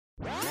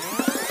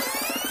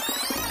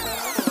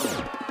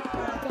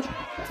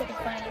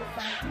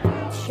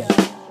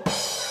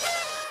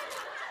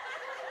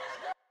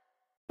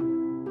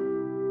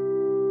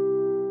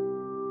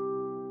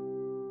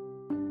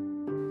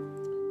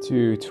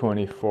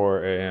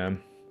2:24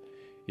 a.m.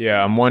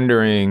 Yeah, I'm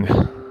wondering.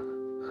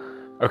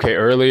 Okay,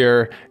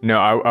 earlier, no,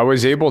 I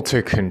was able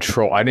to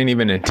control. I didn't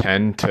even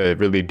intend to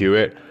really do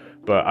it,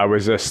 but I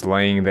was just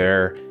laying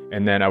there,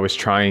 and then I was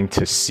trying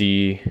to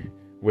see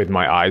with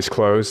my eyes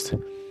closed,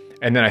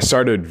 and then I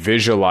started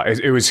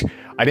visualize.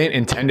 I didn't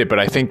intend it, but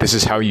I think this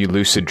is how you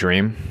lucid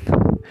dream.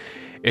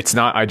 It's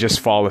not I just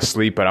fall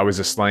asleep, but I was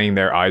just laying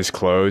there, eyes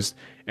closed,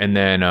 and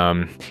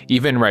then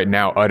even right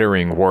now,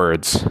 uttering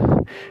words,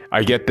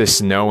 I get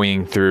this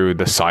knowing through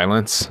the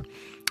silence,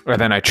 and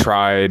then I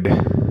tried.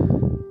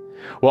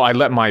 Well, I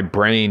let my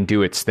brain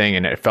do its thing,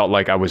 and it felt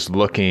like I was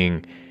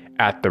looking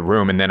at the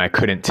room, and then I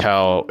couldn't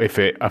tell if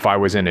I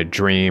was in a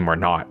dream or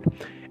not.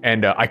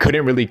 And I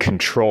couldn't really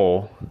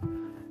control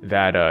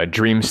that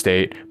dream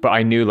state, but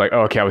I knew like,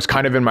 oh, okay, I was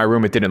kind of in my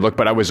room. It didn't look,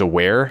 but I was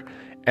aware.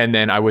 And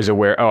then I was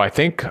aware, oh, I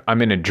think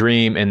I'm in a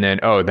dream, and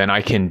then, oh, then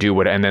I can do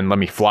what, and then let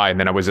me fly. And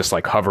then I was just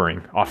like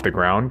hovering off the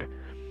ground.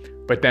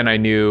 But then I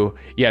knew,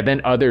 yeah,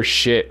 then other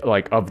shit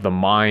like of the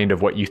mind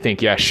of what you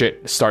think, yeah,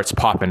 shit starts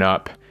popping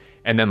up.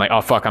 And then like, oh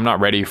fuck, I'm not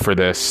ready for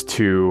this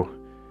to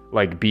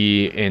like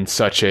be in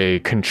such a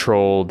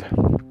controlled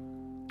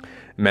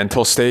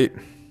mental state,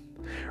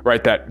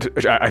 right? That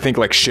I think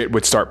like shit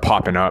would start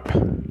popping up.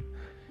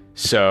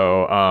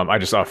 So I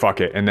just thought,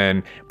 fuck it. And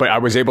then, but I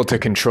was able to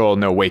control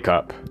no, wake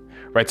up,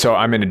 right? So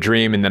I'm in a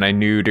dream, and then I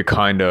knew to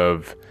kind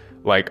of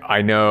like,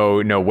 I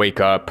know, no, wake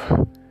up,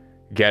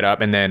 get up.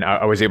 And then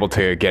I was able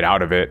to get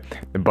out of it.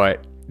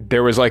 But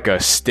there was like a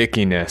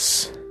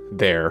stickiness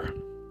there.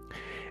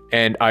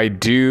 And I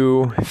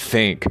do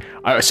think,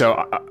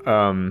 so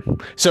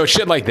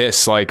shit like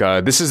this, like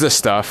this is the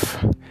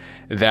stuff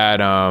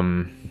that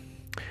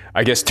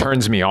I guess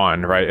turns me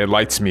on, right? It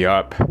lights me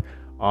up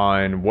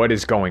on what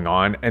is going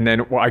on. And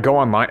then I go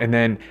online, and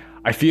then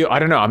I feel, I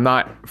don't know, I'm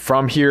not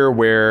from here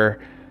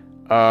where,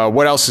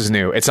 what else is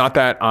new? It's not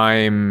that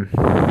I'm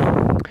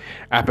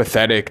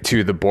apathetic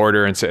to the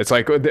border. And so it's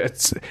like,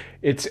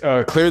 it's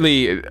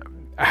clearly,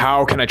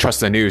 how can I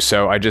trust the news?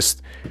 So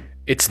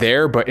it's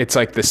there, but it's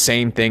like the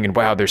same thing. And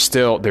wow,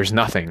 there's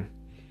nothing.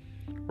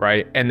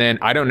 Right. And then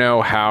I don't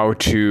know how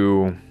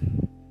to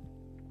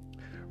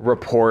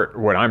report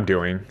what I'm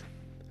doing.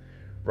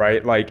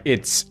 Right. Like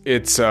it's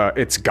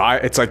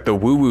like the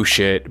woo woo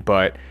shit,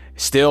 but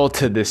still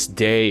to this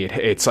day,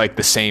 it's like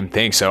the same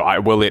thing.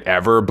 So will it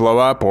ever blow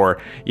up,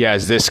 or yeah,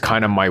 is this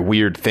kind of my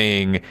weird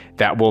thing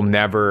that will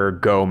never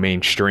go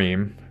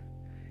mainstream,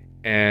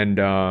 and,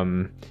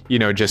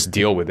 just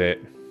deal with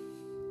it.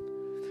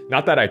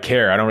 Not that I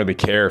care. I don't really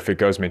care if it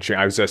goes mainstream.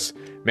 I was just,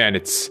 man,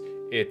 this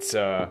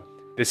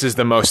is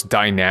the most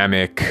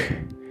dynamic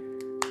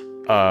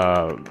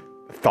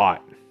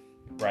thought,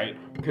 right?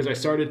 Because I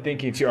started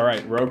thinking too, all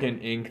right, Rogan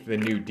Inc., the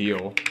New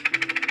Deal.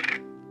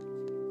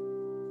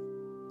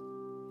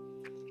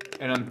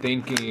 And I'm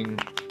thinking,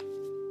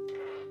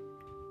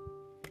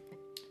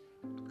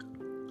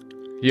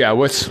 yeah,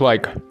 what's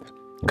like,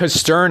 because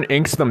Stern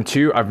inks them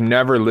too. I've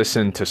never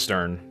listened to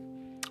Stern,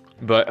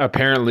 but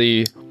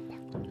apparently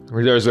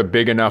there's a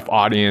big enough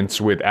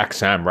audience with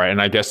XM, right? And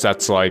I guess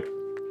that's like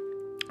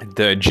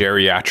the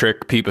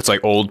geriatric people. It's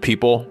like old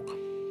people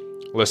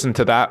listen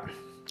to that,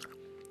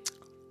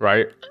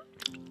 right?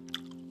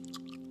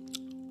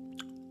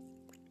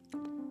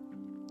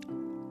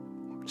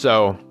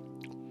 So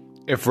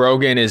if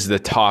Rogan is the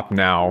top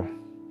now,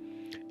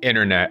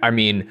 internet, I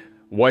mean,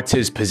 what's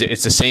his position?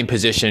 It's the same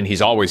position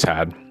he's always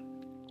had.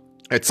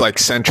 It's like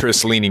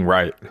centrist leaning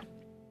right.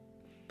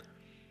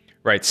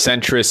 Right,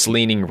 centrist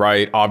leaning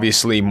right,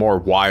 obviously more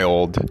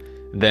wild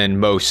than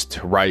most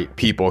right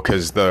people,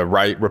 because the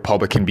right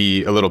Republic can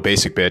be a little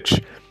basic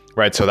bitch,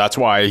 right? So that's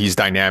why he's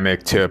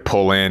dynamic to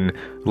pull in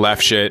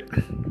left shit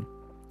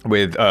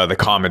with the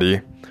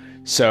comedy.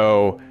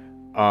 So,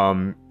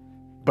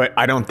 but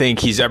I don't think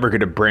he's ever going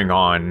to bring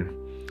on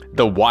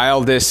the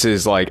wildest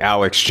is like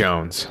Alex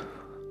Jones,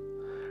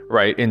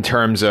 right? In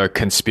terms of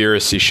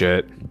conspiracy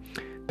shit.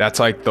 That's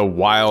like the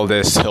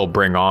wildest he'll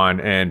bring on.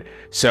 And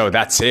so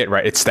that's it,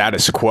 right? It's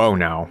status quo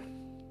now.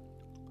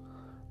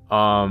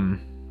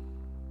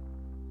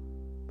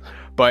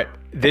 But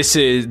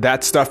that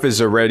stuff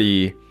is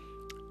already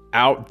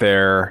out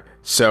there.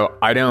 So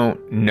I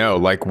don't know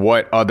like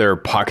what other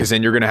because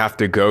then you're going to have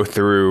to go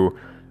through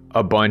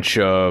a bunch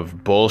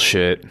of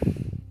bullshit,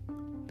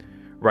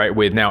 right?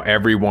 With now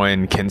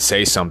everyone can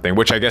say something,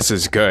 which I guess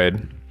is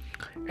good.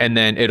 And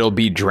then it'll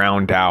be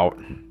drowned out,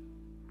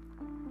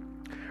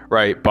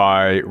 right,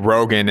 by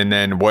Rogan. And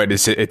then what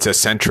is it? It's a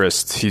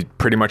centrist. He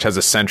pretty much has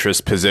a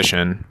centrist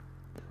position.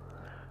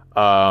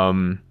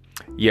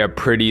 Yeah,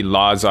 pretty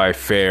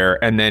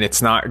laissez-faire. And then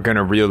it's not going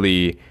to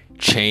really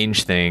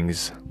change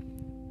things.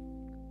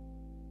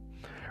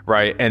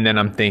 Right. And then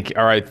I'm thinking,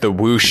 all right, the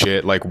woo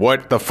shit, like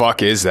what the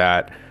fuck is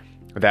that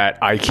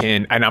I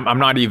can, and I'm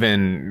not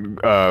even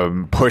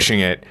pushing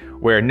it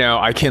where no,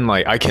 I can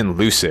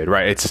lucid,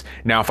 right? It's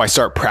now if I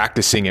start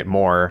practicing it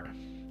more,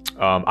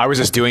 I was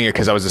just doing it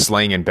because I was just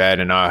laying in bed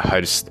and I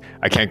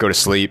can't go to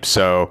sleep.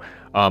 So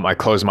I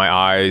close my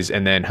eyes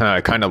and then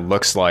it kind of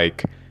looks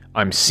like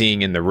I'm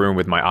seeing in the room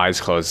with my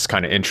eyes closed. It's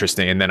kind of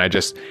interesting. And then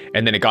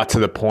it got to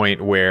the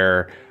point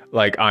where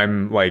like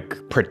I'm like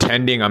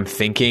pretending I'm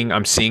thinking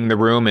I'm seeing the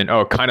room, and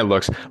it kind of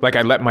looks like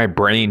I let my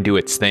brain do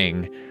its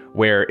thing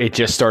where it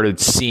just started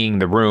seeing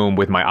the room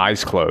with my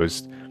eyes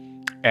closed.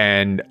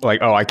 And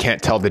like, I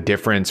can't tell the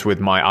difference with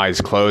my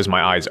eyes closed,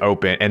 my eyes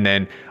open. And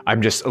then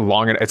I'm just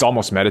it's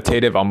almost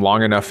meditative. I'm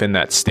long enough in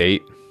that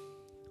state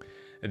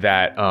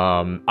that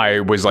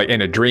I was like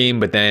in a dream,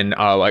 but then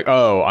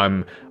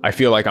I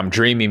feel like I'm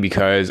dreaming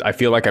because I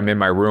feel like I'm in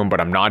my room, but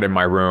I'm not in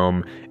my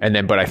room. And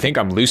then, but I think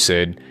I'm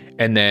lucid.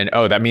 And then,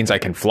 that means I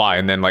can fly.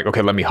 And then like,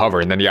 okay, let me hover.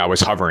 And then, I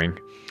was hovering,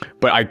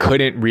 but I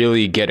couldn't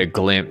really get a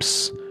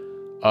glimpse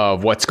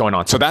of what's going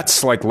on. So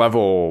that's like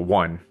level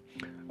 1.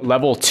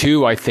 Level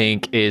 2, I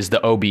think, is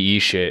the OBE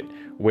shit,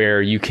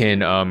 where you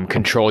can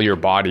control your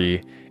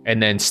body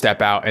and then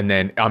step out, and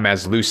then I'm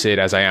as lucid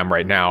as I am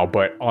right now,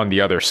 but on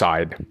the other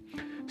side.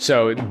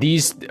 So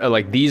these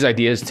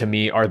ideas to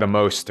me are the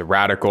most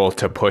radical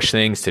to push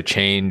things to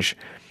change,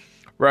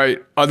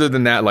 right? Other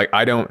than that, like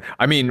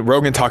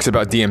Rogan talks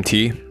about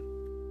DMT,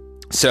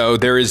 so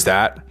there is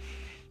that.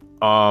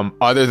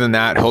 Other than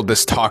that, he'll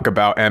just talk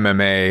about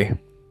MMA,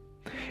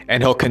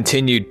 and he'll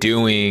continue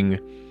doing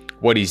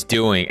what he's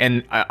doing.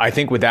 And I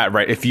think with that,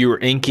 right, if you're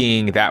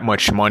inking that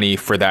much money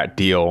for that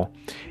deal,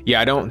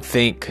 I don't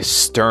think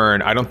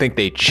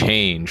they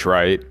change,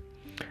 right?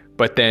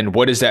 But then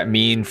what does that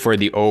mean for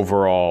the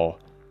overall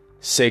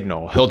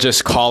signal? He'll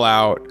just call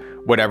out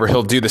whatever.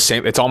 He'll do the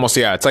same. It's almost,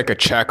 it's like a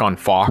check on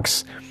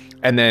Fox.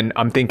 And then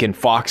I'm thinking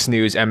Fox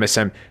News,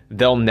 MSM,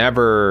 they'll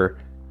never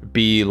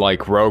be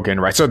like Rogan,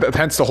 right? So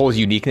hence the whole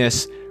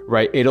uniqueness,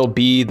 right? It'll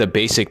be the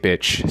basic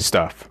bitch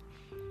stuff,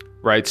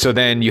 right? So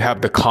then you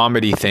have the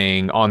comedy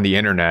thing on the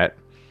internet,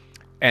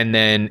 and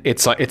then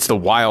it's like, it's the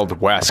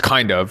Wild West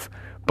kind of.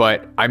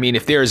 But I mean,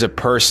 if there's a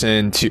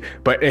person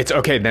but it's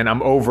okay, then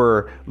I'm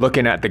over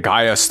looking at the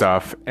Gaia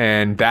stuff,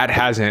 and that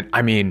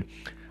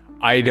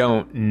I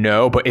don't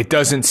know, but it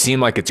doesn't seem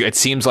like it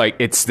seems like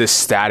it's this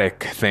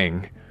static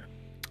thing.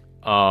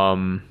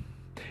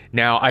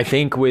 Now I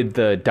think with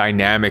the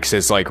dynamics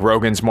is like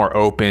Rogan's more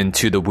open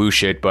to the woo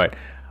shit, but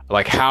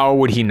like, how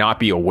would he not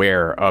be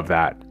aware of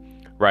that?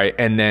 Right.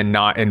 And then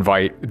not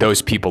invite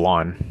those people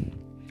on.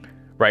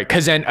 Right.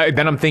 Because then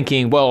I'm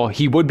thinking, well,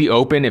 he would be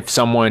open if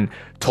someone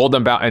told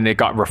him about and it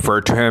got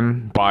referred to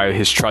him by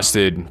his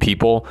trusted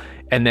people.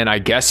 And then I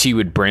guess he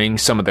would bring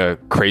some of the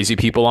crazy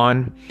people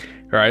on.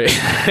 Right.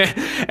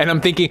 And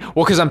I'm thinking,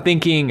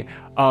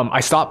 I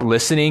stopped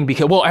listening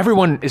because,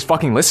 everyone is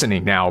fucking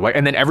listening now. Like,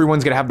 and then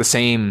everyone's going to have the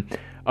same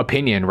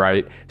opinion.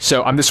 Right.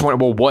 So I'm just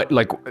wondering, what,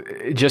 like,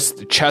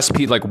 just chess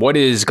piece, like, what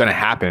is going to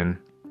happen?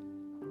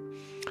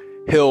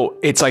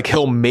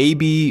 He'll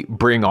maybe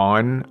bring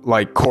on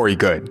like Corey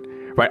Good.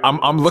 Right.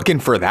 I'm looking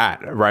for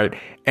that. Right.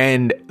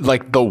 And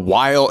like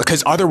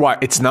because otherwise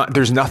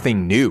there's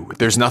nothing new.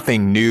 There's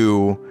nothing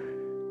new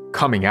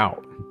coming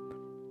out.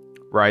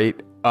 Right.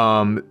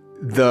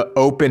 The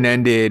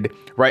open-ended,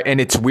 right.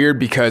 And it's weird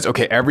because,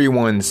 okay,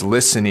 everyone's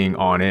listening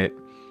on it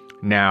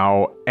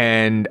now.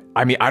 And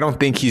I mean, I don't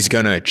think he's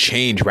going to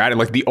change radical.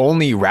 Like the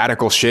only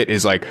radical shit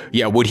is like,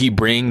 would he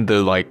bring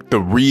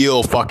the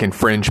real fucking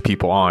fringe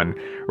people on,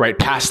 right?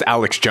 Past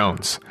Alex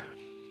Jones.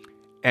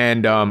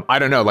 And I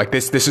don't know, like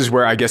this is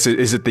where I guess,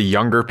 is it the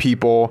younger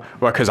people?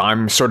 Well, because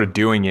I'm sort of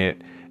doing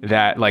it,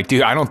 that like,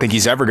 dude, I don't think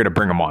he's ever going to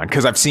bring them on,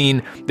 because I've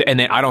seen, and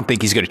then I don't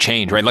think he's going to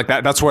change, right? Like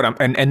that's what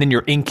and then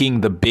you're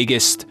inking the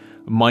biggest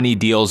money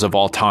deals of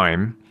all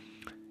time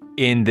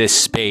in this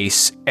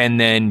space, and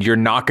then you're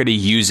not going to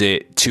use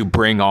it to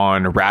bring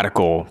on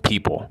radical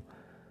people.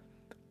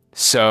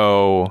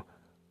 So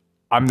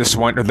I'm just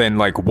wondering then,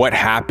 like, what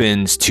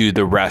happens to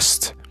the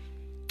rest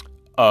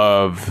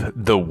of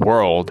the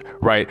world,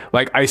 right?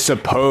 Like, I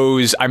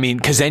suppose,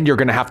 because then you're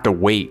going to have to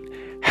wait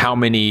how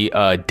many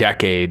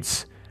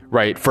decades,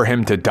 right, for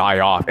him to die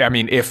off. At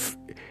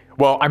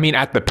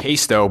the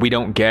pace, though, we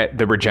don't get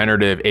the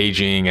regenerative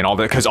aging and all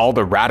that, because all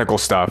the radical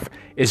stuff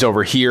is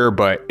over here,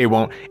 but it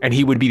won't. And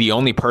he would be the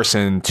only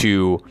person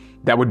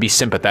that would be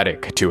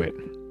sympathetic to it.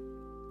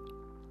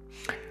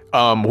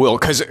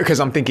 Because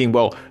I'm thinking,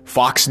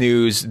 Fox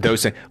News,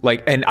 those things,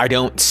 like, and I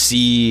don't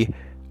see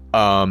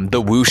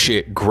the woo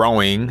shit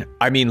growing.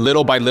 I mean,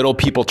 little by little,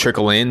 people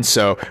trickle in.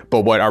 So,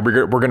 but what are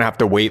we're gonna have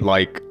to wait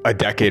like a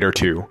decade or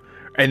two?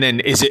 And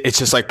then it's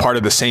just like part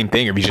of the same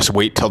thing if you just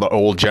wait till the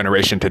old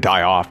generation to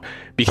die off?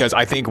 Because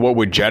I think what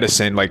would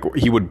jettison, like,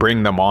 he would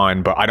bring them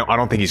on, but I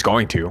don't think he's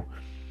going to,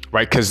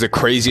 right? Because the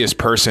craziest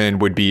person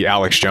would be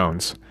Alex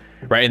Jones,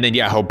 right? And then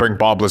he'll bring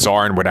Bob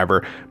Lazar and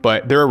whatever,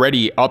 but they're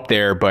already up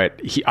there.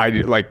 But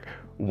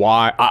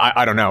why?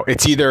 I don't know.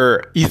 It's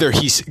either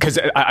he's, because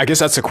I guess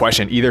that's the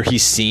question. Either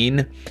he's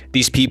seen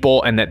these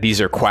people and that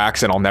these are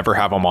quacks and I'll never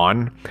have them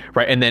on,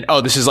 right? And then,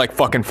 this is like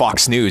fucking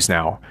Fox News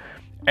now.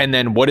 And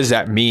then what does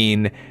that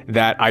mean?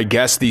 That I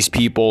guess these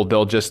people,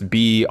 they'll just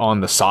be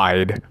on the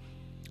side.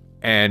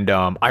 And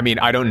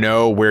I don't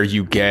know where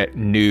you get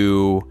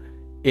new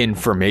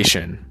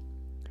information,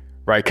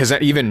 right? Because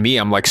even me,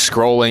 I'm like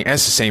scrolling, and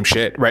it's the same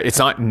shit, right? It's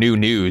not new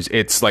news.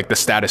 It's like the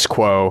status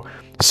quo.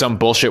 Some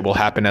bullshit will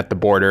happen at the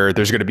border.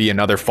 There's going to be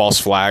another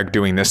false flag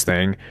doing this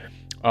thing.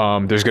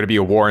 There's going to be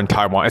a war in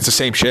Taiwan. It's the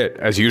same shit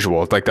as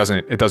usual. It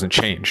doesn't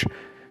change.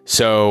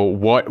 So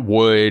what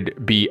would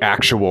be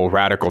actual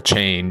radical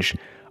change?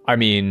 I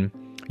mean,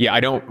 yeah,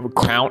 I don't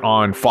count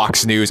on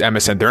Fox News,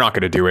 MSN. They're not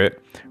going to do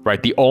it,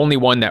 right? The only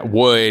one that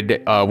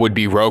would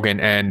be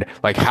Rogan. And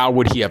like, how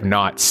would he have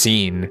not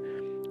seen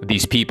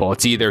these people?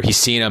 It's either he's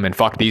seen them and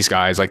fuck these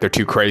guys, like they're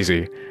too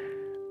crazy.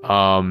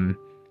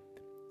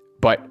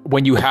 But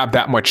when you have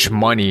that much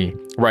money,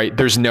 right,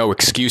 there's no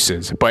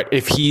excuses. But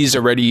if he's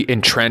already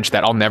entrenched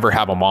that I'll never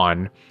have him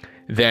on,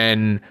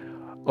 then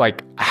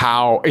like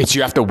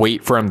you have to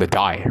wait for him to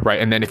die, right?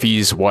 And then if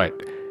he's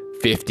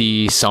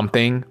 50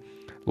 something,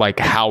 like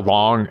how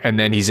long? And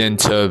then he's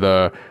into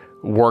the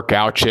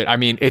workout shit. I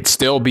mean, it'd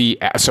still be,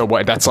 so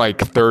what, that's like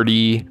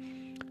 30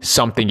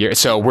 something years.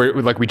 So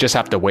we just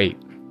have to wait,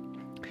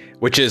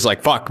 which is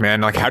like, fuck,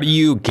 man, like how do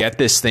you get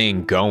this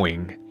thing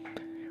going?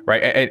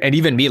 Right. And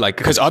even me, like,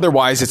 because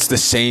otherwise it's the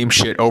same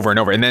shit over and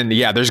over. And then,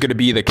 yeah, there's going to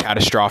be the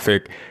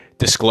catastrophic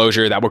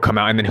disclosure that will come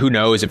out. And then who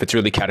knows if it's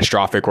really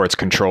catastrophic or it's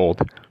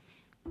controlled.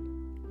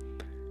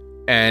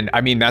 And I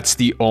mean, that's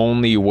the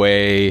only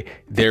way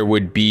there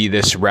would be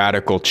this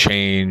radical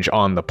change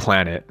on the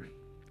planet.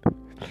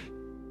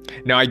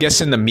 Now, I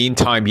guess in the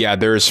meantime, yeah,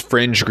 there's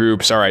fringe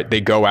groups. All right, they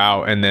go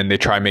out and then they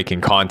try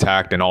making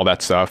contact and all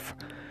that stuff.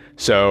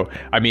 So,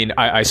 I mean,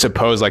 I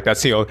suppose like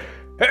that's the old...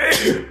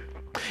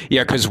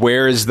 Yeah, because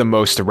where is the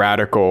most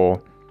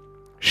radical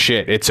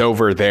shit? It's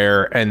over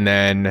there. And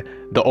then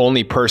the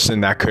only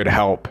person that could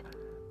help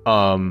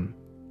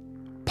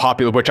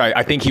popular, which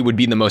I think he would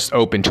be the most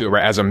open to,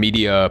 right, as a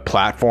media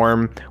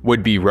platform,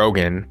 would be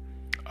Rogan.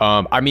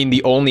 I mean,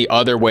 the only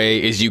other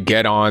way is you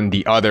get on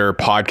the other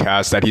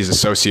podcast that he's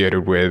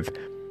associated with,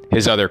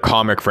 his other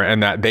comic friend,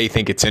 and that they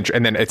think it's interesting,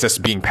 and then it's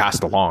just being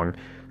passed along.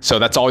 So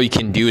that's all you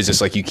can do is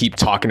just like you keep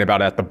talking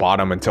about it at the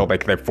bottom until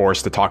like they're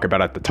forced to talk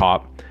about it at the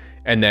top.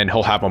 And then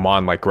he'll have them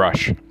on like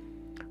Rush,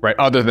 right?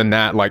 Other than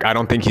that, like, I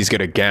don't think he's going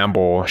to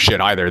gamble shit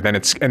either.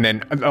 And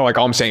then like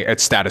all I'm saying,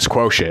 it's status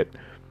quo shit,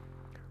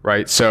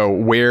 right? So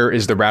where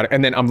is the radical?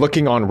 And then I'm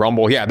looking on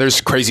Rumble. Yeah,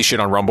 there's crazy shit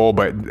on Rumble,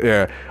 but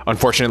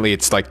unfortunately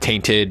it's like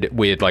tainted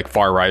with like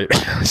far right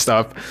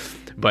stuff.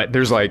 But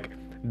there's like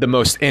the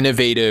most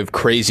innovative,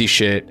 crazy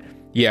shit.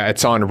 Yeah,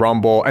 it's on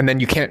Rumble. And then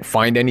you can't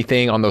find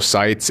anything on those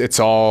sites. It's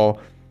all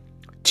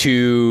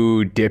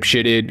too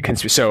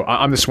dipshitted. So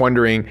I'm just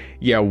wondering,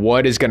 yeah,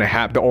 what is going to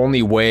happen? The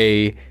only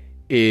way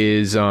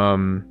is,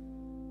 damn,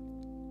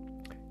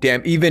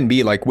 even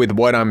me, like with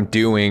what I'm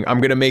doing, I'm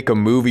going to make a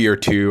movie or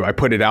two. I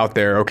put it out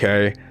there.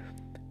 Okay.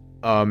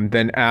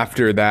 Then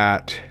after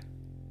that,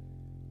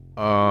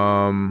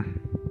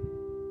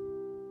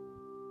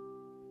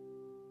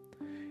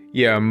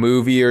 yeah, a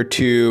movie or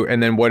two.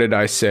 And then what did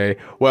I say?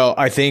 Well,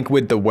 I think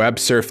with the web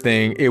surf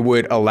thing, it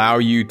would allow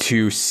you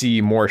to see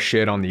more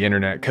shit on the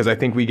internet, because I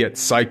think we get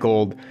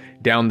cycled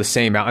down the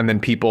same out and then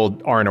people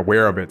aren't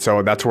aware of it.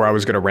 So that's where I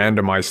was going to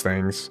randomize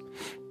things.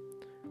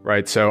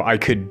 Right. So I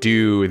could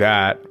do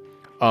that.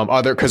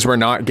 Because we're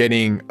not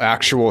getting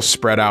actual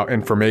spread out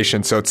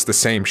information. So it's the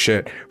same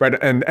shit. Right.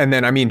 And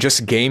then, I mean,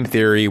 just game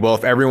theory. Well,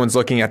 if everyone's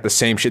looking at the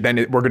same shit, then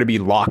we're going to be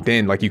locked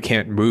in. Like you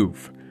can't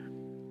move.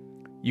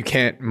 You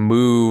can't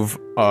move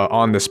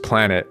on this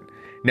planet.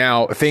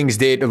 Now, things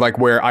did like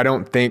where I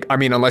don't think, I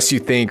mean, unless you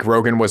think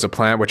Rogan was a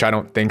plant, which I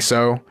don't think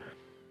so,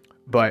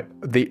 but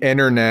the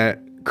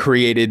internet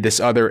created this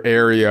other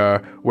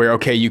area where,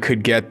 okay, you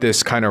could get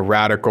this kind of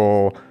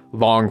radical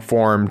long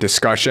form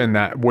discussion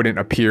that wouldn't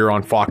appear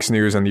on Fox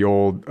News and the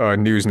old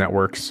news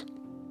networks.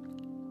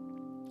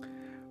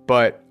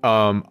 But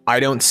I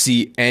don't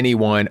see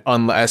anyone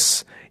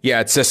unless, yeah,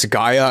 it's just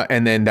Gaia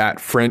and then that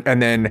friend. And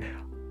then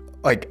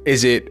like,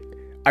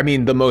 I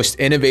mean, the most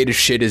innovative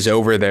shit is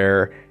over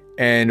there,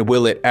 and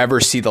will it ever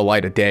see the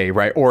light of day,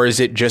 right? Or is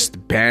it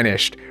just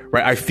banished,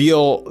 right? I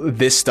feel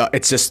this stuff,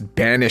 it's just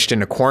banished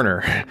in a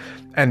corner.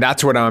 And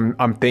that's what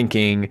I'm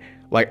thinking.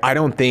 Like, I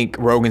don't think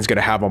Rogan's going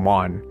to have him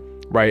on,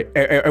 right?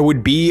 It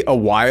would be a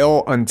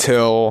while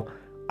until,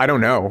 I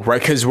don't know,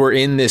 right? Because we're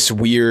in this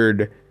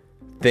weird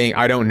thing.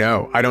 I don't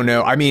know.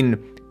 I mean,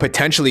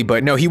 potentially,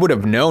 but no, he would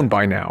have known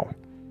by now.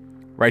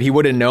 Right, he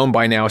would have known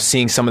by now,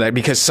 seeing some of that,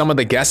 because some of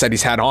the guests that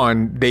he's had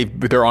on,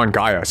 they're on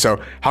Gaia.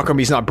 So how come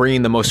he's not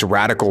bringing the most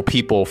radical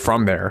people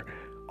from there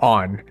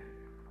on,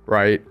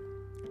 right?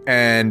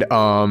 And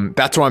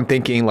that's what I'm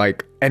thinking.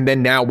 Like, and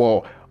then now,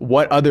 well,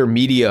 what other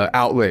media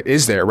outlet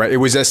is there, right? It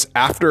was just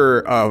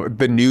after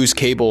the news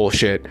cable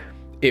shit.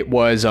 It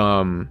was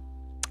the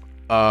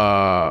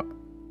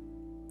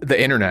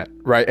internet,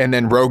 right? And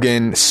then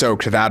Rogan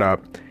soaked that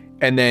up,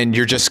 and then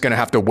you're just gonna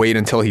have to wait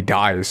until he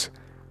dies.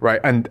 Right.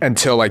 And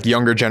until like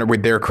younger generation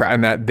with their crowd,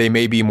 and that they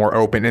may be more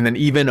open. And then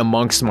even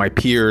amongst my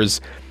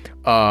peers,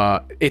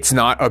 it's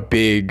not a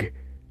big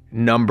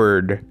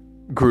numbered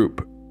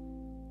group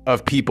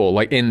of people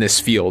like in this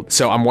field.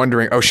 So I'm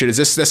wondering, oh shit, is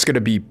this going to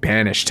be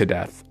banished to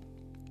death?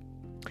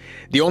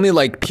 The only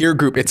like peer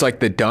group, it's like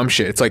the dumb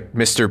shit. It's like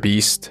Mr.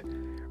 Beast,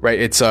 right?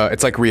 It's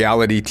like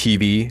reality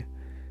TV.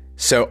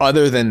 So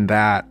other than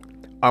that,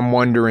 I'm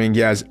wondering,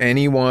 yeah, is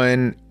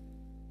anyone,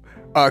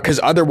 cause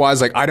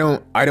otherwise like I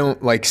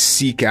don't like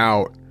seek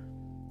out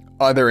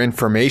other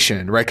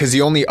information, right? Cause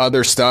the only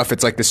other stuff,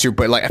 it's like the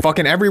super, like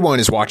fucking everyone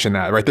is watching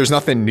that, right? There's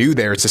nothing new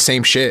there. It's the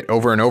same shit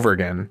over and over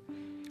again.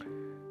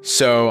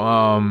 So,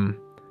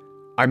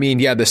 I mean,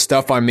 yeah, the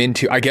stuff I'm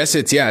into, I guess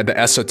it's, yeah, the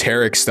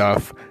esoteric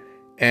stuff.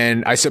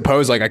 And I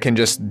suppose like I can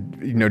just,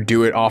 you know,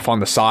 do it off on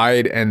the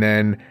side, and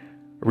then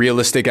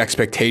realistic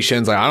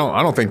expectations. Like,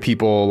 I don't think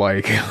people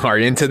like are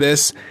into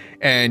this,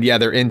 and yeah,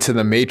 they're into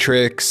the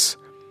Matrix,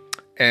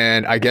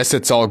 and I guess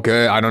it's all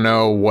good. I don't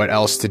know what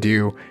else to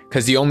do,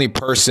 because the only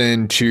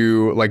person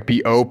to like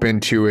be open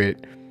to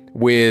it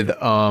with,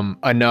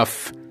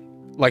 enough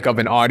like of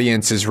an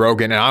audience is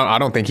Rogan. And I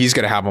don't think he's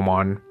going to have him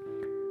on.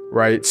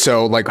 Right.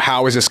 So like,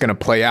 how is this going to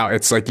play out?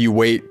 It's like you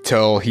wait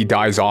till he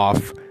dies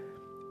off,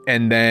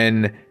 and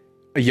then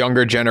a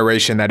younger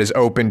generation that is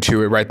open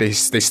to it, right? They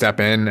step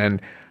in,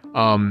 and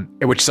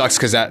which sucks,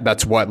 because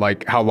that's what,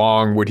 like, how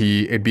long would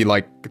it'd be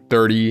like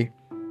 30,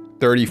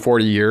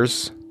 40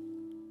 years.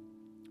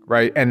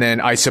 Right. And then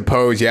I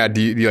suppose, yeah,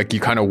 you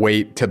kind of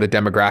wait till the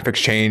demographics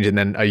change, and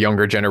then a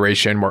younger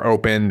generation, more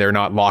open, they're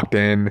not locked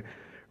in.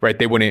 Right.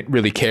 They wouldn't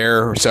really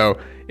care. So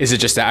is it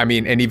just that? I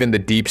mean, and even the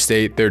deep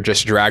state, they're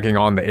just dragging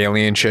on the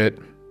alien shit.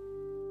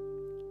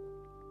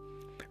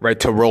 Right.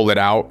 To roll it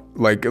out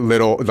like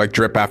little, like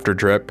drip after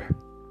drip.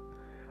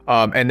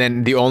 And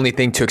then the only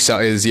thing to excel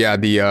is, yeah,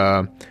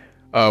 the,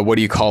 what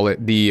do you call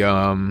it? The,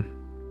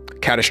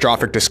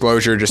 catastrophic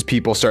disclosure, just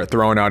people start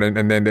throwing out,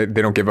 and then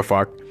they don't give a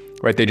fuck.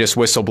 Right. They just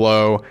whistle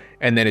blow,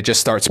 and then it just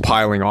starts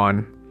piling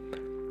on.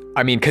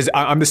 I mean, cause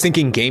I'm just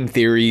thinking game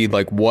theory,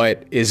 like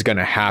what is going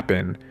to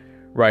happen,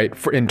 right?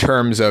 In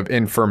terms of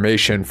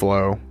information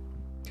flow.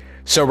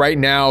 So right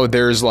now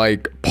there's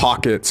like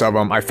pockets of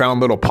them. I found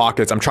little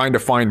pockets. I'm trying to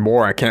find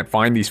more. I can't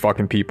find these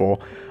fucking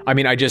people. I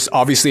mean,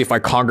 obviously if I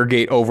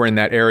congregate over in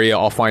that area,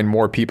 I'll find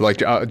more people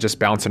like just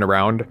bouncing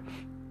around.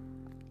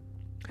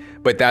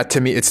 But that,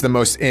 to me, it's the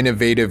most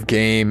innovative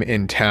game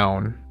in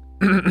town.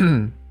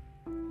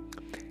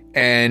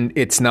 And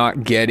it's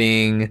not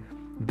getting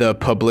the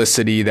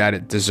publicity that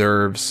it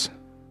deserves.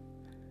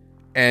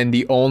 And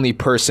the only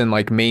person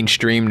like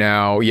mainstream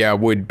now, yeah,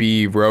 would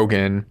be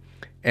Rogan.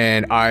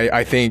 And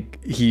I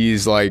think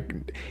he's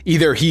like,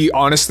 either he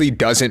honestly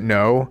doesn't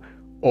know,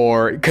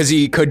 or because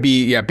he could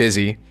be, yeah,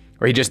 busy,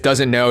 or he just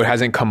doesn't know, it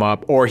hasn't come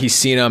up, or he's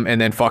seen them and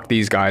then fuck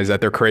these guys,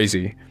 that they're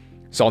crazy.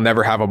 So I'll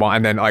never have him on.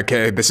 And then like,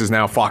 hey, this is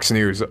now Fox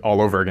News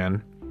all over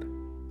again.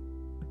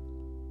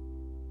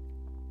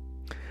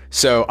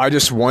 So I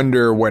just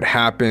wonder what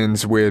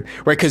happens with,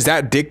 right? Because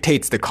that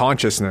dictates the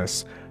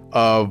consciousness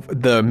of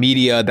the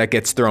media that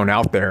gets thrown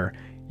out there.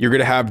 You're going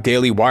to have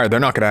Daily Wire.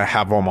 They're not going to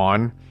have them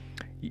on.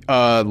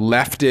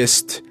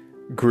 Leftist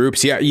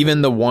groups. Yeah.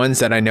 Even the ones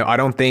that I know, I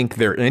don't think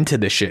they're into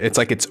this shit. It's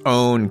like its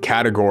own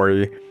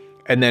category.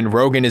 And then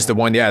Rogan is the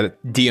one, yeah,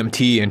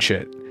 DMT and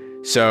shit.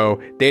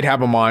 So they'd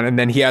have him on. And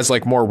then he has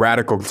like more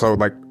radical. So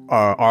like,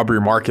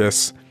 Aubrey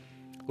Marcus,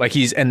 like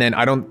and then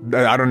I don't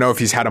know if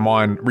he's had him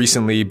on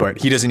recently,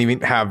 but he doesn't even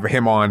have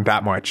him on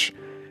that much.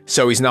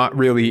 So he's not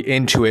really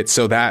into it.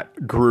 So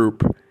that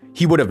group,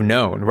 he would have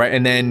known, right?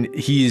 And then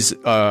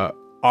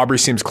Aubrey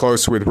seems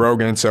close with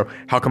Rogan, so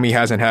how come he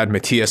hasn't had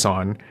Matthias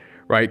on,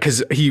 right?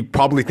 Because he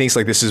probably thinks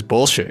like this is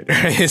bullshit,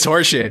 right? It's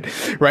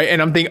horseshit, right?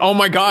 And I'm thinking, oh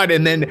my God,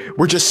 and then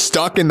we're just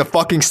stuck in the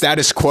fucking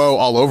status quo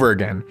all over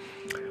again.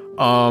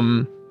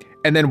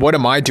 And then what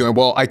am I doing?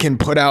 Well, I can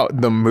put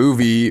out the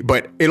movie,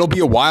 but it'll be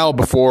a while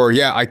before,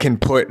 yeah, I can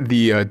put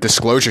the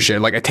disclosure shit.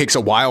 Like, it takes a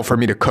while for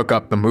me to cook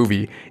up the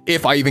movie,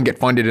 if I even get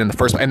funded in the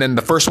first one. And then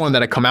the first one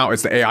that I come out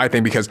is the AI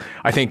thing, because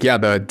I think, yeah,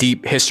 the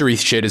deep history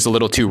shit is a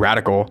little too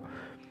radical.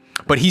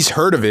 But he's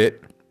heard of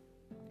it.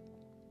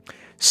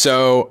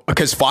 So,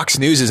 because Fox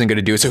News isn't going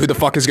to do it, so who the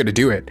fuck is going to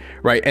do it,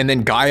 right? And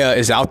then Gaia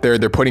is out there,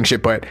 they're putting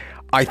shit, but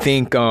I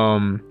think,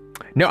 no,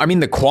 I mean,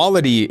 the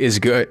quality is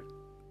good.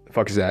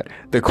 Fuck is that?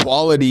 The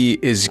quality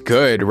is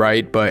good,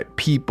 right? But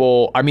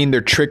people, I mean, they're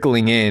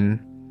trickling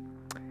in,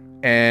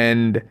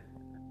 and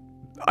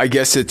I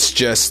guess it's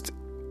just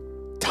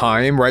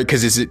time, right?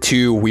 Because is it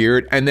too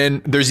weird? And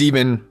then there's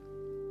even,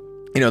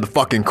 you know, the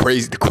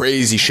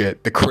crazy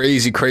shit, the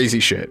crazy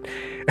shit.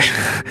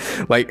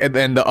 Like, and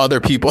then the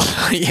other people,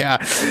 yeah,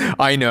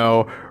 I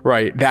know,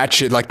 right? That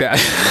shit, like that.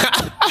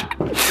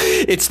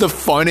 It's the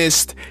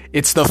funnest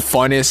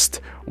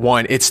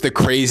one. It's the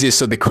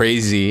craziest of the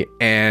crazy.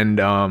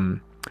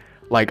 And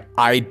like,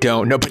 I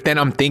don't know, but then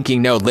I'm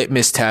thinking, no,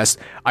 litmus test.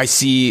 I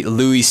see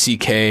Louis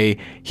CK,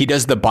 he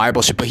does the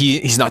Bible shit, but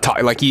he's not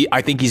talking, like,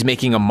 I think he's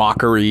making a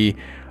mockery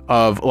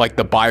of like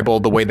the Bible,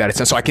 the way that it's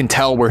done. So I can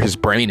tell where his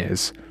brain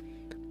is.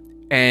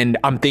 And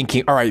I'm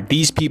thinking, all right,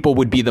 these people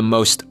would be the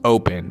most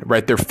open,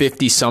 right? They're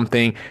 50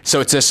 something. So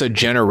it's just a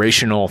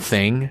generational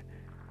thing.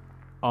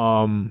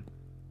 And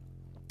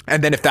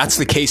then if that's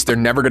the case, they're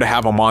never going to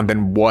have them on.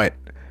 Then what?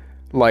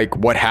 Like,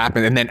 what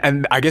happened?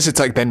 And I guess it's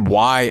like, then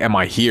why am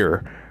I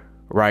here?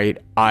 right?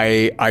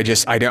 I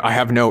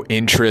have no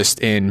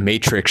interest in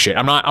Matrix shit.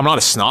 I'm not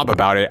a snob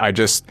about it. I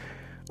just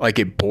like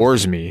it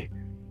bores me.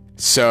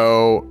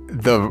 So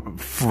the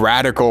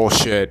radical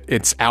shit,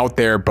 it's out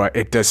there, but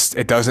it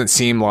doesn't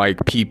seem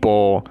like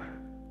people.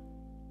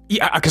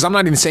 Yeah, because I'm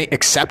not even saying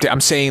accept it.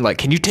 I'm saying like,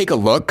 can you take a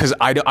look? Because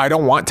I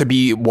don't want to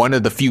be one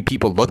of the few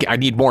people looking. I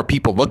need more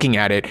people looking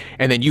at it,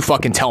 and then you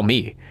fucking tell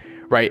me,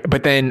 right?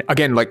 But then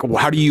again, like,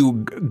 how do you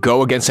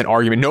go against an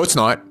argument? No, it's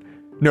not.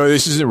 No,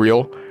 this isn't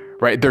real,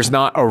 right? There's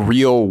not a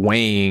real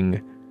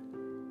weighing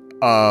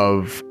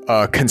of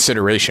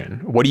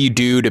consideration. What do you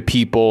do to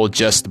people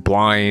just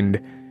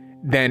blind?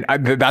 Then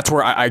that's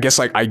where I guess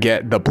like I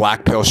get the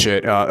black pill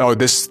shit. Oh,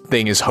 this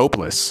thing is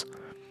hopeless.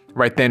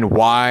 Right, then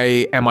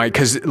why am I,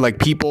 because like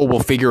people will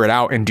figure it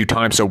out in due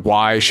time, so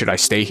why should I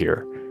stay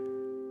here?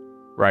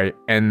 Right,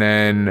 and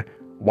then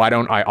why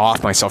don't I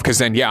off myself? Because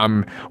then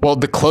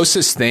the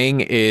closest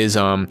thing is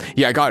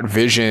I got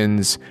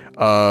visions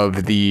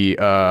of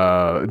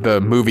the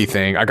movie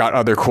thing. I got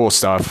other cool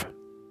stuff.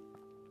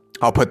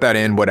 I'll put that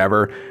in,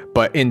 whatever.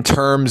 But in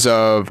terms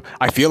of,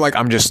 I feel like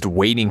I'm just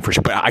waiting for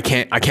shit, but I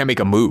can't make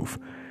a move.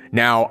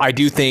 Now I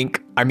do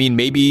think, I mean,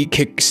 maybe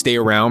stay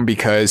around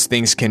because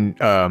things can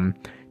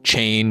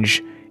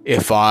change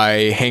if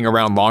I hang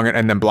around longer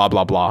and then blah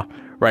blah blah,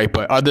 right?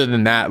 But other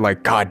than that,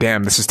 like, god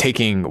damn, this is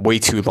taking way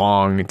too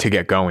long to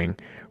get going,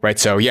 right?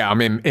 So yeah,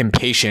 I'm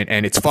impatient,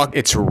 and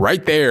it's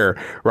right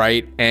there,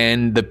 right?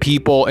 And the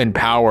people in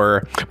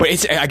power, but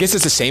I guess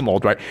it's the same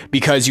old, right?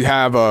 Because you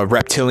have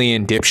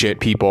reptilian dipshit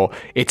people,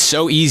 it's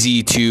so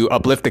easy to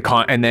uplift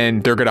and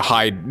then they're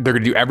gonna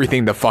do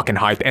everything to fucking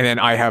hide. And then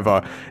I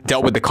have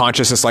dealt with the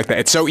consciousness like that.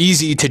 It's so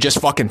easy to just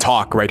fucking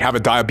talk, right? Have a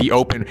dial, be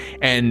open,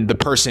 and the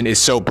person is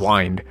so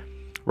blind,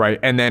 right?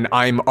 And then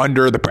I'm and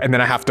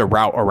then I have to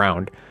route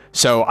around.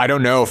 So I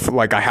don't know if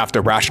like I have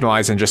to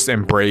rationalize and just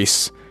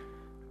embrace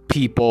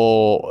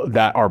people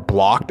that are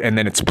blocked, and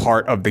then it's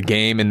part of the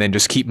game, and then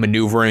just keep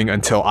maneuvering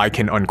until I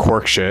can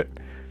uncork shit,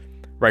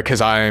 right?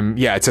 Because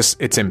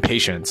it's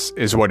impatience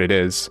is what it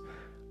is.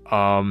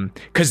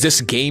 Because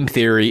this game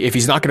theory, if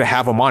he's not going to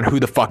have them on, who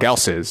the fuck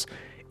else is?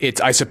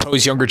 It's, I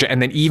suppose,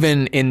 and then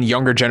even in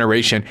younger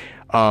generation,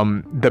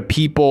 the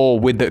people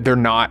they're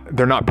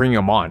not bringing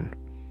them on.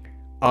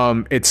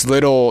 It's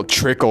little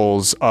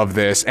trickles of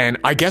this, and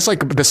I guess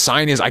like the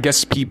sign is, I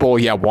guess people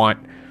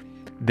want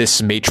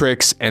this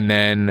Matrix, and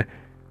then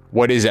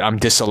what is it? I'm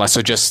disallowed,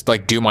 so just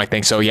like do my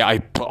thing. So yeah, I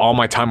put all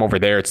my time over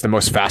there. It's the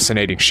most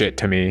fascinating shit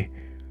to me.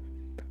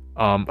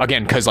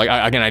 Again, because like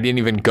I didn't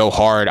even go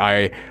hard.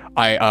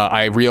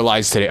 I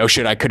realized today, oh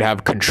shit, I could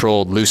have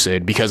controlled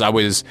lucid because I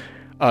was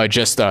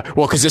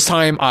because this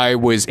time I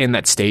was in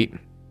that state,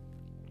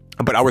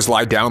 but I was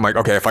lied down like,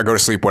 okay, if I go to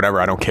sleep, whatever,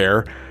 I don't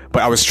care.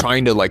 But I was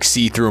trying to like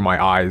see through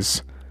my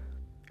eyes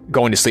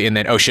going to sleep, and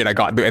then oh shit,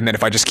 and then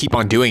if I just keep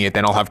on doing it,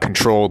 then I'll have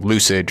controlled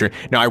lucid dream.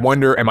 Now I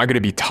wonder, am I going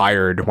to be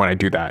tired when I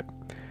do that?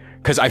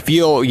 Because I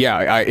feel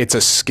it's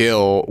a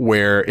skill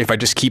where if I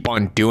just keep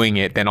on doing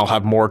it, then I'll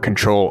have more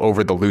control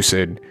over the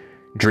lucid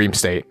dream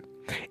state.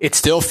 It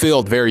still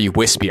feels very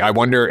wispy. I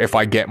wonder if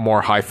I get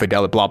more high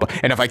fidelity, blah blah,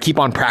 and if I keep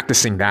on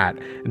practicing that,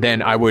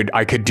 then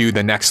I could do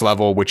the next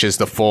level, which is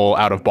the full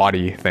out of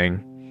body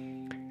thing.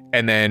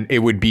 And then it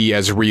would be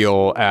as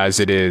real as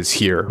it is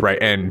here, right?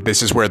 And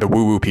this is where the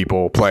woo-woo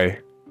people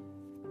play.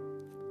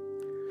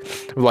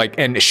 Like,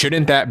 and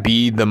shouldn't that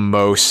be the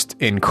most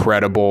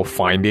incredible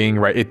finding,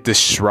 right? It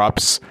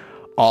disrupts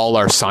all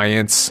our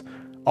science,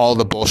 all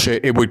the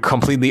bullshit. It would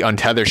completely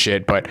untether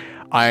shit, but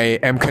I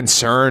am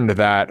concerned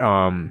that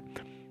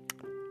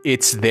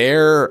it's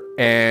there,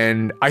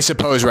 and I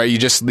suppose, right, you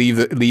just leave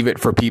it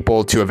for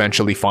people to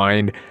eventually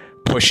find.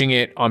 Pushing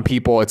it on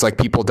people, it's like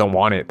people don't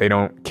want it. They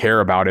don't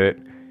care about it.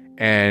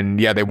 And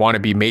yeah, they want to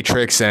be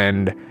Matrix,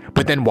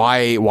 but then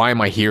why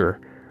am I here?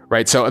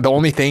 Right. So the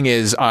only thing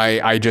is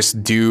I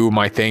just do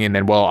my thing, and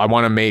then, well, I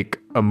want to make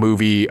a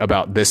movie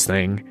about this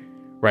thing.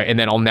 Right. And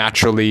then I'll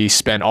naturally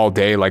spend all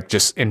day like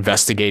just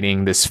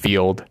investigating this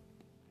field.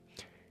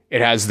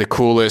 It has the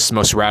coolest,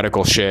 most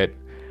radical shit.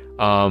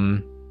 But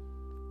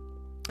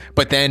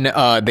then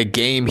the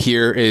game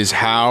here is,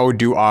 how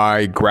do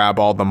I grab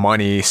all the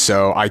money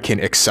so I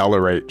can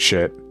accelerate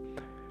shit?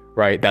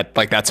 Right,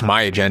 that's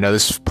my agenda.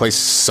 This place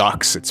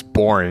sucks. It's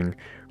boring,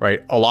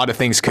 right? A lot of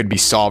things could be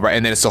solved, right?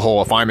 And then it's the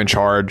whole, if I'm in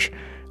charge,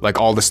 like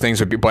all these things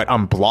would be, but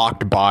I'm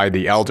blocked by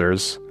the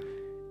elders.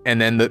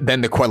 And then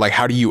the question, like,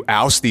 how do you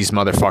oust these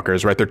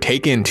motherfuckers, right? They're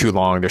taking too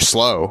long. They're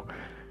slow,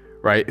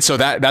 right? So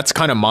that's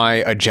kind of my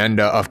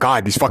agenda of,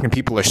 God, these fucking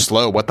people are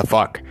slow. What the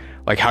fuck?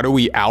 Like, how do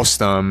we oust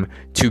them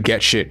to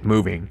get shit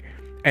moving?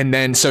 And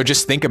then, so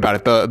just think about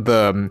it.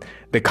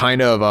 The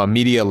kind of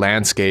media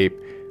landscape.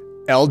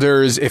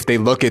 Elders, if they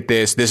look at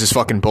this is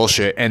fucking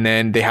bullshit, and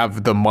then they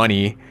have the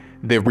money,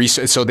 the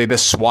research, so they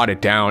just swat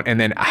it down. And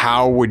then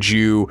how would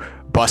you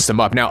bust them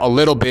up? Now, a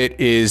little bit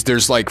is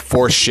there's like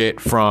forced shit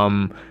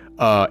from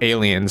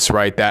aliens,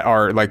 right, that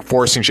are like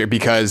forcing shit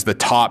because the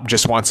top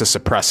just wants to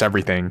suppress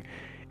everything.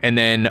 And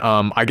then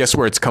I guess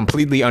where it's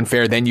completely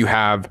unfair, then you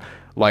have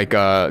like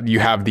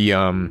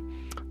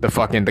the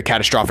the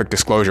catastrophic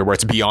disclosure where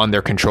it's beyond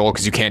their control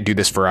because you can't do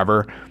this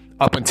forever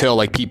up until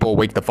like people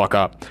wake the fuck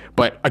up.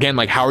 But again,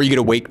 like how are you going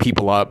to wake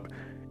people up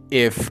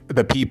if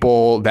the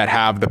people that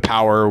have the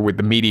power with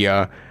the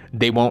media,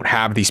 they won't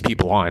have these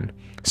people on?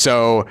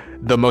 So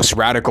the most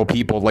radical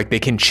people, like they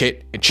can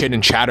chit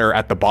and chatter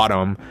at the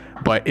bottom,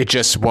 but it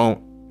just won't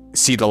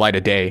see the light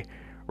of day,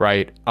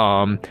 right?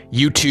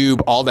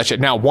 YouTube, all that shit.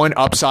 Now, one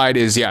upside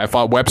is, yeah, if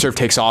web surf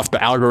takes off,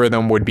 the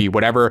algorithm would be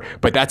whatever,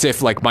 but that's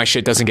if like my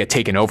shit doesn't get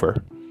taken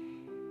over,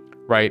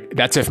 right?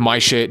 That's if my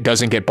shit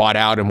doesn't get bought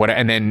out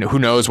and then who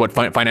knows what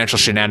financial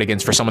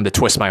shenanigans for someone to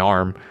twist my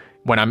arm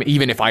when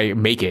even if I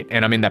make it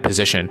and I'm in that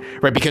position,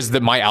 right? Because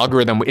my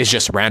algorithm is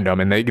just random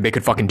and they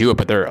could fucking do it,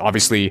 but they're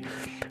obviously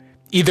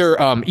either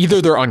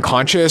they're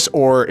unconscious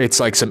or it's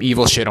like some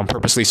evil shit on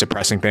purposely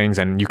suppressing things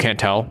and you can't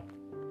tell.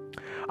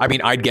 I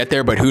mean, I'd get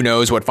there, but who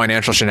knows what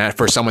financial shenanigans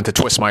for someone to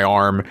twist my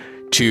arm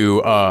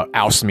to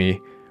oust me,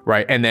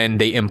 right? And then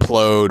they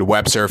implode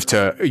web surf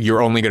to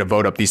you're only going to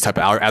vote up these type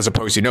of hours as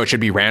opposed to no, it should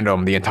be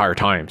random the entire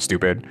time.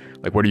 Stupid.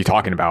 Like, what are you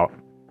talking about?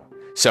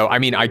 So, I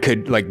mean, I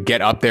could like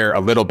get up there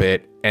a little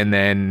bit and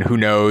then who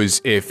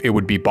knows if it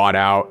would be bought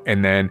out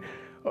and then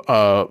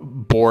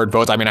board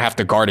votes. I mean, I have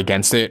to guard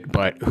against it,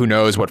 but who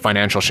knows what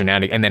financial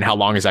shenanigans, and then how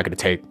long is that going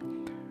to take,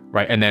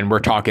 right? And then we're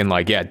talking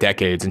like, yeah,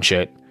 decades and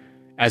shit,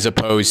 as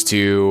opposed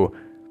to,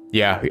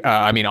 yeah,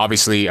 I mean,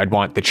 obviously I'd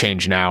want the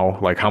change now.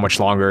 Like, how much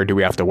longer do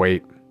we have to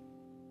wait?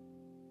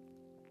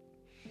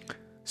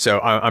 So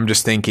I'm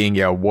just thinking,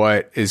 yeah,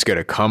 what is going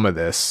to come of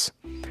this?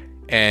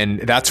 And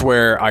that's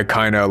where I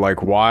kind of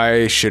like,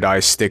 why should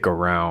I stick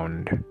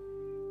around?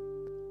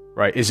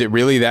 Right? Is it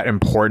really that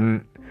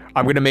important?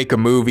 I'm going to make a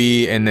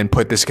movie and then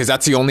put this, because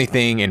that's the only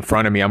thing in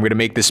front of me. I'm going to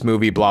make this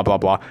movie, blah, blah,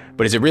 blah.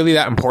 But is it really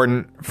that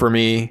important for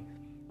me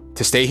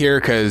to stay here?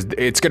 Because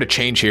it's going to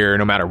change here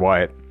no matter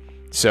what.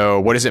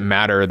 So what does it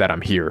matter that I'm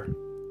here?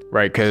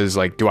 Right? Because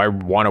like, do I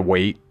want to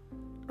wait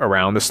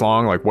around this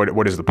long? Like,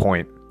 what is the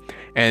point?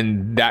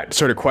 And that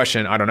sort of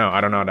question, I don't know.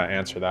 I don't know how to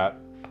answer that.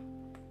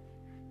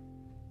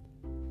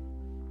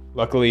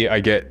 Luckily, I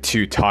get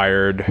too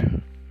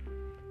tired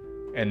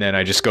and then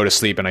I just go to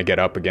sleep and I get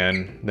up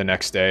again the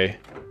next day.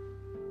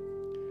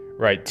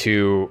 Right,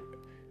 to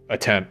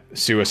attempt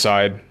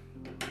suicide,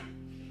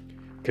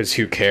 because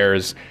who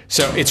cares?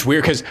 So it's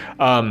weird because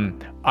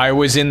I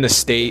was in the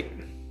state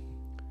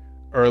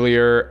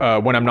earlier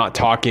when I'm not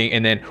talking,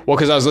 and then, well,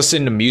 because I was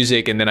listening to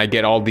music and then I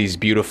get all these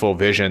beautiful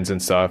visions and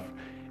stuff,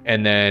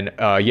 and then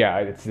yeah,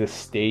 it's this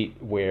state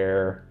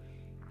where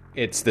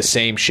it's the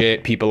same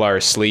shit, people are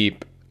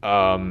asleep,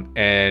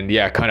 and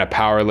yeah, kind of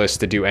powerless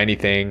to do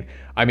anything.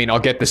 I mean, I'll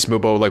get this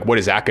Smubo, like, what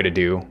is that gonna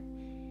do?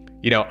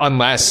 You know,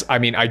 unless, I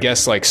mean, I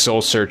guess like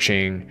Soul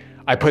Searching,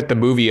 I put the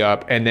movie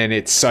up and then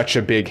it's such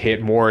a big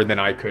hit, more than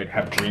I could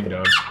have dreamed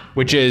of,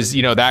 which is,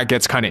 you know, that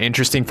gets kind of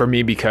interesting for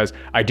me because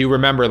I do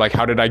remember, like,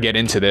 how did I get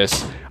into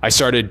this? I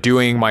started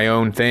doing my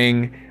own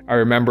thing. I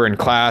remember in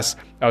class,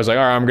 I was like,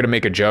 all right, I'm going to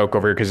make a joke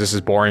over here because this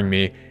is boring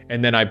me.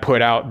 And then I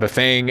put out the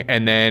thing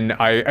and then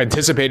I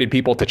anticipated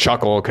people to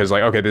chuckle because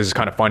like, okay, this is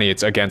kind of funny.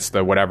 It's against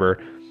the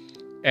whatever.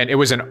 And it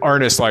was an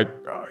earnest, like,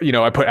 you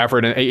know, I put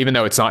effort in, even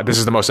though it's not, this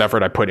is the most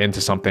effort I put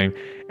into something.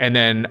 And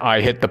then I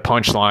hit the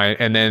punchline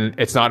and then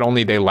it's not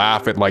only they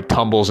laugh, it like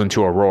tumbles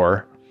into a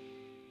roar,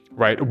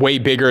 right? Way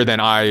bigger than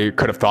I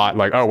could have thought,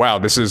 like, oh, wow,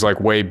 this is like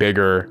way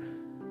bigger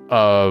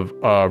of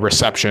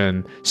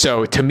reception.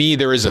 So to me,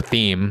 there is a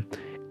theme.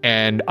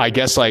 And I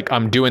guess like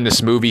I'm doing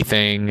this movie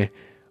thing.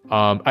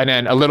 And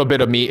then a little bit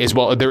of me is,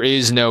 well, there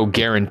is no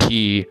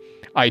guarantee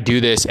I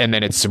do this and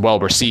then it's well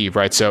received,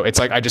 right? So it's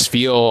like, I just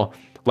feel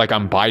like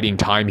I'm biding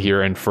time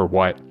here, and for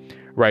what,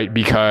 right?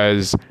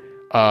 Because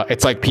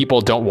it's like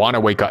people don't want to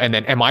wake up, and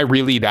then am I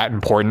really that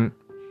important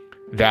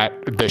that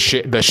the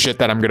shit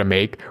that I'm gonna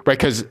make, right?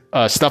 Because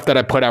stuff that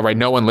I put out, right,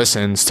 no one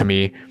listens to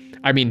me.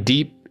 I mean,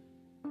 deep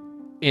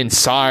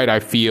inside, I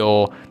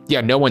feel,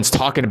 yeah, no one's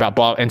talking about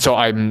blah, and so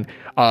I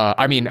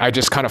mean, I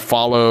just kind of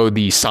follow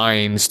the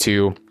signs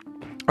to,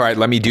 all right,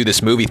 let me do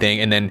this movie thing,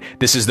 and then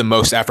this is the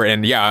most effort,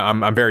 and yeah,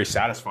 I'm very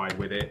satisfied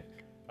with it,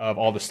 of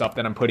all the stuff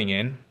that I'm putting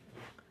in.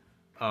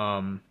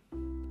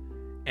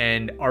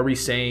 And are we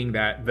saying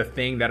that the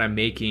thing that I'm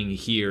making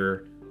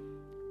here,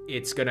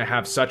 it's going to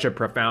have such a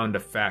profound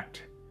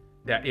effect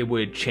that it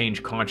would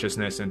change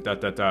consciousness and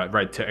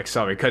right, to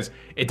accelerate? Because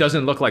it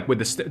doesn't look like with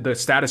the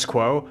status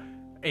quo,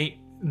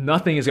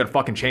 nothing is going to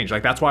fucking change.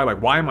 Like, that's why,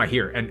 like, why am I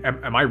here? And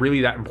am I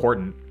really that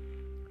important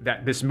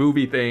that this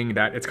movie thing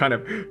that it's kind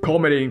of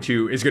culminating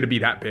to is going to be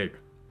that big?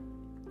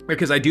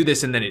 Because I do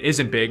this and then it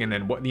isn't big, and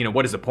then what, you know,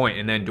 what is the point?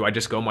 And then do I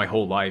just go my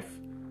whole life,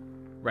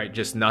 right,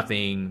 just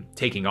nothing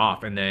taking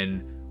off? And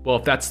then, well,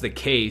 if that's the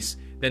case,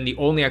 then the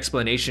only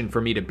explanation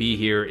for me to be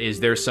here is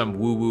there's some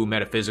woo-woo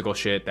metaphysical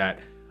shit that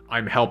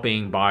I'm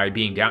helping by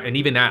being down. And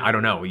even that, I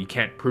don't know, you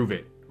can't prove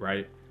it,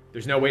 right?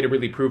 There's no way to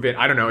really prove it.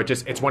 I don't know,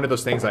 it's one of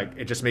those things, like,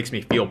 it just makes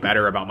me feel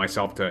better about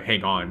myself to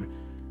hang on.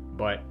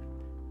 But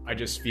I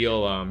just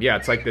feel, yeah,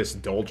 it's like this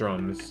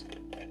doldrums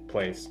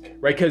place,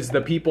 right? Because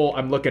the people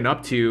I'm looking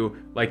up to,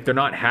 like, they're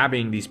not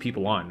having these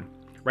people on,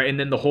 right? And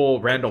then the whole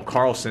Randall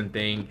Carlson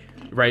thing,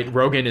 right?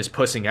 Rogan is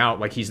pussing out,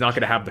 like he's not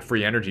going to have the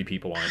free energy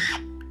people on.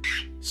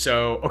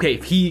 So, okay,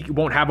 if he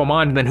won't have them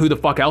on, then who the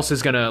fuck else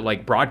is going to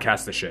like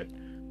broadcast the shit?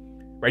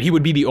 Right? He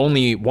would be the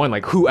only one.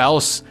 Like, who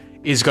else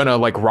is going to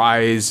like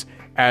rise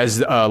as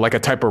like a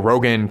type of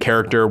Rogan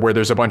character where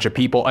there's a bunch of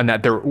people and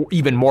that they're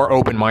even more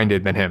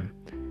open-minded than him?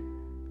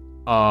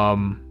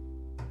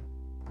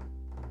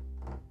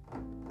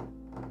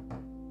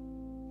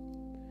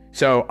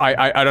 So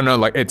I don't know,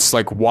 like, it's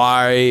like,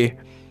 why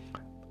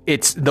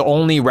it's the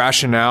only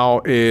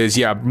rationale is,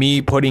 yeah,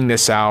 me putting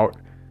this out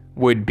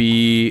would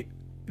be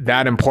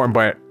that important,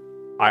 but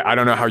I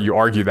don't know how you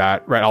argue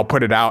that, right? I'll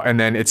put it out and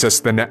then it's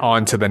just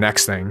on to the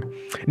next thing.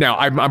 Now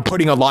I'm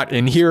putting a lot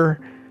in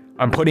here.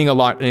 I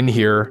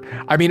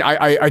mean,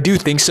 I do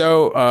think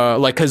so.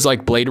 Like, cause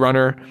like Blade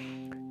Runner,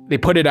 they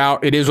put it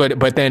out, it is what,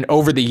 but then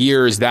over the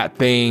years, that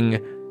thing,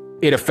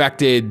 it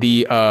affected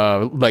the,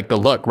 like the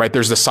look, right?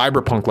 There's the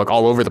cyberpunk look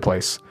all over the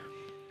place.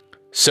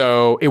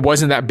 So it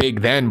wasn't that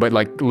big then, but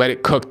like let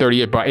it cook 30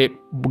 years, but it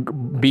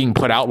being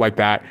put out like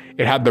that,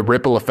 it had the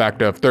ripple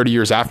effect of 30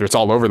 years after. It's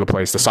all over the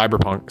place, the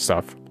cyberpunk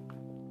stuff.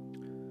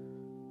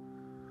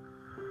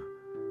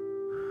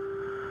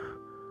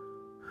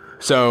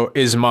 So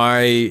is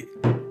my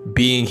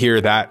being here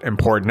that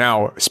important?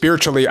 Now,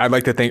 spiritually, I'd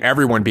like to think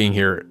everyone being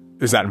here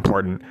is that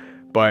important,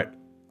 but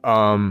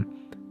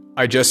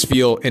I just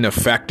feel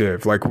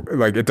ineffective, like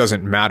it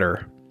doesn't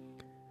matter.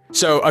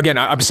 So again,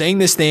 I'm saying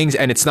these things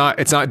and it's not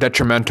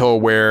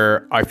detrimental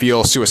where I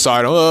feel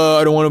suicidal.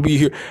 Oh, I don't want to be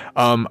here.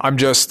 I'm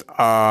just,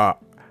 yeah,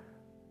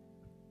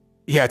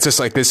 it's just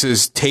like, this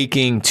is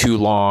taking too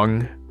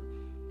long.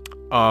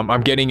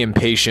 I'm getting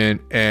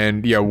impatient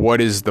and yeah,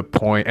 what is the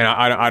point? And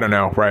I don't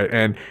know. Right.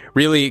 And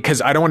really,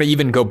 cause I don't want to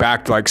even go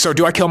back to like, so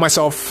do I kill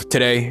myself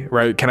today?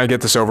 Right. Can I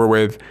get this over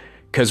with?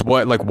 Cause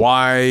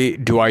why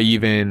do I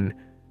even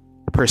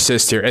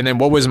persist here? And then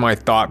what was my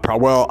thought?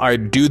 Well, I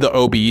do the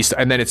OBE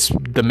and then it's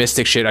the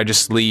mystic shit. I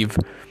just leave,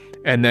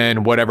 and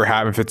then whatever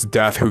happens, if it's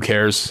death, who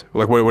cares?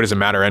 Like, what does it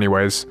matter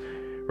anyways?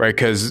 Right?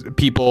 Because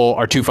people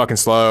are too fucking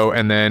slow.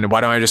 And then why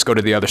don't I just go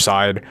to the other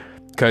side?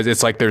 Because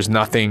it's like there's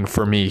nothing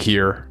for me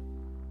here.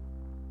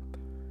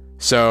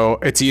 So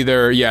it's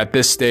either, yeah, at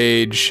this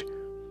stage,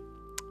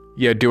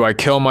 yeah, do I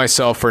kill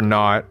myself or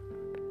not?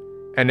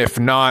 And if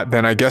not,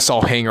 then I guess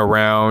I'll hang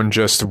around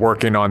just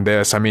working on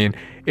this. I mean,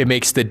 it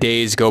makes the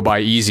days go by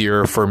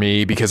easier for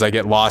me because I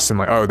get lost in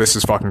like, oh, this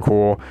is fucking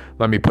cool.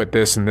 Let me put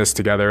this and this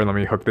together. Let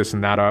me hook this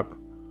and that up.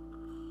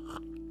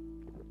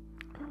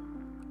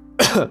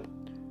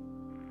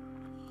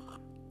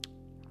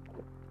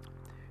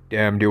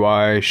 Damn, do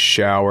I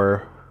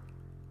shower?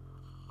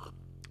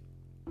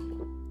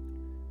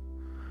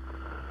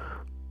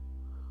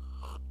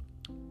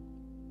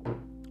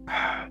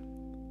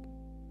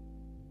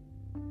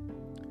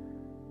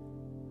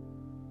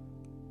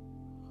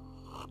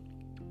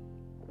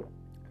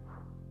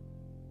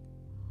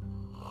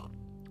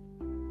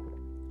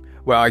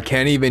 Well, I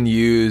can't even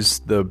use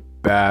the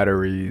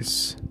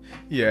batteries.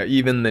 Yeah,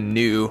 even the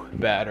new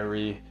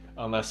battery,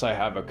 unless I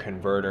have a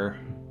converter.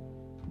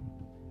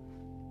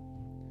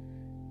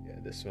 Yeah,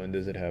 this one,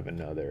 does it have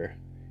another?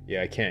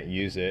 Yeah, I can't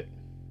use it.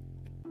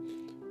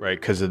 Right,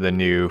 because of the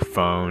new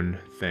phone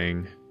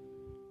thing.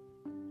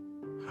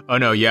 Oh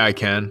no, yeah, I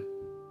can.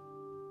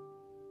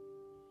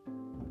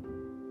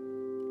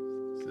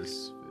 Does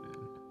this fit in?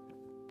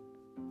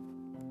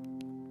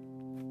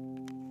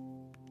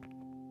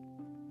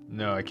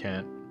 No, I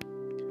can't.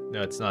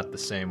 No, it's not the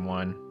same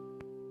one.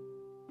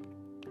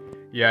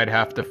 Yeah, I'd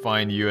have to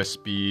find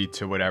USB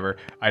to whatever.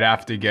 I'd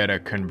have to get a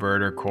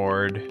converter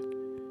cord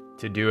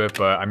to do it,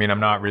 but I mean, I'm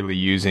not really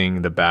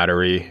using the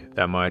battery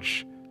that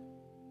much.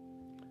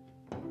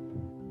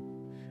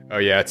 Oh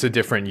yeah, it's a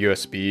different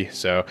USB,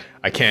 so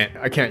I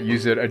can't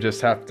use it. I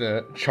just have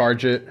to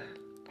charge it.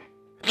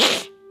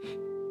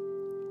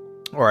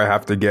 Or I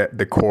have to get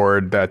the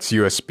cord that's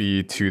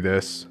USB to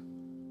this.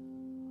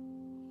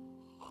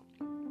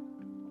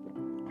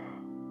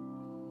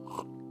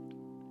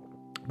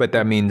 But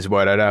that means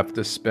what? I'd have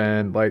to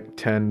spend like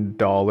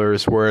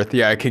 $10 worth.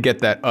 Yeah, I could get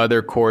that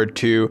other cord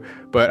too,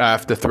 but I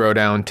have to throw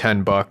down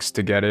 $10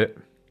 to get it.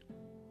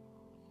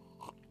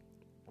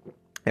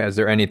 Yeah, is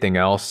there anything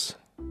else?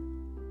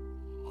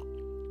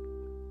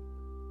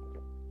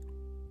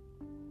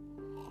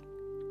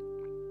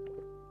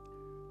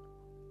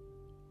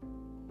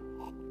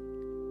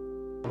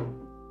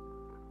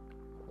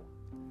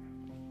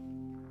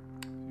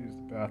 Use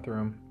the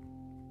bathroom.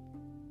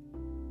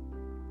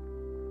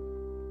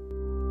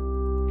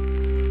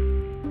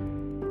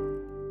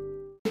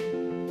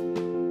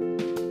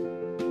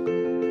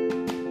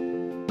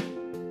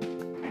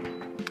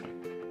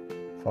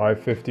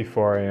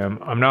 $5:54 a.m.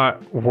 I'm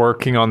not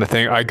working on the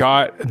thing. I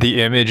got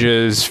the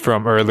images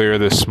from earlier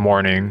this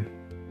morning.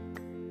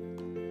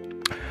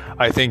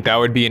 I think that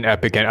would be an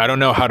epic end. I don't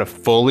know how to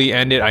fully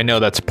end it. I know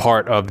that's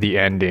part of the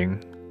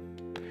ending,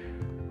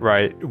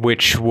 right?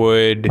 Which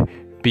would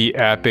be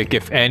epic.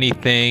 If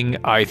anything,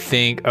 I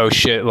think, oh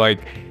shit, like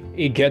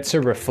it gets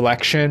a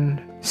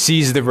reflection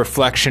sees the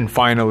reflection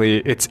finally,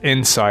 it's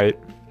insight,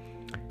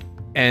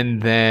 and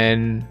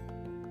then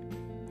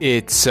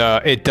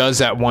it does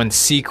that one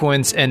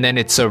sequence, and then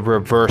it's a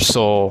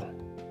reversal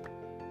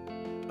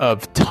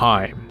of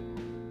time.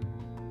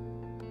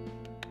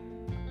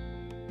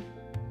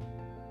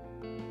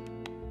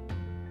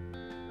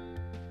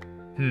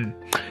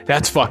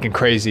 That's fucking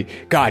crazy.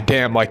 God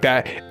damn, like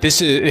that.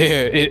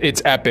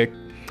 It's epic.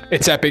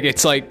 It's epic.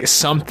 It's like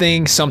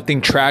something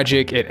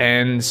tragic. It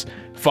ends.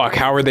 Fuck,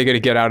 how are they going to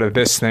get out of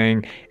this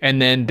thing?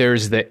 And then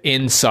there's the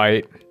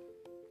insight.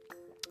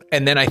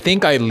 And then I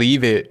think I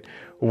leave it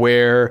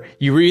where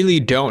you really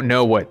don't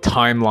know what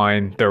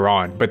timeline they're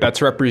on, but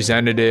that's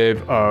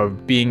representative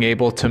of being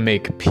able to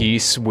make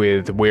peace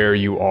with where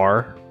you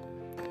are,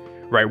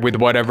 right? With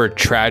whatever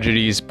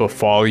tragedies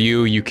befall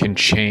you, you can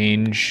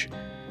change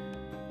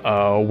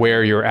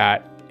where you're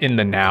at in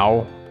the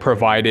now,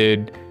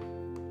 provided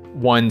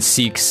one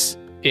seeks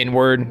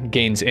inward,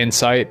 gains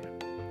insight.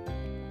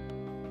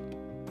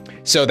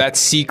 So that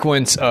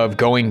sequence of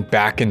going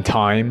back in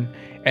time,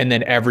 and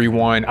then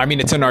everyone, I mean,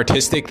 it's an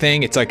artistic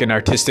thing. It's like an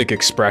artistic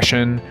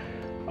expression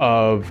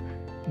of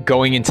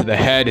going into the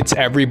head. It's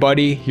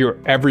everybody, you're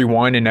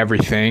everyone and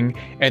everything.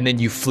 And then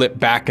you flip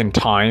back in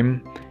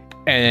time.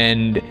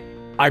 And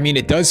I mean,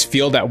 it does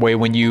feel that way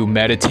when you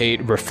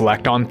meditate,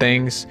 reflect on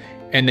things,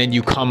 and then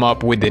you come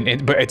up with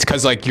but it's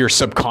because like your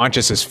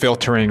subconscious is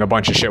filtering a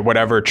bunch of shit,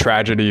 whatever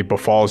tragedy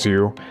befalls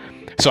you.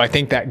 So I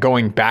think that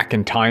going back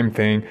in time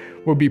thing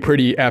would be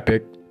pretty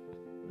epic,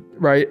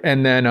 right?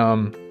 And then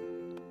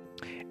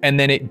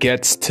it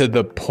gets to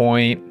the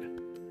point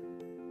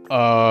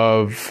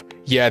of,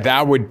 yeah,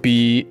 that would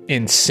be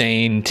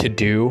insane to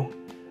do.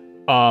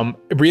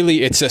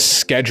 Really, it's a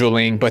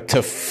scheduling, but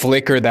to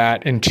flicker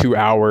that in 2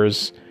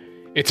 hours,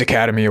 it's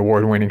Academy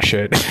Award winning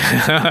shit.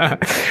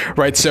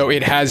 Right? So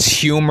it has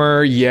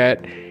humor,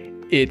 yet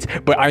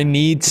but I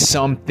need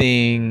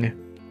something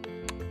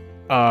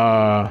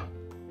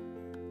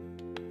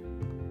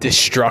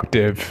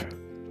destructive.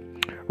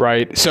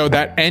 Right? So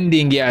that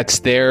ending, yeah, it's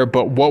there,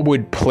 but what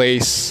would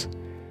place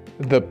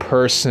the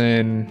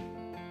person?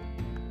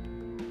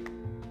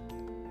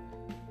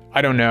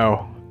 I don't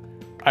know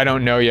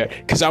yet.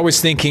 Because I was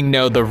thinking,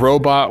 no, the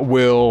robot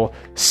will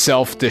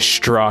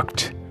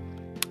self-destruct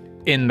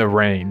in the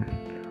rain,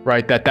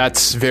 right?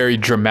 That's very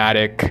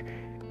dramatic,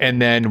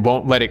 and then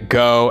won't let it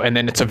go, and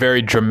then it's a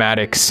very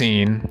dramatic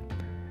scene.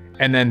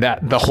 And then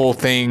the whole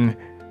thing,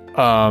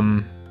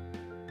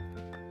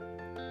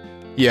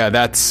 yeah,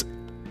 that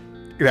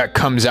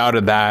comes out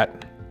of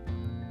that.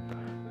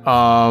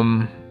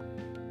 I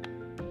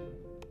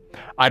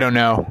don't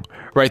know,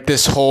 right?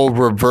 This whole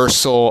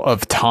reversal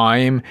of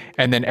time,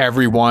 and then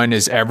everyone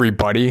is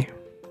everybody,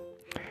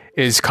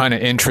 is kind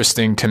of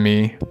interesting to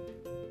me.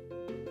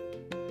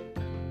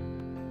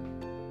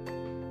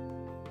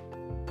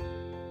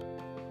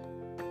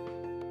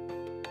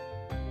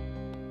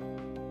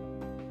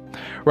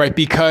 Right,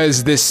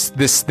 because this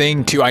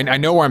thing too, I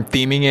know where I'm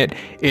theming it.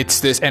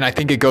 It's this, and I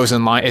think it goes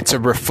in line. It's a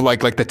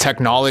like the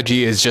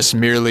technology is just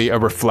merely a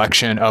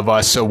reflection of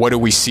us. So what do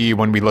we see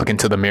when we look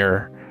into the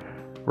mirror,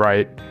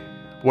 right?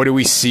 What do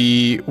we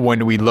see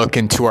when we look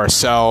into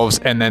ourselves?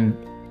 And then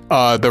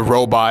the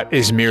robot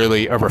is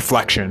merely a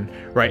reflection,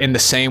 right? In the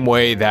same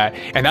way that,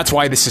 and that's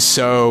why this is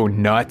so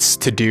nuts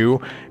to do,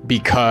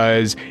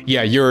 because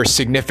yeah, you're a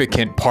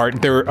significant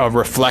part. They're a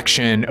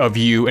reflection of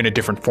you in a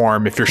different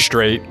form. If you're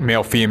straight,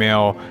 male,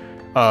 female,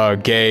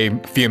 gay,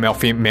 female,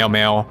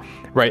 male,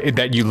 right?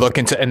 That you look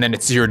into, and then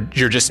it's you're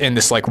just in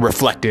this like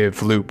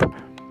reflective loop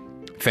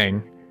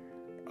thing,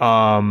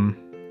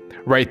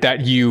 right?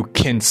 That you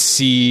can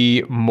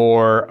see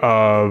more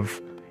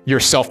of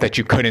yourself that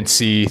you couldn't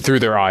see through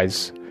their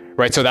eyes.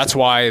 Right. So that's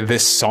why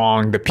this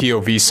song, the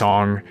POV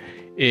song,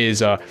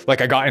 is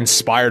like I got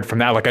inspired from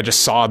that. Like I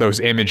just saw those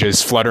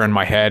images flutter in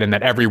my head, and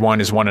that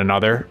everyone is one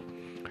another.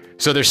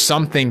 So there's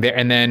something there.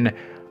 And then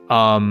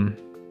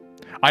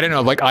I don't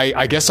know, like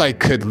I guess I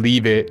could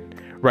leave it,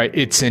 right?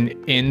 It's an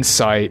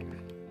insight.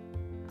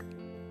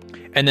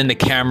 And then the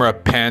camera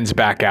pans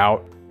back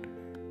out.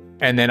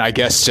 And then I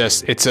guess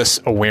it's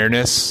just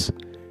awareness.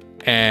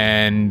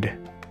 And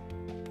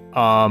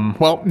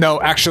well,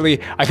 no,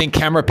 actually, I think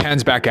camera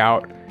pans back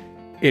out.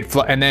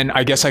 And then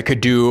I guess I could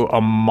do a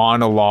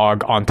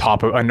monologue on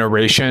top of a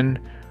narration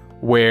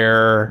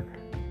where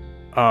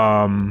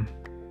oh,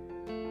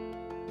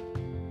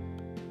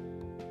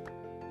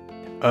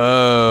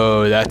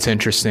 that's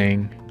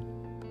interesting.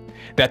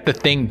 That the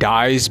thing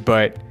dies,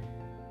 but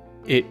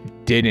it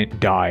didn't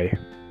die.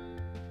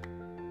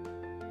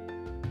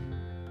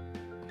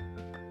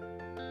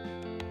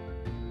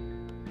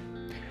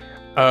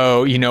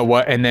 Oh, you know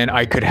what? And then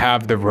I could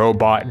have the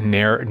robot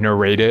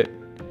narrate it.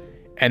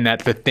 And that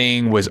the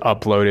thing was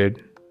uploaded,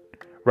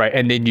 right?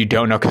 And then you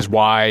don't know, because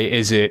why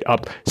is it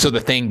up? So the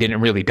thing didn't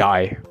really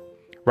die,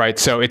 right?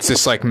 So it's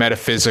this like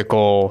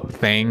metaphysical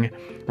thing,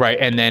 right?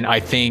 And then I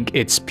think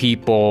it's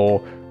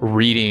people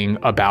reading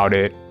about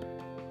it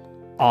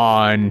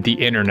on the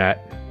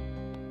internet,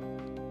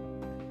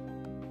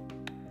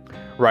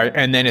 right?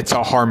 And then it's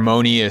a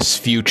harmonious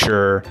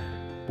future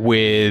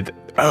with,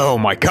 oh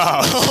my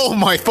God, oh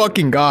my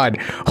fucking God,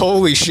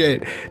 holy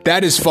shit,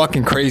 that is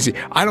fucking crazy.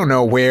 I don't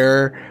know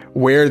where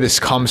this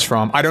comes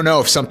from. I don't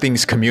know if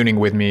something's communing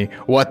with me.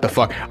 What the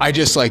fuck? I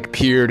just like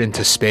peered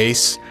into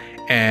space,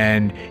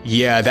 and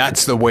yeah,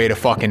 that's the way to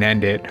fucking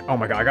end it. Oh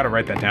my God, I gotta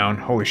write that down.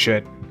 Holy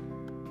shit.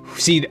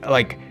 See,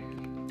 like,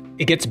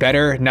 it gets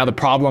better. Now the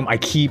problem, I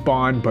keep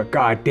on, but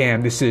god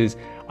damn,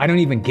 I don't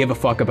even give a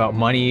fuck about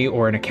money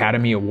or an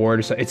Academy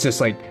Award. It's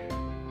just like,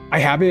 I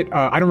have it.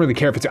 I don't really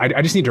care if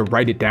I just need to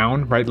write it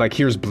down, right? Like,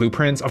 here's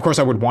blueprints. Of course,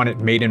 I would want it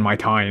made in my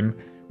time,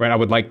 right? I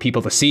would like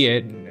people to see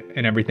it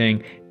and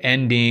everything.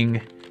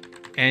 Ending,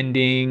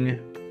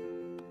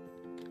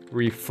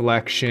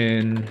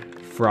 reflection,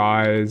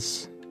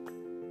 fries.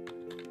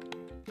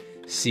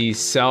 See,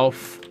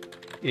 self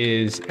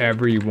is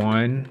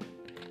everyone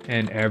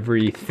and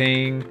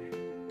everything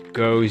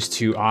goes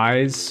to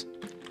eyes,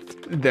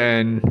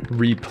 then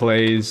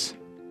replays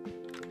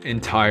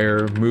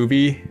entire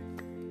movie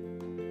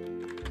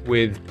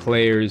with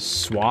players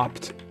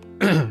swapped,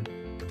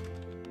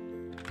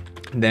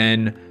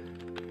 then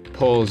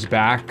pulls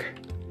back,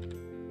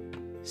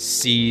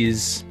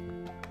 sees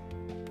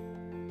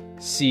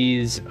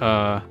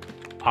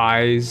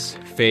eyes,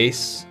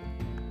 face,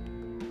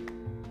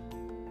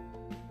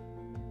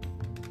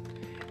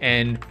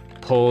 and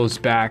pulls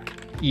back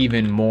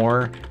even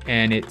more,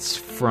 and it's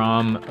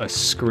from a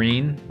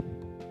screen,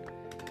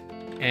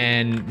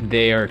 and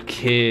they are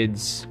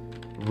kids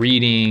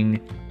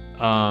reading,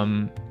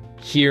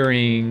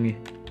 hearing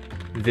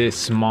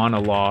this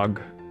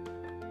monologue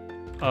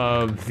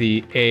of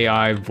the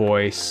AI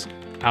voice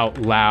out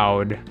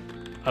loud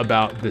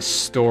about the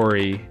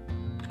story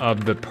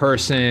of the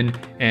person,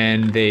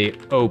 and they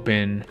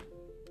open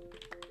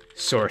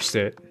sourced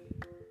it.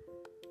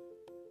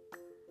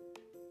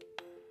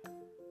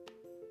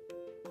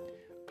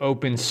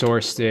 Open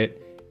sourced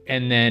it,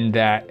 and then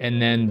they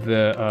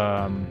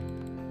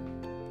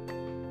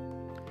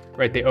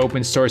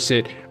open source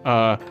it,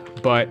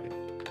 but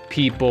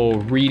people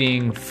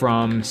reading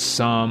from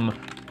some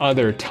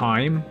other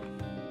time.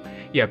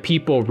 Yeah,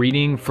 people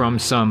reading from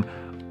some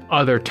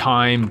other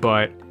time,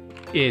 but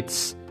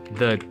it's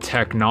the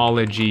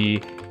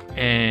technology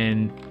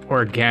and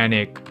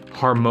organic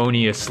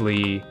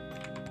harmoniously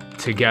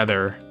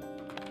together,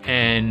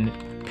 and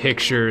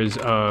pictures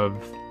of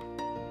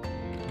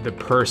the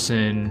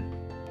person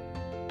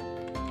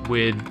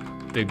with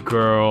the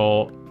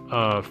girl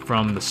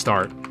from the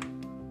start,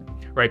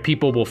 right?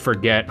 People will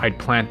forget I'd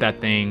plant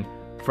that thing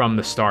from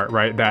the start,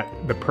 right? That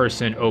the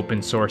person open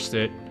sourced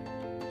it.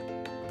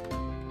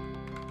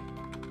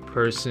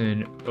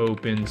 Person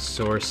open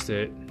sourced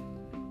it.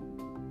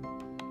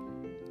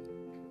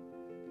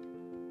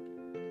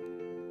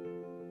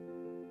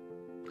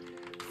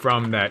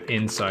 From that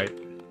insight,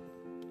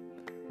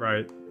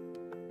 right?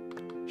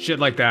 Shit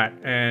like that.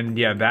 And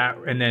yeah, that,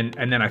 and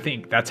then I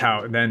think that's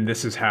how, then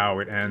this is how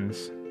it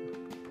ends.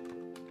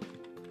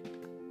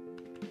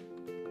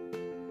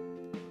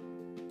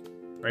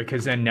 Right?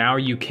 Because then now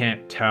you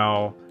can't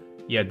tell,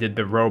 yeah, did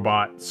the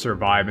robot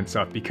survive and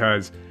stuff,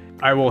 because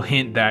I will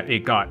hint that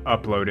it got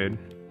uploaded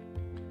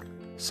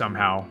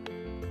somehow.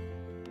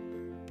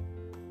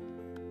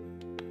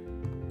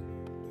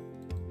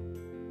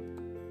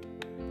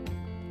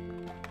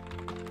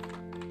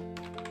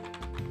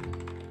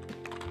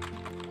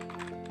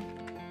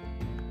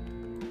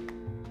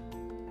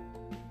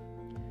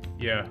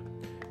 Yeah,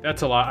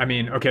 that's a lot. I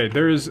mean, okay,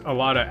 there's a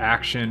lot of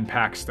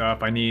action-packed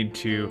stuff. I need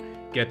to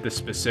get the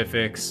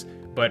specifics,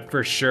 but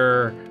for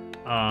sure,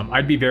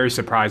 I'd be very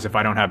surprised if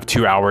I don't have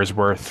 2 hours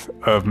worth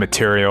of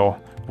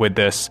material with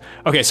this.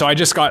 Okay, so I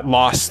just got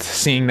lost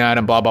seeing that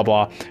and blah, blah,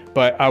 blah.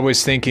 But I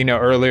was thinking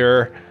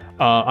earlier,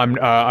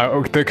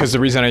 because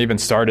the reason I even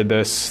started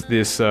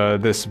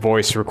this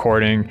voice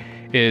recording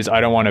is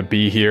I don't want to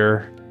be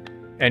here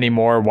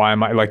anymore. Why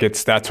am I, like,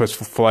 that's what's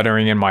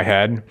fluttering in my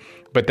head.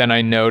 But then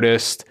I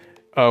noticed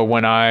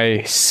when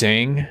I'm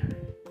singing,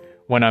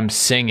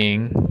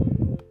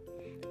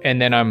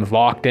 and then I'm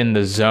locked in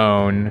the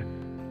zone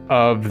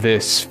of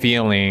this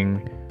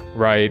feeling,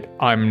 right?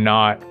 I'm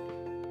not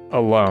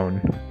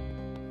alone,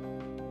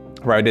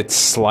 right? It's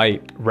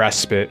slight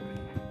respite.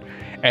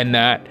 And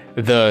that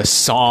the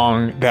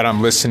song that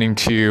I'm listening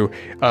to,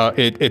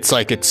 it's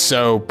like, it's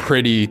so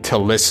pretty to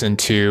listen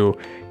to,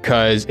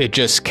 because it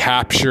just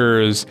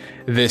captures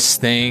this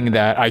thing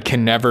that I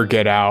can never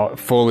get out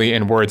fully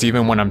in words,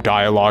 even when I'm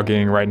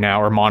dialoguing right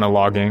now or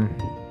monologuing.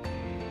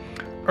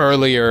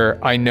 Earlier,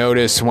 I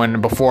noticed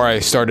before I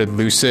started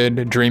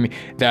lucid dreaming,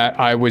 that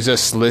I was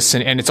just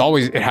listening, and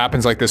it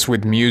happens like this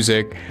with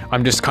music.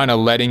 I'm just kind of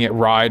letting it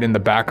ride in the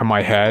back of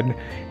my head,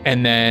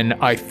 and then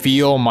I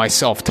feel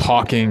myself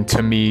talking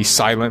to me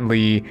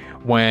silently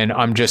when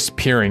I'm just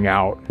peering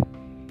out.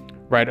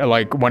 Right,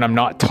 like when I'm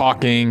not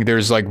talking,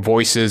 there's like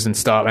voices and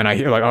stuff, and I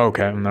hear like, oh,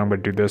 okay, I'm gonna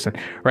do this, and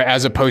right,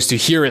 as opposed to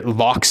here, it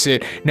locks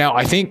it. Now,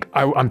 I think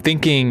I'm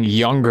thinking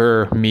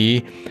younger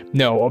me.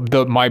 No,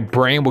 my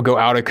brain will go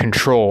out of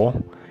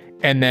control,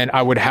 and then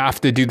I would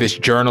have to do this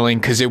journaling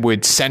because it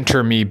would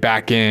center me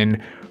back in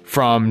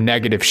from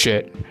negative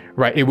shit.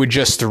 right? It would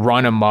just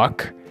run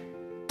amok,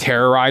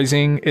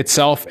 terrorizing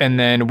itself. And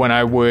then when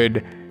I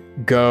would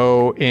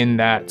go in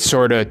that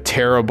sort of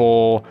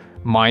terrible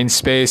mind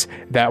space,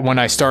 that when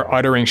I start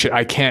uttering shit,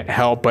 I can't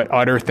help but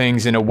utter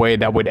things in a way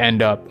that would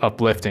end up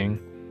uplifting,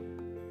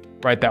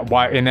 right? That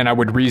why, and then I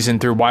would reason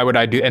through why would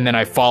I do, and then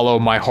I follow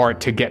my heart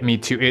to get me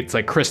to, it's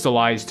like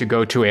crystallized to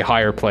go to a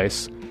higher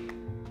place.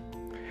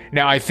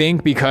 Now I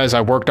think because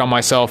I worked on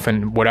myself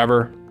and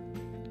whatever,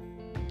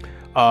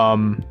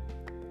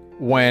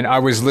 when I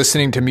was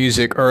listening to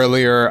music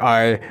earlier,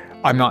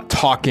 I'm not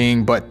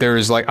talking, but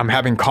there's like, I'm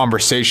having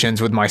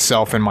conversations with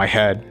myself in my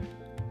head.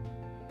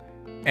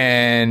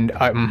 And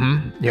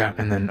yeah,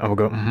 and then I will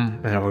go,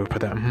 and I will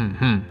put that,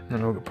 and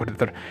I will put it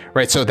there.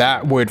 Right, so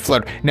that would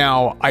flood.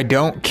 Now, I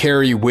don't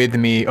carry with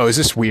me, oh, is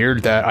this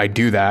weird that I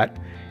do that?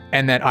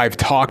 And that I've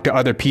talked to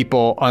other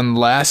people,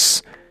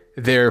 unless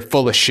they're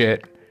full of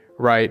shit,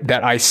 right?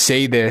 That I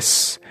say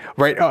this,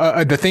 right?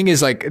 The thing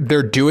is, like,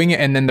 they're doing it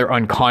and then they're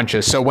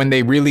unconscious. So when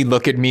they really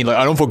look at me like,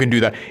 I don't fucking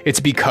do that, it's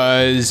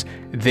because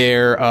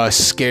they're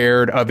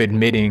scared of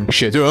admitting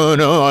shit. Oh,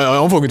 no, I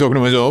don't fucking talk to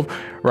myself,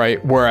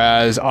 right?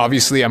 Whereas,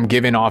 obviously, I'm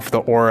giving off the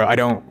aura. I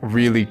don't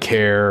really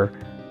care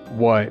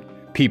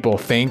what people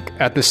think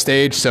at this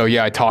stage. So,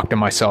 yeah, I talk to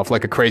myself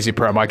like a crazy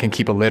person. I can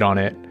keep a lid on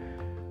it,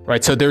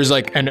 right? So there's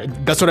like, and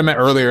that's what I meant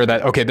earlier,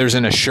 that, okay, there's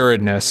an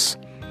assuredness.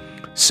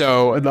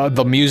 So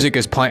the music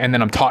is playing, and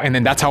then I'm talking, and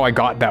then that's how I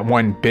got that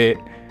one bit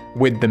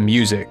with the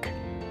music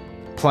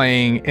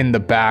playing in the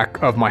back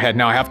of my head.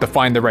 Now I have to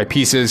find the right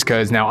pieces,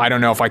 because now I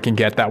don't know if I can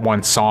get that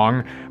one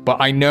song, but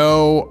I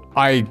know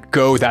I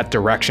go that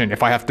direction.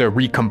 If I have to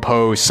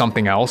recompose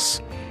something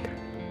else,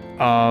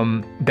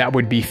 that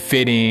would be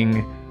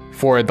fitting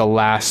for the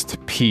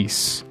last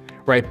piece,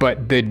 right?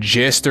 But the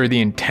gist or the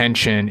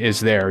intention is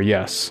there,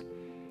 yes.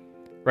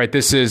 Right,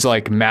 this is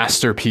like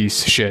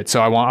masterpiece shit,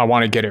 so I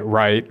want to get it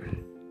right.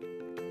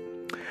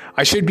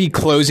 I should be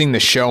closing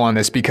the show on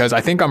this, because I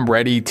think I'm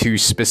ready to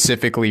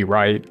specifically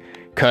write,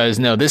 because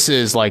no, this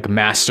is like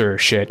master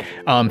shit.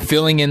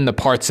 Filling in the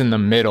parts in the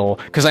middle,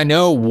 because I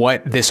know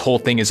what this whole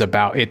thing is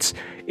about. It's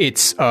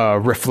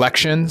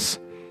reflections.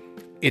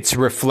 It's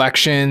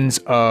reflections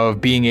of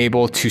being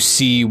able to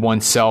see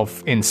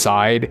oneself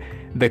inside.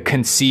 The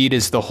conceit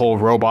is the whole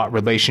robot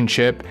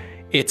relationship.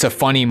 It's a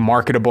funny,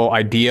 marketable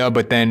idea,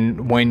 but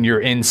then when you're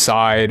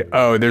inside,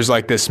 oh, there's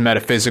like this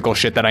metaphysical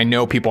shit that I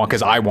know people want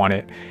because I want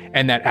it.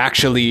 And that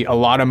actually a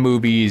lot of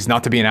movies,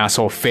 not to be an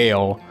asshole,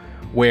 fail,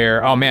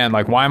 where, oh man,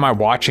 like, why am I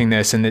watching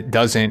this? And it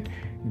doesn't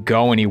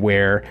go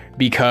anywhere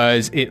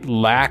because it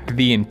lacked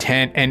the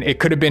intent. And it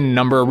could have been a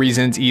number of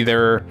reasons.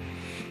 Either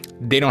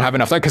they don't have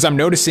enough, like, because I'm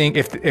noticing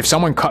if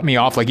someone cut me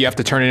off, like, you have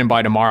to turn it in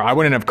by tomorrow, I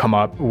wouldn't have come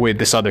up with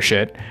this other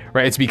shit,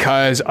 right? It's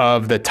because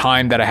of the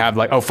time that I have,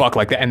 like, oh fuck,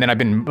 like that, and then I've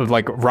been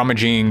like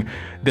rummaging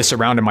this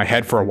around in my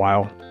head for a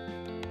while,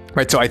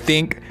 right? So I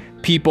think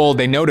people,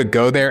 they know to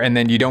go there, and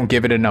then you don't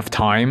give it enough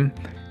time,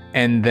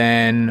 and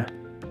then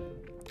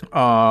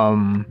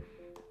right,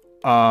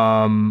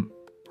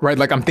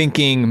 like, I'm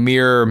thinking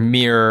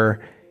mirror,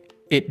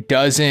 it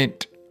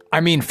doesn't, I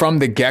mean, from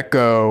the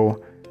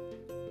get-go,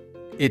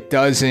 it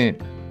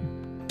doesn't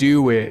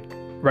do it,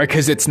 right?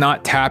 Because it's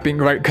not tapping,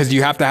 right? Because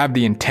you have to have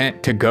the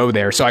intent to go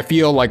there. So I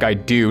feel like I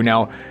do.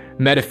 Now,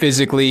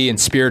 metaphysically and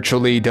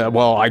spiritually,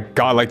 well, I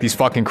got like these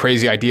fucking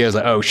crazy ideas,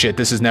 like, oh shit,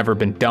 this has never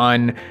been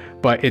done,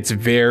 but it's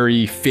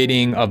very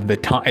fitting of the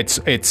time.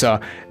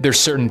 There's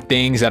certain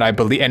things that I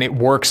believe, and it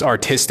works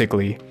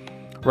artistically,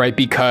 right?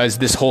 Because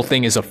this whole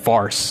thing is a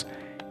farce.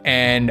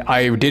 And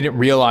I didn't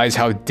realize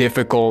how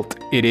difficult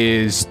it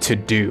is to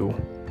do.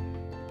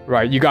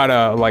 Right, you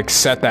gotta like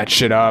set that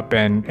shit up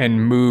and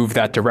move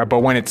that direct, but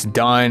when it's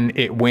done,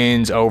 it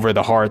wins over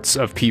the hearts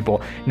of people.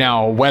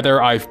 Now,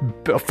 whether I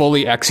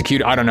fully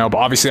execute, I don't know, but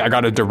obviously I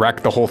gotta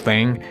direct the whole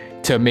thing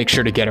to make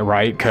sure to get it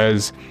right,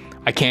 because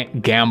I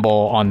can't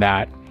gamble on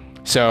that.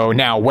 So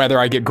now, whether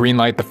I get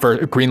greenlit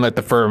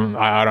the firm,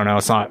 I don't know,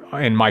 it's not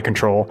in my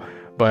control.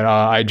 But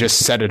I just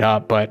set it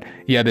up. But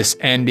yeah, this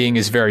ending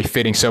is very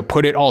fitting. So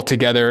put it all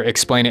together,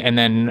 explain it. And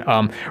then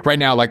right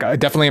now, like,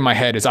 definitely in my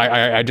head is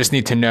I just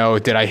need to know,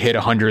 did I hit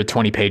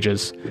 120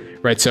 pages,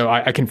 right? So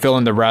I can fill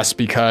in the rest,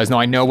 because now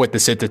I know what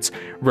this is. It's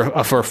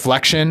a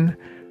reflection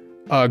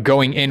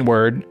going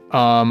inward.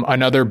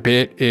 Another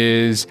bit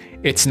is,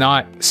 it's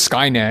not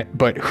Skynet,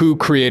 but who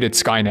created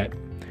Skynet,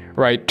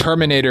 right?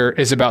 Terminator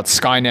is about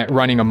Skynet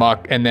running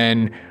amok, and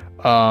then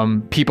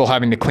people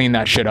having to clean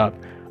that shit up.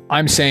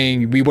 I'm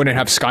saying we wouldn't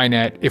have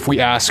Skynet if we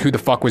asked who the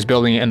fuck was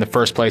building it in the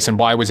first place and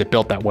why was it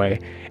built that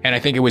way. And I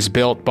think it was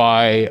built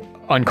by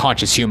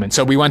unconscious humans.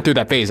 So we went through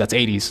that phase. That's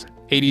 80s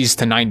to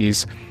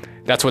 90s.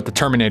 That's what the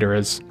Terminator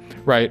is,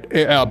 right?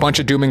 A bunch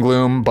of doom and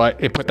gloom, but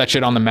it put that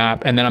shit on the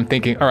map. And then I'm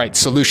thinking, all right,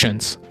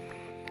 solutions.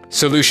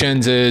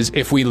 Solutions is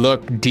if we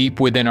look deep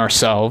within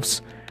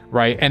ourselves,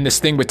 right? And this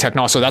thing with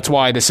technology. So that's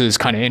why this is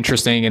kind of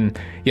interesting. And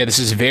yeah, this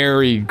is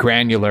very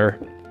granular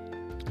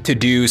to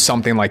do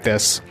something like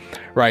this,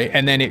 right?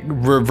 And then it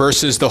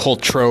reverses the whole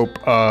trope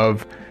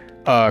of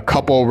a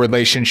couple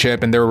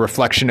relationship and their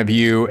reflection of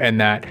you, and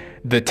that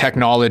the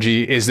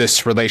technology is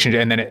this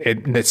relationship, and then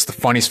it's the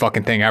funniest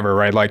fucking thing ever,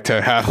 right? Like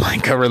to have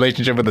like a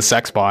relationship with a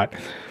sex bot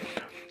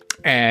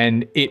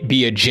and it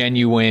be a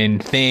genuine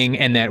thing,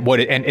 and that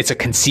and it's a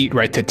conceit,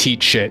 right, to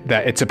teach shit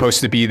that it's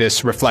supposed to be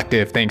this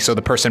reflective thing, so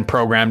the person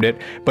programmed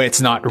it, but it's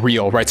not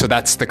real, right? So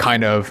that's the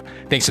kind of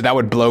thing, so that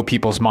would blow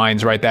people's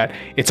minds, right, that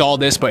it's all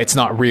this but it's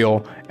not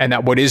real, and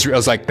that what is real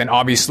is like, then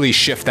obviously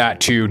shift that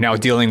to now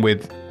dealing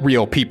with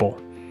real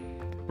people,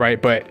 right?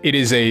 But it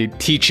is a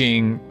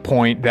teaching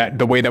point that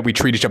the way that we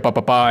treat each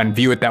other and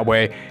view it that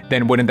way,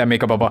 then wouldn't that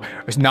make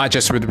it's not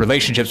just with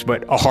relationships,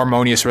 but a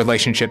harmonious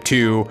relationship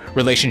to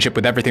relationship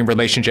with everything,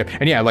 relationship.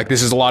 And yeah, like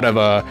this is a lot of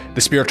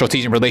the spiritual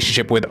teaching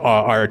relationship with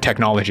our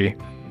technology,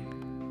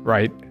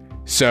 right?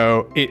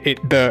 So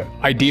the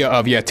idea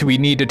of, we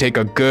need to take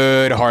a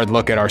good hard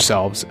look at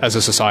ourselves as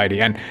a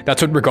society, and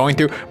that's what we're going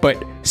through.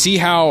 But see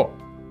how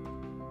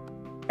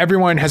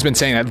everyone has been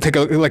saying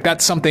that, like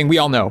that's something we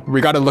all know.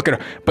 We got to look at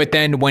it. But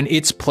then when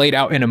it's played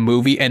out in a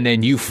movie and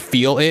then you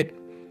feel it,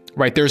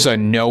 right? There's a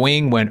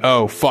knowing when,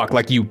 oh, fuck,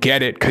 like you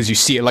get it because you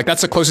see it. Like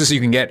that's the closest you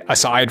can get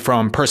aside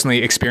from personally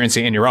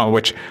experiencing it in your own,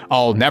 which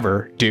I'll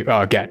never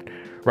get,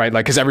 right?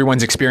 Like, because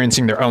everyone's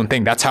experiencing their own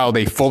thing. That's how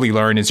they fully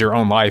learn, is your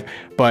own life.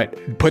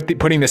 But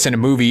putting this in a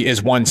movie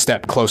is one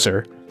step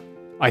closer,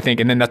 I think.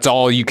 And then that's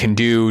all you can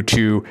do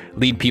to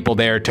lead people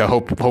there, to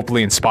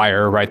hopefully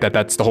inspire, right?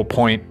 That's the whole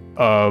point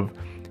of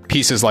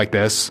pieces like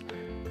this.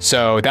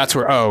 So that's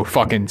where,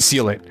 fucking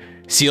seal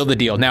the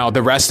deal. Now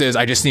the rest is,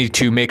 I just need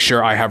to make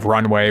sure I have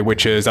runway,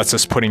 that's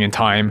just putting in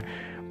time.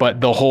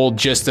 But the whole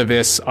gist of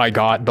this, I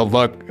got the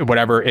look,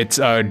 whatever, it's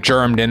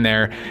germed in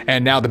there.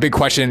 And now the big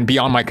question,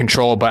 beyond my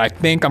control, but I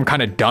think I'm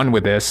kind of done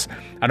with this.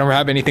 I don't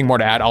have anything more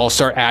to add. I'll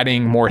start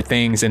adding more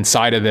things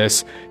inside of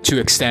this to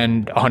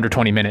extend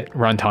 120-minute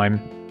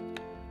runtime.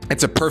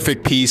 It's a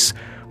perfect piece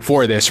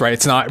for this, right?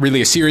 It's not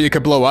really a series. It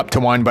could blow up to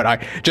one, but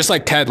I just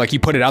like Ted, like you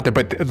put it out there.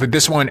 But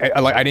this one,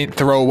 I didn't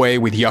throw away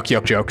with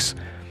yuck jokes.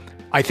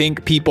 I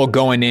think people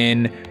going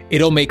in,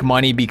 it'll make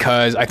money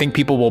because I think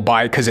people will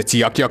buy it because it's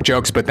yuck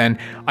jokes. But then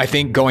I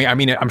think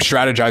I'm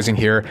strategizing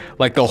here.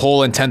 Like the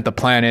whole intent, the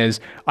plan is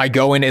I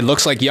go in, it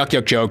looks like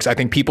yuck jokes. I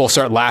think people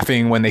start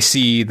laughing when they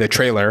see the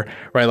trailer,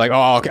 right? Like,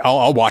 oh, okay,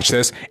 I'll watch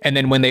this. And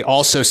then when they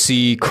also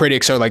see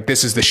critics are like,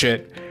 this is the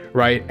shit,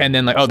 right? And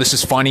then like, oh, this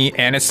is funny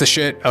and it's the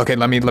shit. Okay,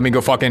 let me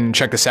go fucking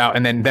check this out.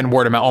 And then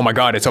word of mouth. Oh my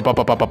God, it's up,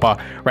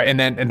 right? And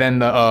then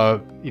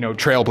the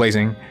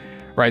trailblazing,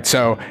 right?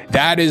 So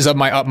that is of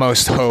my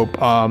utmost hope.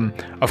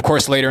 Of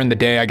course, later in the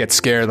day, I get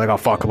scared, like, oh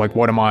fuck, like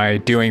what am I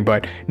doing?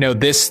 But no,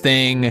 this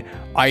thing,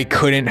 I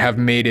couldn't have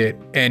made it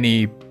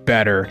any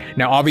better.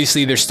 Now,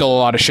 obviously, there's still a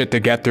lot of shit to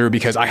get through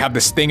because I have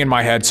this thing in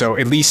my head. So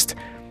at least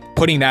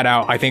putting that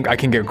out, I think I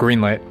can get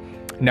greenlit.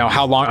 Now,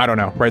 how long? I don't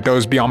know, right?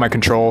 Those beyond my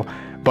control.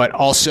 But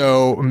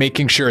also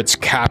making sure it's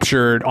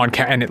captured on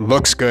and it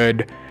looks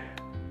good.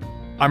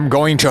 I'm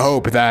going to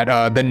hope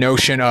that the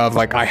notion of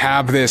like, I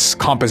have this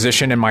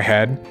composition in my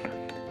head,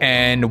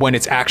 and when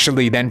it's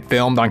actually then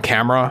filmed on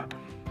camera,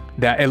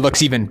 that it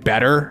looks even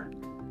better,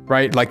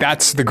 right? Like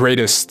that's the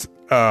greatest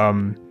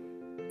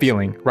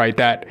feeling, right?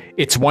 That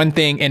it's one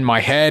thing in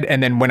my head,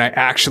 and then when I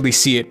actually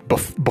see it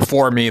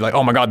before me, like,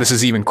 oh my God, this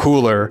is even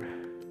cooler.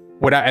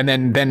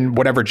 And then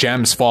whatever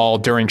gems fall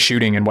during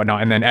shooting and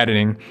whatnot, and then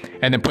editing,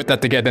 and then put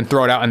that together, then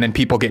throw it out, and then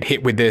people get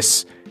hit with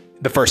this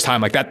the first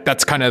time. Like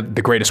that's kind of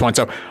the greatest one.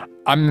 So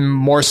I'm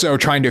more so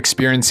trying to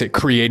experience it,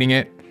 creating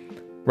it,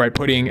 right?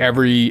 Putting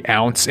every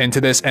ounce into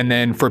this. And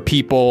then for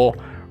people,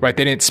 right,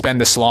 they didn't spend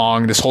this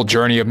whole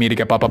journey of me to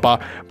get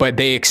but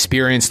they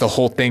experienced the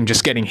whole thing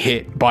just getting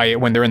hit by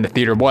it when they're in the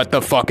theater. What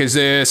the fuck is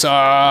this?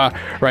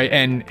 Right.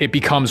 And it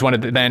becomes one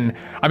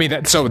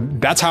of so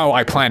that's how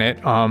I plan it.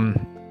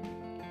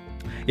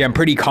 Yeah, I'm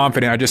pretty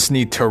confident. I just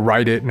need to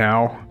write it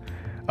now.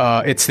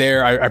 It's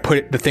there. I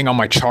put the thing on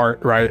my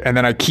chart, right? And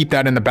then I keep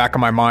that in the back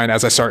of my mind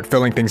as I start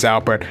filling things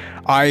out. But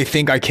I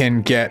think I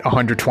can get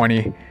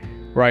 120,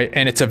 right?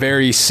 And it's a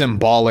very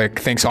symbolic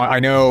thing. So I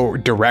know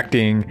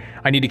directing,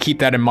 I need to keep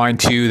that in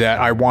mind too, that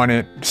I want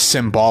it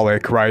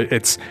symbolic, right?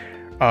 It's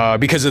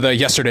because of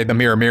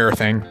the mirror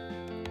thing,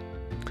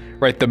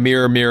 right? The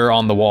mirror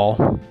on the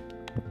wall.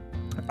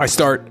 I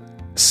start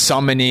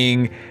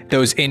summoning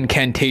those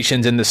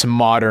incantations in this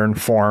modern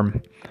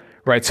form,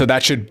 right? So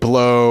that should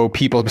blow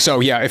people. So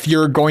yeah, if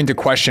you're going to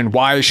question,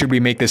 why should we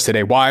make this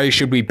today? Why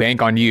should we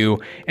bank on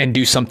you and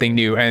do something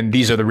new? And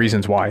these are the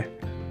reasons why,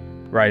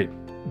 right?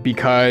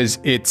 Because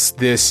it's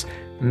this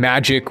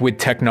magic with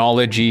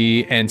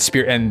technology and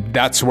spirit. And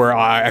that's where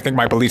I think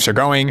my beliefs are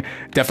going.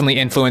 Definitely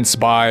influenced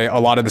by a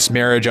lot of this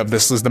marriage of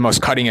this is the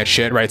most cutting edge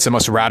shit, right? It's the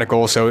most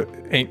radical. So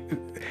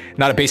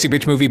not a basic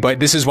bitch movie, but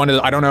this is one of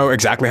the, I don't know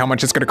exactly how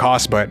much it's going to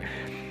cost, but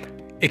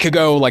it could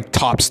go like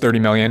tops 30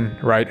 million,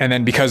 right? And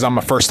then because I'm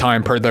a first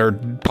time they're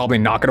probably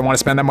not going to want to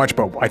spend that much,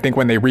 but I think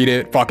when they read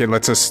it, fuck it,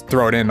 let's just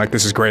throw it in. Like,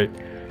 this is great.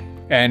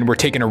 And we're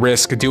taking a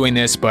risk doing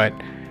this, but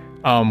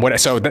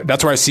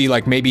that's where I see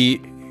like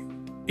maybe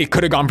it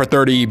could have gone for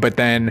 30, but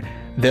then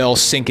they'll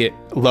sink it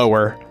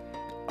lower.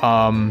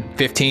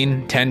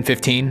 15,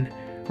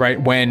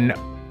 right? When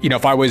you know,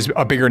 if I was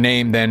a bigger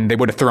name, then they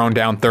would have thrown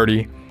down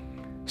 30.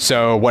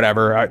 So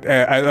whatever,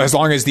 as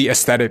long as the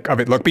aesthetic of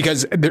it look,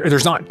 because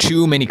there's not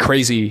too many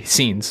crazy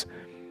scenes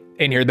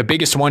in here. The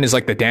biggest one is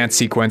like the dance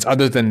sequence.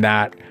 Other than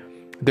that,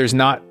 there's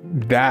not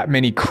that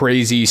many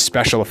crazy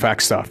special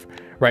effects stuff,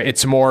 right?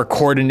 It's more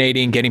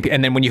coordinating, getting,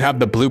 and then when you have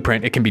the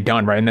blueprint, it can be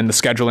done, right? And then the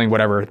scheduling,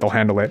 whatever, they'll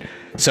handle it.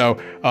 So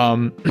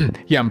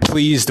yeah, I'm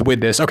pleased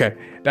with this. Okay,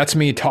 that's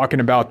me talking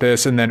about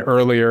this. And then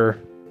earlier,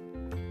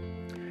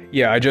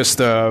 yeah, I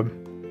just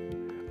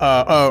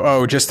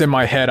just in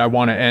my head, I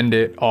want to end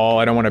it all.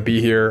 I don't want to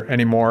be here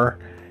anymore.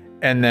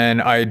 And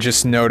then I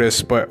just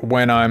noticed, but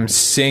when I'm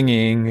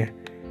singing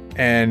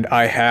and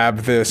I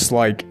have this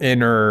like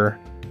inner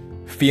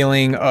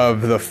feeling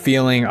of the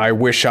feeling I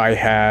wish I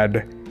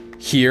had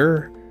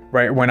here,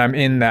 right? When I'm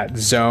in that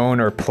zone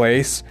or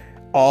place,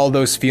 all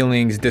those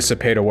feelings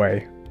dissipate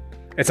away.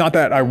 It's not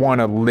that I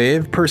want to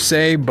live per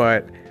se,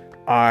 but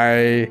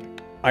I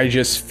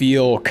just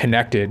feel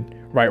connected,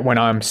 right? When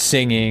I'm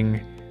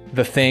singing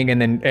the thing and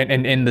then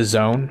and in the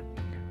zone.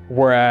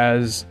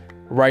 Whereas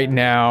right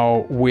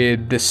now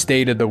with the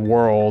state of the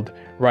world,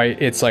 right,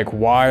 it's like,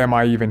 why am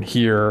I even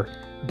here?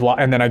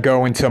 And then I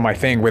go into my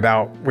thing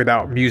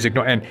without music,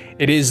 and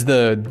it is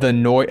the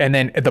noise and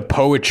then the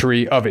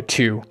poetry of it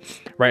too,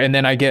 right? And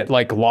then I get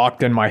like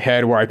locked in my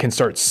head where I can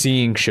start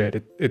seeing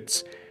shit.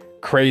 It's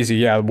crazy,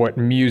 yeah, what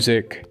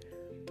music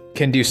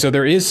can do. So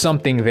there is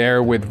something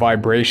there with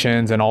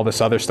vibrations and all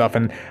this other stuff.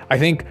 And I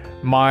think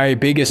my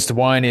biggest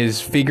one is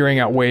figuring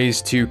out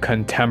ways to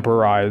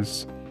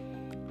contemporize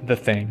the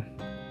thing.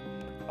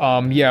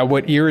 Yeah,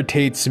 what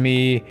irritates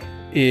me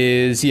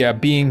is, yeah,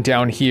 being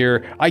down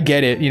here. I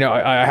get it. You know,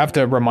 I have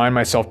to remind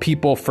myself,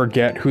 people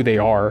forget who they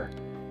are.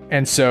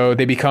 And so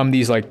they become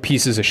these like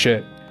pieces of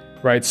shit,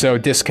 right? So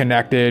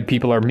disconnected,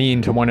 people are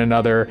mean to one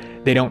another.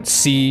 They don't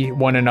see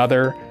one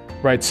another,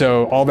 right?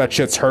 So all that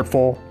shit's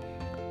hurtful.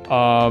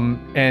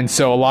 And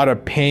so a lot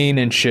of pain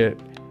and shit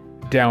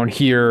down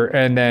here.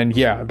 And then,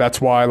 yeah,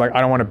 that's why, like,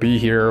 I don't want to be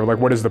here. Like,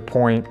 what is the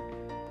point?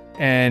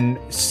 And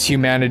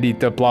humanity,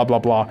 the blah, blah,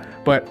 blah.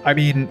 But I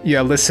mean,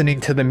 yeah, listening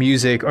to the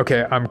music,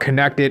 okay, I'm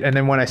connected. And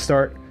then when I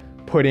start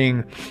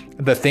putting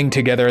the thing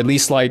together, at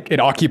least like it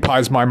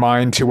occupies my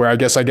mind to where I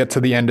guess I get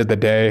to the end of the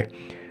day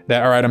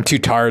that, all right, I'm too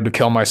tired to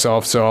kill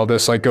myself. So I'll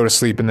just like go to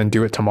sleep and then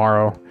do it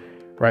tomorrow.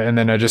 Right. And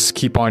then I just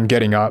keep on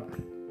getting up.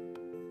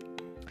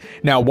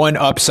 Now, one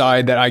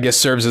upside that I guess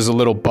serves as a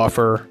little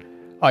buffer,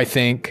 I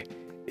think,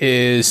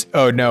 is,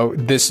 oh no,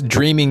 this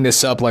dreaming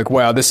this up, like,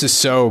 wow, this is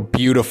so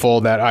beautiful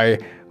that I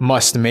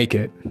must make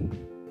it.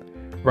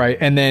 Right.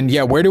 And then,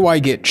 yeah, where do I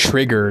get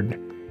triggered?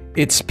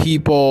 It's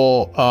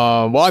people,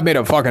 well, I made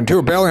a fucking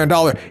 $2 billion.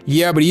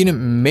 Yeah, but you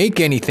didn't make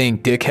anything,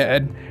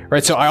 dickhead.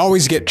 Right. So I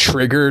always get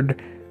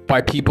triggered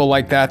by people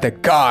like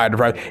that God,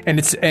 right.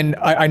 And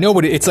I know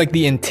what it's like,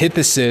 the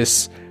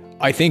antithesis,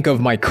 I think,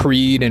 of my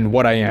creed and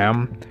what I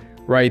am.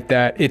 Right,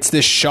 that it's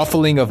this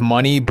shuffling of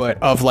money,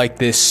 but of like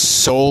this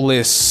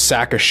soulless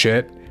sack of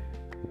shit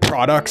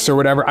products or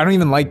whatever. I don't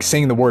even like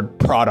saying the word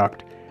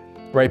product,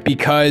 right?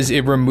 Because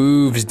it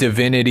removes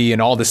divinity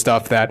and all the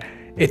stuff that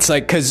it's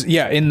like, because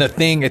yeah, in the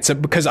thing,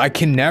 because I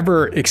can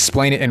never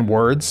explain it in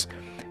words.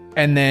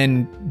 And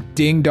then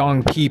ding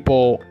dong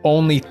people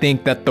only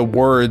think that the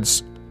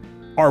words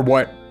are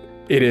what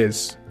it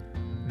is.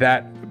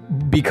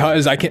 That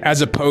because I can,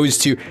 as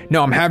opposed to,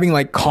 no, I'm having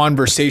like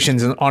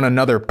conversations on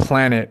another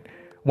planet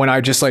when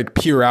I just like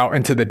peer out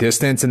into the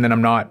distance, and then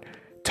I'm not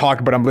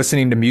talking, but I'm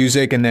listening to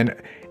music, and then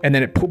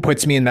it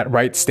puts me in that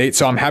right state.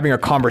 So I'm having a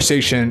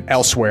conversation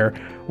elsewhere.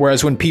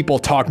 Whereas when people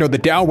talk, no, the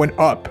Tao went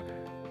up.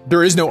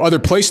 There is no other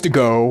place to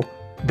go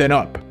than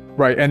up,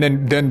 right? And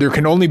then there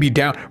can only be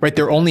down, right?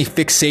 They're only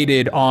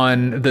fixated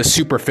on the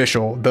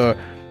superficial,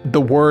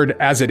 the word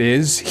as it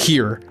is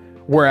here.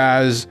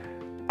 Whereas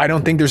I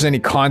don't think there's any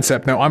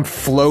concept. No, I'm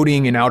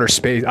floating in outer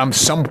space. I'm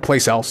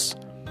someplace else.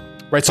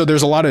 Right. So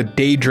there's a lot of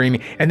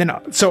daydreaming. And then,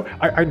 so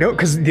I know,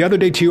 because the other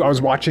day too, I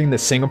was watching the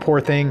Singapore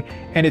thing,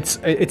 and it's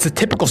a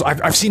typical,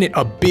 I've seen it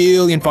a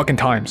billion fucking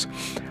times,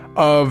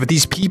 of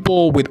these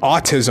people with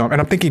autism. And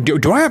I'm thinking,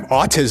 do I have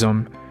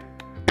autism?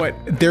 But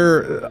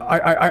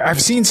I've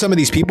seen some of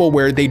these people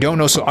where they don't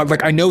know. So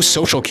like, I know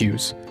social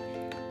cues.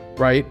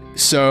 Right.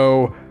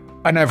 So,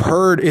 and I've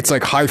heard it's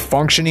like high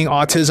functioning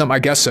autism. I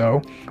guess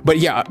so. But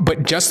yeah,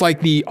 but just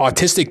like the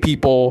autistic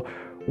people,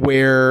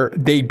 where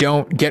they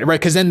don't get right,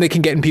 because then they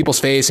can get in people's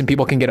face and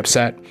people can get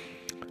upset.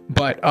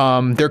 But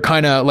they're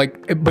kind of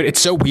like, but it's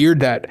so weird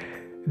that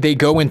they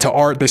go into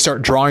art, they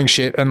start drawing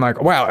shit, and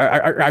like, wow,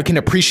 I can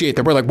appreciate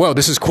that. We're like, whoa,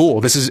 this is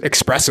cool, this is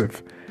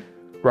expressive,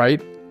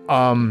 right?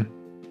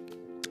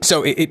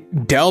 So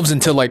it delves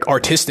into like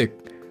artistic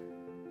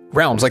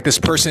realms, like this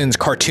person's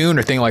cartoon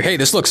or thing, like, hey,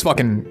 this looks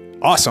fucking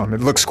awesome, it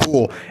looks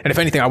cool, and if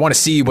anything, I want to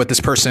see what this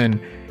person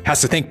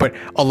has to think. But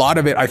a lot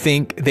of it, I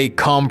think they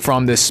come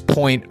from this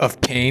point of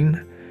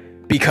pain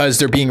because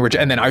they're being rich.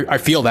 And then I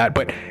feel that,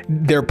 but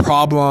their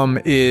problem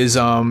is,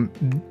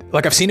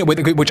 like I've seen it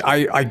with, which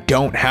I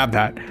don't have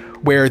that,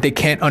 where they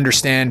can't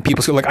understand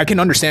people's, like I can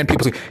understand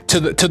people's, to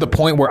the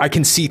point where I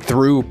can see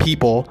through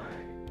people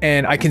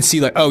and I can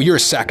see like, oh, you're a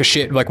sack of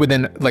shit, like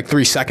within like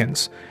 3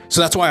 seconds.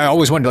 So that's why I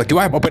always wonder, like, do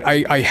I have, but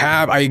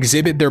I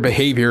exhibit their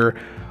behavior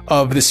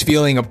of this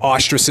feeling of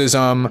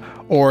ostracism,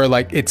 or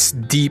like it's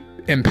deep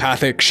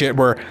empathic shit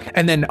where,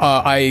 and then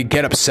I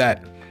get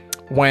upset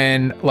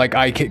when like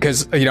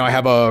because you know I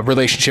have a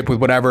relationship with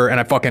whatever, and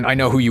I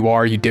know who you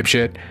are, you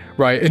dipshit,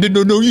 right? And then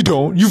no you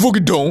don't, you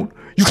fucking don't,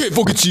 you can't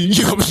fucking see,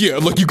 yeah,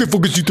 like you can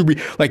fucking see through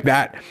me, like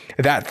that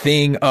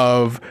thing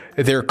of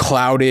their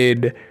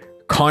clouded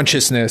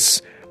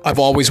consciousness. I've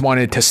always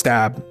wanted to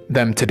stab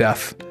them to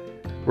death,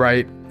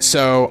 right?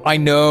 So I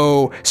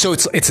know, so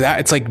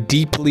it's like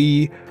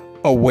deeply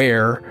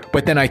aware,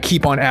 but then I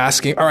keep on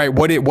asking, all right,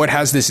 what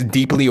has this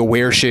deeply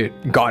aware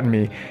shit gotten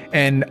me?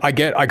 And I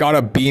got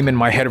a beam in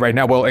my head right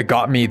now. Well, it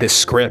got me this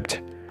script,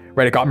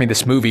 right? It got me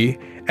this movie.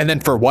 And then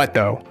for what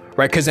though?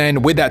 Right? Because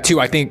then with that too,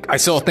 I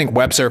still think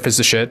web surf is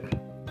the shit.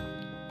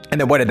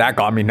 And then what did that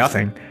got me?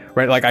 Nothing,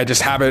 right? Like I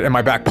just have it in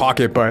my back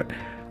pocket, but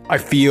I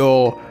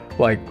feel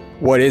like,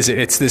 what is it?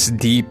 It's this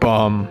deep,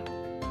 well,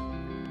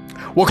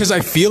 because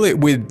I feel it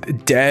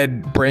with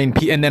dead brain,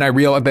 and then I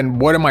realize, then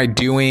what am I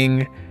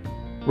doing?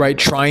 Right,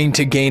 trying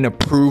to gain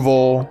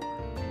approval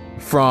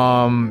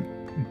from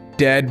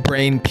dead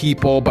brain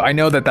people, but I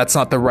know that that's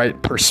not the right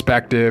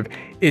perspective.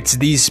 It's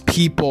these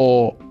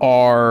people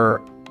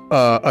are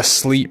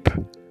asleep,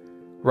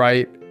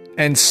 right?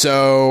 And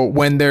so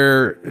when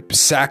they're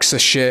sacks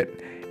of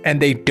shit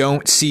and they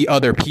don't see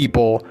other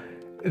people,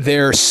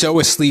 they're so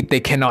asleep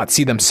they cannot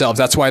see themselves.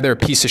 That's why they're a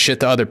piece of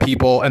shit to other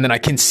people. And then I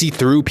can see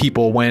through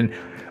people when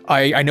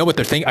I know what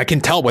they're thinking. I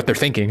can tell what they're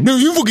thinking. No,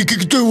 you fucking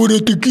can't tell what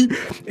I'm thinking.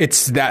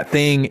 It's that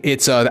thing.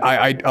 It's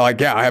I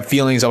have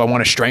feelings of I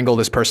want to strangle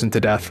this person to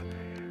death,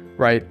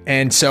 right?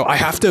 And so I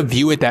have to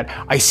view it that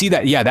I see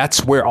that, yeah,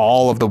 that's where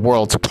all of the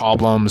world's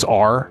problems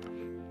are.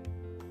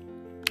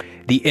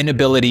 The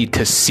inability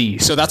to see.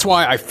 So that's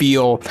why I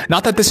feel,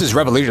 not that this is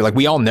revolutionary, like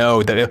we all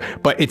know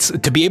that, but it's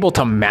to be able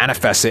to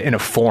manifest it in a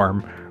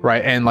form,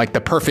 right? And like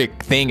the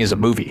perfect thing is a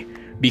movie,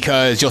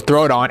 because you'll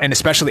throw it on and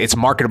especially it's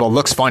marketable,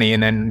 looks funny,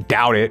 and then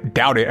doubt it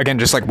again,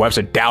 just like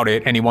website, doubt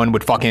it. Anyone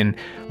would fucking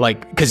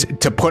like, because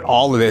to put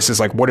all of this is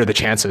like, what are the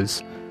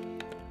chances?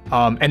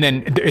 And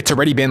then it's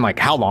already been like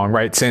how long,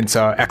 right? Since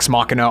Ex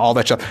Machina, all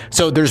that stuff.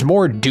 So there's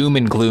more doom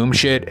and gloom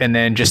shit, and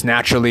then just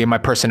naturally my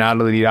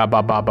personality, blah,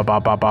 blah, blah, blah, blah,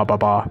 blah, blah, blah,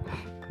 blah.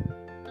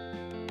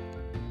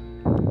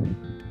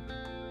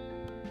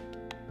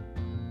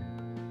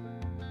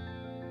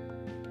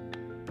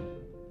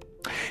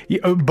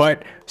 Yeah,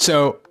 but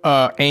so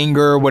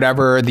anger,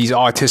 whatever, these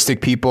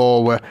autistic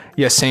people,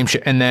 yeah, same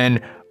shit. And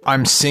then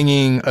I'm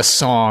singing a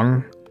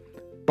song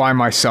by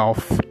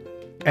myself,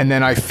 and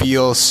then I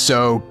feel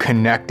so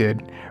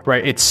connected,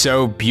 right? It's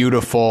so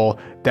beautiful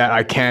that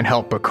I can't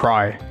help but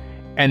cry.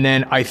 And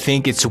then I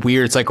think it's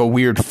weird. It's like a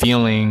weird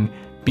feeling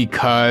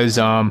because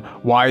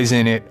why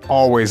isn't it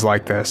always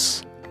like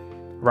this,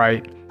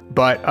 right?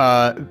 But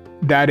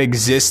that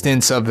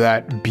existence of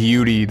that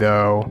beauty,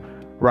 though,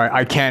 right?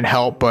 I can't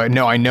help but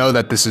no, I know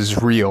that this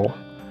is real,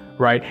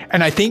 right?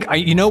 And I think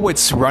you know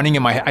what's running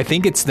in my head? I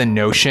think it's the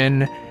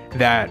notion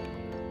that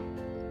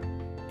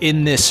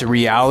in this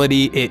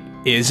reality it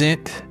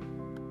isn't,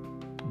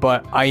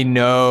 but I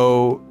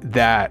know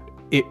that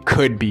it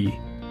could be.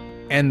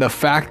 And the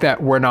fact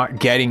that we're not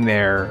getting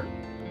there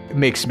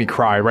makes me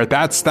cry, right?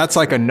 That's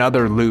like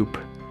another loop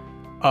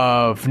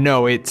of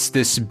no, it's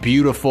this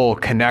beautiful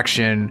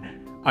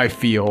connection I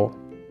feel,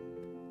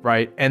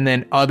 right? And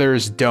then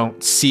others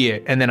don't see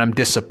it, and then I'm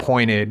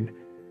disappointed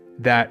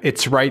that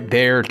it's right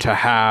there to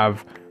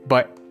have.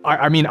 But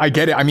I mean, I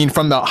get it. I mean,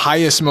 from the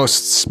highest,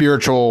 most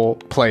spiritual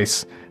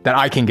place that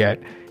I can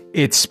get,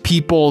 it's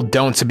people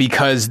don't,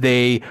 because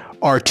they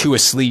are too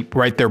asleep,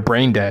 right? They're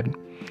brain dead.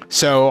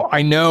 So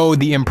I know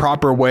the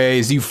improper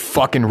ways, you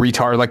fucking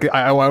retard, like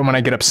when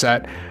I get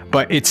upset,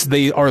 but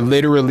they are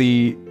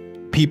literally,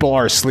 people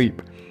are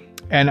asleep.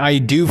 And I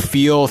do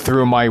feel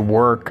through my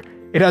work,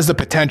 it has the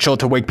potential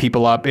to wake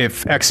people up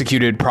if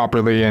executed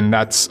properly, and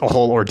that's a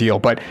whole ordeal.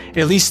 But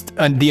at least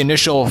the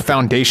initial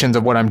foundations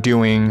of what I'm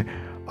doing,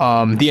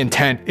 the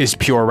intent is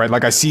pure, right?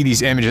 Like I see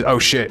these images, oh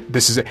shit,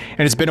 this is it.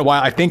 And it's been a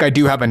while. I think I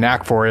do have a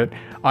knack for it.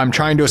 I'm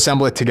trying to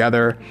assemble it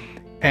together.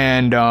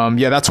 And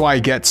yeah, that's why I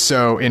get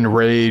so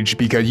enraged,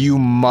 because you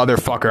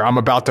motherfucker, I'm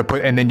about to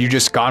put, and then you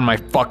just got in my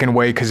fucking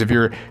way because of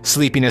your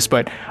sleepiness.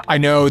 But I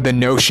know the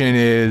notion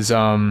is,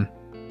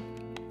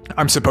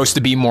 I'm supposed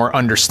to be more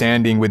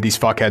understanding with these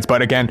fuckheads.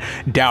 But again,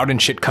 doubt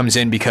and shit comes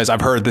in because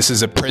I've heard this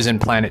is a prison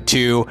planet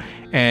too.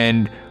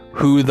 And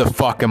who the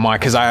fuck am I?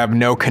 Because I have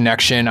no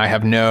connection. I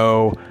have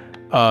no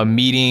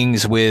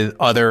meetings with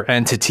other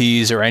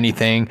entities or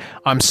anything.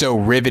 I'm so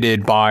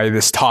riveted by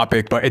this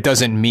topic, but it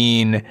doesn't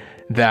mean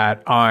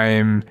that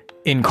I'm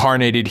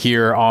incarnated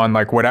here on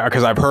like whatever,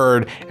 because I've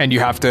heard, and you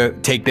have to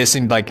take this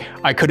and like,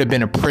 I could have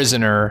been a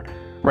prisoner,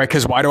 right?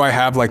 Because why do I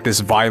have like this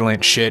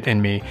violent shit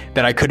in me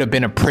that I could have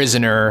been a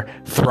prisoner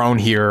thrown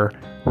here,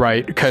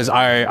 right? Because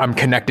I'm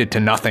connected to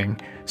nothing.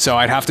 So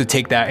I'd have to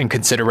take that in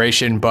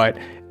consideration. But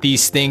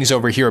these things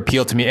over here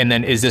appeal to me. And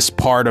then is this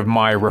part of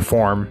my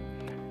reform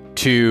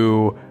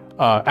to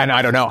And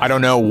I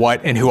don't know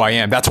what and who I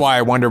am. That's why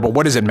I wonder, well,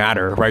 what does it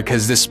matter, right?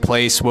 Because this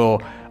place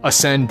will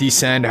ascend,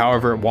 descend,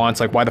 however it wants.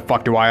 Like, why the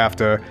fuck do I have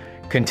to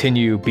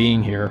continue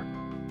being here?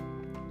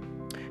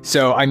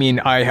 So, I mean,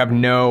 I have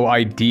no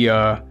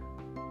idea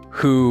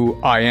who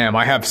I am.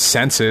 I have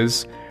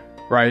senses,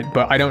 right?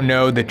 But I don't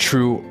know the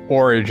true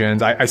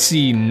origins. I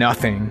see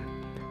nothing,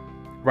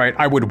 right?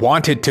 I would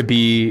want it to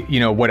be,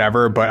 you know,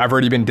 whatever, but I've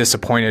already been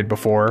disappointed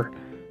before.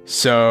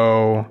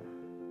 So,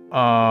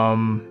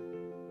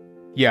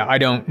 yeah, I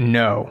don't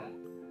know,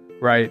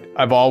 right?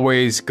 I've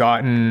always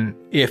gotten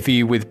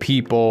iffy with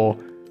people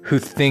who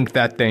think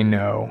that they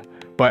know.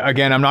 But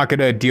again, I'm not going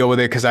to deal with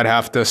it because I'd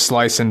have to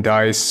slice and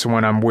dice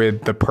when I'm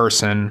with the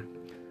person.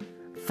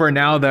 For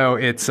now, though,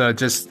 it's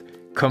just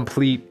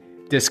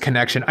complete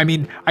disconnection. I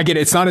mean, I get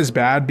it. It's not as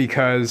bad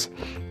because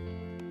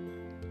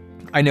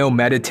I know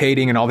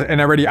meditating and all that.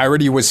 And I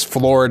already was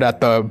floored at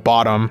the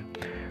bottom,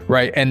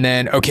 right? And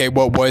then, okay,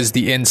 what was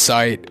the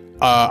insight?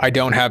 I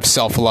don't have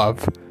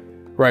self-love.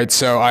 Right,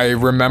 so I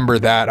remember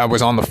that I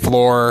was on the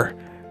floor,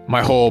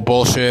 my whole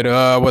bullshit,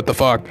 what the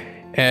fuck,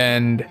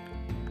 and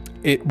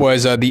it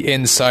was the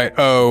insight,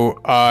 oh,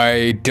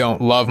 I don't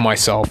love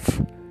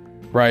myself,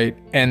 right,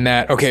 and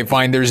that, okay,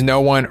 fine, there's no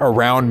one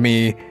around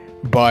me,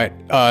 but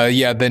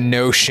yeah, the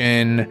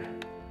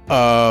notion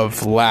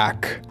of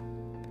lack,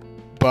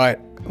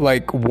 but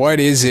like, what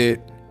is it,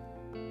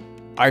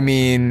 I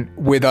mean,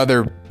 with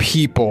other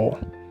people,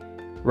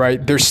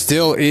 right? There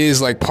still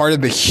is like part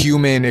of the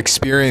human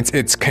experience,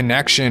 it's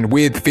connection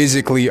with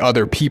physically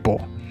other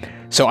people.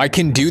 So I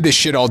can do this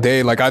shit all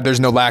day. Like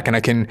there's no lack and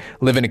I can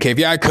live in a cave.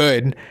 Yeah, I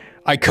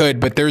could,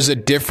 but there's a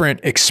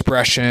different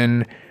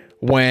expression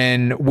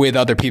when with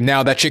other people.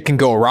 Now that shit can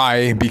go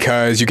awry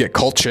because you get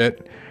cult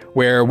shit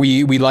where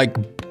we like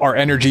our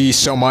energy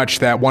so much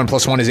that 1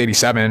 + 1 is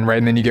 87, right?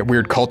 And then you get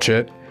weird cult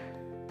shit.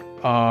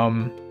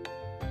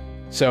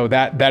 So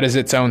that is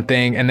its own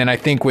thing. And then I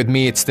think with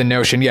me, it's the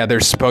notion, yeah,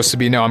 there's supposed to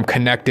be, no, I'm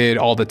connected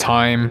all the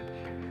time.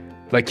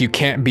 Like you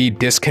can't be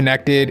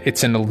disconnected.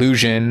 It's an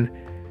illusion.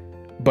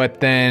 But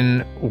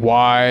then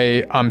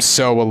why I'm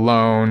so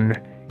alone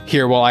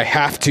here? Well, I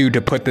have to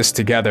put this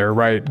together,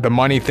 right? The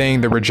money thing,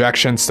 the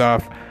rejection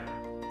stuff,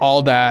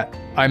 all that.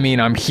 I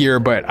mean, I'm here,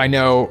 but I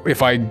know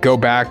if I go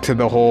back to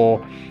the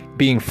whole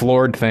being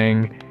floored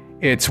thing,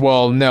 it's,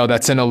 well, no,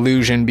 that's an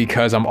illusion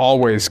because I'm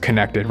always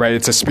connected, right?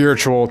 It's a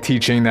spiritual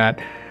teaching that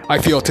I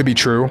feel to be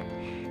true,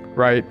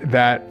 right?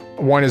 That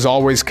one is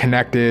always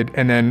connected.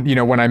 And then, you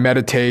know, when I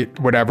meditate,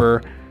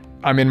 whatever,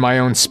 I'm in my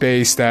own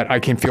space that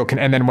I can feel.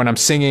 And then when I'm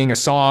singing a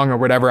song or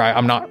whatever,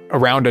 I'm not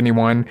around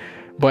anyone,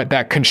 but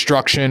that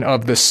construction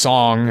of the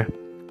song,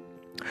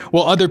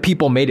 well, other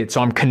people made it.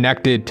 So I'm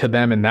connected to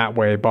them in that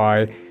way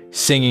by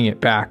singing it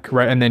back,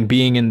 right? And then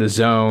being in the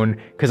zone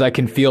because I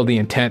can feel the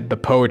intent, the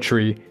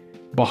poetry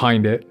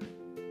behind it.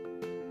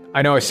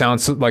 I know I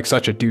sound like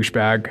such a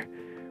douchebag,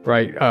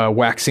 right?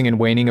 Waxing and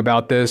waning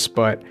about this,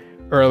 but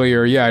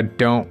earlier, yeah, I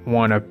don't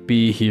want to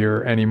be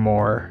here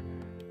anymore,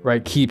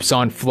 right? Keeps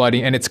on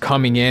flooding and it's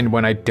coming in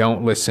when I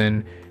don't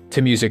listen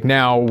to music.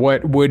 Now,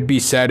 what would be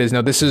said is,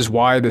 no, this is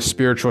why the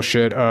spiritual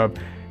shit of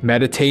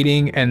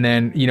meditating and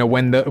then, you know,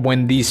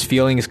 when these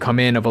feelings come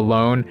in of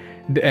alone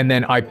and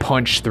then I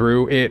punch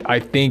through it, I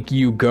think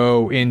you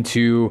go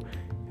into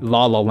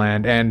La La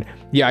Land. And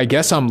yeah, I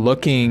guess I'm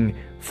looking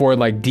for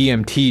like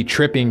DMT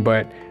tripping,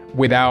 but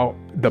without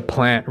the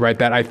plant, right?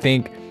 That I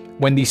think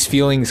when these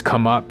feelings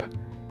come up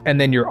and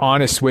then you're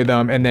honest with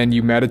them and then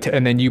you meditate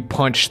and then you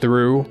punch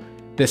through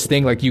this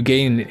thing, like you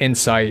gain an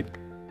insight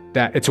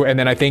that it's, and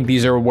then I think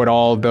these are what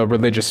all the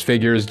religious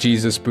figures,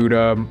 Jesus,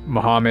 Buddha,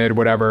 Muhammad,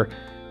 whatever,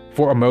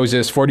 for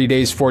Moses, 40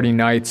 days, 40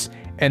 nights.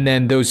 And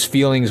then those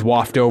feelings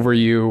waft over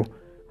you,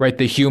 right?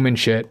 The human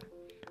shit.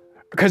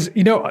 Because,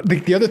 you know,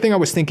 the other thing I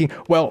was thinking,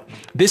 well,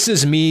 this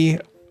is me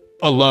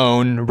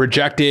alone,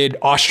 rejected,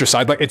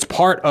 ostracized. Like it's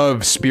part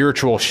of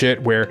spiritual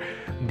shit where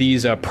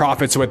these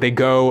prophets, what they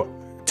go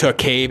to a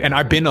cave and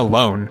I've been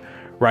alone,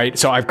 right?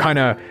 So I've kind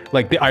of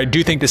like, I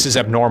do think this is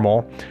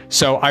abnormal.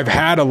 So I've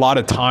had a lot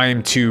of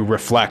time to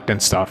reflect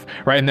and stuff,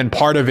 right? And then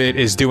part of it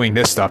is doing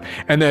this stuff.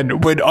 And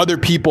then with other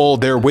people,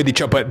 they're with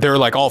each other, but they're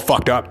like all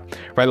fucked up,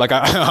 right? Like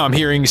I'm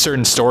hearing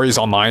certain stories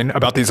online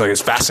about these, like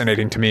it's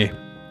fascinating to me.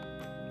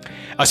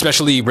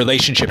 Especially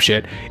relationship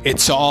shit.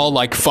 It's all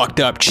like fucked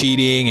up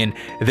cheating and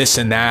this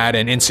and that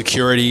and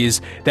insecurities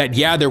that,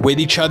 yeah, they're with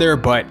each other,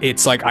 but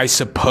it's like, I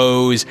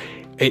suppose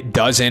it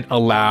doesn't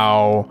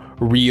allow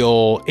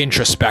real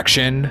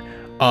introspection.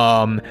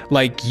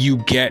 Like you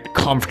get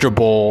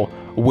comfortable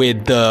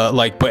with the,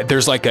 like, but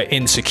there's like an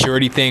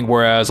insecurity thing,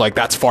 whereas like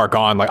that's far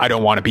gone. Like I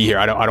don't want to be here.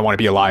 I don't want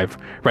to be alive,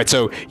 right?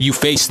 So you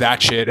face that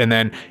shit and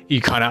then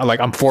you kind of like,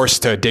 I'm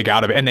forced to dig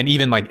out of it. And then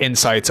even like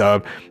insights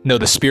of, no,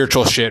 the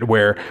spiritual shit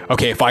where,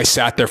 okay, if I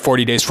sat there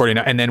 40 days, 40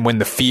 nights, and then when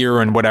the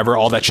fear and whatever,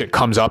 all that shit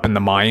comes up in the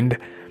mind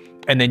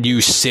and then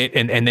you sit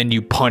and then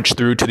you punch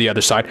through to the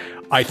other side,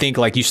 I think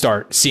like you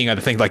start seeing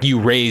other things, like you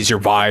raise your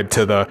vibe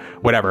to the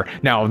whatever.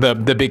 Now, the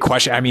big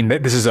question, I mean,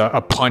 this is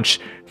a punch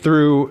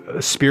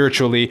through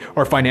spiritually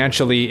or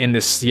financially in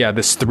this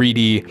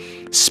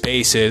 3D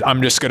space is,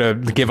 I'm just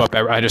going to give up.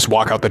 I just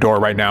walk out the door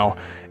right now.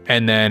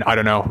 And then, I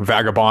don't know,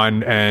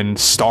 vagabond and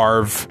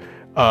starve,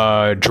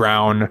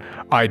 drown,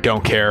 I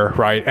don't care,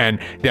 right? And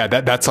yeah,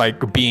 that's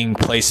like being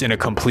placed in a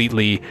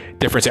completely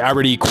different, I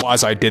already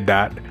quasi did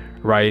that,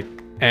 right?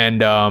 And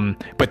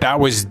but that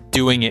was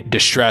doing it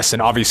distress,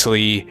 and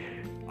obviously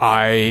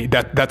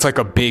that's like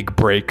a big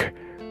break,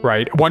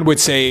 right? One would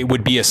say it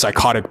would be a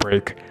psychotic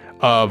break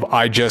of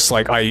I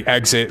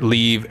exit,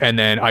 leave, and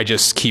then I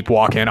just keep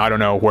walking. I don't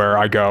know where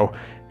I go.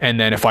 And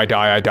then if I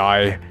die, I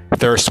die.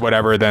 Thirst,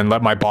 whatever, then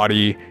let my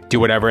body do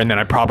whatever. And then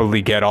I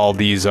probably get all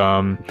these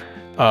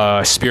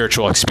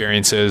spiritual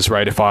experiences,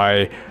 right? If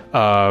I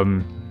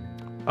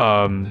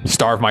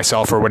starve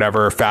myself or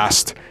whatever,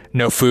 fast,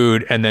 no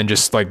food, and then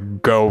just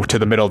like go to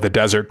the middle of the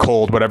desert,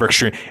 cold, whatever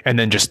extreme, and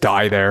then just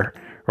die there,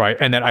 right?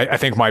 And then I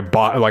think my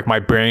my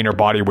brain or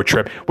body would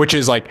trip, which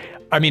is like,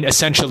 I mean,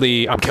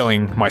 essentially I'm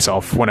killing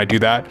myself when I do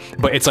that,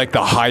 but it's like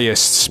the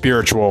highest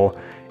spiritual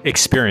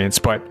experience.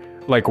 But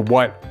like,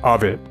 what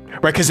of it,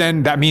 right? Because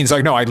then that means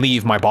like, no, I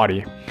leave my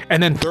body.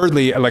 And then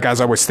thirdly, like as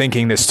I was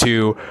thinking this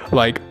too,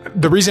 like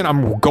the reason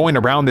I'm going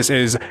around this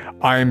is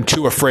I'm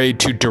too afraid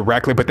to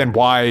directly, but then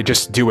why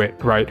just do it,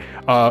 right?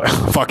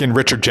 Fucking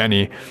Richard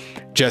Jenny,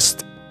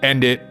 just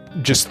end it,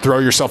 just throw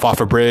yourself off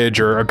a bridge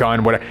or a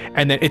gun, whatever.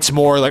 And then it's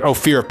more like, oh,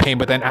 fear of pain.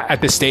 But then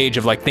at the stage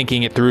of like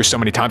thinking it through so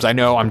many times, I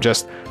know I'm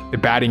just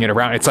batting it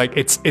around. It's like,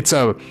 it's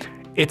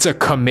a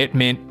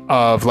commitment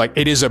of like,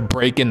 it is a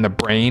break in the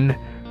brain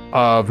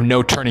of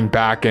no turning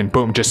back and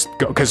boom, just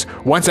go. Because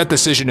once that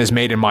decision is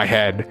made in my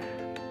head,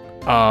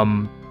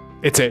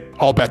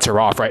 all bets are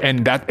off, right?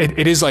 And that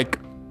it is like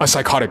a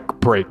psychotic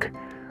break.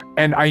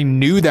 And I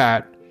knew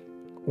that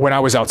when I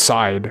was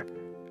outside,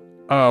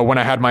 when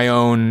I had my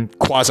own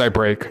quasi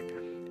break,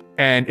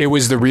 and it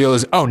was the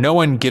realization, oh, no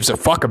one gives a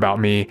fuck about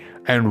me,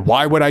 and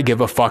why would I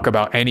give a fuck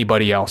about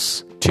anybody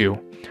else too,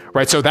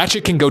 right? So that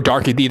shit can go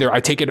dark. Either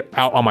I take it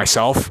out on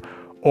myself,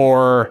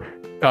 or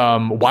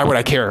why would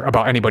I care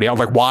about anybody else?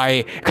 Like,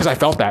 why? Because I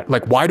felt that.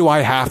 Like, why do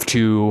I have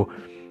to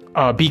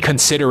be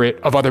considerate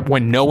of other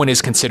when no one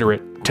is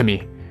considerate to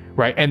me,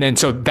 right? And then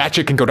so that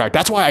shit can go dark.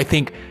 That's why I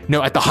think,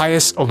 no, at the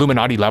highest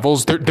Illuminati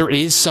levels, there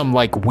is some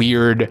like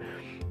weird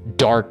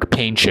dark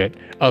pain shit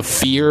of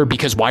fear,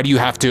 because why do you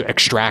have to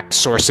extract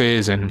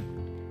sources and,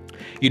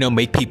 you know,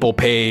 make people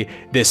pay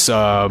this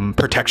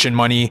protection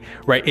money,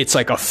 right? It's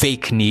like a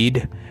fake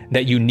need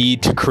that you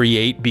need to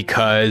create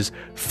because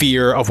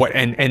fear of what,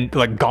 and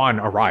like gone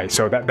awry.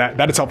 So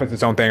that itself is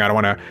its own thing. I don't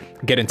want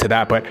to get into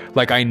that, but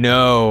like, I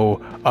know,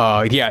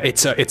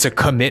 it's a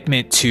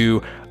commitment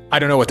to, I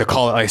don't know what to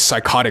call it, a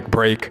psychotic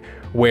break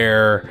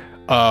where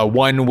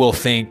one will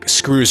think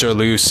screws are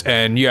loose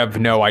and you have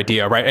no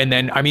idea, right? And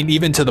then, I mean,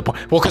 even to the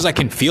point, well, because I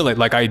can feel it,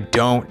 like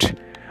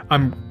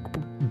I'm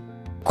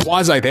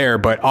quasi there,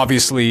 but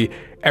obviously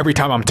every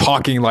time I'm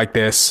talking like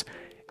this,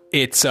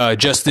 it's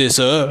just this,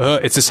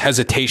 it's this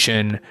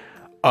hesitation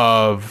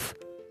of,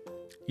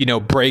 you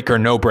know, break or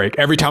no break.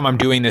 Every time I'm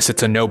doing this,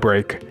 it's a no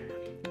break.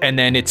 And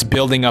then it's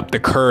building up the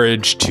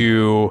courage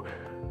to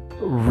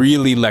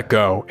really let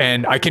go.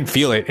 And I can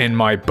feel it in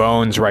my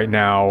bones right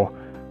now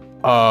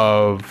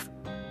of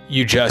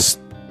you just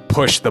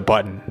push the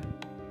button,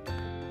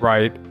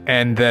 right?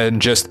 And then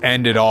just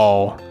end it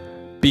all.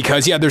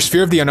 Because yeah, there's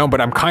fear of the unknown,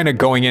 but I'm kind of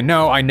going in,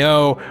 no, I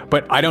know,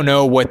 but I don't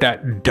know what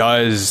that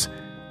does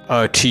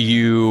to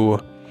you,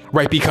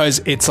 right?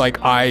 Because it's like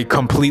I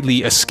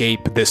completely escape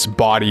this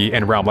body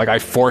and realm. Like I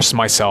force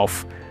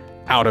myself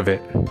out of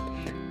it.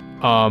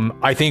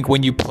 I think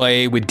when you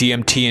play with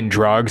DMT and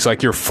drugs,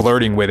 like you're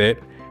flirting with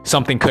it,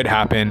 something could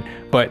happen,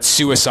 but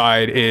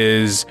suicide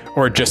is,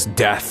 or just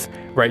death,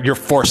 right? You're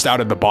forced out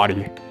of the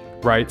body,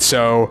 right?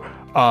 So,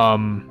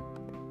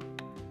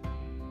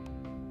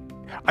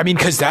 I mean,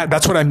 because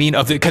that's what I mean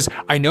of it. Because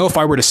I know if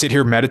I were to sit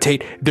here and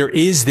meditate, there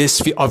is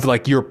this feel of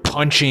like you're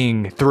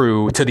punching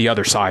through to the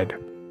other side.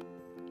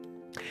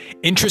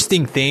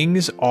 Interesting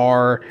things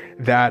are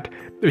that,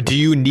 do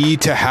you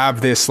need to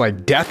have this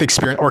like death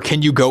experience, or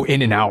can you go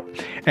in and out?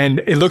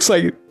 And it looks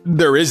like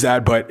there is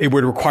that, but it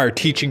would require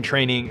teaching,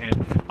 training,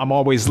 and I'm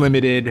always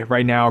limited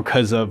right now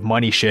because of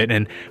money shit.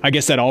 And I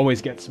guess that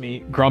always gets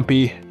me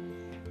grumpy,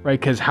 right?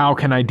 Because how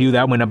can I do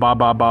that when a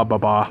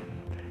ba.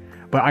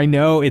 But I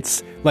know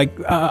it's like,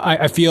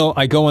 I feel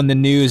I go on the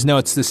news, no,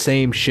 it's the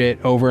same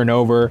shit over and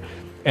over,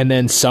 and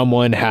then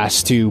someone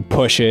has to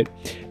push it.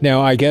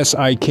 Now, I guess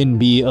I can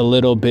be a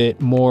little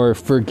bit more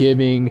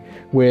forgiving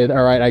with,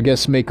 all right, I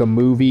guess make a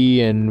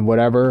movie and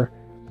whatever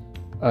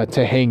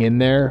to hang in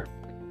there.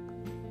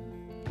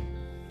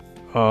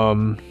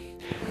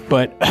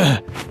 But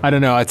I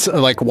don't know, it's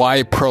like,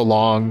 why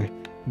prolong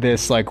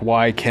this? Like,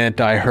 why can't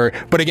I hurt?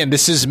 But again,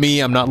 this is me,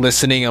 I'm not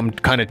listening, I'm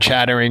kind of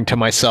chattering to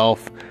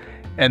myself.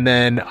 And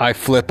then I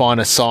flip on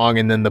a song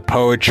and then the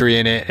poetry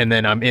in it, and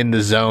then I'm in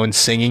the zone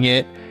singing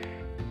it.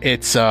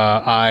 it's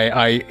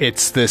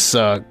it's this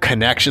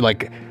connection,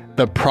 like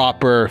the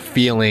proper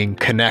feeling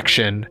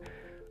connection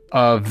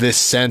of this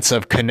sense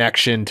of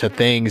connection to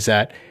things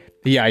that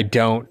I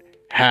don't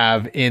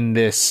have in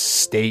this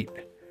state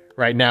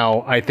right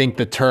now. I think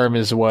the term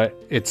is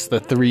it's the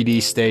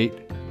 3D state,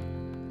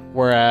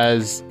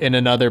 whereas in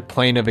another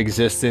plane of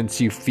existence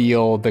you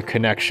feel the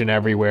connection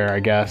everywhere, I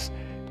guess.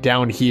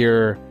 Down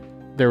here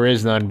there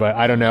is none, but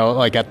I don't know,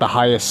 like at the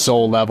highest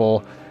soul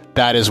level,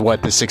 that is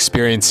what this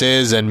experience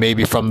is. And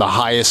maybe from the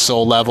highest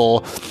soul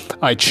level,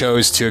 I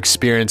chose to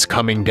experience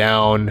coming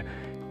down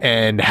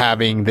and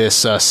having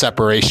this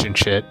separation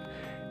shit.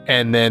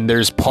 And then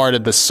there's part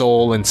of the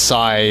soul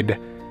inside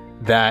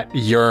that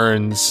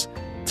yearns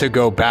to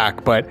go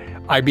back. But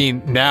I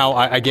mean, now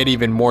I get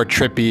even more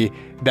trippy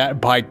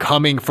that by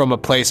coming from a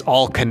place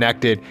all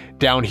connected,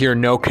 down here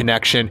no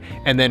connection,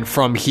 and then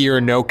from here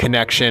no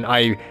connection,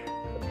 I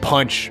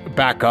punch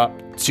back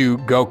up to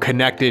go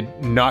connected,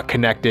 not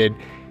connected.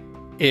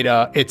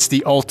 It's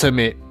the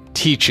ultimate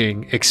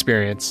teaching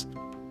experience,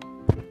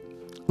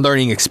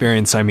 learning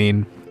experience, I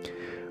mean,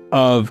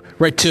 of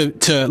right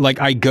to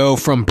like I go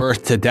from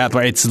birth to death,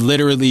 right? It's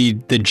literally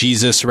the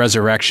Jesus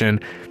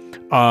resurrection.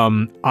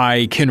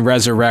 I can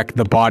resurrect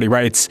the body,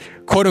 right? It's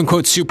quote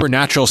unquote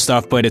supernatural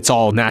stuff, but it's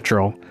all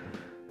natural.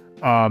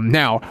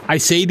 Now I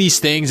say these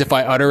things, if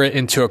I utter it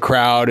into a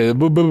crowd,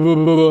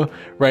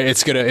 right?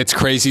 It's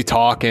crazy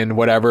talk and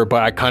whatever,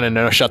 but I kind of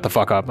know, shut the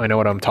fuck up. I know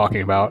what I'm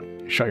talking about.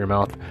 Shut your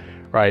mouth.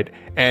 Right.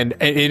 And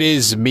it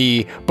is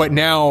me. But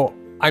now,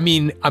 I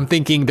mean, I'm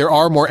thinking there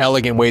are more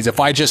elegant ways. If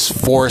I just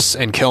force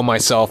and kill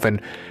myself and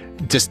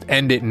just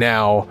end it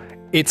now,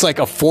 it's like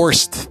a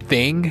forced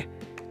thing.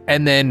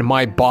 And then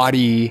my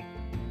body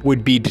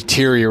would be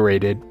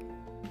deteriorated,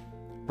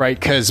 right?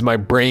 Because my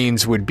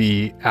brains would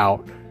be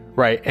out,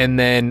 right? And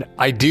then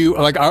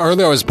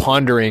earlier I was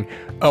pondering,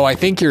 I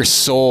think your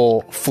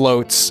soul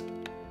floats,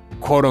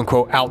 quote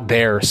unquote, out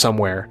there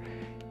somewhere.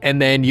 And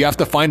then you have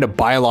to find a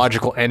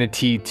biological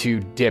entity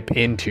to dip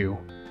into.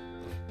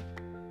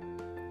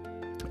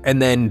 And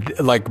then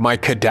like my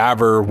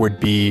cadaver would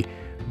be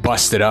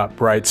busted up,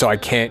 right? So I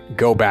can't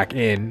go back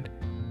in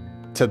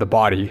to the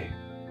body.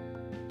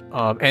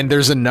 And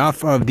there's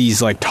enough of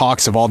these like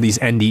talks of all these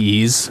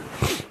NDEs.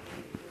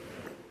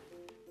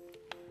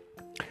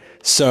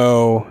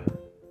 So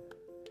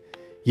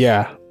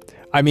yeah,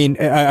 I mean,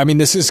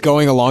 this is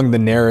going along the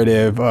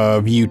narrative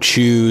of you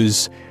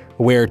choose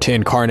where to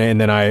incarnate, and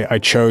then I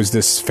chose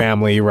this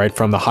family right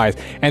from the highest.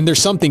 And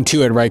there's something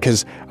to it, right?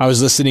 Because I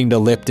was listening to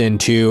Lipton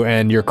too,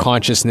 and your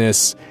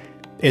consciousness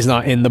is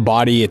not in the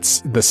body,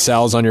 it's the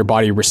cells on your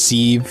body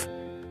receive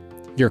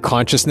your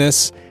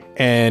consciousness.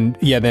 And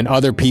yeah, then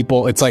other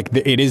people, it's like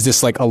it is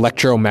this like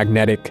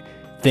electromagnetic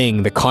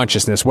thing, the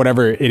consciousness,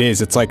 whatever it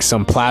is, it's like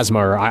some plasma,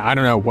 or I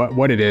don't know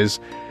what it is,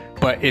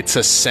 but it's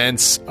a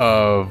sense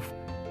of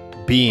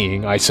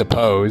being, I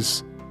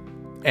suppose.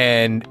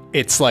 And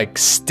it's like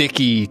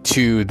sticky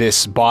to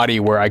this body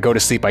where I go to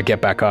sleep, I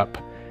get back up,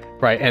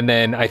 right? And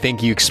then I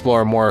think you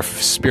explore more of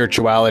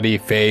spirituality,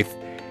 faith,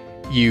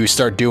 you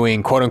start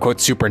doing quote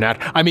unquote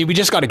supernatural. I mean, we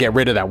just got to get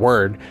rid of that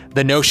word.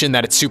 The notion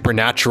that it's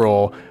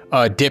supernatural,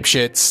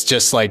 dipshits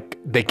just like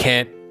they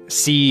can't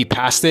see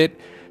past it.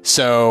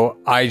 So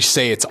I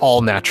say it's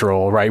all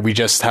natural, right? We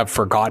just have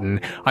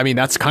forgotten. I mean,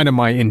 that's kind of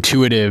my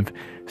intuitive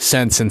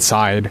sense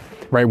inside,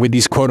 right? With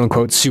these quote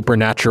unquote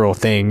supernatural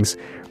things,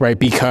 right?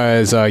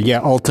 Because,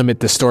 ultimate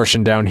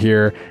distortion down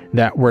here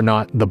that we're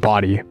not the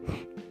body.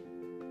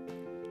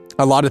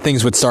 A lot of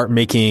things would start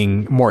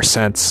making more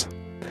sense,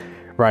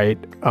 right?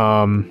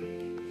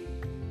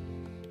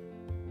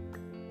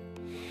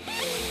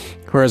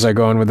 Where is I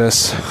going with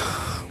this?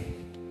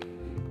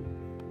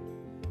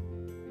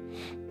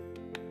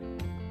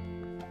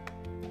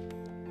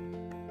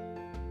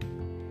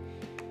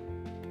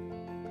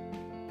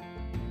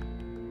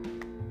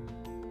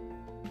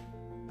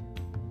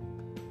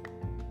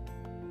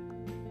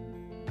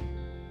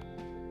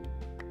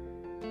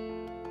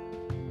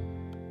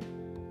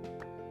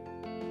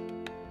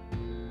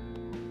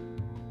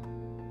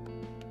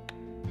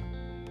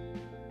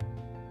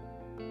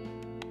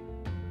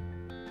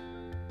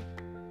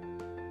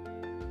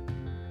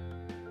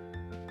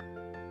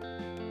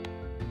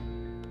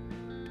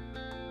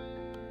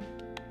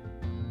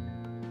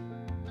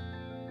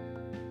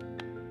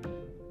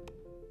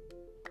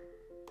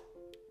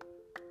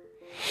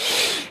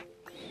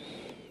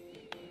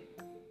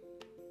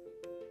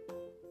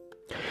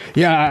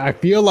 Yeah, I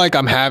feel like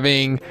I'm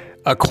having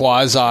a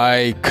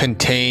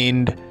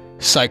quasi-contained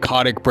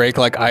psychotic break.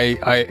 Like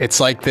it's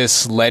like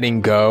this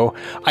letting go.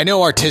 I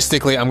know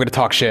artistically I'm going to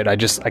talk shit. I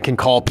can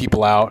call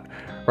people out,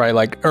 right?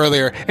 Like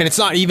earlier, and it's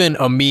not even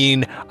a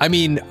mean, I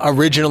mean,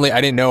 originally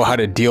I didn't know how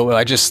to deal with it.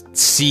 I just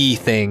see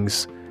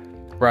things,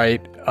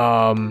 right?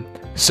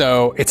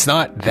 So it's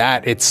not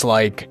that, it's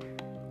like,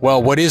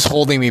 well, what is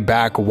holding me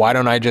back? Why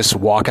don't I just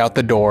walk out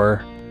the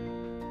door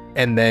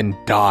and then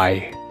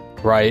die,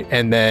 right?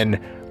 And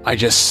then I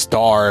just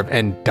starve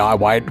and die.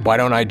 Why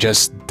don't I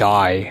just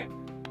die?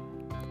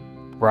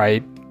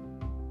 Right?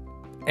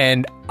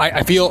 And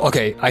I feel,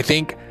 okay, I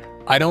think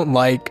I don't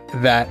like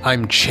that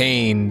I'm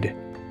chained.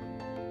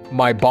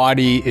 My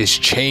body is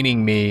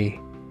chaining me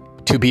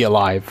to be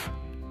alive.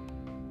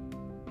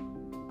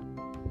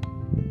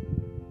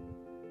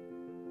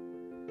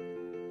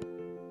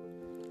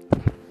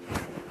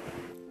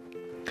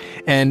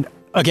 And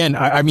again,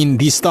 I mean,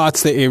 these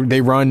thoughts,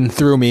 they run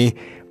through me.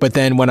 But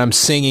then when I'm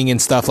singing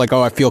and stuff like,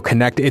 oh, I feel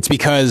connected, it's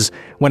because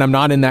when I'm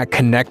not in that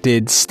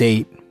connected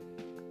state,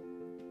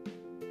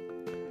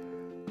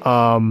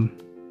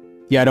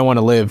 yeah, I don't want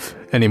to live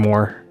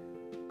anymore.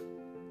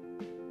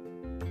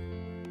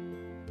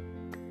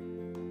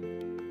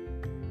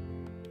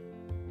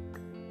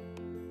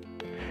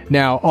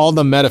 Now, all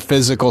the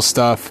metaphysical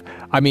stuff,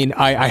 I mean,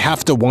 I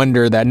have to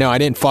wonder that, no, I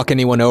didn't fuck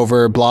anyone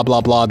over, blah, blah,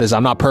 blah.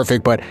 I'm not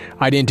perfect, but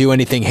I didn't do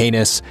anything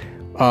heinous.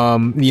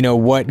 You know,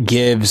 what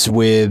gives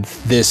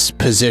with this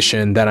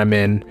position that I'm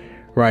in,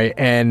 right?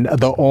 And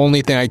the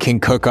only thing I can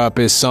cook up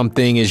is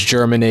something is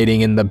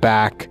germinating in the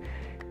back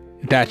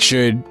that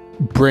should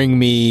bring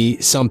me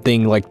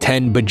something like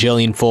 10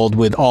 bajillion fold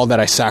with all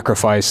that I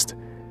sacrificed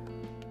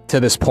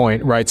to this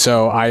point, right?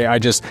 So I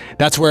just,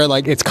 that's where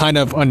like it's kind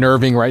of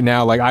unnerving right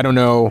now. Like, I don't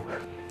know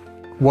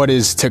what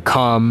is to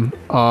come,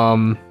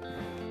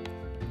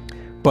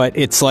 but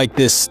it's like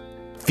this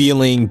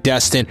feeling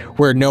destined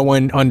where no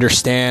one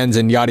understands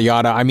and yada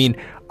yada. I mean,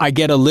 I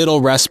get a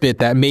little respite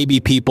that maybe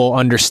people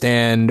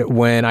understand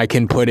when I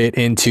can put it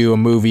into a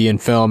movie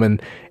and film,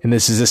 and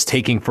this is just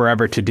taking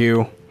forever to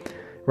do,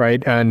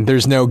 right? And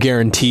there's no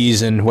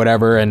guarantees and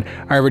whatever, and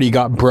I already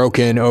got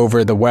broken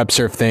over the web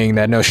surf thing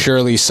that no,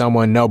 surely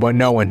someone, no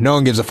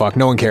one gives a fuck,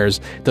 no one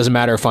cares, doesn't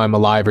matter if I'm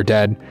alive or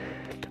dead.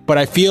 But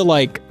I feel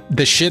like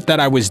the shit that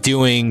I was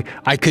doing,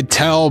 I could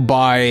tell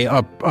by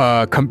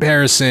a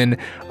comparison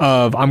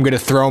of I'm going to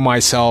throw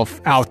myself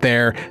out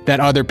there, that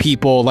other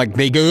people, like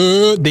they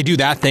do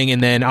that thing,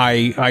 and then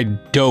I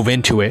dove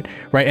into it,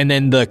 right? And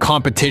then the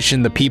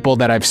competition, the people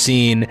that I've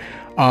seen,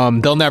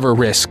 they'll never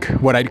risk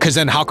because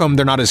then how come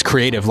they're not as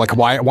creative? Like,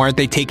 why aren't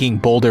they taking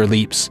bolder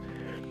leaps?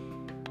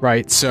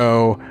 Right.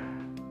 So,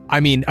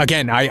 I mean,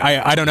 again,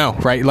 I don't know,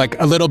 right? Like,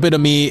 a little bit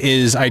of me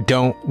is, I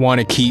don't want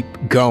to keep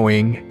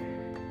going.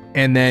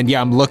 And then,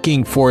 yeah, I'm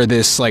looking for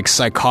this like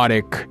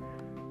psychotic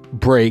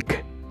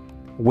break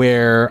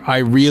where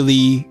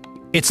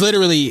it's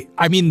literally,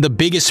 I mean, the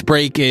biggest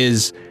break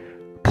is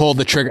pull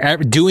the trigger,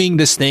 doing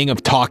this thing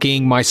of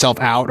talking myself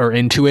out or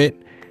into it.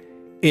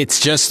 It's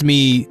just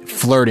me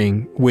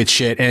flirting with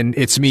shit, and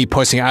it's me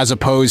pushing, as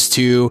opposed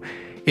to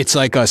it's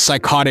like a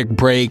psychotic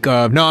break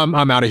of, no,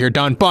 I'm out of here,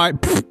 done, bye,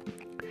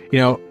 you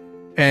know,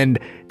 and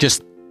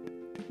just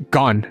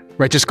gone,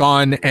 right? Just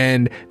gone,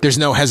 and there's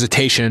no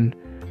hesitation.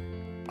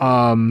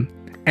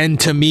 And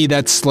to me,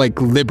 that's like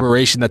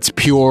liberation. That's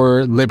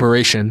pure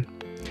liberation.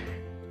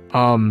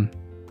 Now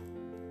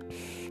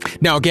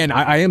again,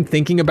 I am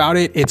thinking about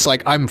it. It's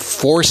like I'm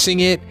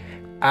forcing it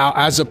out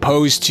as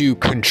opposed to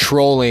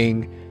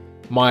controlling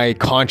my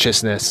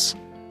consciousness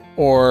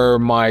or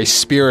my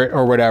spirit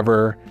or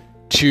whatever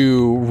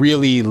to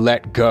really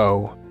let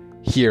go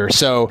here.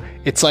 So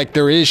it's like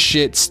there is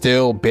shit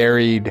still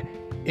buried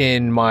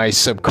in my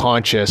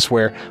subconscious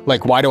where,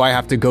 like, why do I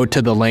have to go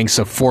to the lengths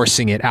of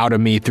forcing it out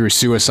of me through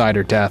suicide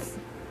or death?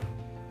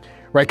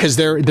 Right? Because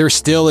there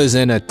still is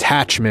an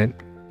attachment,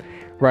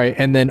 right?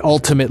 And then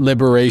ultimate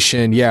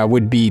liberation, yeah,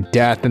 would be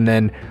death. And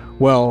then,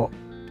 well,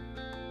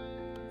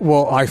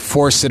 I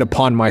force it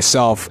upon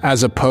myself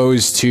as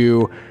opposed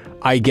to,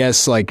 I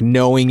guess, like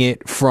knowing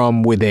it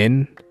from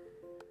within.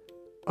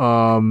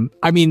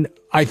 I mean,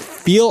 I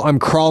feel I'm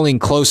crawling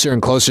closer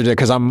and closer to it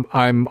because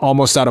I'm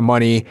almost out of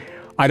money.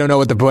 I don't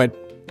know but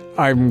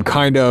I'm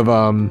kind of,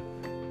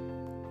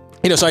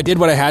 so I did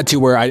what I had to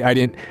where I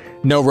didn't,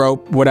 no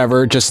rope,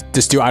 whatever, just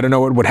do, I don't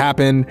know what would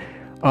happen.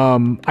 I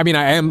mean,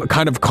 I am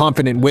kind of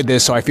confident with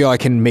this, so I feel I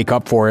can make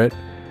up for it.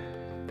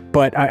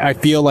 But I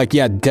feel like,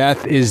 yeah,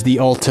 death is the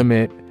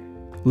ultimate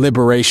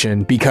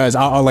liberation because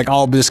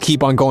I'll just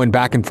keep on going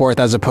back and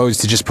forth as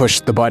opposed to just push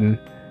the button.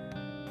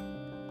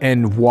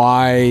 And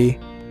why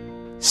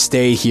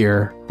stay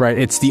here, right?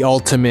 It's the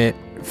ultimate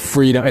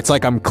freedom. It's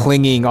like I'm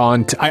clinging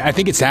on to, I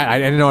think it's that, I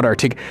don't know how to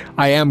articulate.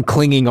 I am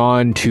clinging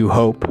on to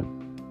hope.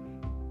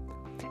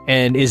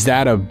 And is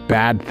that a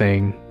bad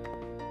thing?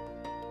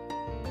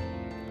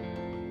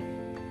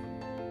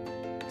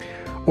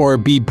 Or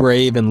be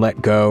brave and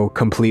let go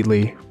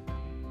completely?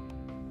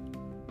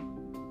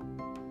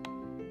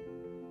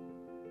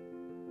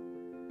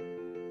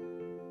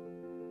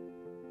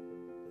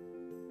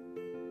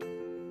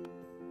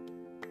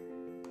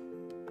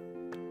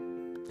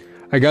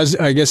 I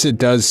guess it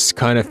does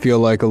kind of feel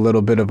like a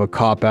little bit of a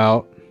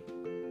cop-out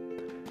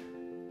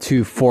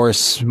to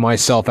force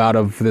myself out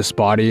of this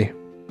body.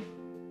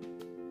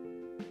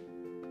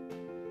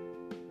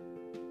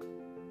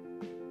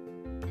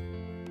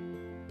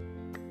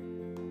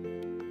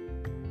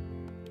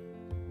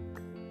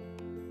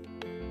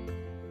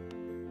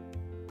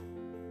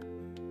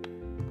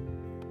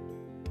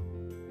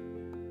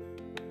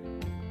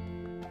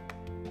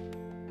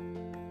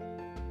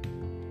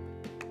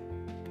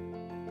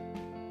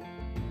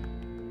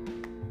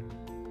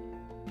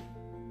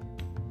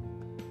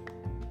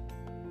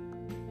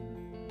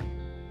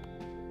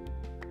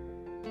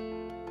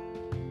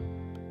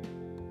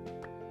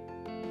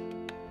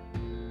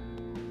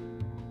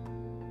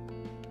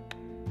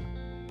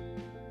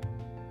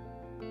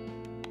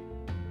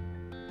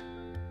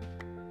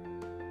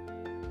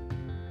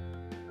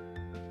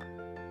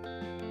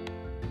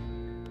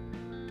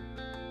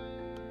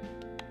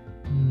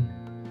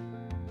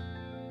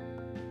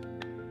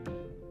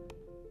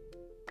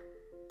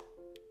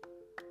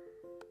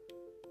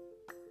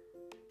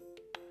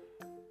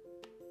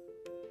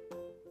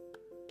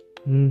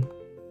 I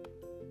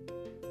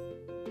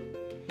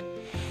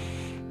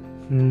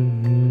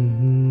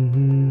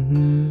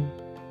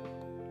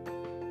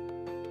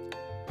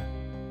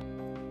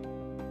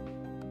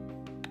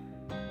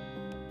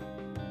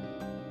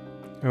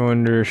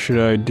wonder, should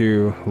I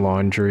do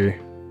laundry?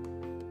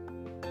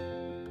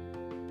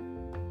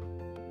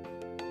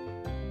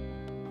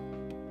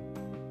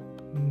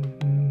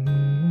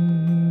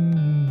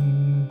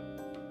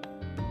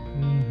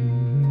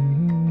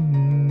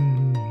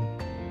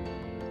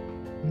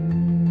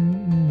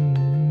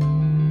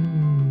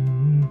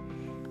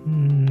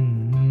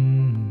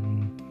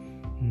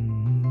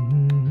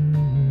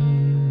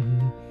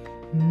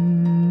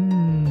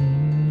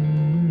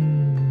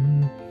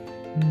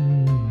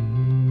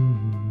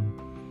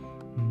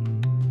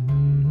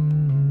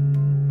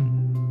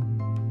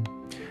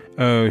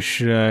 Oh,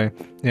 should I?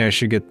 Yeah, I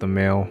should get the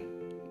mail.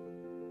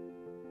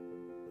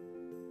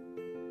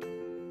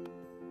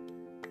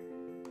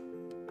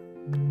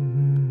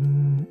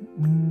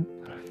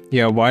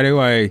 Yeah, why do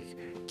I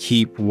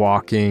keep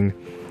walking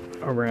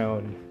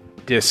around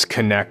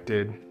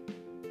disconnected?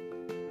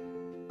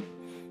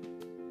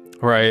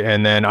 Right,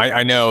 and then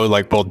I know,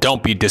 like, well,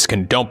 don't be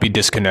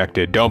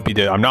disconnected.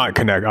 I'm not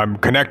connected. I'm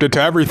connected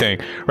to everything,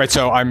 right?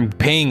 So I'm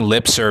paying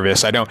lip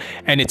service.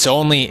 And it's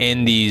only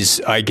in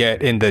these, I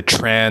get in the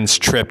trans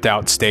tripped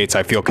out states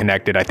I feel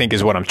connected, I think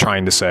is what I'm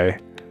trying to say.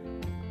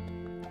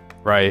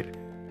 Right,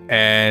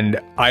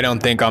 and I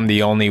don't think I'm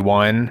the only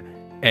one.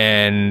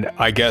 And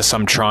I guess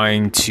I'm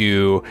trying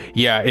to,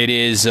 it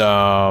is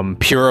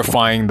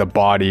purifying the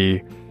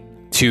body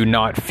to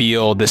not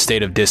feel the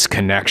state of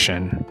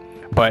disconnection.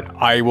 But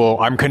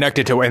I'm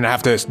connected to, and I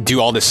have to do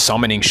all this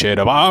summoning shit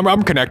of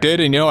I'm connected,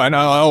 and and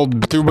I'll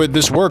through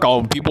this work,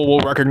 people will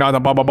recognize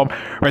blah blah blah.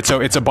 Right, so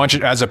it's a bunch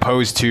of, as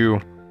opposed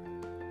to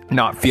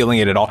not feeling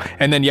it at all.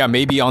 And then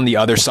maybe on the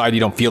other side you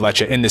don't feel that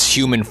shit in this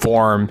human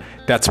form.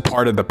 That's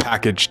part of the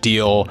package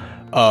deal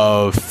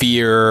of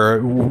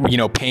fear,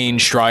 pain,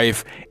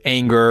 strife,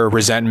 anger,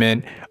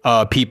 resentment,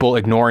 people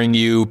ignoring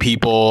you,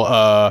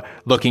 people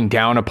looking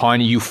down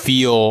upon you. You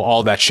feel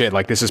all that shit.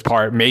 Like, this is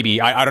part, maybe,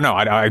 I don't know.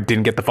 I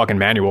didn't get the fucking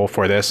manual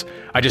for this.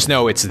 I just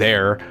know it's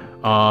there.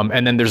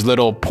 And then there's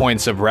little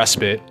points of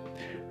respite,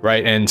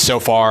 right? And so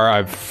far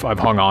I've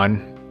hung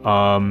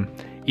on,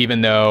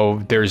 even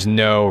though there's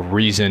no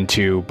reason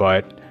to,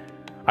 but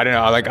I don't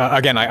know, like,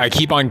 again, I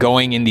keep on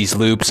going in these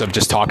loops of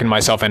just talking to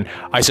myself, and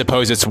I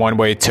suppose it's one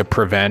way to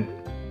prevent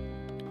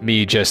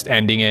me just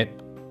ending it,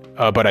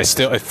 but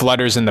it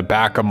flutters in the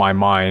back of my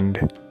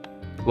mind,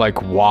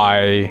 like,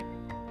 why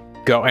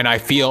go? And I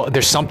feel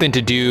there's something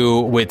to do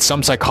with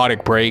some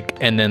psychotic break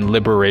and then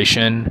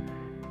liberation,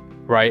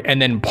 right?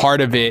 And then part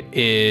of it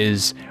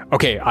is,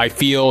 okay, I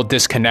feel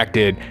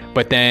disconnected,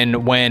 but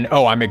then when,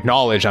 I'm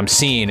acknowledged, I'm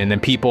seen, and then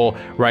people,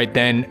 right,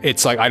 then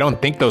it's like, I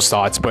don't think those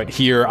thoughts, but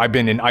here I've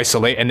been in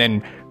isolate, and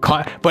then,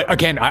 but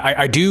again,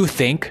 I do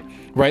think,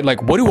 right,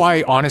 like, what do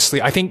I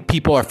honestly, I think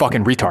people are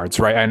fucking retards,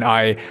 right? And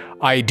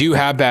I do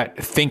have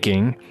that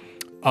thinking,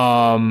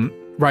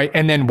 right?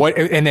 And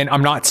then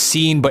I'm not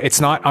seen, but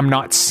it's not, I'm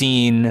not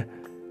seen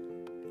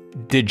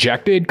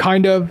dejected,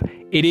 kind of.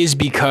 It is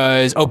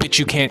because, bitch,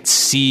 you can't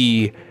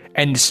see,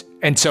 and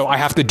so I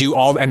have to do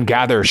all and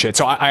gather shit.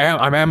 So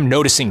I am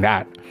noticing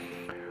that,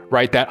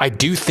 right? That I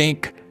do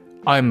think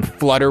I'm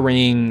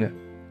fluttering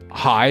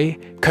high,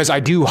 because I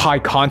do high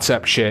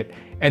concept shit,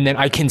 and then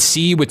I can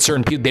see with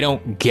certain people, they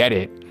don't get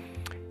it.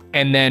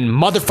 And then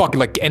motherfucker,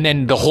 like, and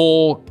then the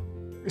whole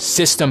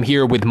system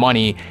here with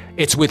money,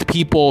 it's with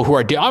people who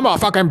are, I'm a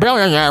fucking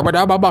billionaire,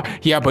 blah, blah, blah.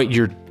 Yeah, but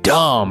you're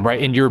dumb,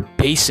 right? And you're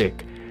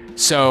basic.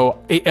 So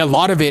a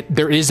lot of it,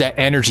 there is that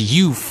energy,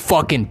 you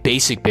fucking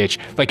basic bitch.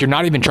 Like, you're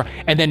not even trying.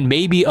 And then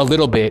maybe a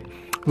little bit,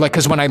 like,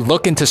 because when I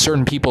look into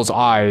certain people's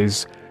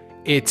eyes,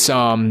 it's,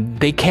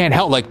 they can't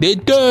help, like,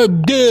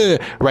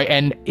 right?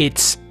 And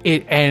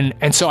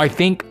and so I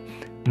think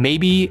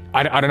maybe,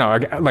 I don't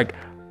know, like,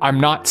 I'm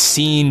not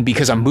seen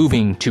because I'm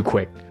moving too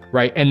quick,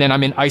 right? And then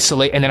I'm in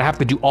isolate, and then I have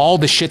to do all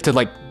the shit to,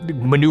 like,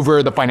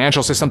 maneuver the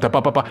financial system to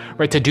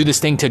right, to do this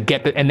thing to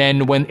get the, and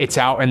then when it's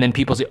out, and then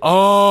people say,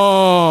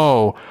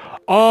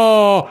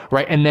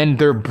 right, and then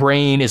their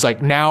brain is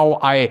like, now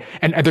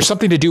and there's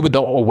something to do with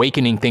the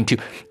awakening thing too,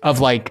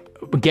 of, like,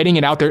 getting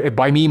it out there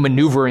by me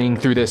maneuvering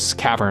through this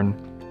cavern,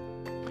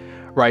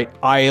 right?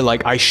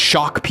 I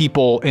shock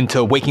people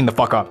into waking the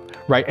fuck up,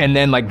 right? And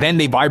then, like, then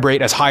they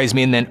vibrate as high as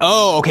me, and then,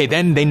 okay,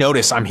 then they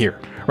notice I'm here,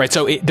 right?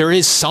 So there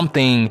is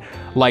something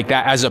like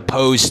that, as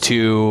opposed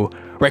to,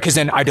 right, because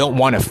then I don't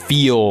want to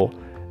feel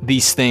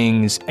these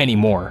things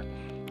anymore,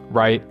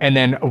 right? And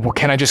then,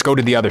 can I just go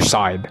to the other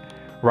side,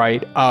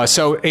 right?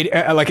 So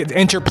it's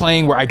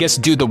interplaying where I guess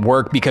do the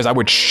work, because I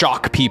would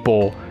shock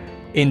people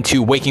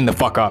into waking the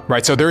fuck up,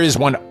 right? So there is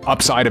one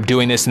upside of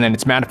doing this, and then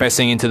it's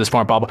manifesting into this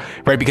form, blah, blah,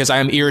 right? Because I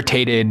am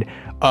irritated.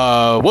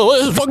 Well,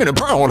 it's fucking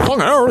important,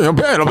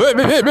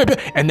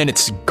 and then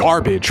it's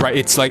garbage, right?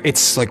 It's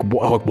like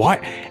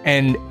what?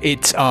 And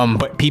it's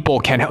but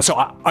people can't help. So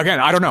again,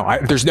 I don't know.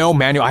 There's no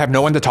manual. I have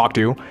no one to talk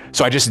to,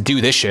 so I just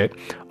do this shit.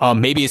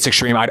 Maybe it's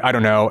extreme. I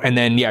don't know. And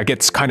then yeah, it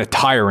gets kind of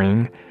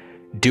tiring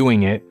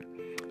doing it.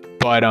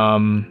 But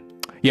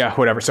yeah,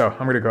 whatever. So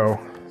I'm gonna go.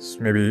 It's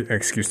maybe an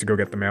excuse to go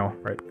get the mail,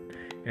 right?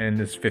 And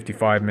it's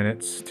 55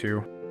 minutes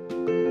to.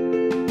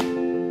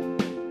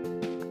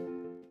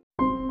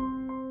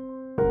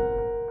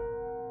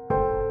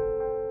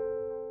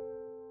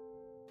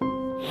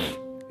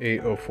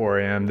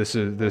 8:04 a.m. This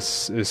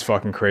is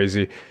fucking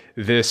crazy.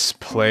 This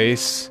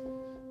place,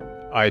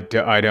 I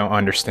don't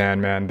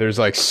understand, man. There's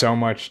like so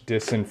much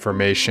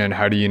disinformation.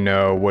 How do you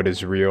know what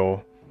is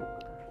real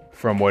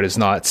from what is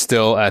not?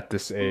 Still at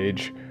this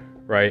age,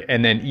 right?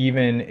 And then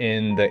even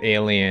in the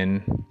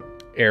alien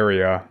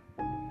area,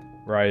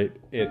 right?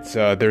 It's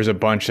there's a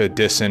bunch of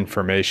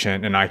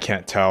disinformation, and I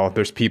can't tell.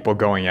 There's people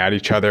going at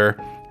each other.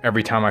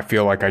 Every time I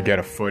feel like I get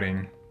a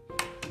footing.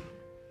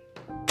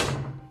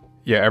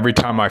 Yeah, every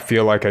time I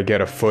feel like I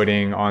get a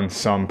footing on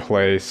some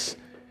place,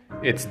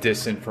 it's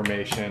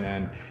disinformation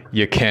and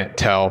you can't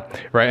tell,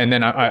 right? And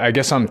then I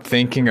guess I'm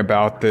thinking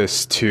about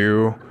this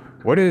too.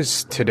 What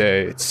is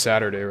today? It's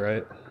Saturday,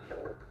 right?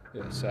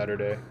 Yeah,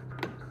 Saturday.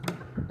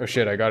 Oh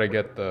shit, I gotta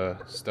get the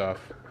stuff.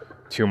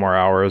 2 more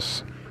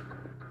hours.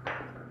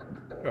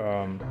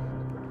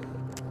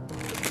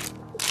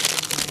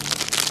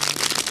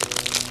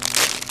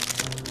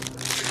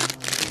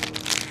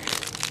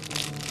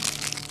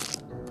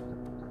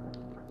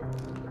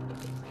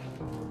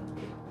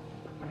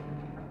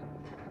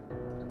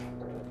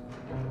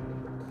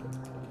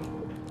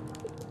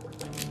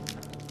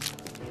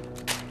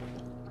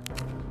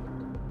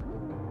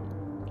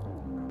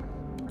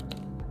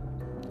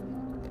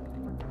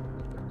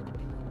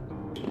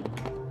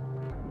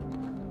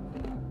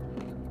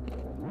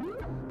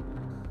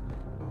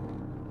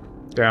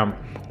 Damn.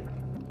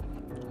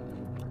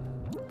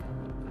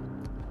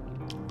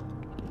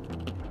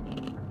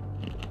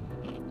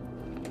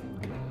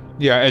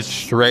 Yeah, it's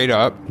straight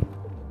up.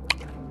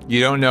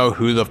 You don't know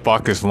who the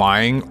fuck is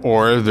lying,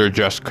 or they're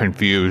just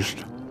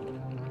confused.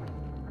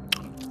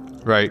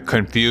 Right?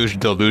 Confused,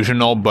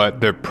 delusional,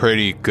 but they're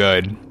pretty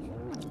good.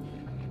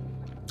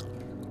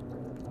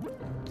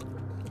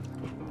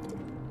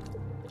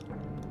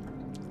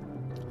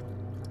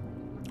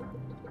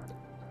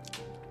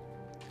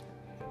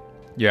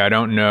 Yeah, I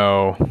don't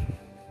know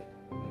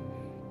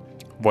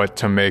what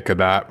to make of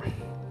that.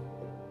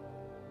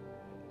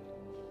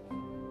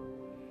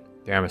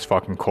 Damn, it's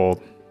fucking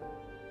cold.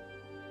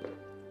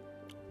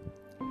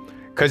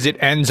 Because it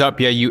ends up,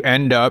 yeah, you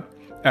end up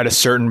at a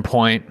certain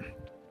point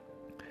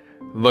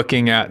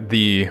looking at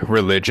the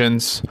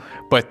religions,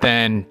 but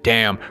then,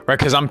 damn, right?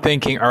 Because I'm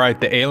thinking, all right,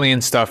 the alien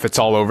stuff, it's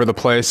all over the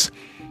place.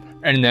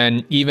 And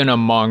then even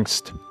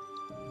amongst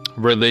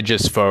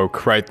religious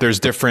folk, right? There's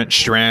different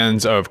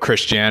strands of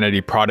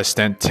Christianity,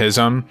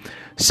 Protestantism.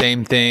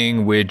 Same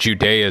thing with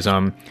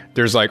Judaism.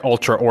 There's like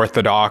ultra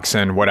orthodox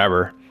and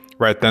whatever,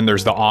 right? Then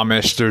there's the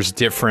Amish.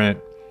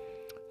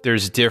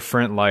 There's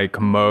different like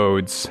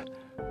modes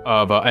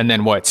of, and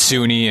then what?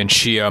 Sunni and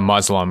Shia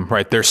Muslim,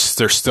 right? They're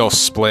still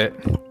split.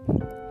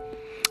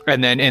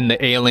 And then in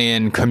the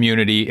alien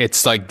community,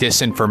 it's like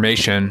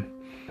disinformation.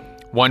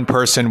 One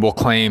person will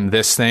claim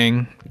this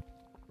thing,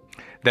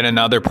 then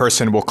another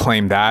person will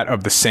claim that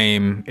of the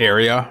same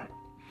area.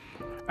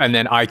 And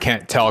then I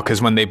can't tell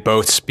because when they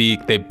both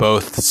speak, they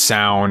both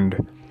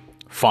sound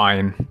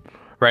fine,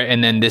 right?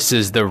 And then this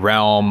is the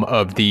realm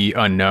of the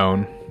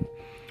unknown,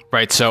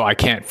 right? So I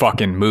can't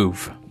fucking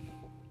move.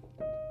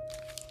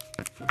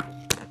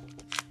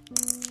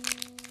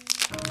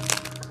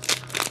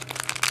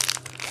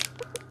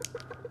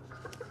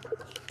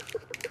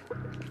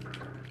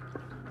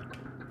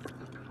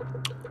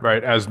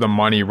 Right, as the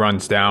money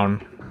runs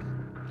down.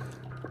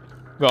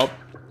 Well,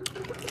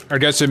 I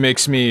guess it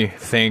makes me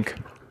think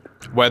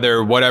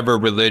whether whatever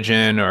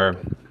religion or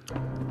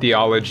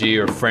theology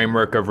or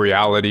framework of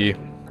reality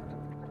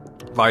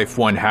life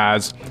one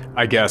has,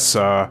 I guess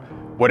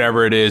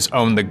whatever it is,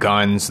 own the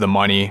guns, the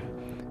money,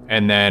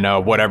 and then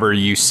whatever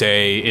you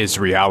say is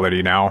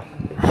reality now,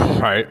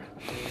 right?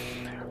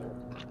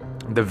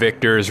 The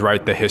victors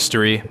write the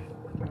history.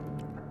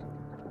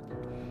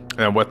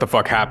 And what the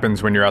fuck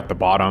happens when you're at the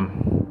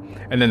bottom?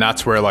 And then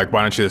that's where, like,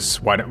 why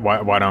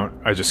don't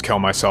I just kill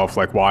myself?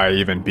 Like, why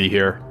even be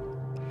here?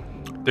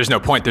 There's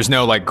no point. There's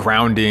no, like,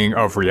 grounding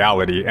of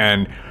reality.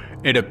 And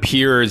it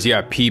appears,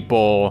 yeah,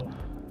 people,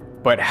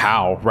 but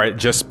how, right?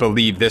 Just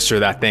believe this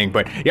or that thing.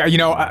 But, yeah, you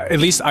know, at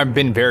least I've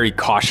been very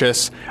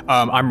cautious.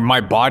 My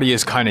body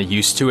is kind of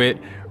used to it,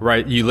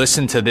 right? You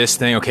listen to this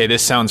thing, okay,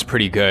 this sounds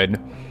pretty good.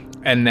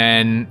 And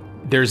then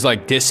there's,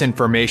 like,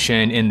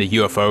 disinformation in the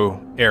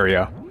UFO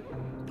area,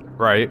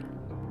 right?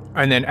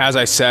 And then, as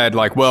I said,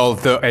 like, well,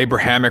 the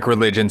Abrahamic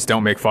religions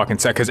don't make fucking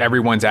sense because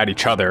everyone's at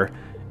each other.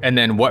 And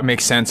then what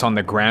makes sense on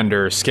the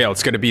grander scale?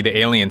 It's going to be the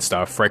alien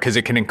stuff, right? Because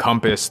it can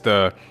encompass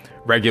the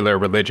regular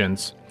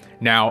religions.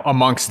 Now,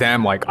 amongst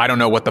them, like, I don't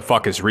know what the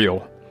fuck is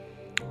real,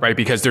 right?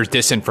 Because there's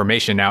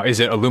disinformation. Now, is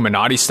it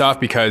Illuminati stuff?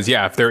 Because,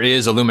 yeah, if there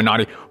is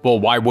Illuminati, well,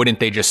 why wouldn't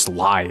they just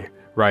lie,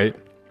 right?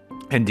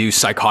 And do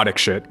psychotic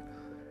shit?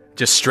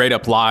 Just straight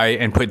up lie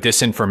and put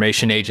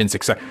disinformation agents,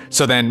 etc.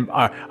 So then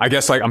I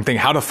guess, like, I'm thinking,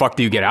 how the fuck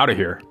do you get out of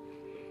here?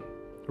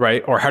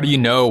 Right? Or how do you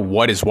know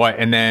what is what?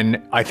 And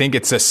then I think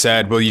it's just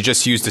said, well, you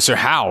just use this, or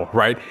how,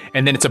 right?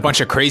 And then it's a bunch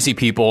of crazy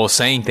people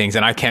saying things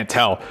and I can't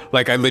tell.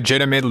 Like, I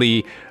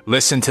legitimately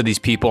listen to these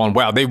people and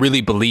wow, they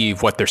really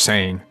believe what they're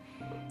saying,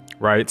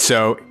 right?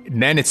 So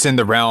then it's in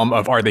the realm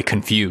of, are they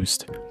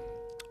confused,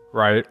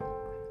 right?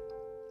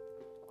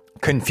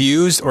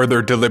 Confused, or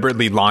they're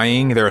deliberately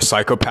lying, they're a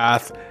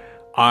psychopath.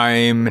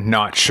 I'm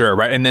not sure,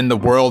 right? And then the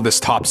world is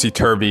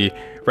topsy-turvy,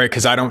 right?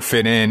 Because I don't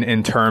fit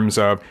in terms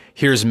of,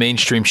 here's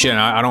mainstream shit, and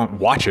I don't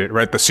watch it,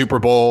 right? The Super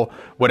Bowl,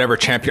 whatever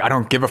champion, I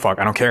don't give a fuck.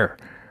 I don't care,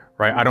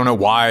 right? I don't know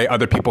why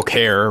other people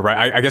care,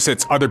 right? I guess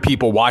it's other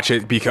people watch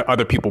it because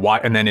other people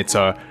watch, and then it's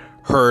a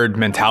herd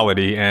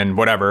mentality and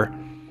whatever.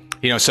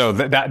 You know, so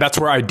that's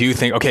where I do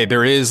think, okay,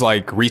 there is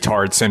like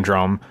retard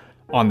syndrome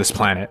on this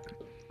planet.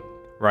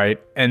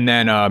 Right. And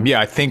then, yeah,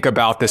 I think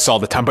about this all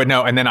the time, but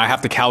no. And then I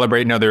have to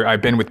calibrate. No,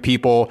 I've been with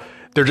people.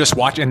 They're just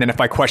watching. And then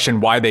if I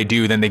question why they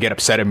do, then they get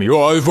upset at me.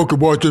 Oh, I fucking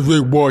watch this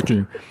thing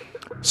watching.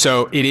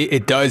 So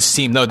it does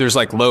seem, though, there's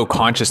like low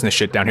consciousness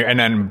shit down here. And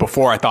then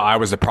before I thought I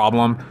was the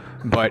problem.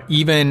 But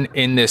even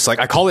in this, like,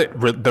 I call it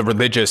the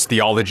religious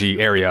theology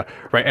area.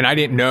 Right. And I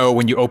didn't know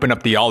when you open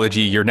up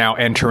theology, you're now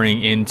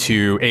entering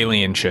into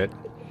alien shit.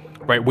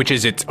 Right. Which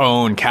is its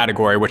own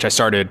category, which I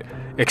started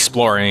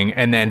exploring.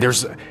 And then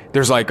there's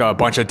like a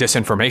bunch of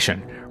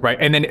disinformation, right?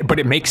 And then, but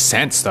it makes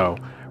sense though,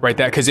 right?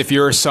 That because if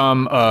you're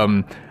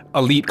some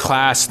elite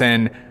class,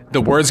 then the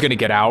word's going to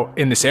get out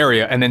in this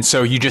area. And then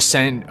so you just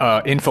send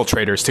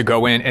infiltrators to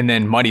go in and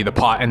then muddy the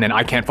pot. And then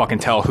I can't fucking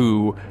tell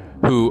who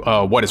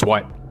what is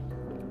what.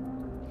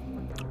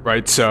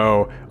 Right.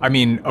 So, I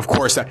mean, of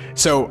course,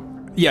 so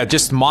yeah,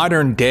 just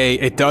modern day,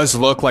 it does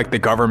look like the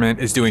government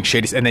is doing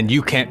shady, and then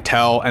you can't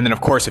tell. And then of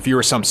course, if you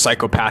were some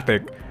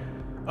psychopathic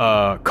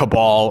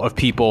cabal of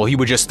people, you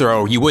would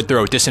throw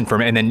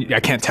disinformation, and then I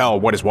can't tell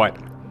what is what.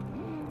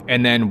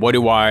 And then what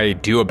do I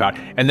do about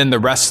it? And then the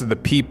rest of the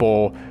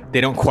people,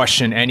 they don't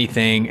question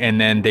anything,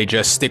 and then they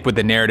just stick with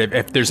the narrative.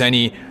 If there's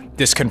any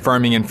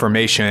disconfirming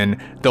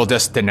information, they'll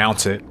just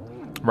denounce it,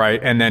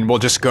 right? And then we'll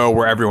just go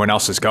where everyone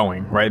else is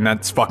going, right? And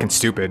that's fucking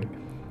stupid,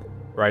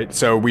 right?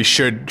 So we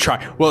should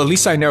try, well, at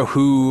least I know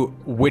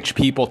which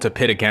people to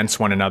pit against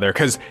one another,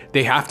 because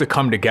they have to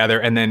come together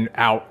and then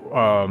out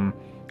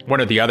one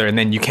or the other, and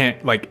then you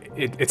can't, like,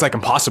 it's like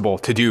impossible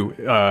to do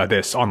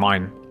this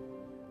online,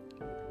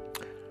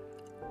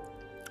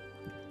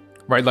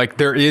 right? Like,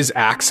 there is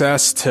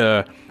access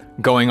to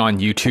going on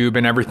YouTube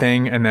and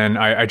everything, and then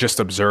I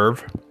just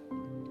observe,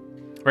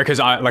 right?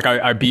 Because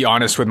I be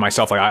honest with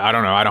myself, like, I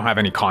don't know, I don't have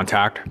any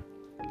contact,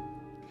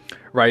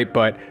 right?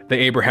 But the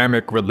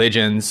Abrahamic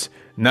religions,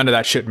 none of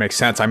that shit makes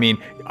sense. I mean,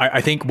 I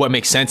think what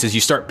makes sense is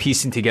you start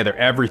piecing together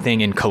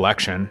everything in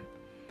collection,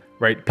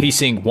 right?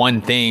 Piecing one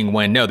thing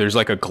when, no, there's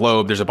like a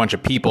globe, there's a bunch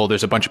of people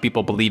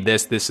believe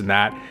this and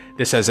that.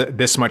 This has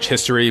this much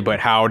history, but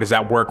how does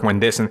that work when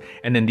this, and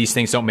then these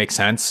things don't make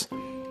sense,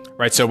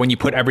 right? So when you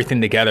put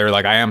everything together,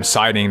 like, I am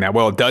siding that,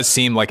 well, it does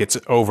seem like it's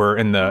over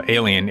in the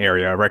alien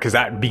area, right? Because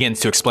that begins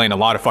to explain a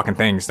lot of fucking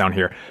things down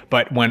here.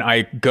 But when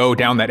I go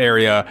down that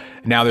area,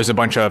 now there's a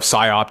bunch of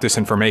psyop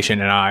disinformation,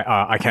 and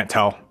I can't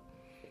tell,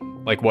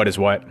 like, what is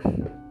what,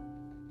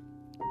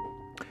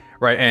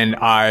 right? And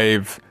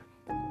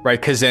right,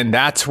 because then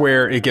that's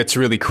where it gets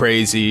really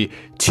crazy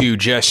to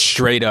just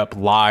straight up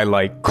lie,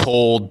 like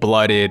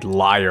cold-blooded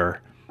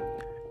liar.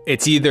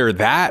 It's either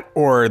that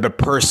or the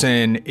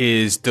person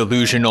is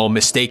delusional,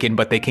 mistaken,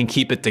 but they can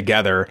keep it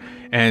together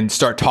and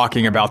start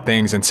talking about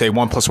things and say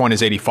 1 + 1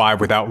 is 85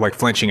 without like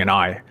flinching an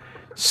eye.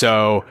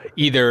 So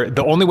either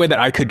the only way that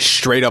I could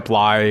straight up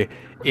lie,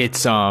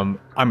 it's I'm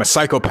a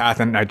psychopath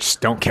and I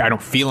just don't care. I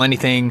don't feel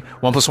anything.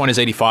 1 + 1 is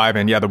 85,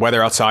 and yeah, the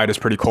weather outside is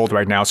pretty cold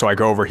right now, so I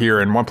go over here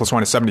and 1 +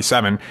 1 is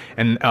 77.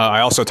 And I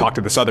also talked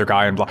to this other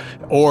guy and blah.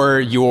 Or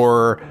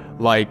you're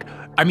like,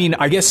 I mean,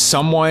 I guess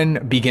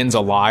someone begins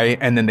a lie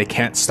and then they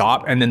can't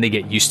stop, and then they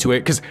get used to it.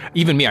 Because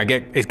even me,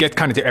 it gets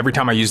kind of to every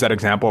time I use that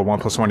example, 1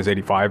 + 1 is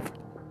 85.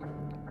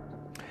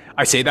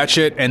 I say that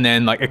shit, and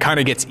then like it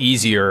kind of gets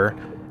easier.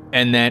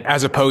 And then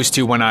as opposed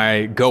to when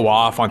I go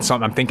off on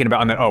something I'm thinking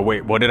about, and then, oh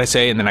wait, what did I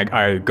say? And then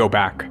I go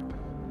back.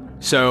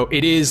 So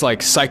it is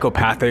like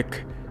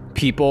psychopathic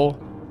people,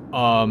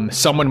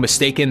 someone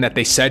mistaken that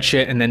they said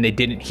shit and then they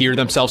didn't hear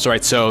themselves,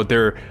 right? So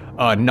they're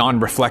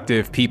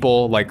non-reflective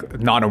people, like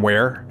not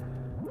aware,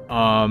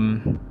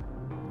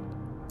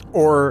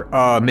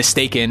 or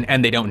mistaken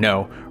and they don't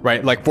know,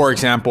 right? Like, for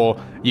example,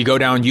 you go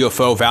down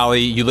UFO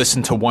Valley, you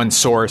listen to one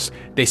source,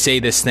 they say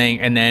this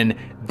thing, and then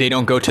they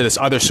don't go to this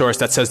other source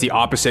that says the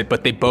opposite,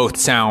 but they both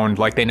sound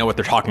like they know what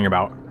they're talking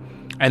about.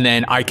 And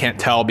then I can't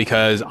tell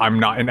because I'm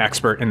not an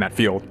expert in that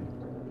field.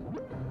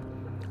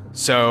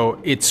 So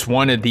it's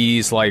one of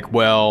these like,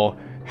 well,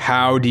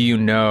 how do you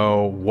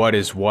know what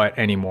is what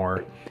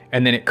anymore?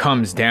 And then it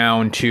comes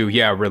down to,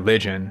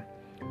 religion,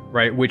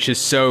 right? Which is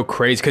so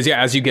crazy because,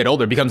 as you get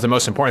older, it becomes the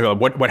most important.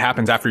 What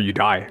happens after you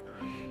die?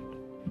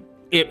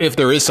 If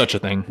there is such a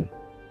thing.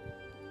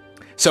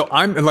 So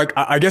I'm like,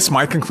 I guess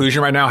my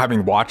conclusion right now,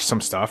 having watched some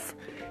stuff,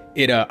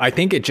 I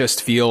think it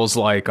just feels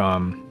like,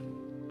 I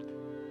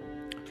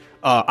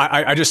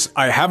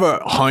have a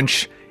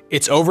hunch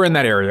it's over in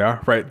that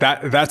area, right?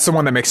 That's the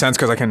one that makes sense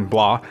because I can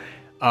blah.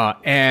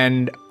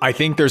 And I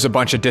think there's a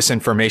bunch of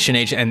disinformation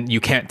agents and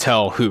you can't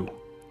tell who.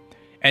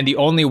 And the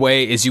only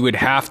way is you would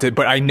have to,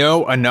 but I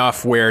know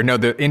enough where, no,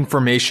 the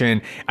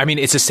information, I mean,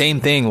 it's the same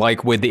thing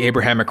like with the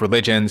Abrahamic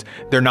religions.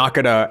 They're not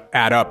going to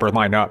add up or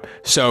line up.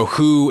 So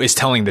who is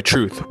telling the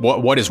truth?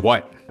 What is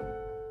what?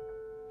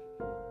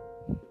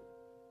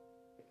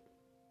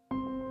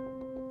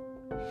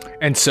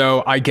 And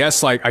so I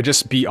guess like I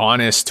just be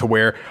honest to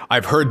where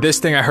I've heard this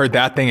thing, I heard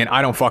that thing, and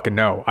I don't fucking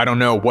know. I don't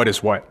know what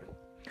is what.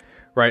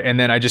 Right. And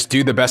then I just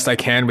do the best I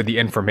can with the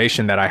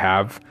information that I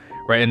have.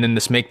 Right. And then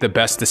just make the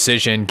best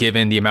decision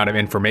given the amount of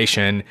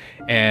information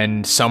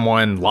and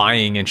someone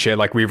lying and shit.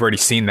 Like we've already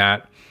seen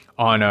that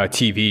on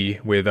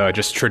TV with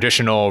just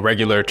traditional,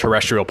 regular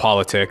terrestrial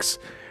politics.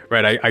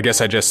 Right. I guess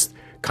I just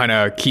kind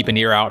of keep an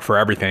ear out for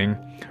everything.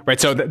 Right.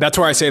 So that's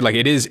why I say like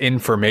it is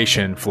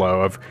information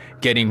flow of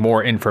getting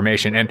more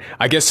information. And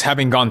I guess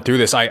having gone through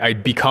this, I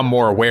become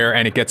more aware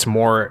and it gets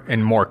more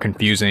and more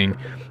confusing.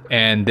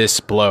 And this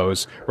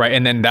blows. Right.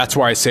 And then that's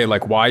why I say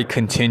like, why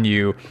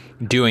continue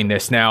doing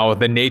this? Now,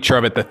 the nature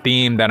of it, the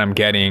theme that I'm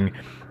getting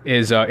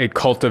is it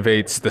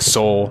cultivates the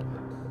soul.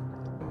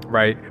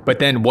 Right. But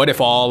then what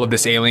if all of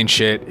this alien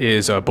shit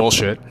is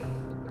bullshit?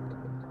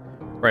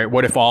 Right.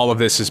 What if all of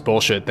this is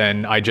bullshit?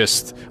 Then I'm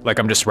just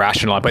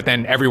rational. But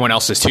then everyone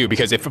else is too,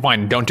 because if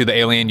fine, don't do the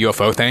alien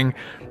UFO thing,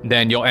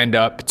 then you'll end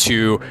up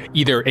to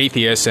either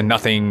atheists and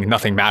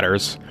nothing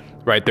matters.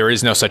 Right. There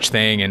is no such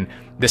thing. And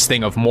this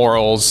thing of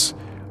morals,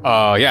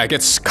 it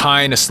gets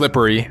kind of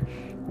slippery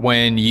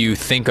when you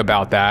think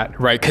about that.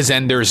 Right. Because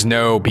then there's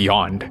no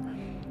beyond.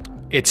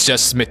 It's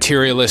just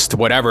materialist,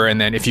 whatever. And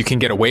then if you can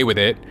get away with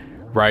it,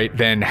 right,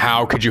 then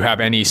how could you have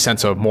any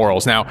sense of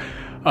morals? Now,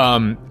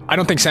 I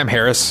don't think Sam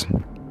Harris,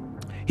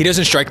 he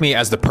doesn't strike me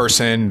as the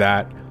person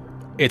that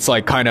it's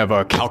like kind of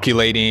a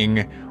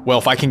calculating, well,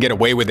 if I can get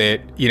away with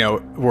it, you know,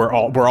 we're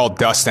all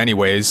dust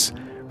anyways,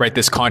 right?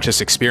 This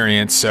conscious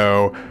experience.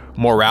 So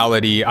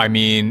morality, I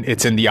mean,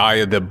 it's in the eye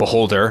of the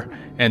beholder.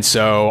 And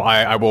so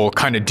I will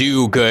kind of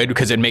do good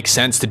because it makes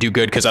sense to do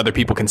good because other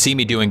people can see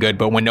me doing good.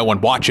 But when no one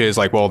watches,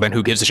 like, well, then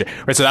who gives a shit?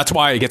 Right. So that's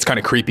why it gets kind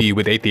of creepy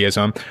with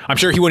atheism. I'm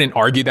sure he wouldn't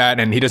argue that.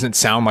 And he doesn't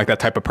sound like that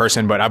type of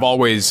person. But I've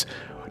always,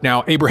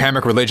 now,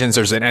 Abrahamic religions,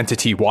 there's an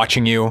entity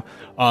watching you.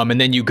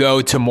 And then you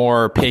go to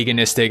more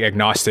paganistic,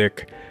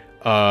 agnostic,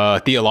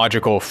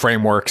 theological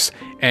frameworks.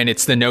 And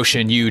it's the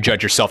notion you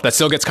judge yourself. That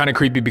still gets kind of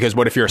creepy because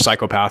what if you're a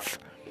psychopath?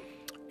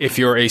 If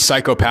you're a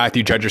psychopath,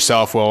 you judge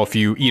yourself. Well, if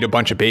you eat a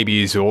bunch of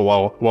babies,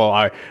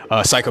 a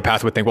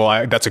psychopath would think,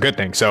 that's a good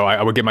thing. So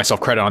I would give myself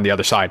credit on the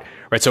other side,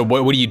 right? So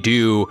what do you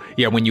do,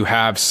 when you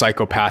have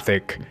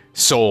psychopathic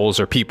souls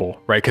or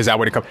people, right? Because that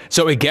wouldn't come.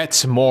 So it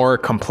gets more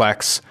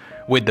complex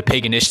with the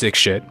paganistic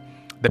shit,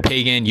 the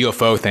pagan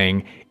UFO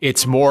thing.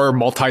 It's more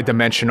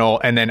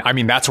multidimensional, and then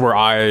that's where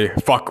I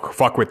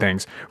fuck with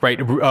things, right?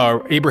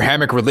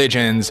 Abrahamic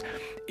religions,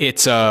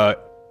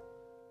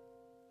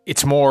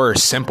 it's more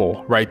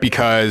simple, right?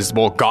 Because,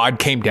 God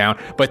came down,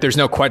 but there's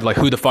no question, like,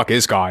 who the fuck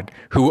is God?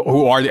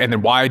 Who are they? And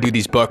then why do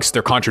these books,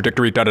 they're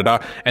contradictory,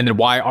 and then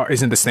why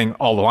isn't this thing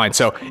all aligned?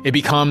 So it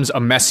becomes a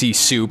messy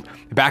soup.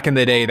 Back in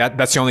the day,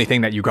 that's the only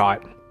thing that you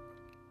got.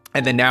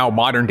 And then now,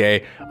 modern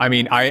day, I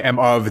am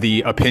of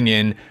the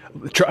opinion,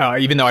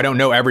 even though I don't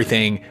know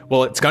everything,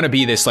 it's going to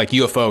be this like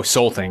UFO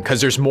soul thing,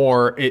 because there's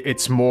more,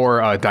 it's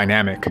more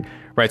dynamic,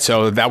 right?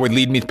 So that would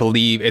lead me to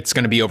believe it's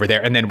going to be over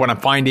there. And then what I'm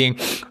finding,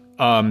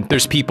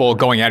 there's people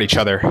going at each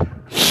other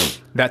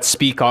that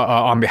speak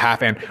on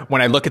behalf. And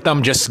when I look at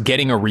them just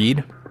getting a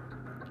read,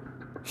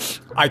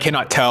 I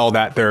cannot tell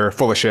that they're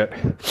full of shit,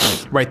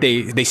 right?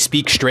 They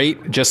speak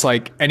straight, just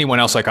like anyone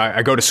else. Like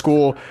I go to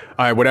school,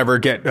 I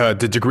get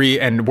the degree,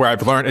 and where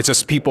I've learned, it's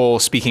just people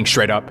speaking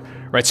straight up,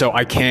 right? So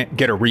I can't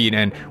get a read,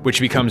 and which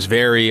becomes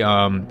very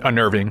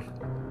unnerving,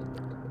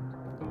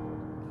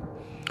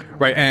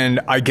 right? And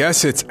I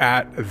guess it's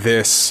at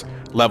this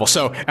level.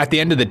 So at the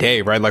end of the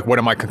day, right, like what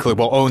am I concluding?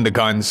 Well, own the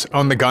guns,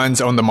 own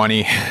the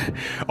money,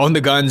 own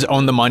the guns,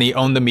 own the money,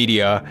 own the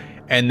media,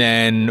 and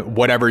then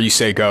whatever you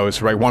say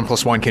goes, right? 1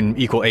 + 1 can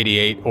equal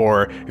 88.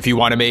 Or if you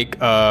want to make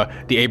the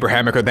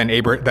Abrahamic or then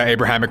the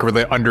Abrahamic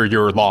under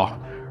your law,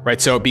 right?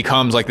 So it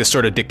becomes like this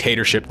sort of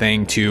dictatorship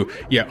thing to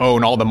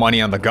own all the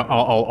money on the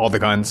all the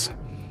guns,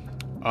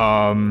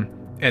 and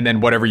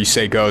then whatever you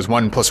say goes.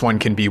 1 + 1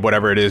 can be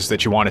whatever it is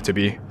that you want it to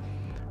be,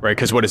 right?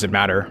 Because what does it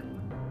matter?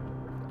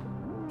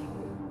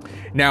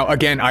 Now,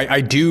 again,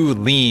 I do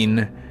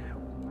lean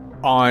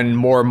on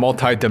more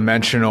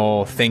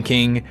multidimensional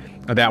thinking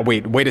that,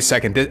 wait a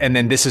second. And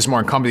then this is more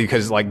encompassing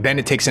because like then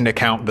it takes into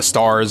account the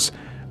stars,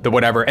 the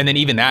whatever. And then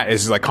even that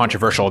is like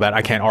controversial that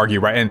I can't argue,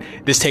 right? And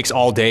this takes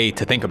all day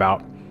to think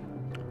about.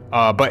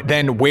 But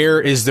then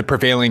where is the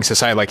prevailing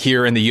society? Like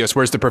here in the US,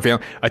 where's the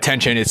prevailing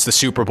attention? It's the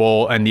Super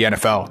Bowl and the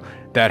NFL.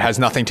 That has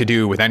nothing to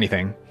do with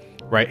anything,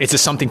 right? It's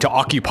just something to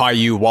occupy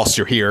you whilst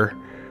you're here,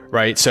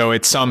 right? So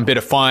it's some bit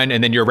of fun,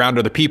 and then you're around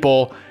other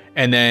people,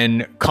 and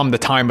then come the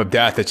time of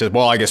death, it's just,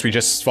 well, I guess we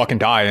just fucking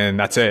die and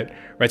that's it,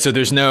 right? So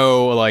there's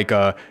no like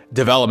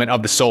development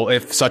of the soul,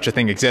 if such a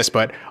thing exists,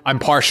 but I'm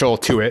partial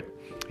to it.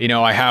 You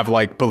know, I have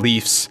like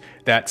beliefs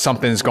that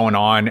something's going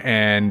on,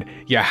 and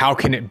yeah, how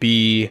can it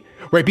be,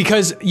 right?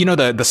 Because, you know,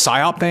 the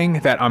psyop thing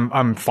that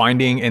I'm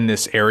finding in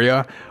this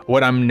area,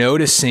 what I'm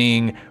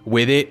noticing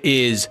with it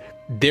is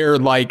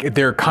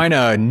they're kind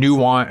of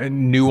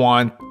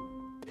nuance.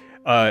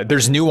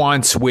 There's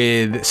nuance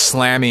with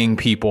slamming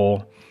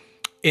people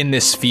in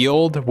this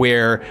field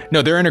where,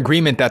 no, they're in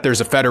agreement that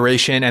there's a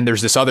federation and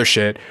there's this other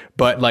shit,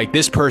 but like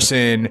this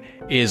person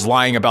is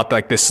lying about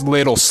like this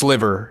little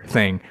sliver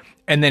thing.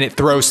 And then it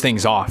throws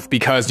things off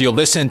because you'll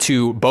listen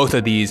to both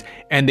of these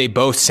and they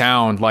both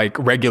sound like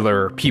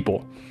regular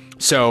people.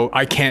 So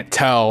I can't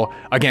tell,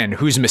 again,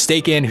 who's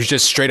mistaken, who's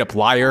just straight up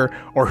liar,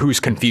 or who's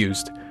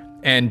confused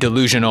and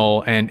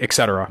delusional and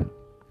etc.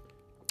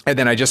 And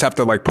then I just have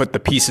to like put the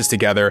pieces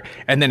together,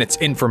 and then it's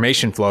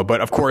information flow. But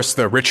of course,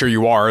 the richer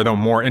you are, the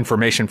more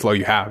information flow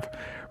you have,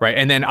 right?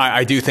 And then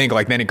I do think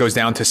like then it goes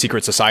down to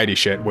secret society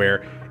shit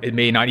where it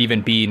may not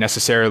even be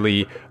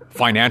necessarily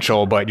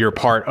financial, but you're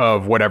part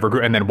of whatever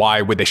group. And then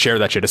why would they share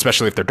that shit,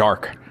 especially if they're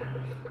dark?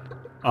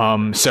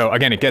 So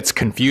again, it gets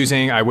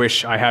confusing. I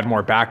wish I had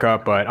more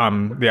backup, but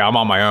I'm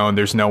on my own.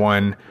 There's no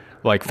one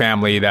like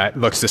family that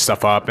looks this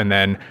stuff up, and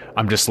then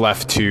I'm just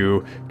left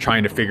to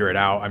trying to figure it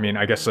out. I mean,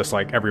 I guess just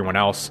like everyone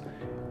else.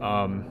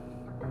 Well,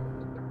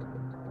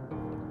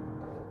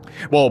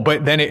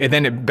 but then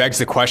it begs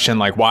the question,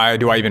 like, why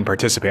do I even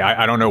participate?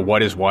 I don't know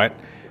what is what.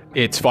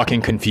 It's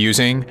fucking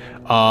confusing.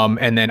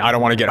 And then I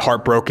don't want to get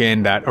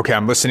heartbroken that, okay,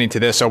 I'm listening to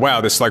this. Oh,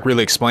 wow, this like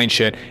really explains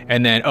shit.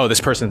 And then, oh,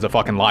 this person's a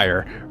fucking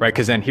liar, right?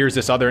 Because then here's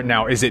this other,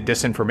 now, is it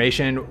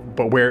disinformation?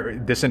 But where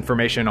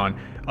disinformation on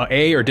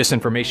A or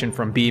disinformation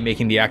from B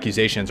making the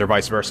accusations or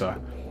vice versa?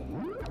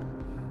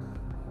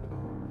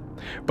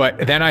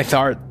 But then I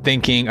start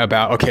thinking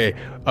about, okay,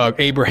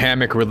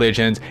 Abrahamic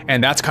religions,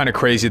 and that's kind of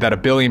crazy that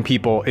 1 billion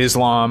people,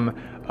 Islam,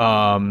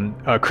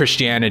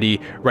 Christianity,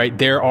 right?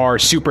 There are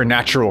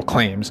supernatural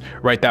claims,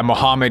 right? That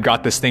Muhammad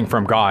got this thing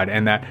from God,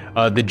 and that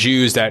the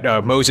Jews,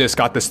 that Moses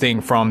got this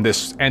thing from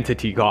this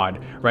entity God,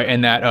 right?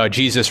 And that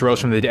Jesus rose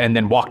from the dead and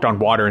then walked on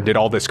water and did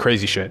all this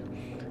crazy shit,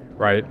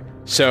 right?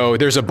 So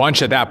there's a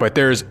bunch of that, but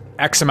there's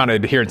X amount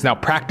of adherence. Now,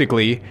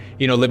 practically,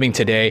 you know, living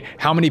today,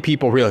 how many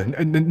people really,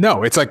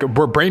 no, it's like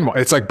we're brainwashed.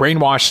 It's like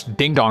brainwashed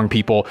ding dong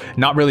people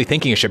not really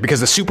thinking of shit, because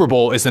the Super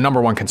Bowl is the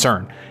number one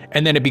concern.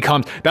 And then it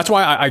becomes, that's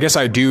why I guess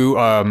I do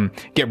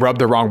get rubbed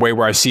the wrong way,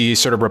 where I see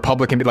sort of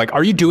Republican be like,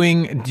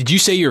 did you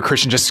say you're a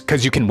Christian just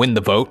because you can win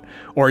the vote?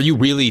 Or do you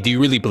really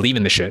believe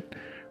in the shit?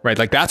 Right?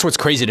 Like, that's what's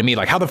crazy to me.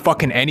 Like, how the fuck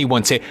can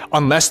anyone say,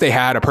 unless they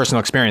had a personal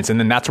experience? And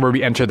then that's where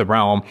we enter the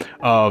realm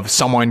of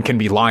someone can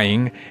be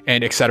lying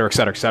and et cetera, et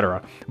cetera, et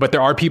cetera. But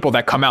there are people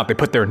that come out, they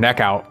put their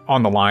neck out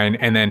on the line,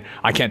 and then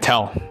I can't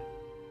tell.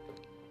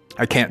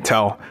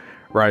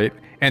 Right?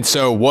 And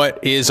so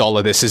what is all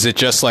of this? Is it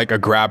just like a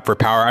grab for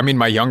power? I mean,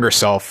 my younger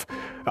self,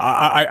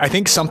 I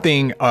think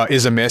something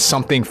is amiss,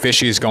 something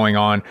fishy is going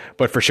on,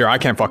 but for sure, I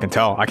can't fucking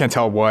tell. I can't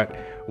tell what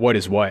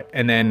is what.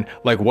 And then,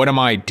 like, what am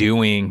I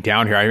doing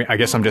down here? I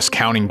guess I'm just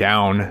counting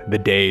down the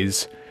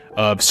days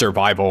of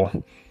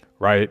survival,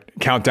 right?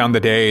 Count down the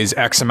days,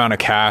 X amount of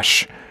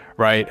cash,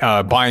 right?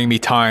 Buying me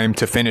time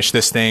to finish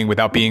this thing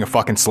without being a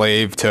fucking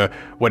slave to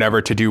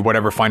whatever, to do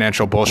whatever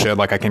financial bullshit.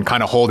 Like, I can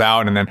kind of hold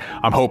out, and then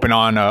I'm hoping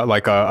on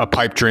a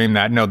pipe dream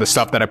that, no, the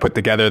stuff that I put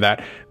together,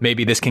 that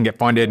maybe this can get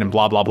funded and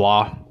blah, blah,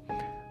 blah.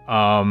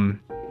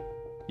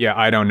 Yeah,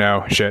 I don't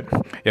know. Shit.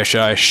 Yeah,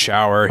 should I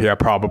shower? Yeah,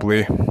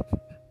 probably.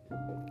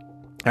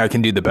 I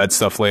can do the bed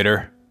stuff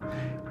later.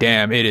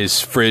 Damn, it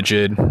is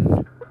frigid.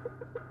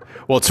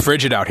 Well, it's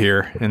frigid out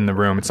here in the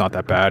room. It's not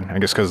that bad, I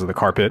guess, because of the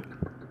carpet.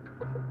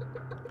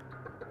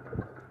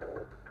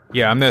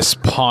 Yeah, I'm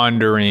just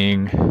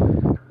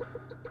pondering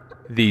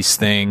these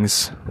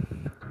things.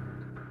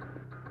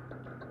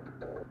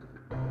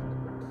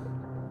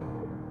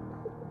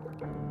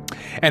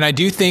 And I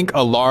do think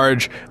a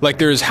large, like,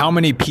 there's how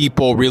many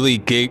people really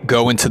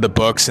go into the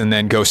books and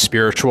then go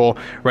spiritual,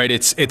 right?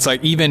 It's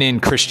like, even in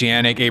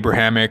Christianic,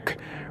 Abrahamic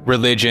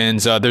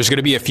religions, there's going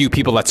to be a few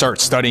people that start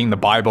studying the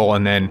Bible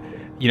and then,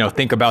 you know,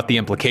 think about the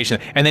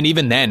implication. And then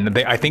even then,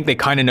 I think they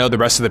kind of know the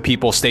rest of the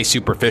people stay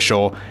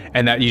superficial,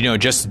 and that, you know,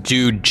 just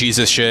do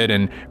Jesus shit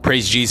and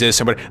praise Jesus.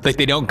 And like,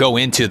 they don't go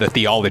into the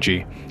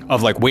theology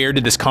of, like, where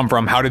did this come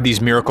from? How did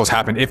these miracles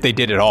happen? If they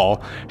did at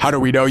all, how do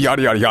we know?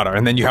 Yada, yada, yada.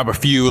 And then you have a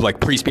few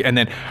like priests. And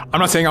then I'm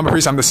not saying I'm a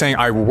priest. I'm just saying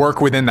I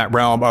work within that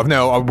realm of,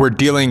 no, we're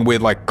dealing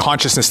with like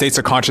consciousness, states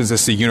of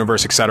consciousness, the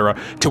universe, etc.,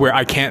 to where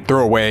I can't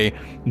throw away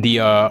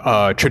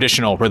the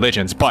traditional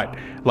religions. But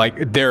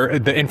like,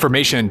 the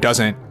information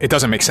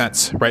doesn't make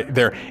sense, right?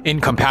 They're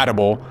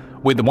incompatible,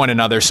 with one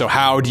another. So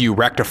how do you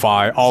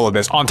rectify all of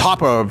this? On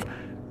top of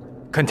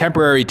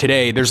contemporary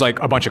today, there's like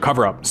a bunch of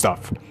cover-up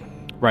stuff,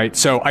 right?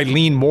 So I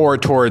lean more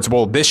towards,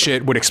 well, this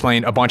shit would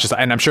explain a bunch of stuff.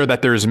 And I'm sure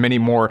that there's many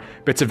more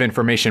bits of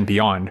information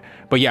beyond.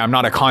 But yeah, I'm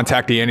not a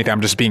contactee, anything.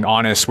 I'm just being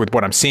honest with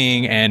what I'm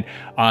seeing. And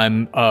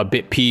I'm a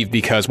bit peeved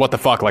because what the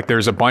fuck? Like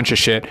there's a bunch of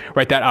shit,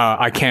 right, that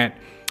I can't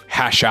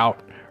hash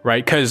out,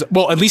 right? Because,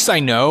 well, at least I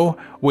know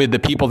with the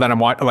people that I'm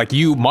watching, like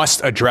you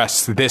must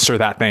address this or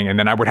that thing. And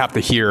then I would have to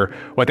hear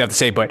what they have to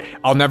say. But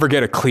I'll never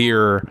get a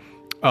clear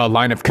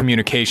line of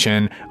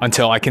communication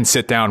until I can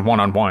sit down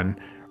one-on-one,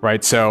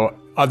 right? So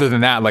other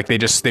than that, like they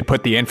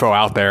put the info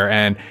out there,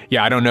 and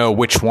yeah, I don't know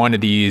which one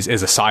of these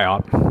is a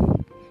psyop.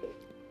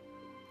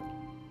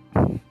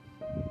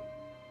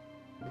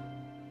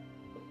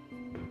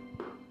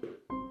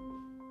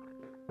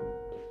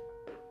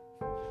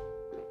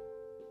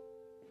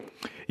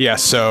 Yeah,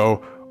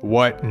 so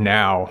what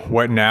now?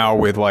 What now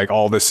with like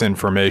all this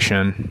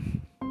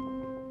information?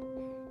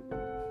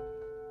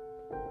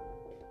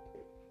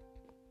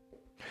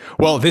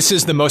 Well, this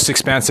is the most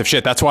expansive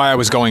shit. That's why I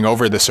was going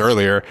over this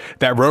earlier,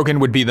 that Rogan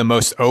would be the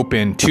most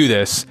open to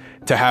this,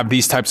 to have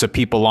these types of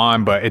people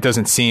on, but it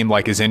doesn't seem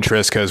like his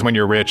interest, because when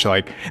you're rich,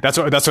 like that's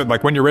what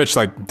like when you're rich,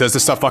 like does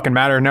this stuff fucking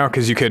matter? No,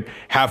 because you could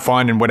have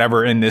fun and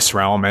whatever in this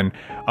realm. And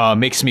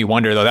makes me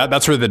wonder though,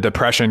 that's where the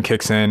depression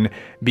kicks in,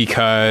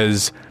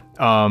 because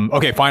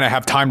okay, fine, I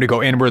have time to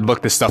go inward,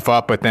 look this stuff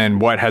up, but then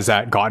what has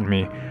that gotten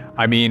me?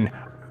 I mean,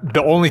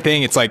 the only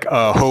thing, it's like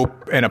a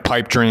hope and a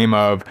pipe dream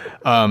of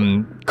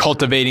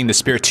cultivating the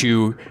spirit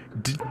to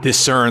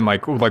discern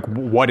like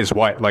what is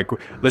what, like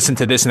listen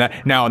to this and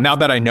that. Now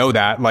that I know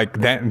that, like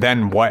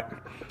then what?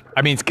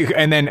 I mean,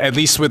 and then at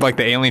least with like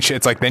the alien shit,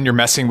 it's like then you're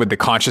messing with the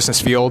consciousness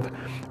field,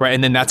 right?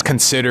 And then that's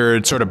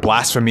considered sort of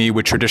blasphemy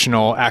with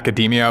traditional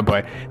academia,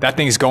 but that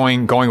thing's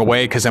going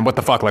away, because then what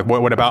the fuck? Like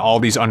what about all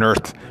these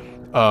unearthed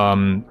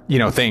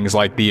things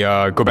like the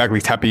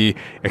Göbekli Tepe,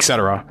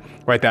 etc.,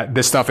 right? That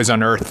this stuff is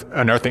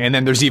unearthing, and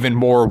then there's even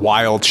more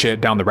wild shit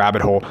down the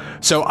rabbit hole.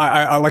 So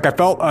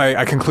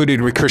I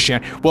concluded with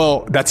Christianity.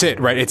 Well, that's it,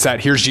 right? It's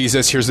that here's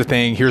Jesus, here's the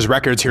thing, here's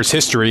records, here's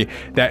history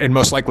that it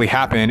most likely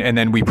happened, and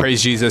then we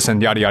praise Jesus and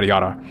yada yada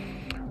yada,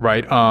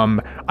 right?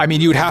 I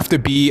mean, you would have to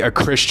be a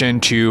Christian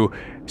to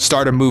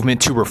start a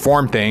movement to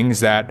reform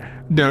things that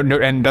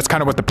and that's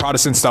kind of what the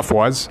Protestant stuff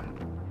was.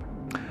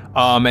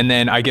 And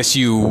then I guess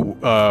you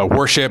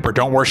worship or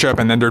don't worship,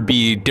 and then there'd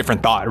be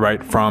different thought,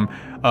 right, from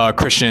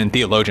Christian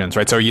theologians,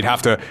 right? So you'd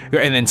have to,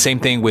 and then same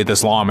thing with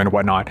Islam and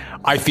whatnot.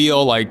 I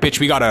feel like, bitch,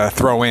 we gotta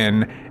throw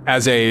in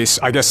as a,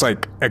 I guess,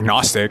 like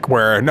agnostic,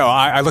 where no,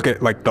 I look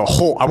at like the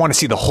whole, I want to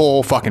see the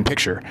whole fucking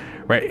picture,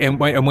 right? And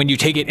when you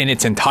take it in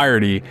its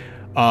entirety,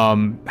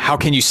 how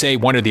can you say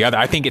one or the other?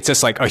 I think it's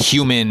just like a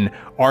human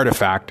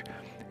artifact.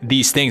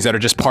 These things that are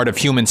just part of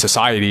human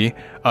society,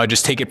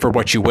 just take it for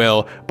what you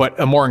will, but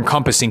a more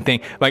encompassing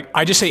thing. Like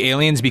I just say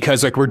aliens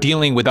because like we're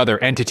dealing with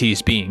other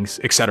entities, beings,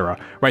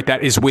 etc., right?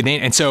 That is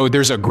within, and so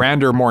there's a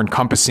grander, more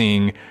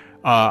encompassing,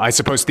 I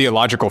suppose,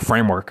 theological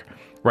framework,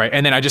 right?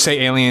 And then I just say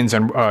aliens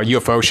and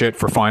UFO shit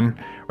for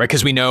fun, right?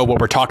 Because we know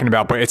what we're talking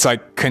about, but it's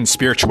like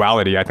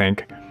conspirituality, I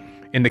think,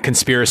 in the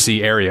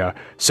conspiracy area.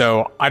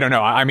 So I don't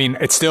know. I mean,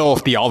 it's still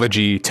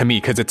theology to me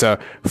because it's a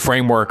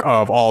framework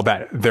of all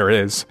that there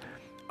is.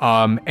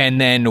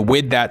 And then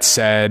with that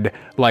said,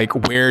 like,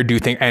 where do you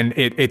think, and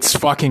it's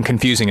fucking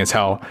confusing as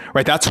hell,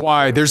 right? That's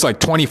why there's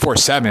like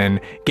 24/7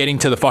 getting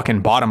to the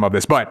fucking bottom of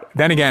this. But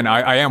then again,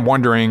 I am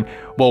wondering,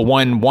 well,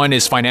 one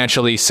is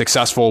financially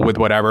successful with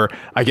whatever,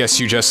 I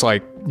guess you just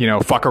like,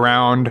 fuck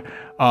around.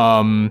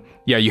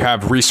 Yeah, you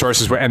have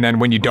resources. And then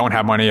when you don't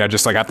have money, I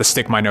just like have to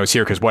stick my nose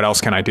here, because what else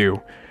can I do?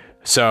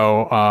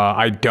 So,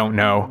 I don't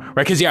know,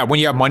 right? Cause yeah, when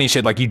you have money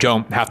shit, like you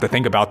don't have to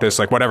think about this,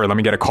 like whatever, let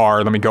me get a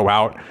car, let me go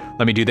out,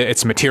 let me do that.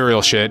 It's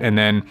material shit. And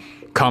then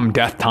come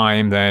death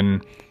time,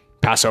 then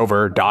pass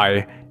over,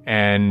 die.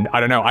 And I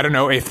don't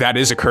know if that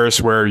is a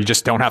curse where you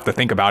just don't have to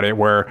think about it,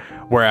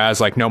 whereas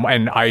like, no,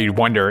 and I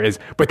wonder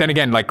but then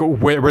again, like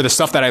where the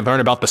stuff that I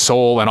learned about the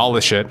soul and all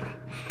this shit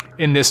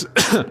in this,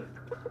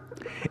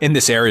 in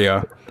this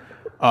area,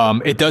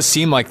 it does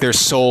seem like there's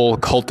soul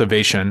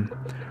cultivation,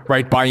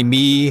 right? By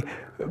me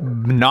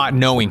not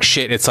knowing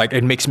shit, it's like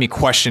it makes me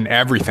question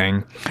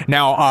everything.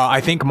 Now,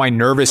 I think my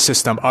nervous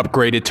system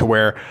upgraded to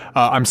where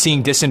I'm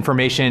seeing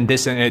disinformation,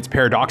 and it's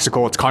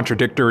paradoxical, it's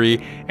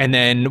contradictory, and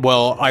then,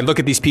 well, I look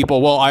at these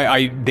people, well,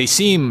 they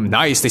seem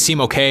nice, they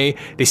seem okay,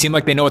 they seem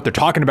like they know what they're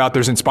talking about,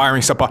 there's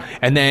inspiring stuff,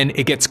 and then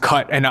it gets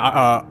cut and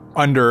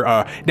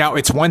now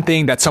it's one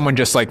thing that someone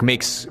just like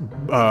makes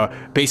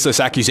baseless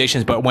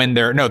accusations, but when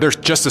they're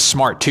just as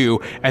smart too,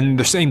 and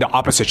they're saying the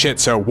opposite shit,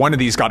 so one of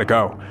these got to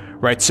go,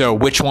 right? So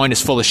which one is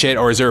full of shit,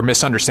 or is there a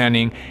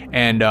misunderstanding?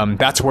 And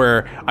that's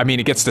where, I mean,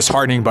 it gets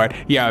disheartening, but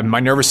yeah, my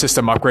nervous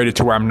system upgraded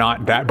to where I'm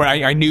not that, but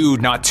I knew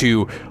not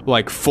to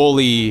like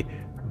fully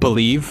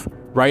believe,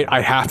 right?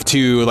 I have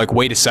to like,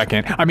 wait a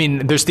second. I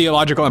mean, there's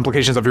theological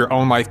implications of your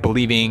own life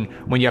believing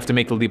when you have to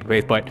make the leap of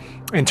faith, but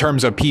in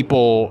terms of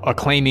people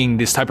claiming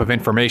this type of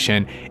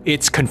information,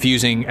 it's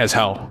confusing as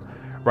hell,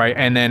 right?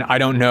 And then I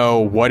don't know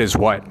what is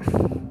what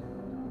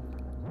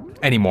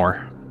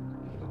anymore.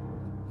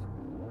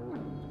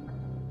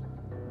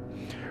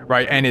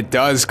 Right. And it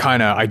does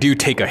I do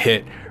take a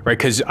hit, right?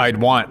 Because I'd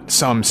want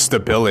some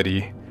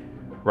stability,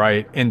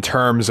 right? In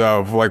terms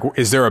of like,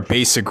 is there a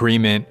base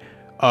agreement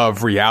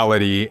of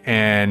reality?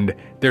 And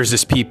there's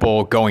just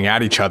people going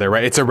at each other,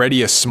 right? It's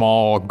already a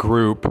small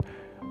group.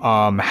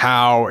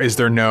 How is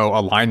there no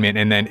alignment?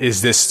 And then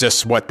is this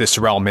just what this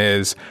realm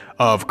is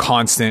of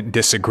constant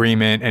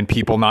disagreement and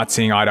people not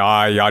seeing eye to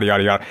eye, yada,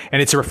 yada, yada.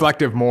 And it's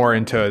reflective more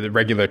into the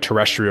regular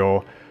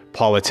terrestrial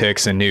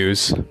politics and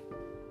news.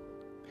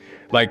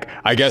 Like,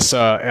 I guess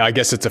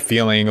it's a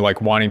feeling,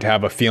 like wanting to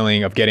have a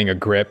feeling of getting a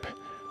grip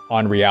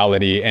on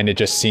reality. And it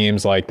just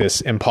seems like this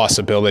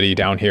impossibility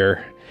down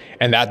here.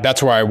 And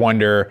that's where I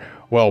wonder,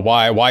 well,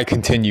 why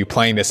continue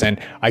playing this? And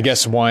I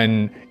guess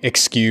one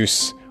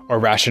excuse or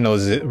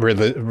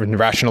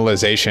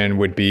rationalization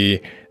would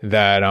be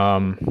that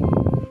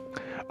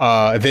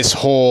this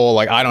whole,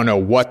 like, I don't know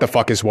what the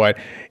fuck is what,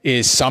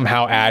 is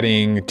somehow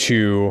adding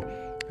to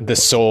the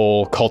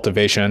soul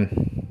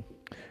cultivation,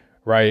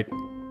 right?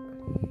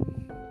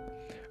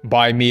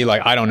 By me,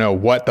 like, I don't know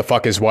what the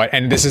fuck is what.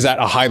 And this is at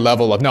a high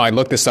level of, no, I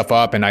look this stuff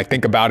up and I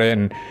think about it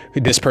and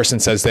this person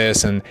says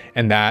this and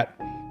that.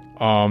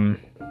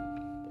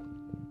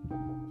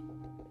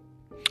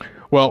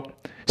 Well,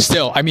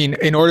 still, I mean,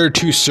 in order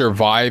to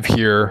survive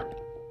here,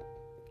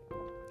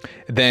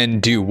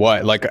 then do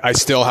what? Like, I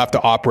still have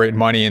to operate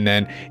money and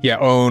then,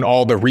 own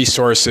all the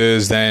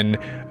resources. Then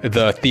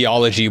the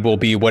theology will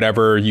be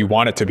whatever you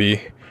want it to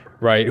be,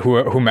 right?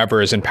 Whomever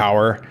is in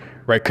power,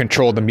 right?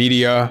 Control the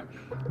media,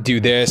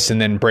 do this,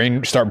 and then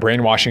start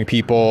brainwashing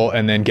people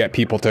and then get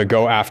people to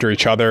go after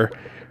each other,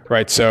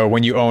 right? So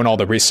when you own all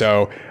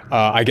the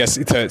I guess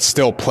to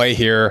still play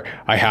here,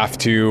 I have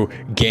to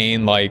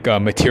gain like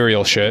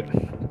material shit,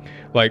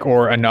 like,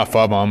 or enough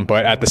of them,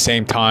 but at the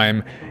same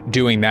time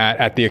doing that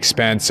at the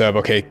expense of,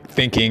 okay,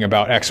 thinking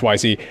about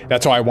XYZ.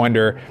 That's why I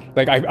wonder,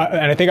 like, and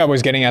I think I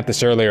was getting at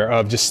this earlier,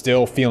 of just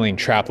still feeling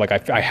trapped.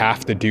 Like I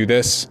have to do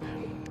this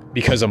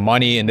because of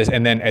money and this,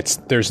 and then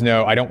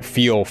I don't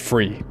feel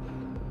free.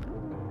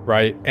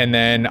 Right. And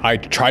then I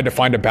tried to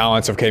find a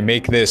balance of, okay,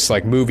 make this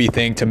like movie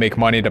thing to make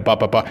money to blah,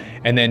 blah, blah.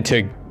 And then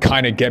to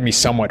kind of get me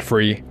somewhat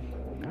free.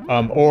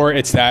 Or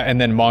it's that,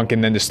 and then monk,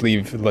 and then let's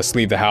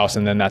leave the house,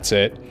 and then that's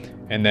it.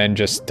 And then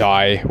just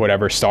die,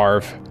 whatever,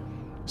 starve,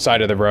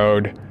 side of the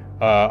road.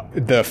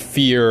 The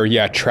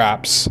fear,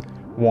 traps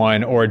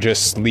one, or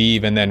just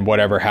leave, and then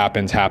whatever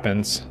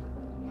happens.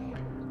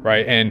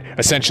 Right. And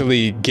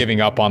essentially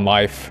giving up on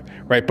life.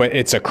 Right. But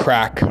it's a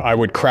crack. I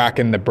would crack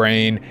in the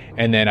brain,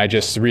 and then I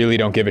just really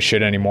don't give a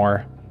shit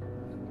anymore.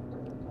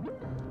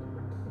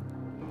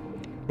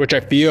 Which I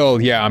feel,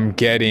 I'm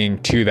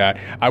getting to that.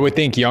 I would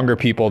think younger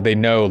people, they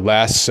know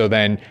less, so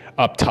then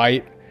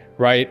uptight,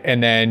 right?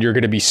 And then you're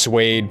going to be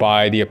swayed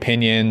by the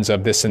opinions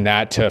of this and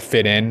that to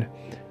fit in.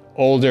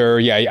 Older,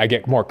 I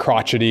get more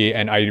crotchety,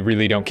 and I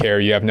really don't care.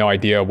 You have no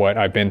idea what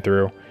I've been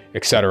through,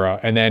 etc.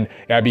 And then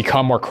I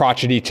become more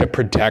crotchety to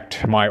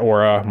protect my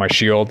aura, my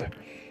shield,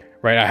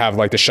 right? I have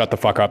like to shut the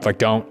fuck up, like,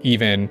 don't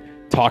even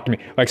talk to me.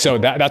 Like, so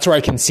that's where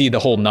I can see the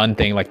whole nun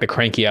thing, like the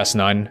cranky ass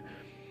nun.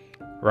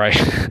 Right?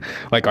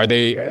 Like, are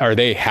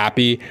they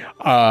happy?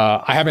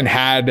 I haven't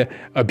had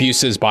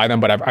abuses by them,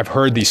 but I've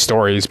heard these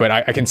stories, but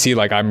I can see,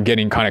 like, I'm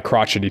getting kind of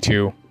crotchety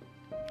too.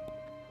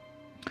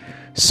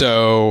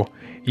 So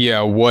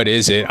what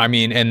is it? I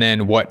mean, and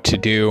then what to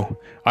do?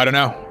 I don't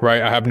know,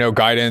 right? I have no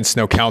guidance,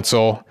 no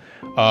counsel,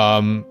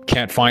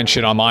 can't find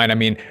shit online. I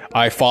mean,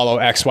 I follow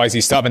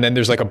XYZ stuff, and then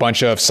there's like a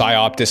bunch of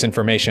psyop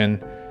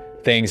disinformation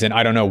things, and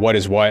I don't know what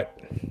is what.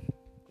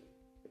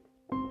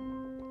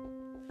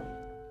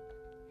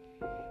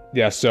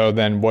 So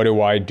then what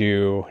do I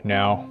do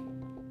now?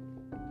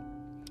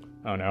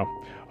 I don't know.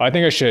 I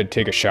think I should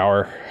take a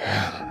shower.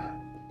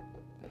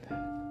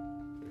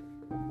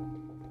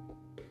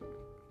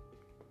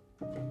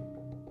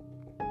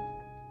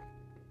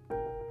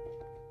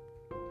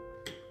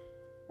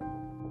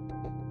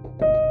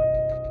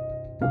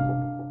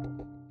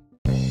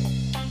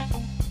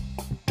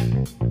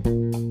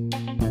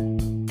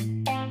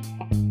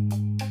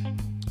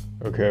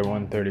 Okay,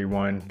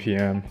 1:31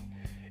 p.m.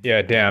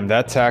 Damn,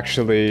 that's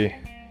actually,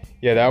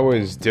 that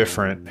was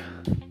different.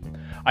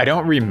 I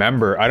don't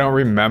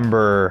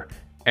remember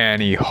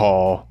Annie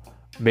Hall.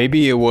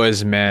 Maybe it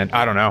was meant,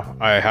 I don't know.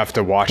 I have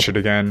to watch it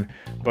again.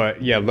 But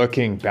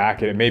looking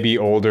back at it, maybe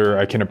older,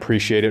 I can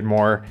appreciate it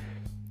more.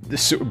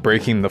 This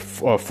breaking the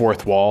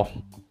fourth wall.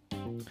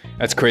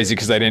 That's crazy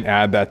because I didn't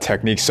add that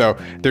technique. So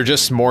they're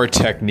just more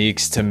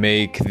techniques to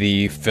make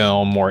the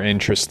film more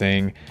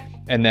interesting.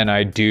 And then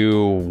I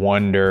do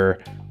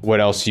wonder what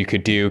else you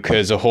could do,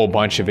 because a whole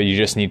bunch of it, you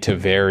just need to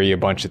vary a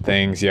bunch of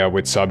things,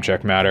 with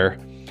subject matter.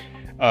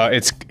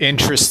 It's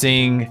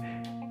interesting,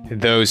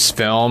 those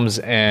films,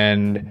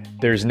 and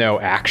there's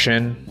no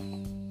action,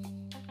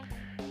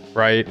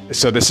 right?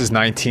 So this is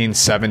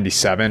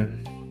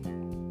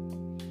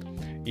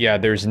 1977.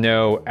 There's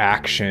no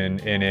action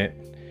in it.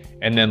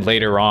 And then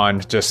later on,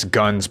 just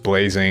guns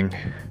blazing,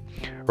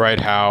 right?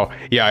 How,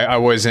 yeah, I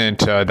wasn't,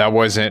 that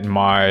wasn't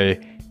my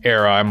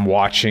era. I'm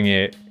watching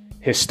it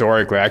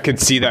historically. I could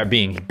see that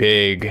being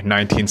big,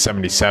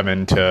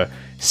 1977, to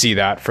see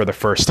that for the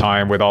first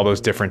time with all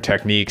those different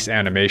techniques,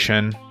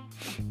 animation.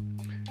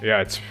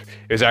 Yeah,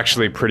 it's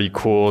actually pretty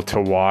cool to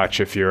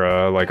watch if you're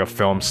a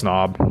film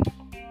snob.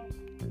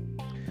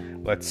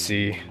 Let's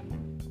see.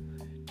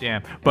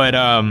 Damn. But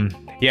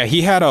yeah,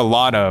 he had a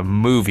lot of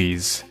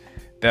movies.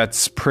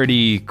 That's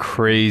pretty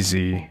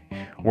crazy.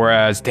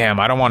 Whereas, damn,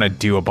 I don't want to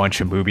do a bunch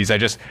of movies.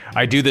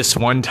 I do this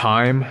one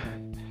time,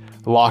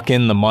 lock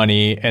in the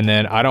money, and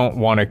then I don't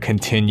want to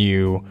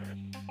continue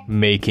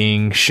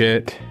making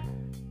shit.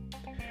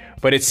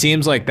 But it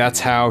seems like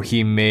that's how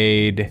he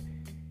made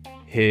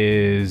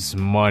his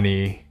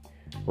money,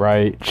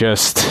 right?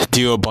 Just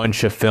do a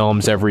bunch of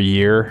films every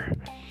year,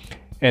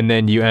 and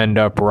then you end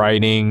up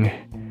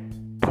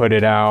writing, put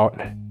it out.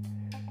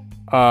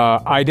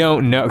 I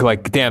don't know,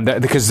 like, damn,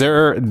 that, because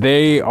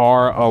they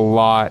are a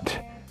lot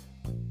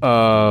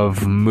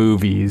of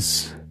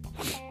movies.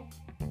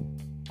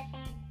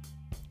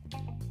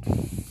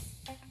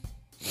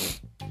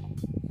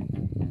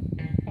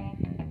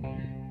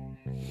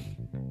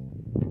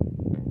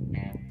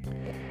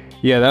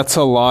 Yeah, that's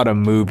a lot of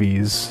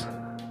movies.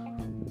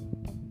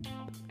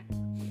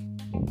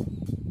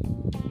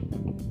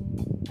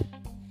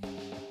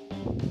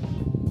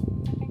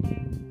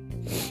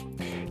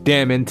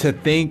 Damn, and to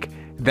think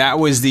that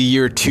was the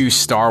year 2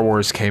 Star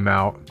Wars came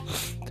out.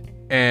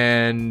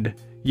 And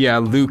yeah,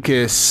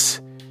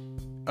 Lucas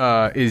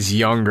is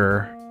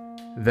younger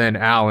than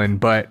Allen,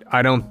 but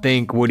I don't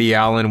think Woody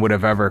Allen would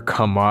have ever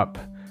come up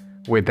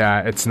with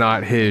that. It's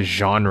not his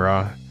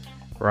genre,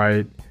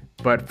 right?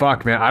 But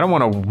fuck, man, I don't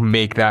want to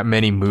make that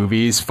many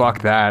movies.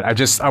 Fuck that.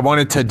 I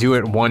wanted to do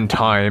it one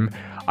time.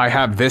 I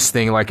have this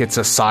thing, like, it's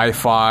a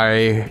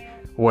sci-fi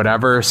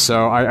whatever,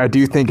 so I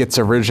do think it's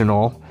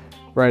original,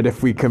 right?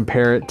 If we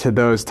compare it to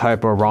those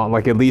type of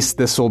like, at least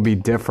this will be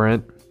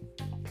different.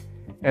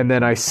 And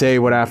then I say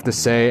what I have to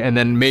say, and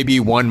then maybe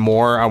one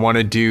more. I want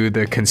to do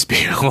the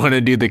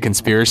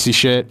conspiracy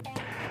shit.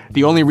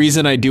 The only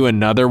reason I do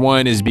another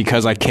one is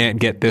because I can't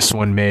get this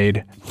one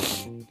made.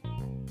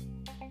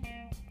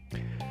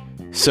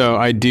 So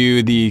I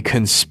do the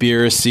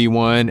conspiracy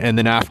one, and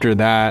then after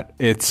that,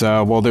 it's,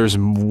 well, there's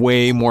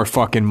way more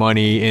fucking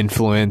money,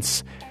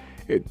 influence,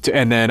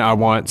 and then I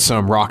want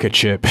some rocket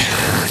ship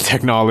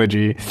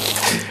technology,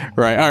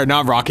 right? Or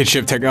not rocket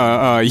ship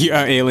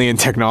alien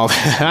technology.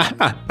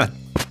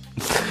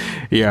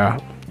 Yeah.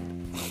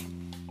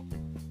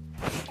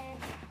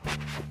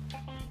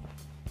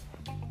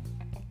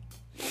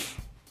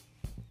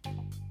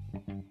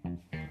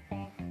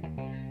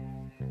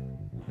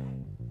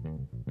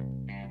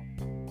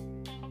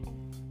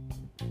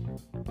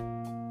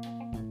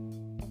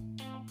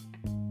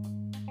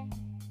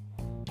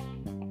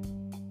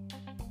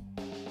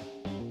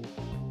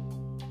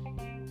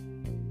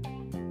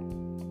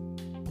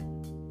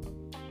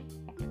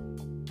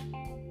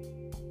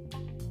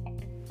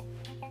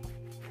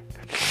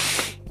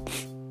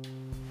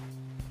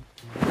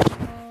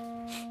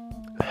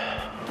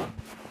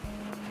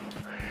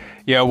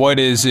 Yeah, what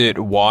is it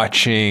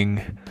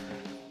watching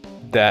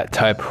that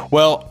type?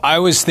 Well, I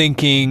was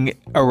thinking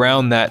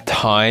around that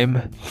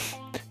time,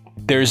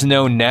 there's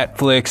no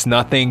Netflix,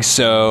 nothing,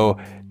 so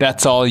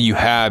that's all you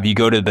have. You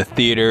go to the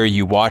theater,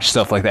 you watch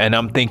stuff like that. And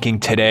I'm thinking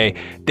today,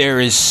 there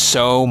is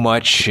so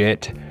much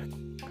shit,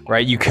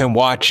 right? You can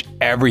watch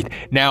everything.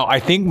 Now,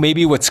 I think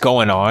maybe what's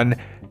going on,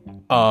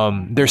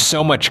 there's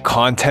so much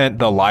content,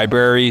 the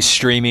library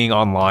streaming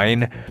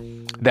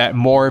online, that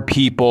more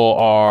people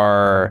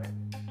are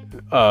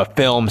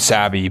film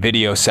savvy,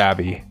 video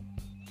savvy,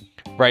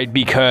 right?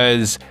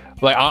 Because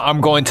like I'm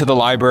going to the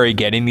library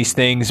getting these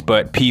things,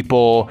 but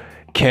people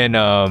can,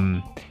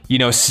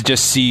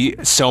 just see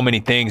so many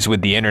things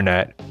with the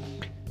internet.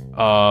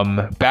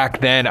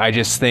 Back then, I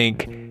just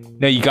think,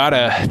 no, you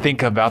gotta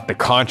think about the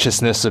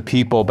consciousness of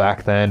people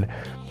back then,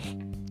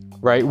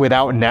 right?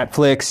 Without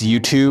Netflix,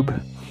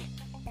 YouTube,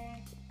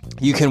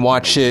 you can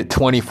watch it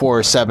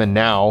 24/7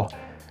 now,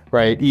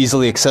 right?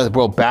 Easily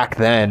accessible. Back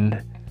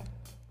then,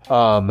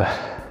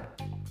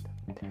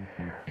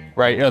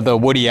 right, the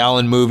Woody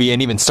Allen movie,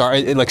 and even Star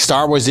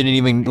Wars didn't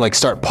even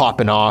start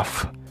popping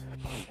off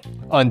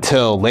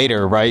until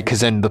later, right? Because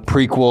then the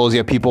prequels,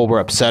 yeah, people were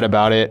upset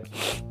about it,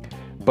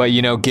 but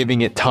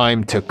giving it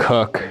time to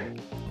cook.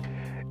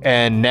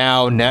 And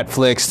now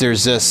Netflix,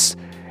 there's this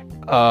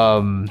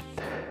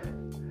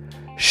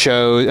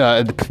show,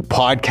 the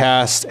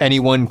podcast,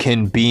 anyone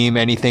can beam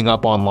anything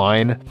up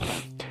online.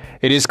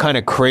 It is kind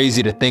of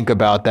crazy to think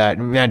about that.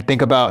 Man,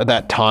 think about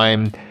that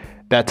time,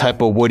 that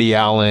type of Woody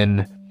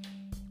Allen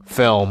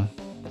film,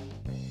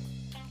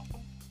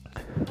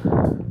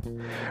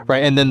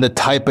 right? And then the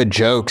type of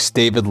jokes,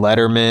 David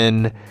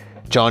Letterman,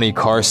 Johnny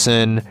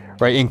Carson,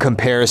 right? In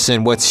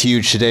comparison, what's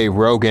huge today,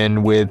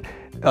 Rogan, with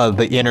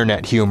the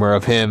internet humor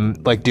of him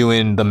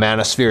doing the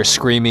Manosphere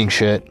screaming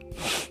shit,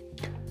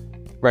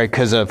 right?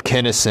 Because of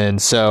Kinnison.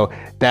 So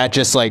that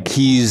just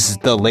he's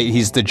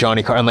the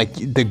Johnny Carson,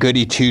 the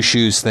Goody Two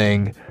Shoes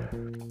thing,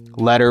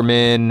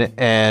 Letterman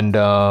and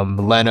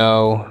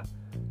Leno,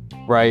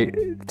 right,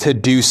 to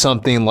do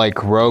something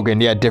like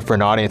Rogan. Yeah,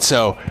 different audience.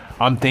 So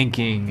I'm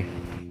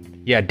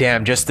thinking, yeah,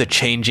 damn, just the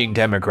changing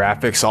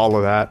demographics, all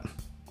of that.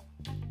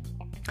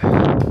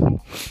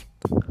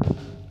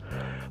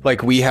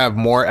 Like, we have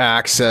more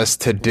access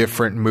to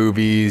different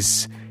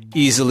movies,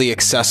 easily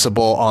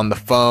accessible on the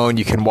phone.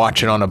 You can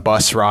watch it on a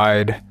bus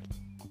ride,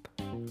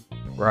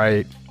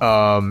 right?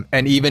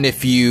 And even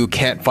if you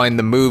can't find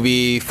the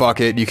movie,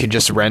 fuck it, you can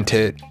just rent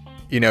it,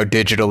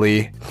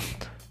 digitally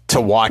to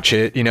watch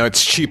it.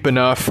 It's cheap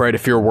enough, right,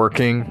 if you're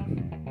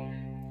working.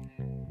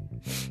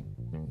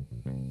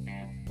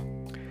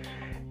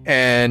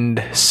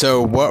 And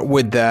so what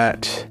would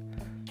that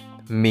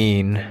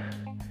mean?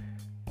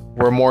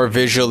 We're more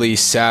visually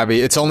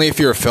savvy. It's only if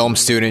you're a film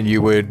student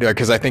you would,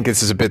 because I think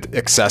this is a bit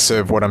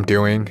excessive what I'm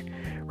doing,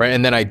 right?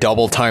 And then I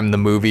double time the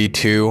movie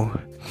too.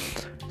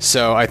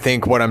 So I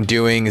think what I'm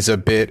doing is a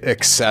bit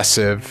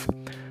excessive.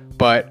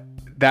 But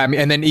that,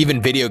 and then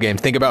even video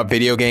games. Think about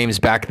video games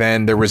back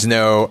then. There was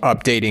no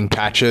updating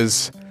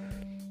patches.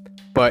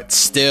 But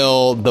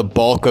still, the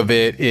bulk of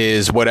it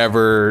is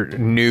whatever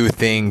new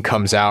thing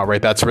comes out,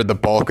 right? That's where the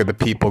bulk of the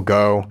people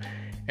go.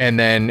 And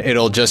then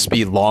it'll just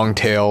be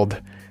long-tailed,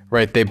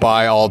 right? They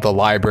buy all the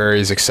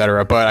libraries,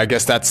 etc. But I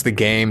guess that's the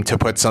game, to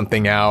put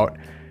something out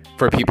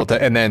for people to...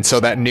 And then,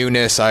 so that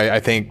newness, I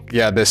think,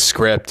 yeah, this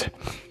script.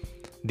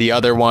 The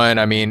other one,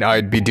 I mean,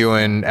 I'd be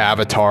doing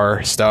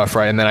Avatar stuff,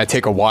 right? And then I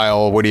take a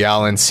while. Woody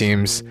Allen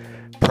seems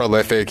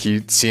prolific.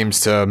 He seems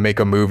to make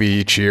a movie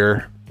each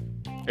year,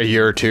 a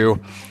year or two.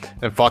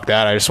 And fuck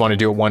that, I just want to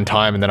do it one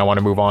time and then I want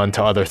to move on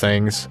to other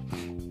things.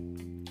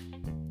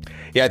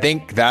 Yeah, I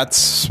think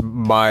that's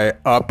my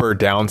up or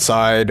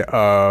downside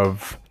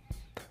of...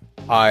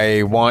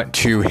 I want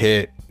to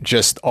hit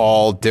just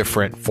all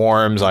different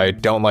forms. I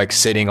don't like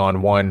sitting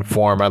on one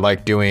form. I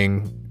like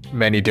doing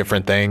many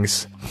different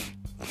things.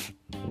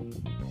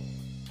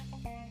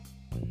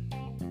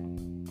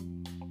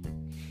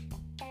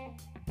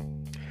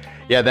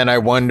 Yeah, then I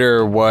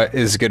wonder what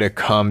is going to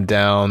come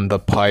down the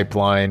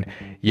pipeline.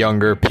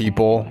 Younger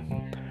people,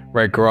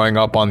 right, growing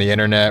up on the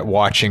internet,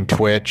 watching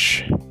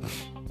Twitch.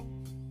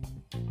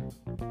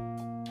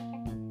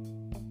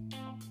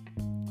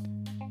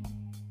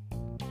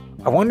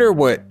 I wonder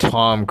what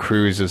Tom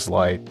Cruise is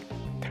like,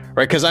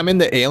 right? Because I'm in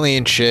the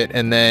alien shit,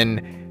 and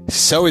then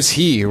so is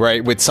he,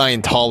 right, with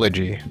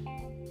Scientology.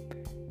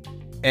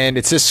 And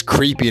it's just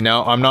creepy.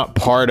 Now, I'm not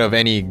part of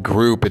any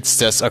group. It's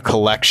just a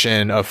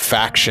collection of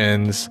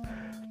factions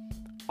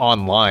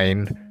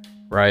online,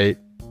 right?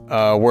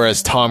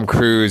 Whereas Tom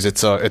Cruise,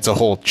 it's a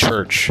whole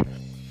church.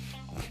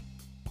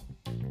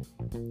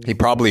 He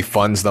probably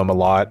funds them a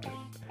lot,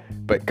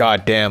 but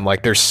goddamn,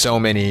 like, there's so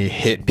many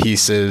hit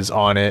pieces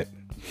on it,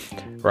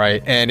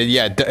 right? And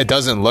it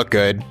doesn't look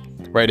good,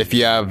 right? If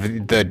you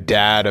have the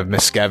dad of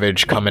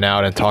Miscavige coming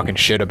out and talking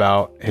shit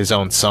about his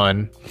own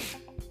son,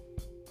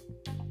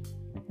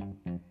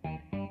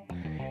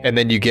 and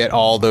then you get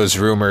all those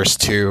rumors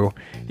too.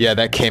 Yeah,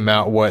 that came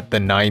out, the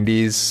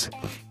 90s?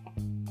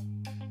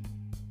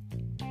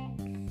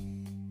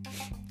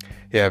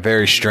 Yeah,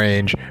 very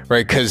strange,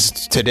 right? Because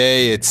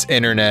today it's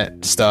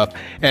internet stuff,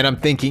 and I'm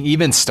thinking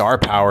even star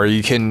power,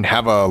 you can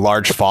have a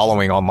large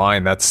following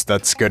online.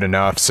 That's good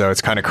enough. So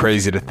it's kind of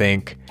crazy to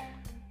think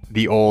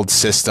the old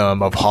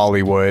system of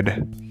Hollywood.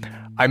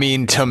 I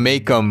mean, to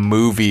make a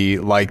movie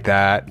like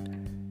that,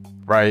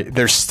 right?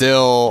 There's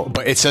still,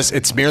 but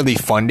it's merely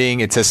funding.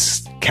 It's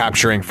just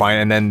capturing fine,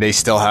 and then they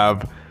still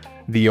have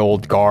the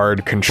old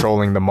guard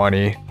controlling the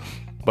money.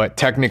 But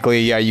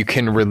technically, yeah, you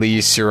can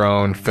release your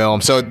own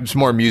film. So it's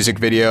more music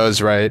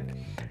videos, right?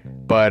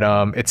 But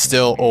it's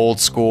still old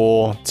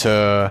school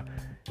to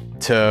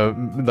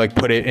like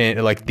put it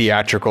in like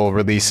theatrical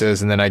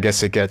releases, and then I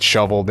guess it gets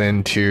shoveled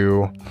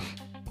into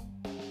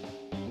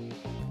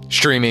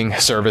streaming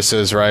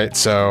services, right?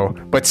 So,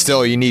 but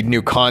still, you need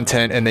new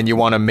content, and then you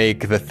want to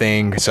make the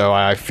thing. So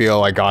I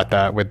feel I got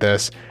that with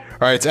this.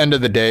 All right, it's end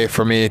of the day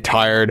for me,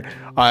 tired.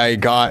 I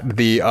got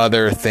the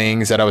other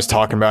things that I was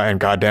talking about, and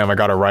goddamn, I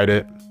gotta write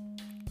it.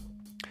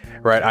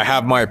 Right, I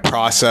have my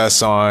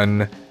process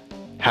on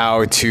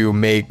how to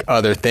make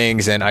other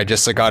things, and I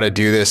just gotta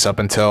do this up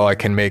until I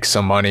can make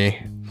some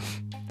money.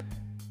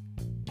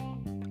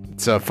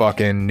 It's a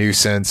fucking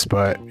nuisance,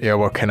 but yeah,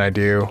 what can I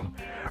do?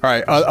 All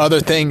right,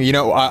 other thing,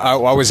 I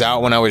was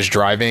out when I was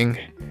driving,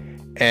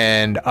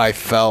 and I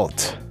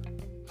felt...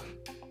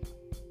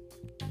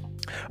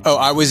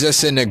 I was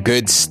just in a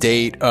good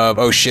state of,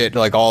 oh shit,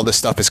 like all this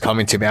stuff is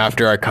coming to me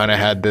after I kind of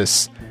had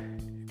this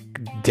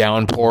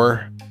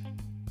downpour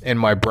in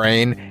my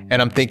brain.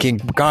 And I'm thinking,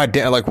 God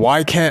damn, like,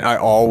 why can't I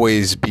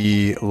always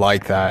be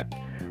like that?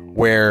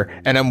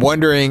 And I'm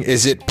wondering,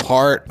 is it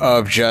part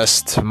of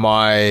just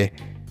my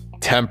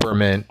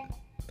temperament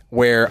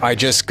where I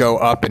just go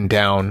up and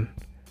down,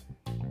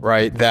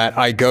 right? That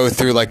I go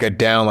through like a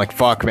down, like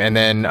fuck, and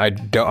then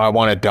I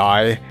want to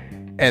die.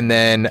 And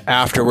then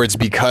afterwards,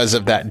 because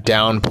of that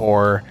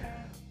downpour,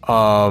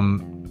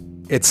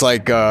 it's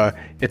like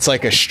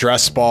a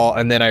stress ball,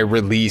 and then I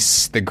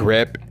release the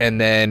grip,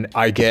 and then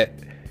I get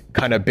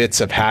kind of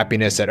bits of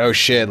happiness that, oh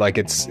shit, like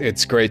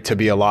it's great to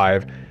be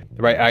alive,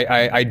 right?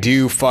 I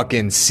do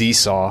fucking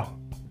seesaw,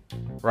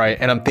 right?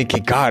 And I'm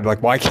thinking, God,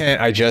 like, why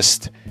can't I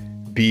just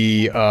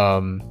be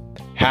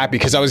happy?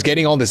 Because I was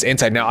getting all this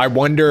insight. Now I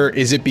wonder,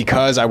 is it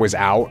because I was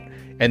out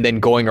and then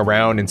going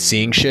around and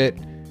seeing shit,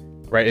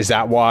 right? Is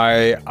that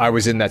why I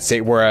was in that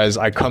state? Whereas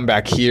I come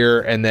back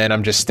here and then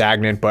I'm just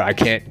stagnant, but I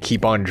can't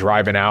keep on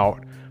driving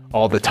out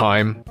all the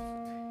time,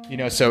 you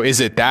know? So is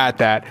it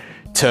that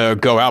to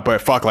go out, but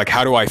fuck, like,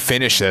 how do I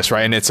finish this,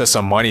 right? And it's just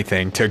a money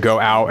thing to go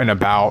out and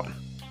about,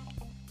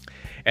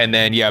 and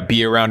then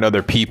be around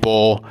other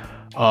people.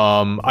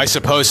 I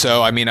suppose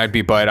so. I mean,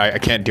 but I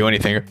can't do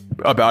anything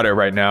about it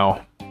right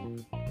now.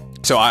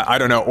 So I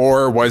don't know.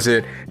 Or was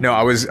it, no,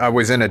 I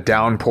was in a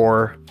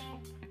downpour.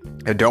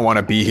 I don't want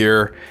to be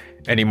here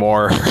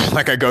anymore.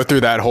 Like, I go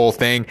through that whole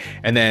thing,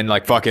 and then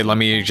like, fuck it, let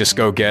me just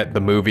go get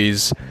the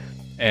movies,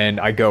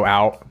 and I go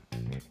out.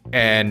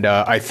 And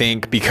I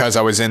think because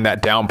I was in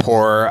that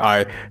downpour,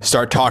 I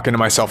start talking to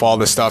myself all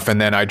this stuff,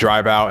 and then I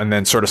drive out and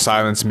then sort of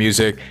silence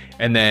music.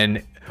 And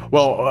then,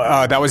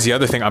 that was the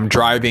other thing. I'm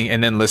driving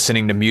and then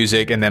listening to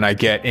music, and then I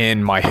get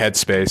in my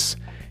headspace,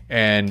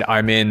 and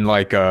I'm in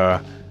like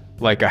a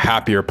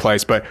happier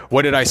place. But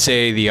what did I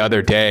say the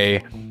other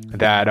day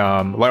that,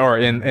 or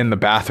in the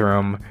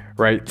bathroom,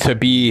 right? To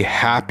be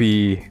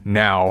happy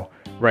now,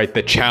 right?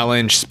 The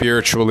challenge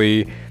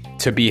spiritually,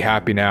 to be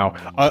happy now.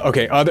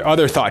 Okay.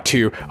 Other thought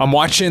too. I'm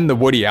watching the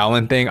Woody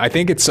Allen thing. I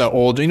think it's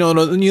old,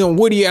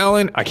 Woody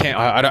Allen. I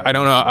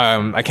don't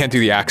know. I can't do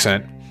the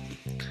accent.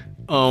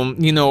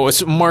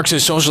 It's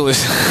Marxist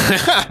socialist.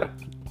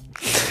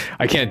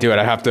 I can't do it.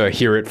 I have to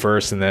hear it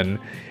first, and then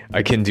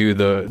I can do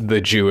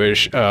the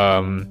Jewish,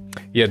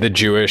 the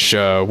Jewish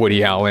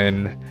Woody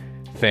Allen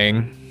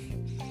thing.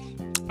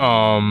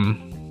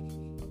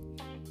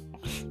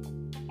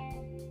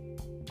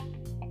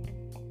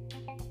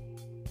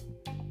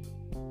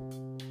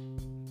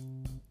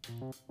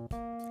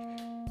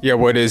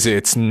 What is it?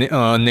 It's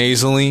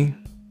nasally,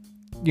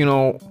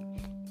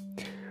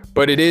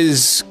 but it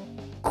is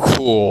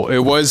cool. It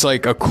was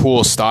like a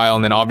cool style,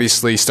 and then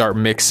obviously start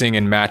mixing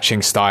and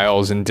matching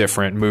styles in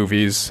different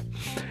movies.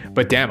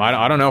 But damn,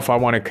 I don't know if I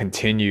want to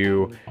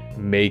continue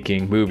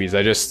making movies.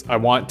 I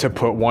want to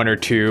put one or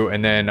two,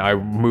 and then I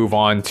move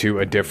on to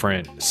a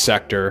different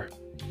sector.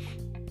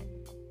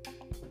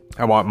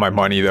 I want my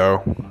money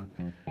though,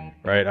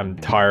 right? I'm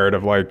tired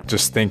of like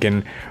just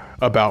thinking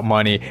about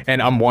money, and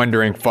I'm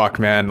wondering, fuck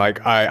man,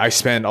 like I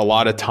spent a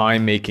lot of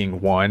time making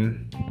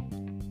one,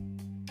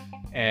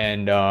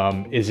 and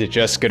is it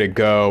just gonna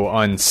go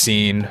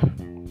unseen,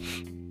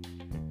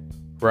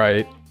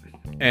 right?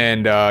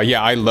 And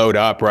I load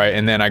up, right,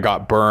 and then I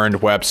got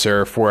burned web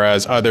surf,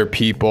 whereas other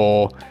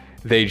people,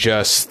 they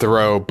just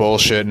throw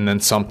bullshit and then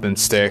something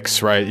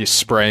sticks, right? You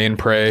spray and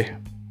pray.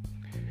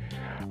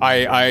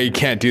 I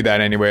can't do that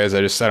anyways.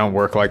 I don't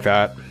work like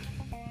that.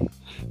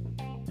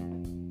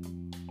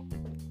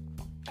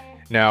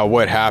 Now,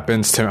 what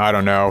happens to, I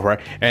don't know,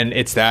 right? And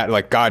it's that,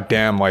 like,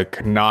 goddamn,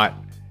 like, not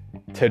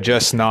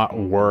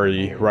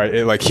worry,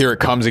 right? Like, here it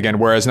comes again.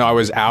 Whereas, no, I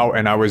was out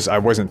and I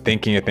wasn't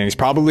thinking of things.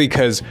 Probably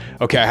because,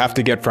 okay, I have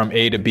to get from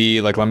A to B.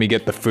 Like, let me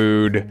get the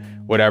food,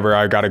 whatever.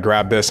 I got to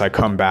grab this. I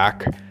come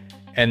back.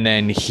 And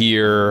then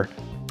here,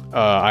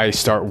 I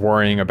start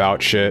worrying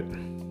about shit.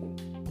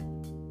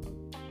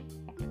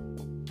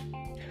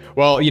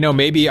 Well,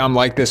 maybe I'm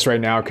like this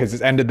right now because at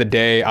the end of the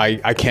day,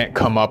 I can't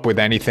come up with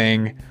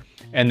anything.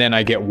 And then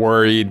I get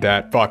worried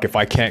that, fuck, if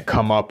I can't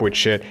come up with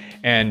shit.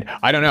 And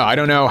I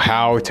don't know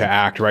how to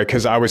act, right?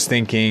 Because I was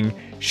thinking,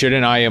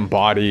 shouldn't I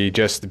embody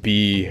just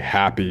be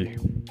happy,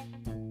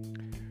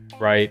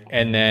 right?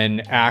 And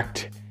then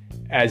act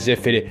as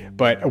if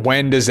but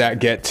when does that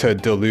get to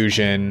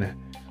delusion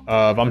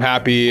of I'm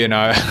happy and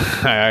I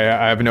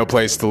have no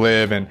place to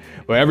live and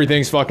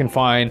everything's fucking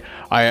fine?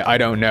 I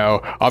don't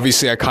know.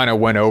 Obviously, I kind of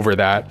went over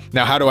that.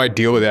 Now, how do I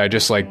deal with it? I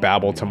just like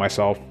babble to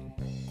myself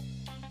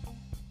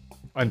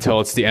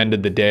until it's the end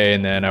of the day,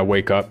 and then I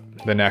wake up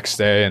the next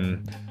day,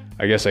 and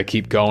I guess I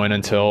keep going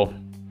until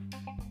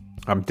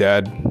I'm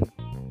dead.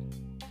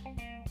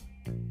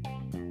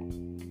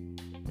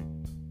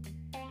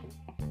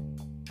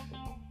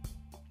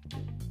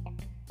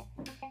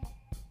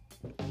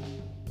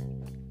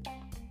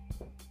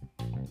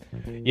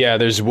 Yeah,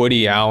 there's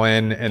Woody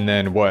Allen, and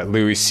then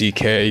Louis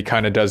C.K. He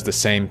kind of does the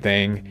same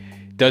thing.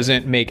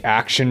 Doesn't make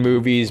action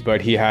movies,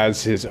 but he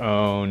has his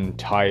own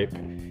type,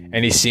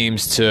 and he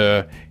seems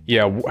to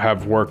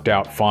have worked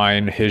out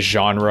fine his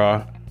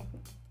genre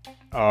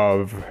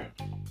of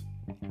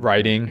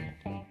writing.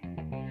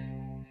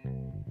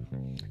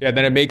 Then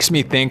it makes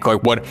me think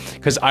like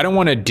because I don't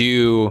want to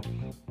do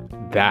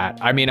that.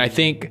 I mean, I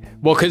think,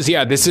 because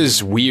this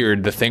is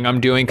weird, the thing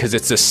I'm doing, because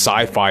it's a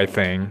sci-fi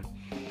thing.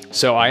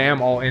 So I am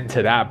all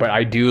into that, but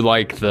I do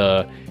like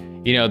the,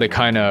 the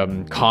kind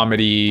of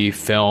comedy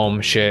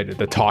film shit,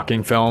 the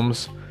talking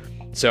films.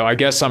 So I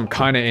guess I'm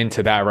kind of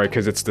into that, right?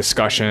 Because it's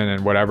discussion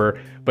and whatever.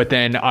 But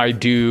then I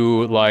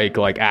do like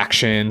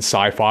action,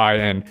 sci-fi,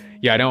 and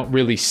yeah, I don't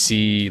really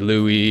see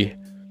Louis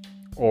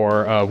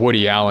or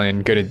Woody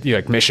Allen good at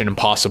like Mission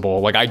Impossible.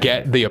 Like I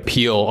get the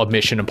appeal of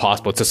Mission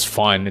Impossible. It's just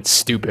fun. It's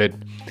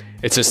stupid.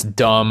 It's just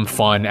dumb,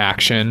 fun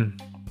action.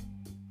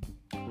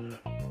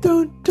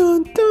 Dun, dun,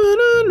 dun,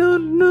 dun,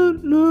 dun,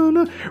 dun,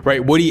 dun.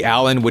 Right, Woody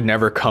Allen would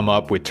never come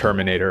up with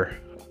Terminator.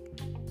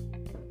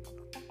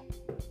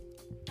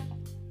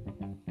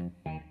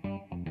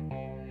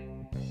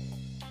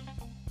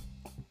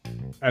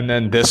 And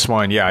then this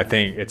one, yeah, I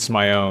think it's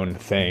my own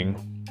thing.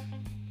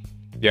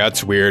 Yeah,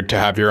 it's weird to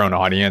have your own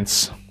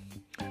audience.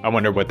 I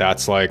wonder what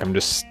that's like. I'm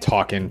just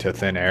talking to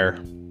thin air.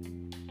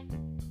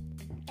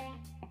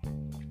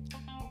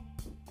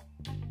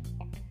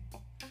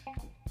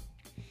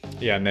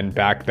 Yeah, and then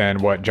back then,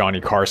 what, Johnny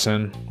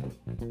Carson?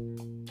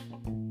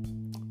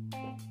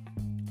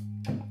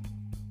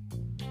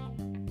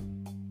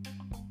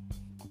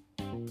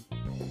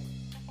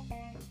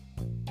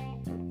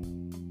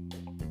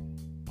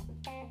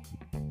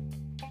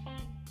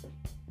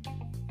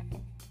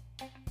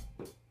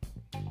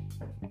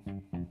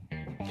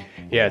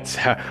 Yeah, it's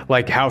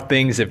like how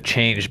things have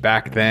changed.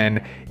 Back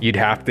then, you'd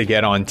have to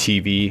get on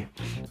TV,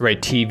 right?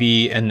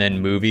 TV and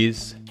then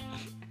movies.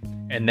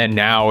 And then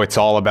now it's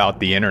all about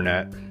the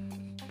internet.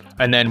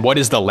 And then what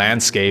is the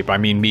landscape? I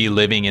mean, me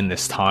living in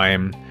this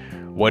time,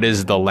 what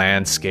is the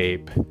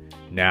landscape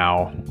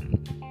now?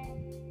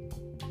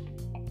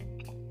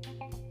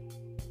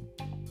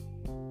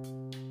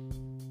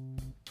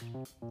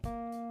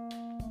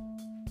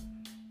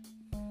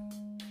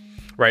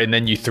 Right, and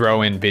then you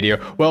throw in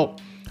video. Well,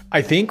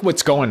 I think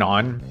what's going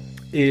on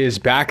is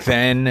back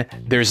then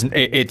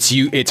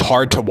it's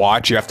hard to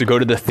watch. You have to go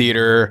to the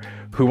theater.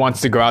 Who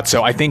wants to go out?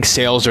 So I think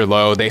sales are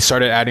low. They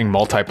started adding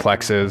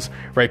multiplexes,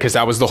 right? Because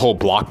that was the whole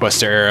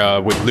Blockbuster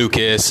era with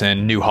Lucas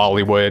and New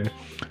Hollywood.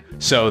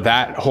 So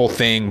that whole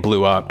thing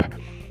blew up,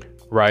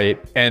 right?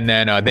 And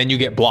then you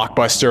get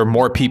Blockbuster,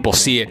 more people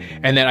see it.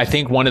 And then I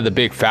think one of the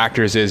big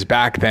factors is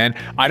back then,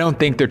 I don't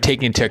think they're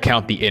taking into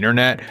account the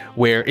internet,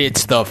 where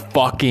it's the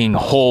fucking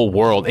whole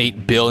world,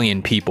 8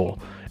 billion people.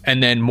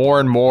 And then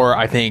more and more,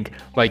 I think,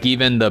 like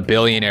even the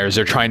billionaires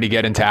are trying to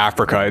get into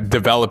Africa,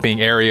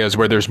 developing areas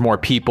where there's more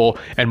people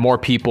and more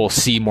people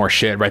see more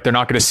shit, right? They're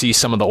not going to see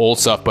some of the old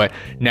stuff, but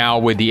now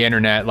with the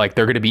internet, like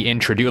they're going to be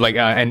introduced, like,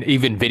 and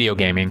even video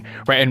gaming,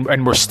 right?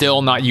 And we're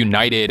still not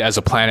united as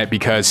a planet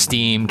because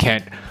Steam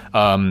can't,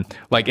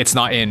 like it's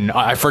not in,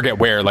 I forget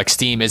where, like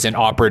Steam isn't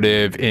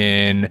operative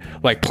in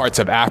like parts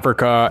of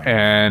Africa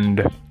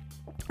and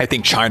I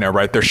think China,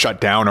 right? They're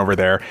shut down over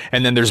there.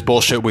 And then there's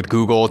bullshit with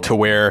Google to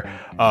where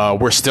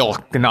we're still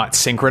not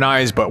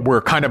synchronized, but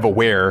we're kind of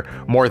aware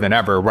more than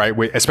ever, right?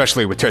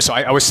 Especially with Twitter. So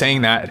I was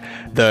saying that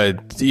the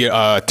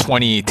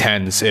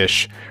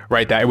 2010s-ish,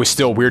 right? That it was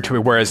still weird to me.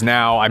 Whereas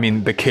now, I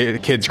mean, the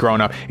kids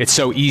growing up, it's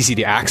so easy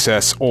to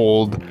access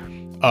old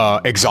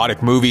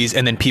exotic movies,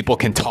 and then people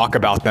can talk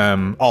about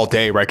them all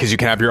day, right? Because you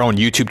can have your own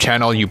YouTube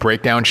channel, you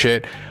break down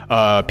shit,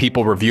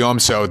 people review them,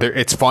 so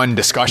it's fun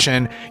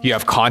discussion, you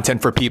have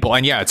content for people,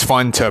 and yeah, it's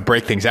fun to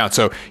break things out.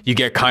 So you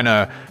get kind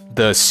of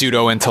the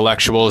pseudo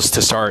intellectuals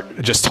to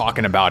start just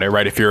talking about it,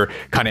 right? If you're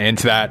kind of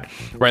into that,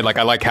 right? Like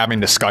I like having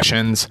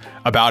discussions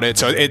about it,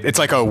 so it's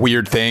like a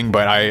weird thing,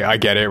 but I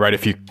get it, right?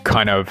 If you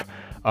kind of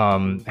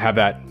have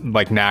that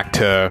like knack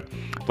to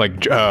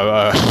like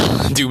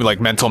do like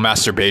mental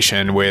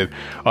masturbation with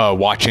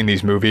watching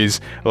these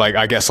movies, like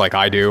I guess like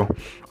I do.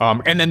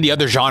 And then the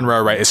other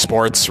genre, right, is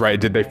sports, right?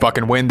 Did they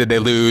fucking win? Did they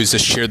lose?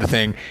 Just share the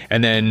thing.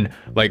 And then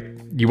like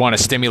you want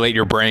to stimulate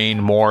your brain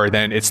more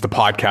than it's the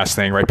podcast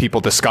thing, right? People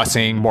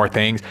discussing more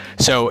things.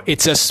 So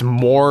it's just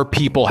more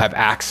people have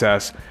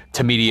access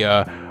to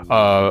media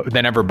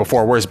than ever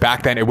before. Whereas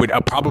back then it would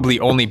probably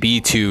only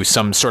be to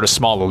some sort of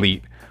small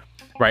elite.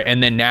 Right.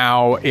 And then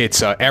now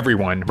it's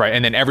everyone. Right.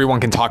 And then everyone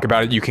can talk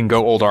about it. You can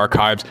go old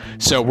archives.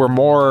 So we're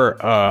more,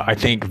 I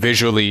think,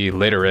 visually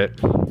literate.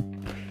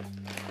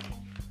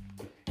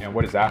 And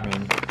what does that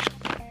mean?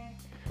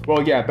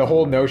 Well, yeah, the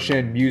whole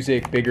notion,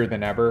 music bigger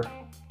than ever,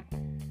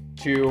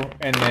 too.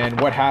 And then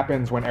what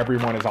happens when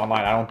everyone is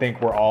online? I don't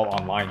think we're all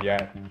online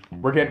yet.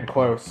 We're getting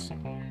close.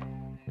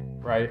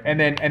 Right. And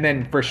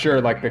then for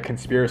sure, like the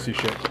conspiracy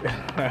shit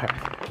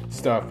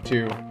stuff,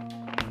 too.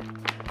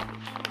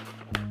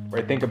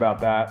 Right, think about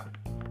that.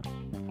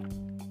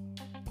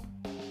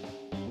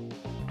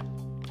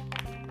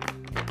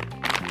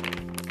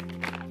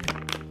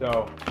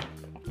 So,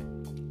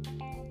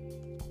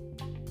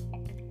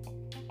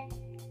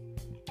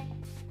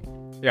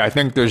 yeah, I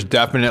think there's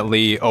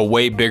definitely a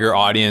way bigger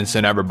audience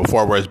than ever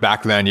before. Whereas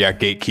back then, yeah,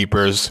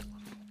 gatekeepers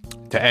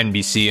to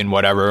NBC and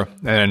whatever.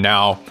 And then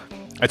now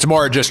it's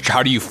more just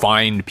how do you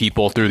find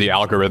people through the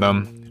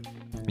algorithm,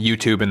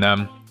 YouTube and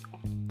them.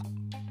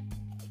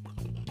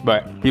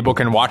 But people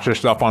can watch their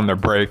stuff on their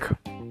break.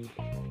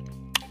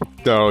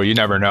 So you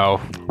never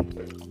know.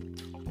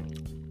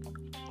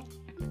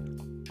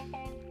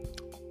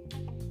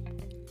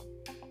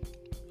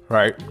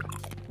 Right.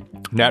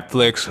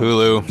 Netflix,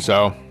 Hulu.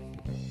 So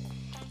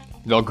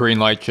They'll green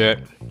light shit.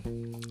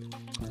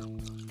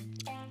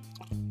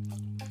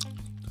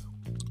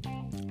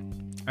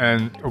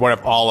 And what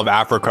if all of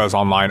Africa is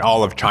online?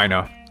 All of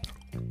China.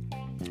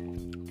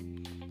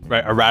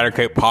 Right?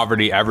 Eradicate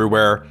poverty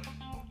everywhere.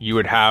 You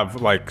would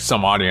have like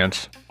some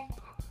audience.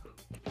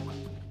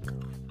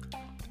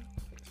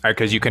 Right?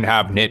 Because you can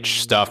have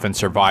niche stuff and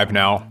survive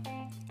now.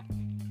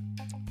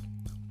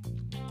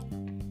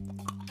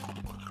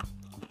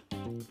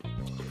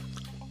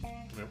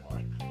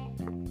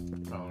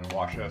 I'm gonna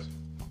wash this.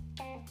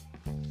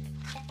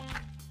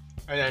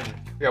 And then,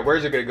 yeah,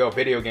 where's it gonna go?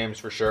 Video games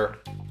for sure.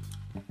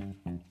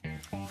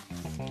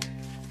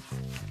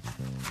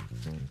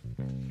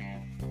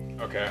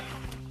 Okay.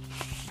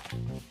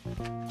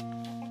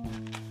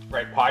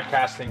 Right,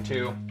 podcasting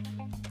too.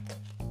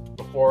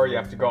 Before you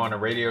have to go on a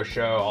radio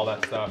show, all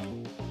that stuff.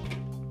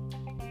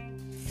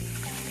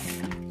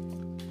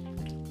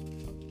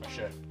 Oh,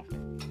 shit.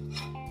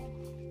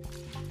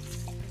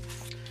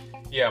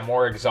 Yeah,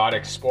 more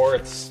exotic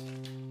sports,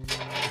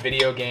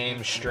 video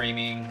games,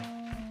 streaming.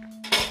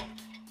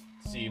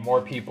 See,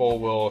 more people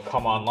will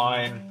come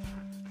online.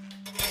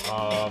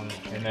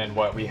 And then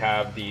what we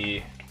have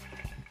the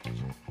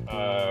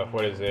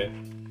what is it?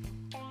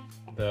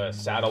 The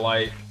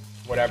satellite,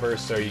 whatever,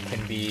 so you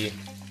can be,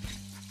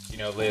 you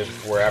know, live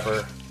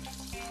wherever.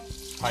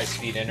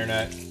 High-speed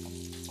internet.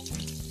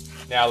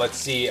 Now let's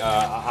see.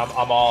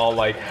 I'm all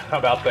like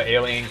about the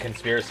alien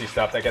conspiracy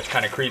stuff. That gets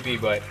kind of creepy,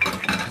 but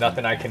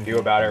nothing I can do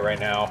about it right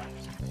now.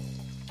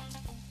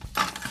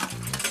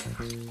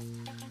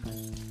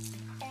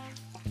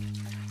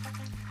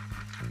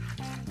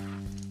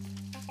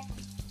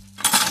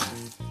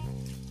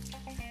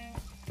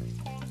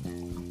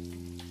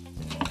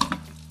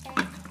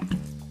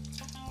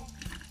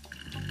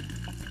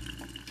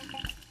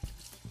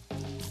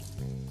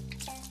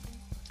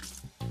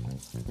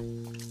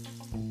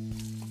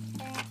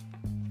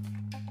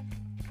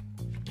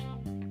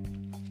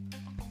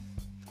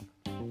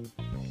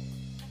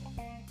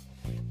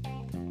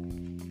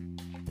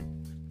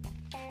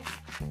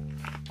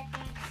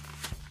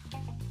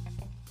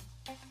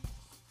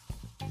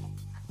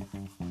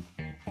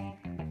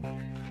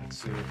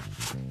 Let's see.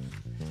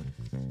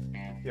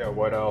 Yeah,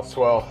 what else?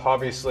 Well,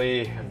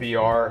 obviously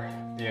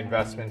VR, the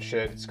investment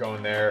shit, it's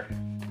going there.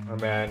 And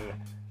then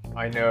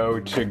I know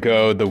to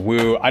go the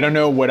woo. I don't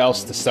know what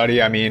else to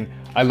study. I mean,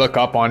 I look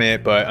up on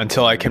it, but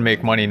until I can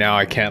make money now,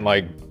 I can't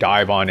like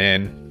dive on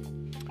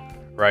in,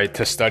 right,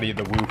 to study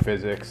the woo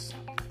physics.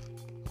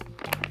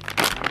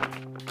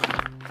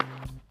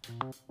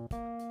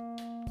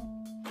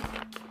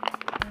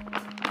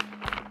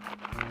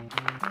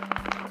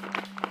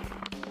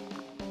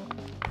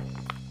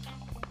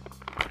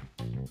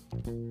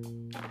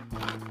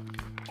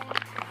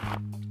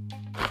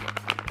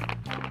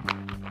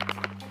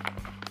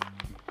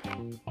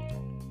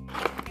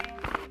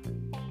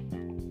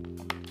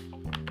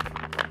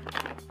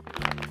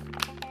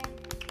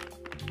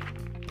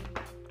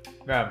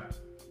 Yeah.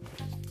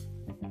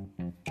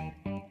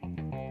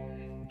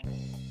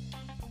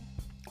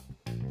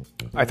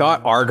 I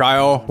thought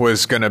Argyle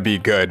was gonna be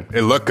good.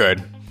 It looked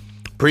good.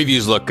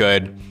 Previews look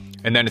good,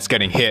 and then it's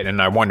getting hit,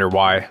 and I wonder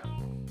why.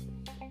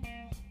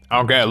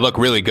 Okay, it looked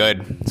really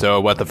good.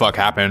 So what the fuck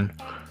happened?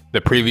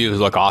 The previews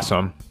look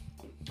awesome.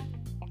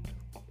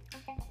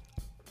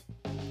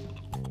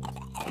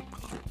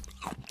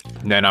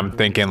 And then I'm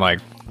thinking like,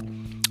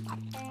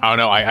 I don't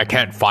know. I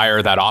can't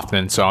fire that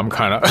often, so I'm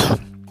kind of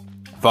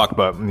fuck.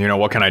 But you know,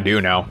 what can I do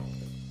now?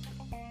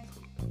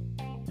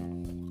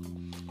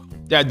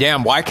 Yeah,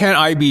 damn, why can't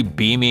I be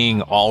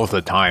beaming all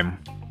the time?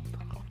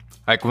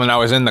 Like when I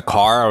was in the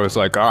car, I was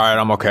like, all right,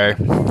 I'm okay.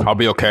 I'll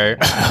be okay.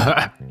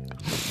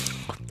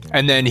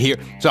 And then here,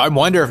 so I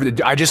wonder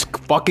if I just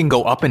fucking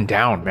go up and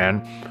down,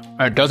 man.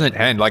 It doesn't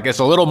end. Like it's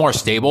a little more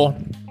stable,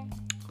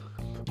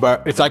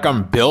 but it's like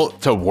I'm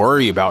built to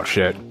worry about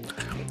shit.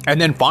 And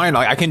then fine,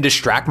 like I can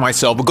distract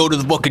myself, go to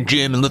the fucking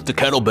gym and lift the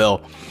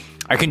kettlebell.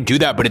 I can do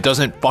that, but it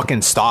doesn't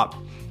fucking stop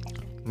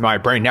my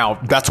brain. Now,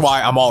 that's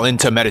why I'm all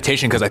into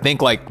meditation, because I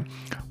think like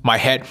my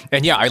head,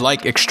 and yeah, I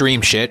like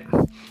extreme shit,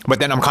 but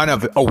then I'm kind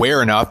of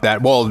aware enough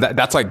that, well,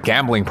 that's like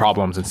gambling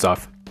problems and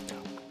stuff.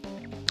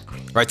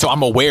 Right? So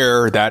I'm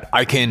aware that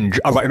I can,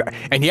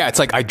 and yeah, it's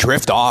like I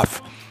drift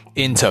off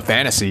into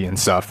fantasy and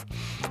stuff,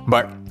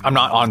 but I'm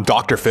not on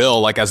Dr.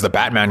 Phil like as the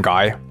Batman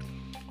guy.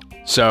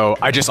 So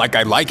I just like,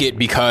 I like it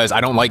because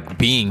I don't like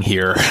being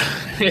here.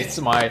 It's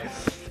my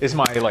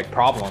like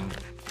problem.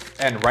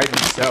 And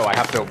rightly so, I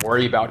have to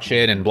worry about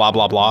shit and blah,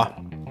 blah, blah.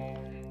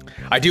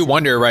 I do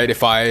wonder, right,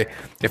 if I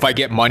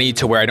get money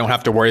to where I don't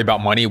have to worry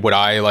about money, would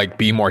I like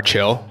be more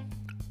chill?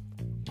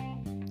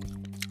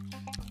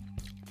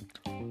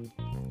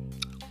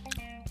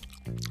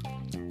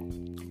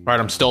 Right,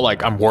 I'm still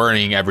like, I'm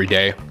worrying every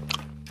day.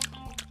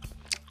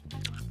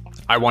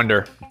 I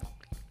wonder.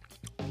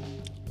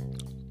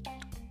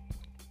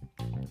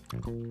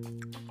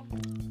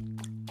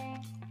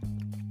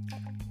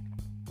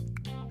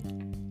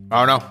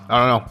 I don't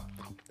know.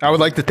 I would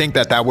like to think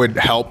that would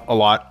help a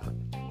lot.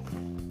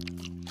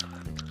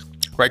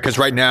 right? Because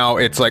right now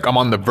it's like I'm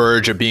on the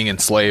verge of being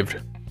enslaved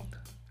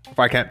if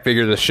I can't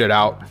figure this shit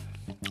out.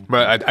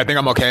 But I think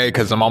I'm okay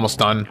because I'm almost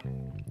done.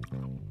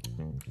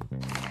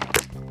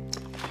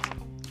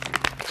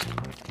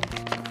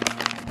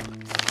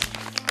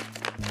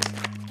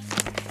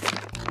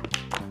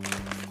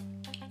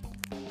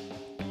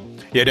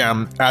 Yeah,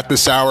 damn. At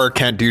this hour,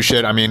 can't do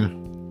shit. I mean,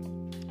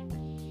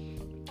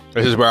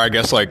 this is where I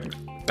guess like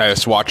I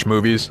just watch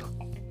movies,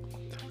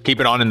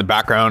 keep it on in the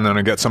background, and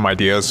I get some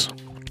ideas.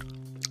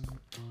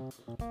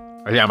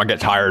 Yeah, I get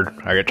tired.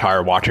 I get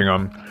tired watching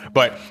them.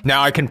 But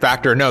now I can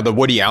factor the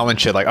Woody Allen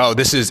shit. Like, oh,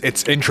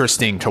 it's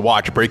interesting to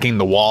watch. Breaking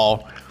the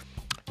wall,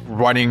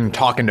 running,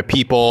 talking to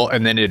people,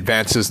 and then it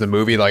advances the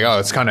movie. Like, oh,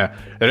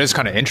 that is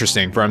kind of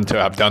interesting for him to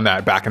have done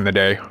that back in the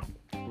day.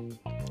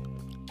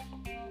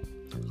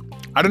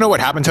 I don't know what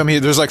happened to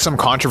him. There's like some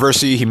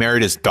controversy. He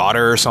married his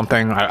daughter or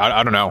something.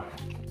 I don't know.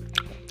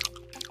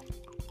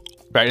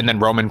 Right, and then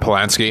Roman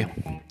Polanski.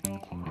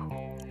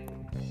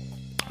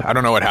 I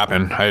don't know what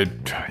happened. I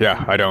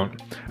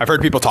don't. I've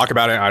heard people talk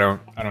about it. I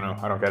don't know.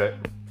 I don't get it.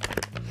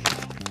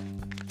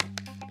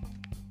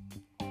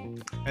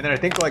 And then I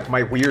think like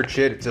my weird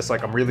shit, it's just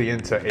like I'm really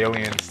into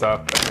alien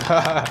stuff.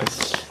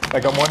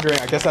 Like I'm wondering,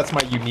 I guess that's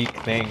my unique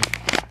thing.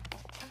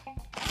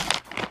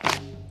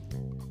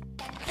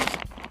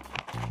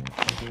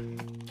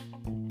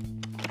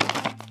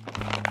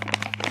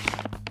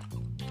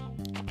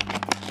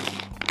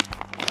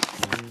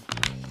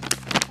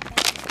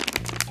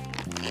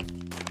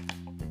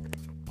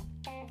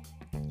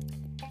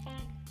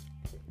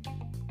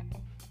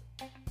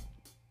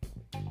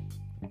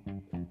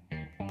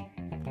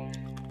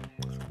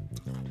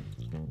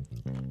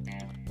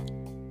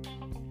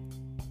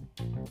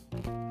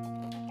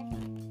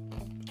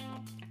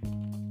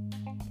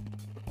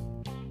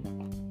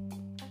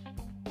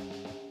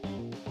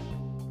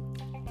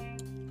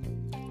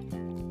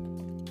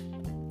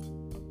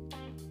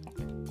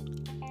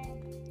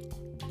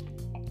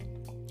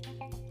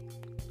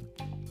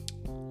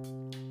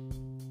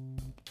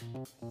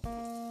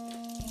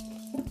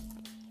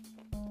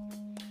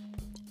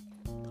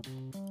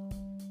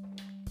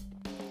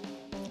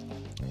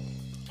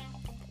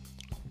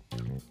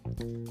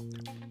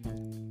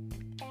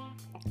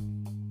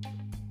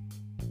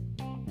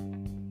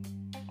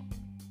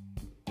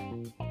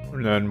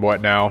 And then what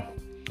now?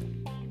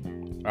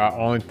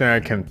 Only thing I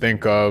can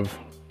think of.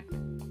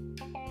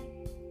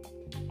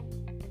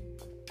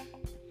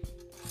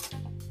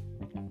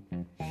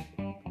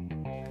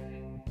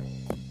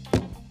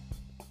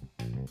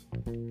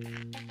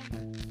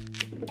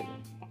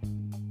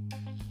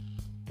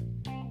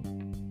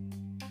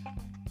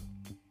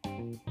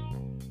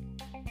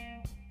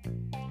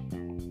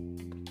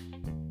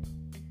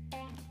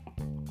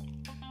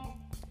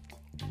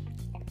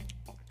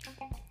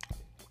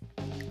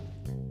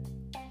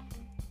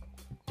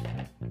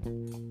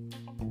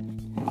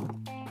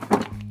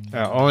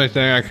 Only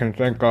thing I can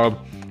think of,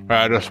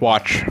 just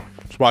watch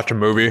a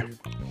movie.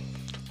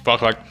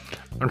 Fuck, like,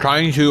 I'm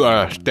trying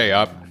to stay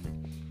up.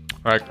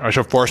 Like, I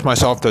should force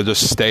myself to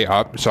just stay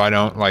up so I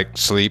don't, like,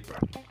 sleep.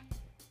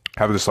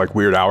 Have this, like,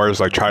 weird hours,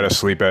 like, try to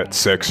sleep at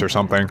 6 or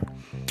something.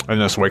 And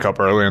just wake up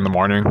early in the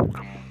morning.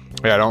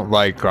 Yeah, I don't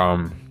like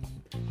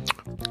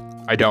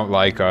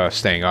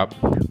staying up.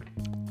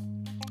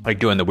 Like,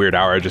 doing the weird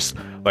hour, I just,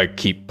 like,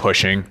 keep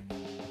pushing.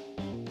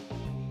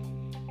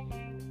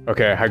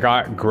 Okay, I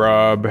got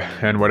grub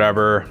and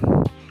whatever.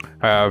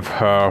 I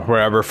have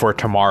whatever for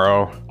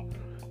tomorrow.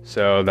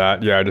 So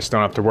that, yeah, I just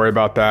don't have to worry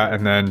about that.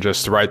 And then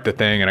just write the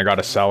thing and I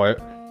gotta sell it.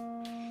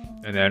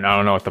 And then I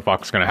don't know what the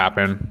fuck's gonna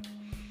happen.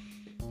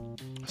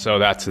 So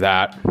that's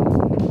that.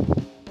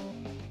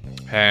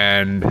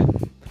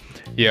 And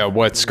yeah,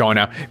 what's going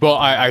on? Well,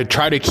 I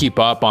try to keep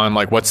up on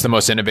like what's the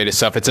most innovative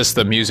stuff. It's just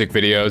the music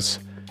videos,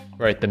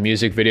 right? The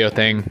music video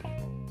thing.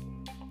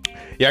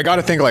 Yeah, I got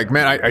to think like,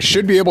 man, I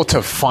should be able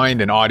to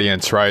find an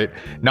audience, right?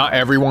 Not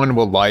everyone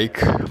will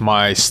like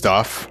my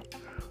stuff,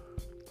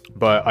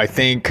 but I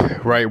think,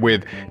 right,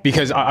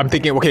 because I'm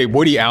thinking, okay,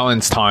 Woody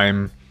Allen's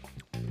time,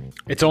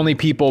 it's only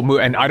people,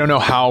 and I don't know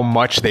how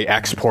much they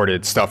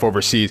exported stuff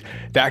overseas.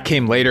 That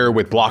came later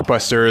with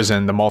blockbusters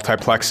and the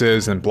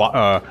multiplexes and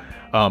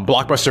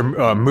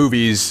blockbuster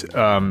movies,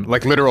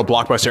 like literal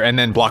blockbuster, and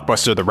then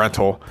Blockbuster the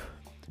rental.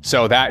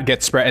 So that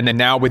gets spread. And then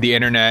now with the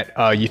internet,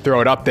 you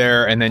throw it up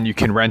there and then you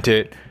can rent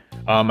it.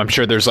 I'm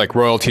sure there's like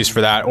royalties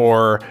for that,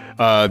 or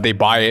they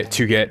buy it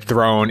to get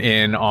thrown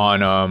in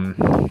on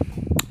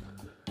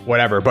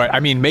whatever. But I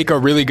mean, make a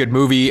really good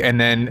movie and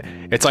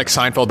then it's like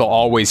Seinfeld, they'll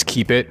always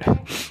keep it.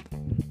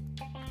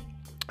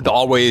 They'll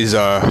always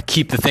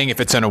keep the thing if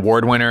it's an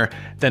award winner.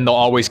 Then they'll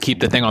always keep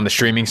the thing on the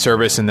streaming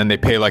service and then they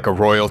pay like a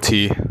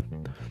royalty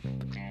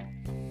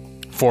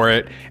for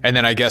it. And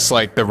then I guess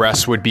like the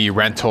rest would be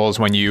rentals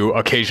when you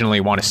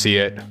occasionally want to see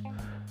it.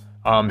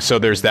 So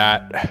there's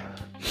that.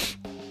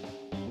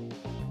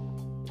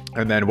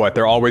 And then what?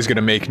 They're always going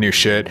to make new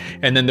shit.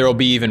 And then there'll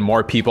be even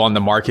more people on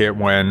the market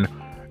when,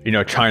 you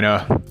know,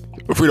 China,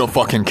 if we don't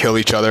fucking kill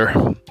each other.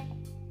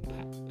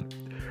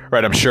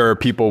 right? I'm sure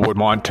people would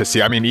want to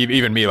see. I mean,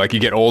 even me, like you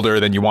get older,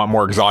 then you want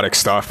more exotic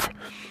stuff.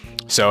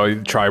 So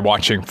you try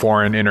watching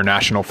foreign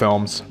international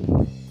films.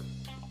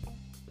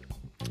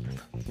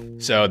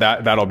 So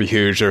that'll be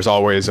huge. There's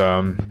always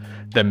them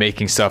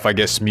making stuff, I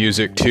guess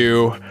music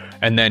too.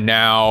 And then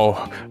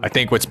now I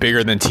think what's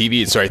bigger than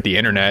TV is right, the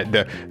internet.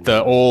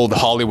 The old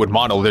Hollywood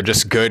model, they're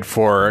just good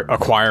for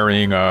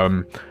acquiring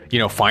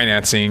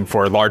financing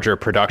for larger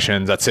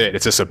productions. That's it.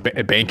 It's just a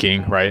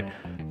banking, right?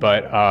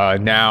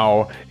 But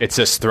now it's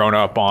just thrown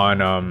up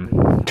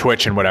on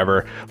Twitch and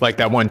whatever. Like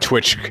that one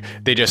Twitch,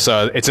 they just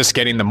it's just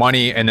getting the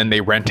money and then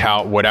they rent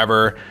out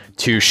whatever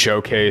to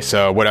showcase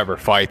whatever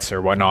fights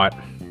or whatnot.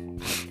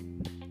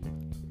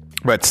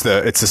 But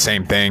it's the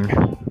same thing,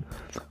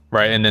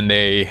 right? And then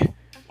they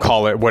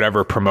call it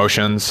whatever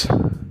promotions.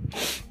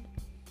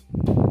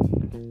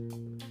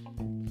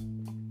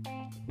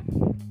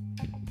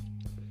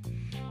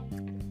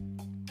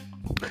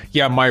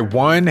 Yeah, my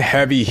one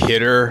heavy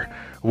hitter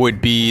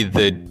would be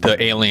the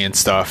alien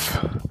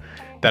stuff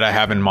that I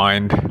have in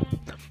mind.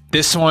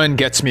 This one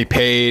gets me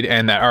paid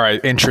and that, all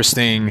right,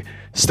 interesting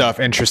stuff,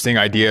 interesting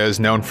ideas,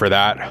 known for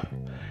that.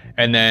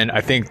 And then I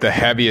think the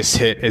heaviest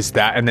hit is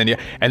that. And then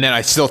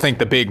I still think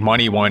the big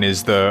money one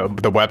is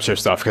the Webster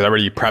stuff, because I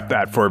already prepped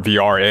that for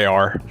VR,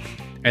 AR.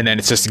 And then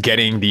it's just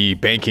getting the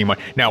banking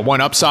money. Now, one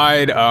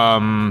upside,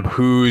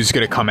 who's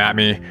going to come at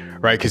me,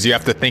 right? Because you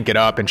have to think it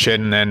up and shit.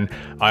 And then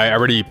I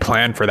already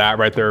planned for that,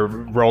 right? They're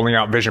rolling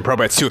out Vision Pro,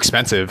 but it's too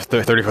expensive.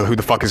 Who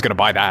the fuck is going to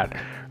buy that,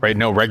 right?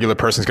 No regular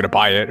person's going to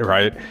buy it,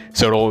 right?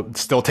 So it'll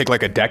still take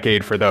like a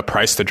decade for the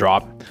price to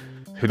drop.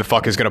 Who the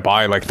fuck is going to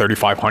buy like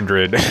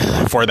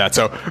 $3,500 for that?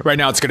 So right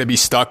now it's going to be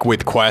stuck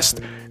with Quest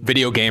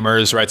video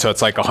gamers, right? So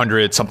it's like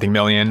 100 something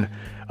million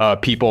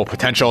people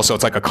potential. So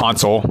it's like a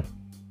console,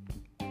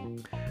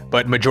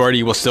 but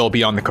majority will still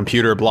be on the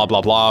computer, blah,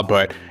 blah, blah.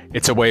 But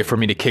it's a way for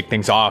me to kick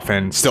things off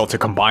and still to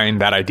combine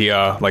that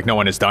idea. Like no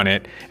one has done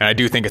it. And I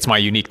do think it's my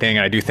unique thing.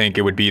 And I do think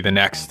it would be the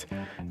next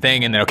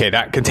thing. And then, okay,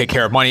 that can take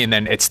care of money. And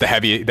then it's the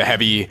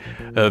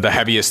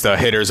heaviest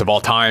hitters of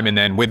all time. And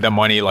then with the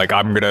money, like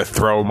I'm going to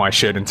throw my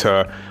shit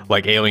into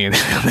like alien,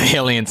 the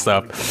alien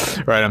stuff,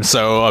 right? I'm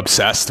so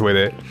obsessed with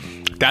it.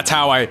 That's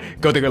how I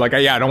go through. Like,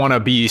 yeah, I don't want to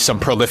be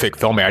some prolific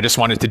filmmaker. I just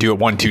wanted to do it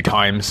 1-2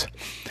 times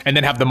and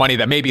then have the money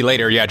that maybe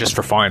later, yeah, just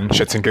for fun,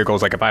 shits and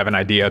giggles. Like if I have an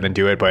idea, then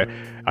do it. But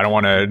I don't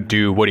want to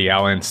do Woody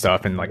Allen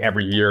stuff. And like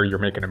every year you're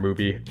making a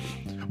movie.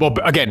 Well,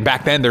 again,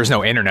 back then there's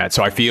no internet.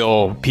 So I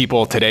feel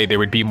people today, they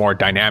would be more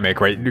dynamic,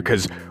 right?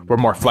 Because we're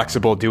more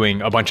flexible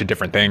doing a bunch of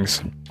different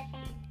things.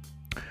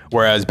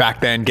 Whereas back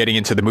then getting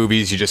into the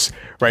movies, you just,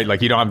 right?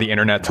 Like you don't have the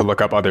internet to look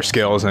up other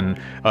skills and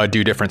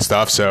do different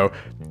stuff. So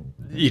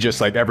you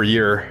just like every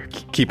year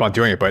keep on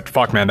doing it. But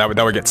fuck, man, that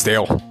would get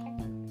stale.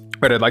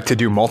 But I'd like to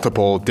do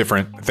multiple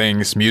different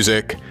things,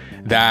 music,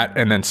 that,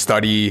 and then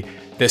study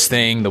this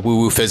thing, the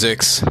woo-woo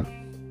physics.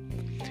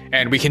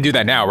 And we can do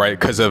that now, right?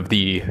 Because of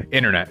the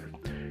internet.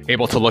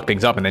 Able to look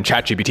things up, and then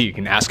ChatGPT, you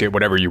can ask it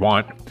whatever you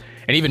want.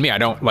 And even me, I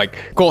don't like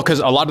cool, because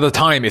a lot of the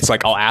time it's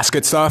like I'll ask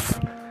it stuff,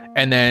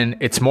 and then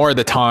it's more of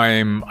the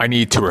time I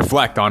need to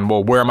reflect on,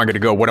 well, where am I going to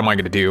go? What am I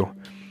going to do?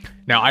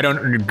 Now, I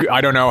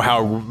don't know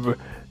how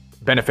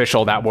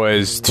beneficial that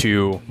was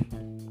to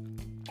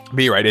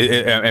me, right?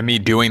 And me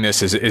doing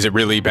this, is it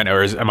really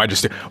or am I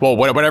just, well,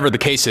 whatever the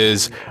case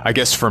is, I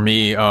guess for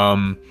me,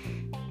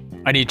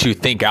 I need to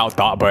think out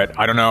thought, but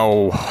I don't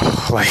know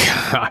like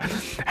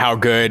how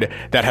good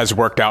that has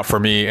worked out for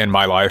me in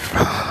my life.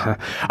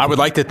 I would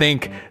like to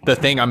think the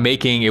thing I'm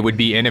making, it would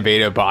be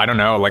innovative, but I don't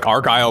know, like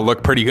Argyle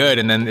looked pretty good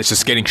and then it's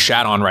just getting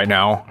shat on right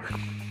now.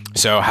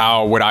 So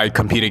how would I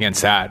compete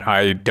against that?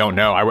 I don't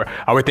know.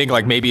 I would think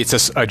like maybe it's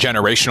just a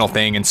generational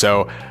thing. And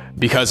so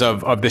because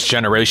of this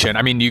generation,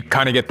 I mean, you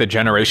kind of get the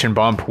generation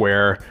bump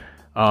where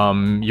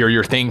you're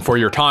your thing for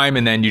your time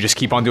and then you just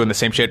keep on doing the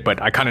same shit.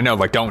 But I kind of know,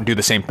 like, don't do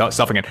the same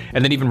stuff again.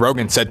 And then even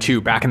Rogan said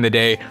too, back in the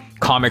day,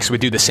 comics would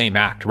do the same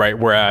act, right?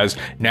 Whereas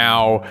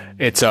now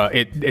it's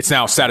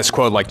now status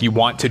quo. Like you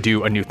want to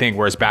do a new thing.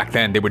 Whereas back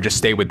then they would just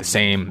stay with the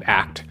same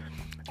act.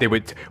 They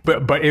would,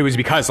 but it was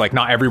because like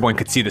not everyone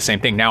could see the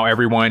same thing. Now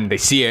everyone, they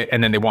see it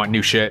and then they want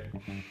new shit,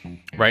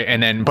 right?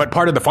 And then, but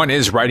part of the fun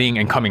is writing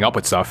and coming up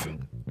with stuff.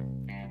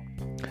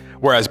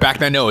 Whereas back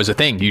then, no, it was a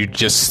thing. You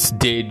just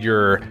did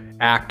your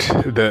act,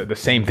 the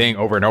same thing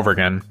over and over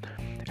again.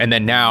 And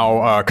then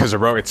now, because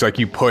of it's like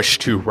you push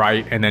to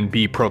write and then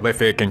be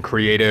prolific and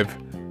creative.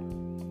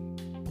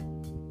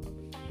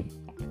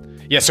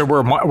 Yeah, so we're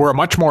a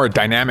much more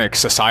dynamic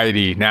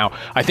society now.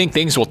 I think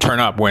things will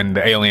turn up when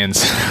the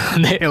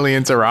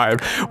aliens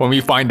arrive, when we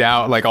find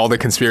out like all the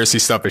conspiracy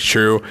stuff is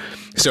true.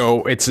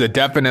 So it's a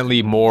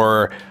definitely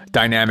more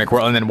dynamic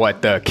world. And then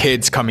what the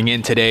kids coming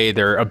in today,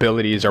 their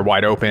abilities are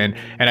wide open.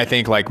 And I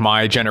think like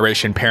my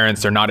generation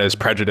parents, they're not as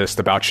prejudiced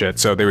about shit.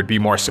 So they would be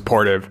more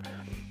supportive,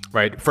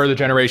 right? Further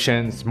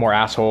generations, more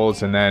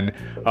assholes. And then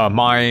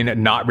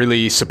mine, not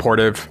really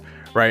supportive,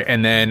 right?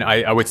 And then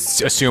I would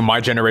assume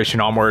my generation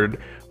onward,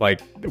 like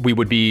we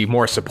would be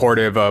more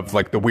supportive of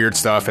like the weird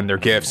stuff and their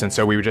gifts. And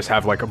so we would just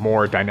have like a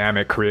more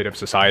dynamic, creative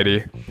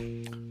society.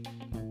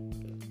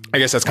 I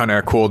guess that's kind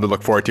of cool to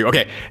look forward to.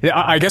 Okay,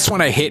 I guess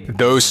when I hit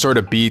those sort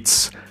of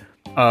beats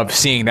of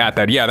seeing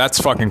that yeah, that's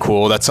fucking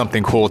cool. That's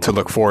something cool to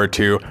look forward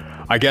to.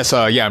 I guess,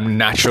 yeah, I'm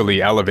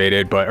naturally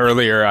elevated, but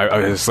earlier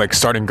I was like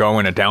starting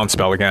going a down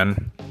spell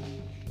again.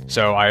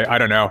 So I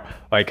don't know,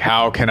 like,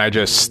 how can I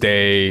just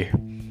stay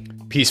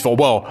peaceful?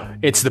 Well,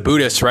 it's the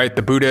Buddhists, right?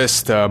 The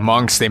Buddhist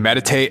monks, they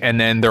meditate, and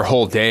then their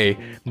whole day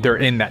they're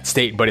in that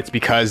state, but it's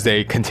because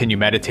they continue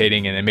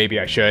meditating. And then maybe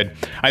I should.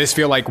 I just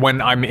feel like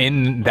when I'm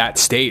in that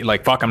state,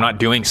 like, fuck, I'm not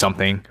doing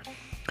something.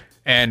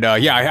 And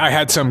yeah, I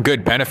had some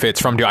good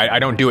benefits from I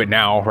don't do it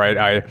now,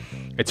 right?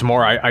 It's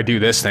more I do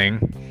this thing,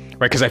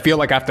 right? Because I feel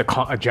like I have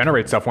to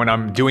generate stuff when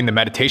I'm doing the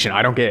meditation.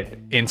 I don't get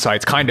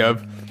insights, kind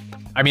of.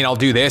 I mean, I'll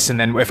do this, and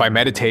then if I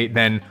meditate,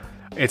 then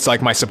it's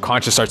like my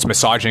subconscious starts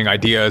massaging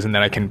ideas, and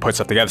then I can put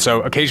stuff together.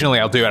 So occasionally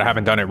I'll do it. I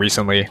haven't done it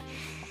recently.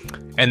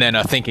 And then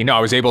thinking, no, I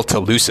was able to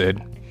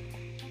lucid.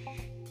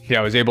 Yeah,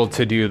 I was able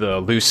to do the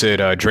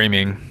lucid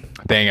dreaming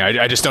thing.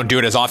 I just don't do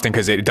it as often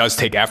because it does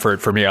take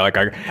effort for me.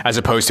 As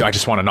opposed to I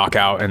just want to knock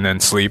out and then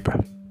sleep.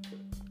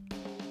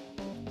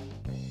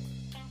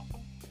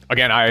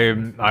 Again, I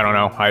don't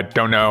know. I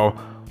don't know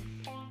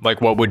like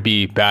what would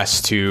be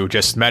best to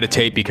just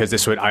meditate, because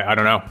this would, I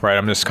don't know, right?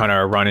 I'm just kind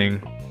of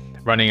running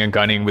and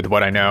gunning with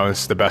what I know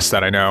is the best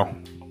that I know.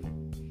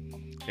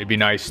 It'd be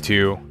nice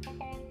to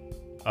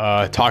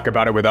talk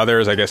about it with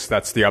others. I guess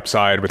that's the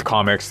upside with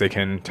comics. They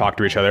can talk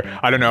to each other.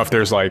 I don't know if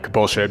there's like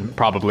bullshit,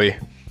 probably,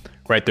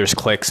 right? There's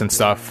cliques and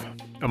stuff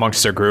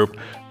amongst their group,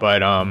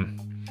 but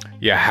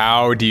yeah,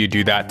 how do you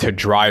do that to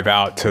drive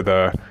out to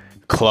the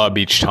club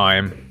each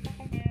time?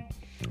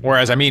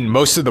 Whereas, I mean,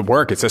 most of the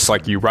work, it's just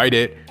like you write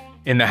it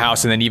in the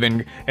house, and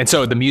then and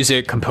so the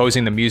music,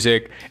 composing the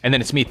music, and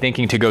then it's me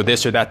thinking to go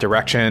this or that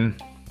direction.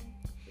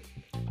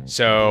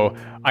 So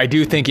I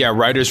do think, yeah,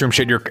 writer's room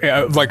shit, you're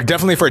like,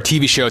 definitely for a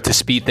TV show to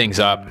speed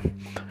things up.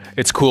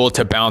 It's cool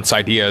to bounce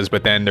ideas,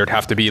 but then there'd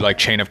have to be like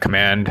chain of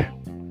command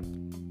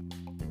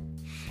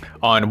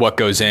on what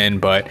goes in.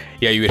 But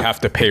yeah, you would have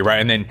to pay, right?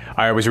 And then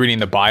I was reading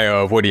the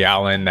bio of Woody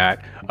Allen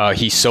that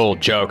he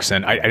sold jokes,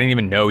 and I didn't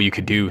even know you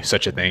could do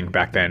such a thing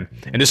back then.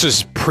 And this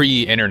was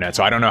pre-internet,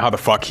 so I don't know how the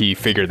fuck he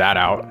figured that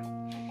out,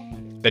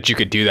 that you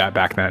could do that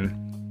back then.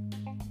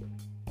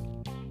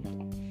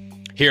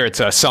 Here it's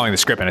selling the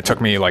script, and it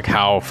took me like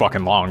how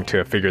fucking long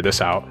to figure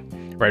this out,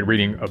 right?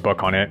 Reading a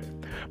book on it.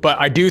 But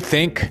I do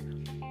think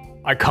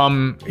I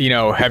come,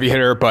 heavy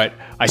hitter, but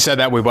I said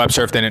that with web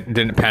surf,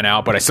 didn't pan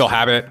out, but I still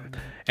have it.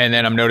 And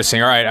then I'm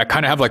noticing, all right, I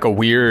kind of have like a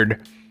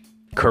weird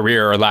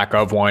career or lack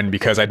of one,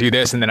 because I do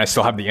this and then I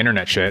still have the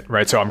internet shit,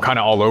 right? So I'm kind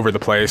of all over the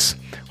place,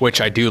 which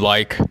I do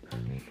like.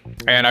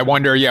 And I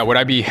wonder, yeah, would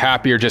I be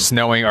happier just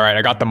knowing, all right,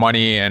 I got the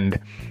money and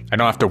I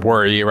don't have to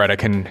worry, right? I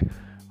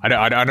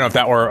don't know if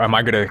that, or am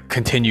I going to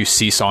continue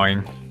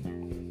seesawing?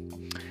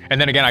 And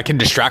then again, I can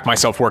distract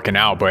myself working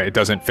out, but it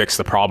doesn't fix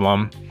the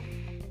problem.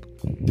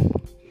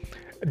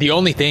 The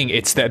only thing,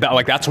 it's that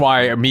like, that's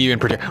why me in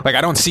particular, like,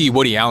 I don't see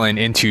Woody Allen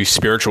into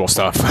spiritual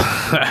stuff.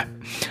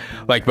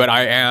 Like, but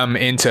I am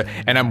into,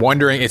 and I'm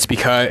wondering, is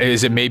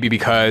it maybe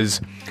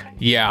because,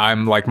 yeah,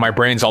 I'm like, my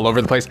brain's all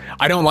over the place.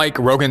 I don't like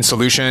Rogan's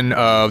solution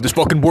of this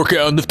fucking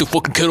workout and lift a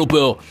fucking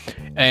kettlebell.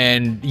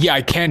 And yeah,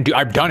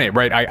 I've done it,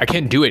 right? I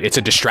can't do it. It's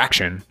a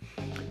distraction,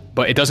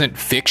 but it doesn't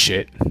fix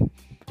shit.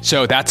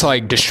 So that's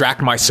like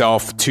distract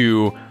myself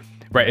to,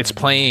 right? It's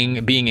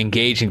being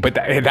engaging, but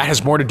that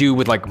has more to do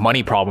with like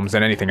money problems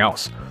than anything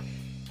else.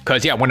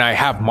 Cause yeah, when I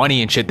have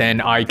money and shit, then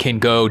I can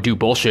go do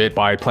bullshit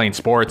by playing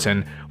sports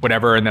and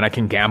whatever, and then I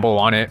can gamble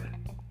on it.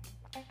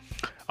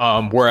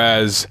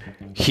 Whereas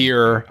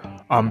here,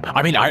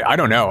 I mean, I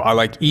don't know. I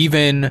like,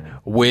 even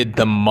with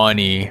the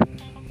money,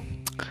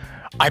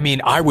 I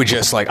mean, I would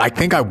just like, I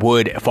think I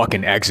would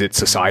fucking exit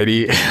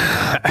society.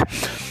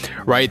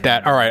 Right?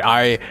 That, all right,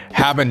 I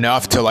have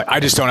enough to like, I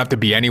just don't have to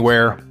be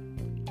anywhere,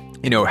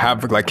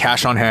 have like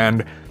cash on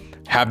hand,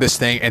 have this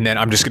thing, and then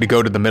I'm just going to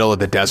go to the middle of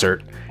the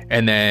desert.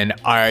 And then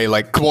I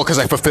like, well, because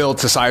I fulfilled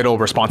societal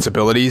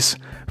responsibilities,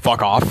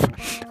 fuck off,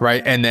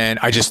 right? And then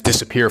I just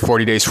disappear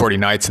 40 days, 40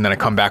 nights, and then I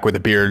come back with a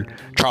beard,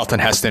 Charlton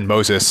Heston,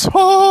 Moses.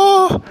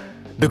 Oh,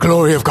 the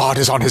glory of God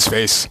is on his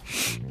face.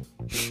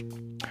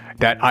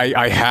 That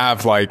I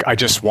have, like, I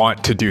just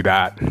want to do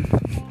that,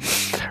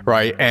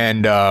 right?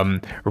 And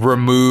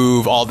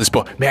remove all this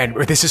man,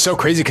 this is so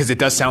crazy because it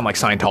does sound like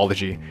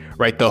Scientology,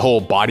 right? The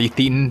whole body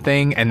thetan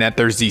thing, and that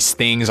there's these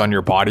things on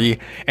your body.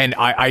 And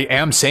I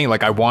am saying,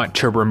 like, I want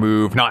to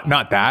remove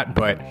not that,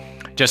 but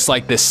just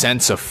like this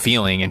sense of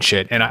feeling and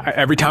shit. And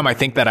every time I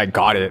think that I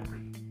got it,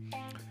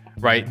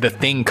 right, the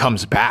thing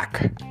comes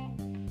back,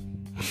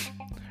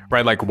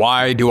 right? Like,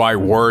 why do I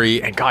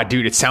worry? And God,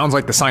 dude, it sounds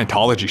like the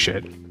Scientology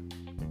shit.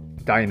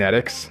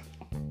 Dianetics.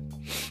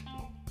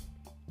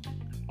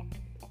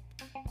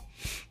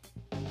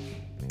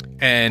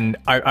 And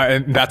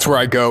I that's where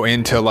I go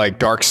into like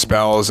dark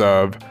spells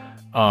of,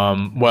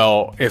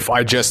 well, if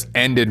I just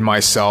ended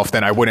myself,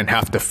 then I wouldn't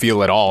have to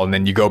feel it all. And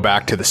then you go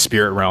back to the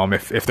spirit realm,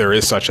 if there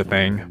is such a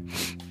thing,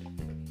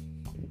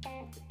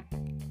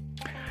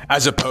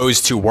 as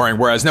opposed to worrying.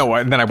 Whereas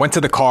no, then I went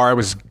to the car, I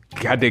was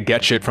had to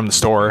get shit from the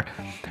store.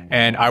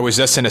 And I was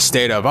just in a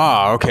state of,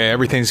 okay,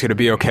 everything's going to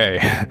be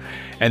okay.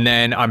 And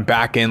then I'm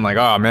back in like,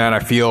 oh man, I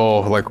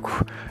feel like,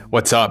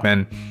 what's up?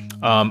 And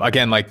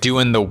again, like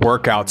doing the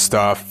workout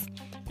stuff,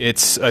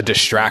 it's a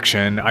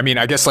distraction. I mean,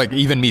 I guess like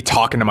even me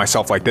talking to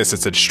myself like this,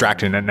 it's a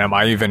distraction. And am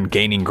I even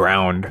gaining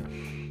ground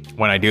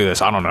when I do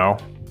this? I don't know.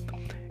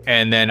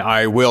 And then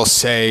I will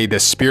say the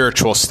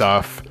spiritual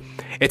stuff,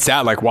 it's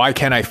that like, why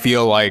can't I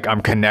feel like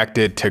I'm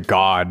connected to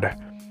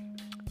God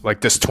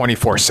like this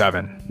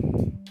 24/7?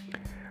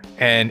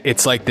 And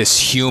it's like this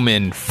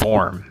human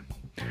form.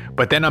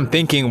 But then I'm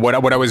thinking what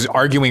I was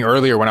arguing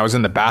earlier when I was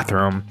in the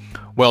bathroom,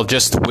 well,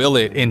 just will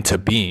it into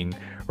being,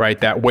 right?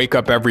 That wake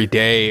up every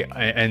day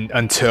and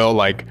until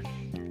like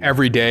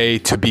every day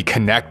to be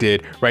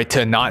connected, right?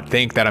 To not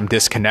think that I'm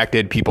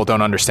disconnected. People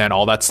don't understand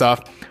all that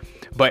stuff.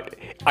 But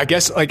I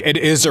guess like it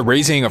is a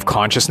raising of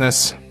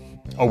consciousness,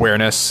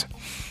 awareness,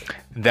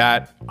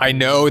 that I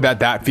know that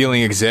that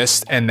feeling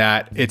exists and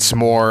that it's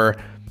more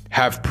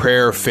have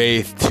prayer,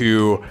 faith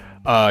to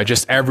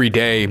just every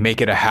day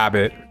make it a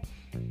habit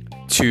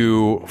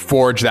to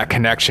forge that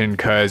connection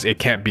because it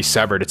can't be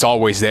severed. It's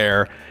always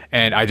there.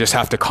 And I just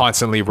have to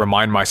constantly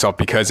remind myself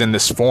because in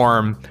this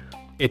form,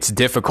 it's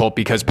difficult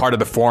because part of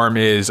the form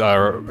is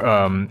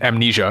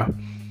amnesia.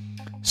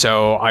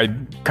 So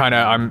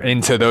I'm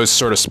into those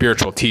sort of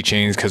spiritual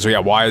teachings because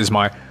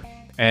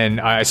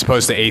and I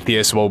suppose the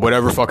atheist, well,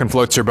 whatever fucking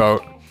floats your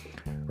boat.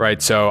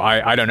 Right. So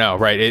I don't know.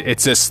 Right.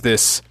 It's just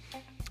this,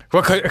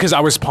 because I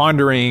was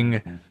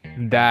pondering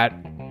that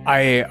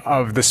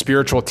of the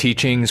spiritual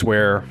teachings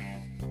where,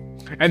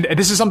 and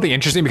this is something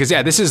interesting because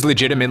this is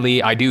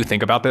legitimately, I do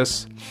think about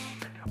this.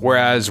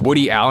 Whereas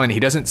Woody Allen, he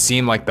doesn't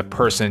seem like the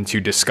person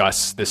to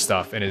discuss this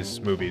stuff in his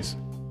movies,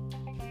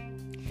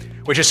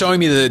 which is showing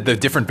me the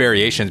different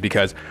variations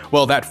because,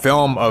 well, that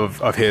film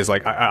of his,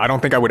 like, I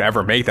don't think I would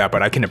ever make that,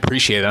 but I can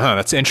appreciate that.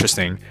 That's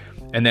interesting.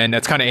 And then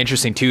that's kind of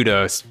interesting too,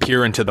 to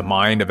peer into the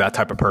mind of that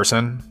type of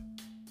person.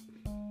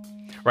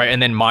 Right.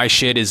 And then my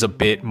shit is a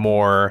bit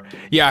more,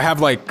 I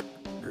have like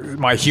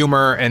my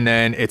humor and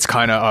then it's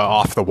kind of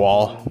off the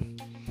wall,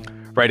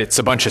 right? It's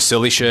a bunch of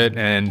silly shit.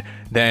 And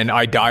then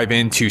I dive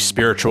into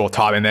spiritual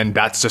talk and then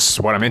that's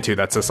just what I'm into.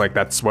 That's just like,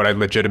 that's what I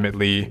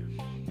legitimately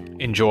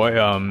enjoy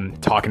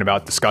talking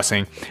about,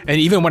 discussing. And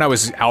even when I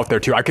was out there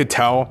too, I could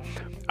tell,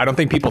 I don't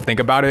think people think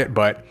about it,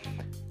 but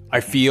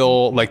I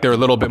feel like they're a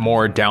little bit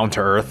more down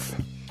to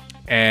earth.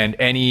 And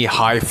any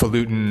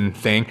highfalutin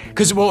thing,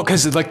 because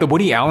like the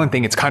Woody Allen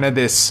thing, it's kind of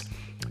this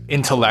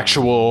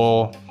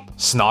intellectual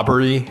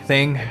snobbery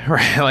thing,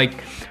 right?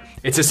 Like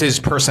it's just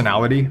his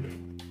personality.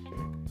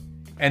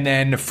 And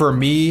then for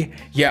me,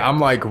 I'm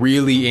like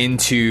really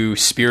into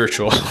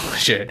spiritual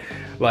shit,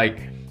 like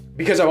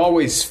because I've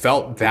always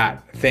felt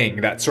that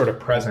thing, that sort of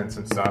presence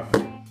and stuff,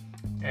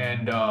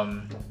 and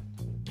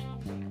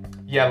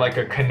like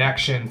a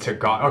connection to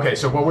God. Okay,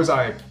 so what was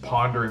I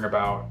pondering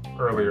about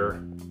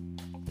earlier?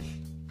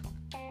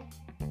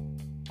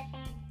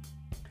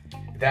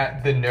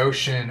 That the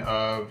notion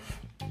of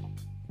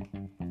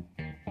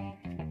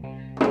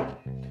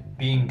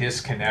being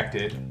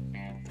disconnected.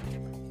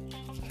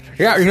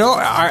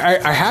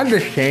 I had the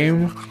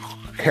same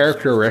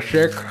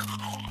characteristic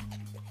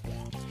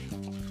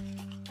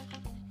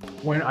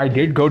when I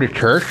did go to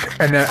church,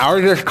 and then I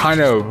was just kind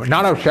of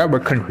not upset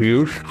but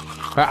confused.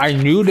 I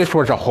knew this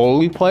was a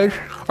holy place,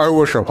 or it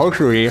was supposed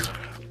to be,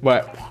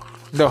 but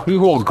the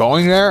people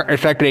going there,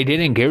 it's like they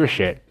didn't give a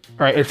shit.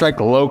 Right, it's like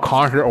low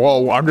concept.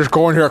 Well, I'm just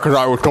going here because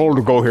I was told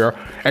to go here.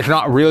 It's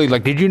not really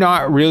like, did you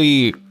not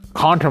really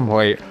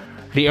contemplate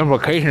the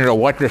implications of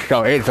what this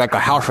stuff is? It's like a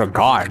house of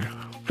God.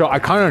 So I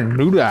kind of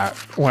knew that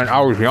when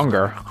I was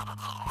younger.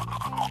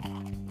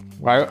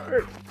 Right?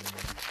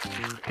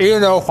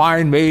 Even though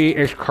Find Me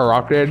is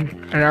corrupted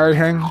and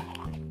everything.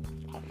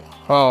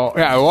 Oh,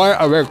 yeah, it was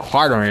a big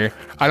part of me.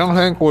 I don't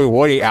think with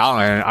Woody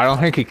Allen, I don't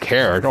think he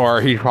cares,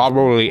 or he's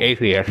probably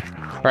atheist.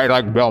 Right,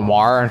 like Bill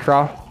Maher and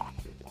stuff.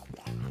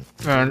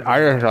 And I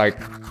just like,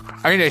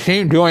 I mean, they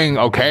seem doing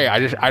okay.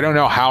 I don't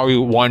know how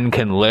one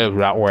can live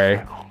that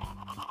way.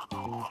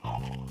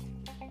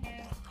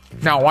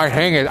 Now, one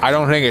thing is, I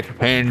don't think it's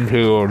pinned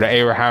to the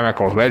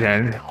Abrahamic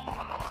religion,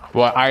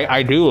 but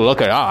I do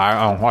look it up.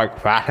 I'm like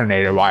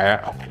fascinated by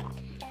it.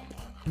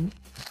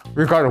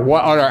 Because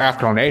what other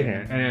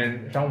explanation?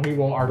 And some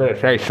people are going to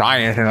say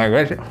science, and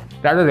like,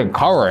 that doesn't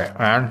cover it,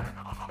 man.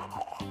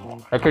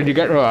 Like, could you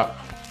get to a...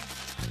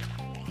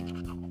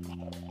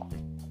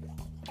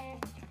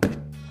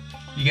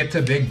 You get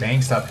to Big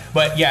Bang stuff.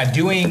 But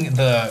doing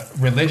the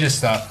religious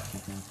stuff,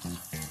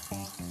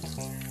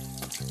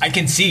 I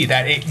can see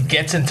that it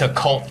gets into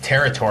cult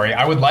territory.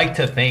 I would like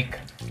to think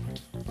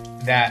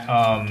that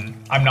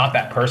I'm not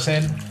that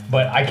person,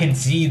 but I can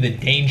see the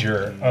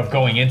danger of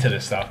going into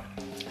this stuff.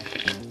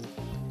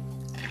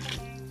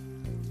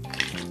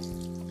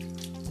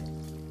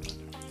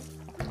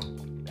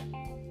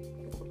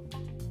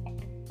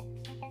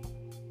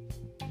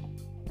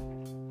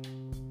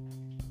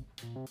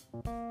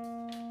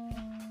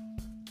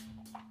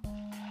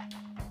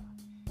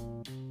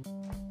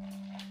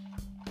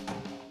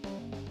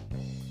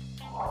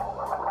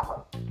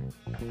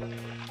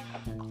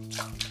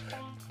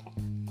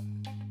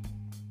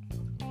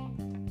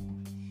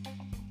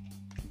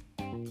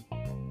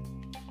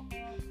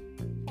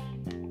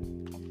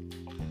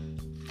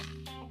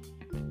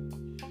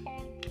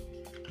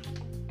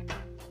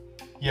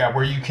 Yeah,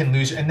 where you can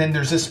lose, and then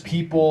there's just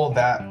people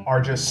that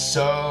are just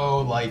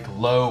so like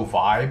low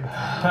vibe,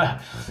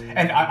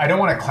 and I don't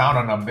want to clown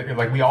on them.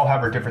 Like we all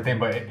have our different thing,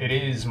 but it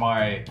is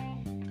my,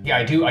 yeah,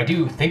 I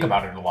do think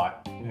about it a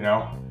lot, you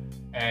know,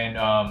 and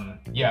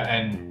yeah,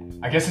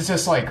 and I guess it's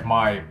just like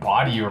my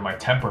body or my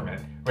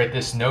temperament, right?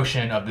 This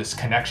notion of this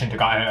connection to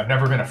God. I've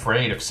never been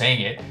afraid of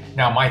saying it.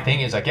 Now my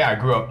thing is like, yeah, I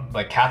grew up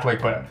like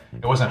Catholic, but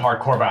it wasn't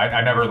hardcore. But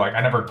I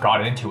never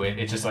got into it.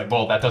 It's just like,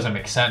 well, that doesn't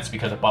make sense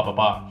because of blah blah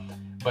blah.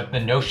 But the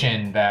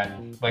notion that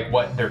like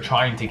what they're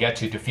trying to get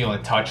to feel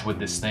in touch with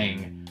this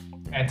thing,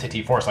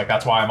 entity, force, like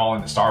that's why I'm all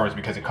into Star Wars,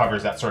 because it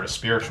covers that sort of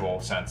spiritual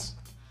sense.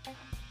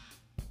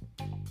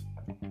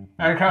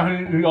 And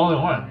kind of the only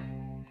one.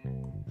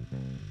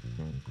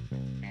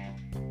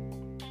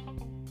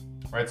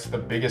 Right, it's the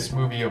biggest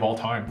movie of all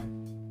time.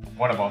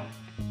 One of them.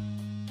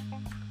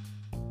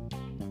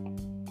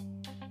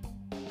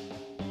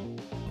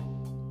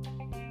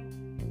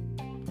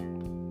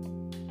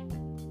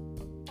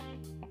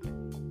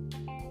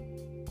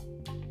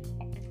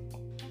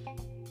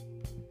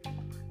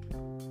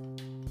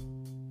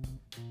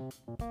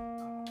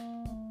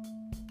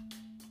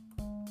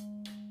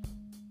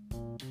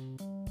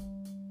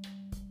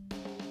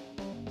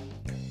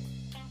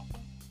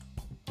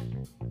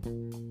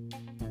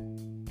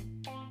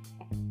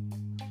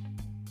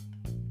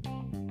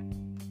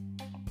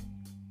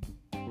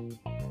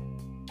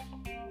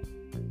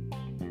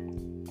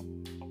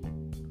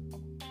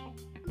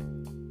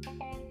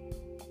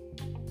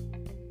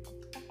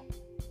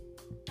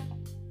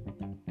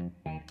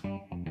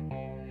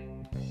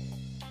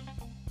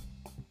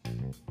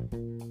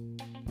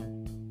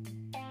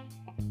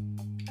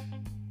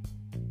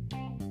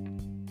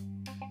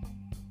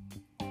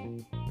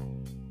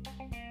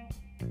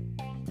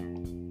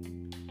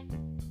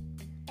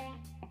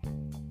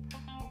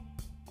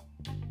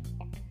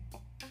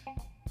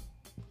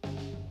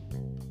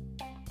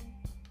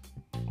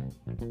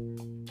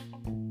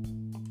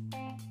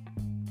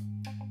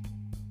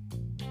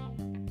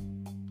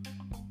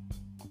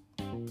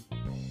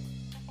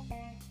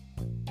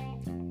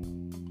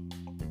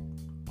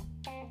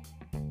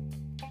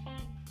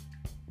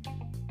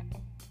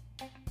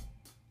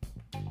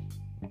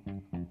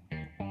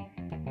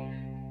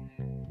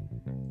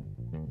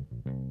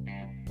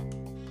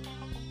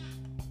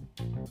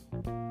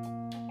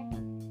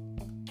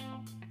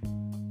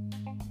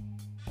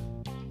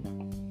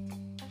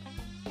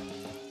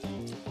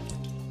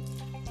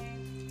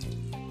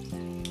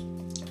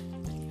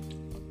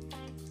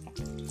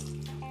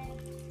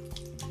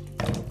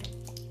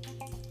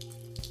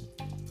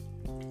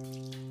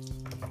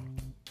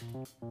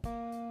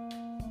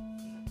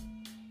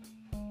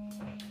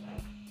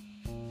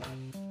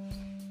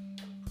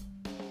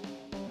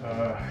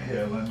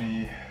 Yeah, let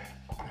me.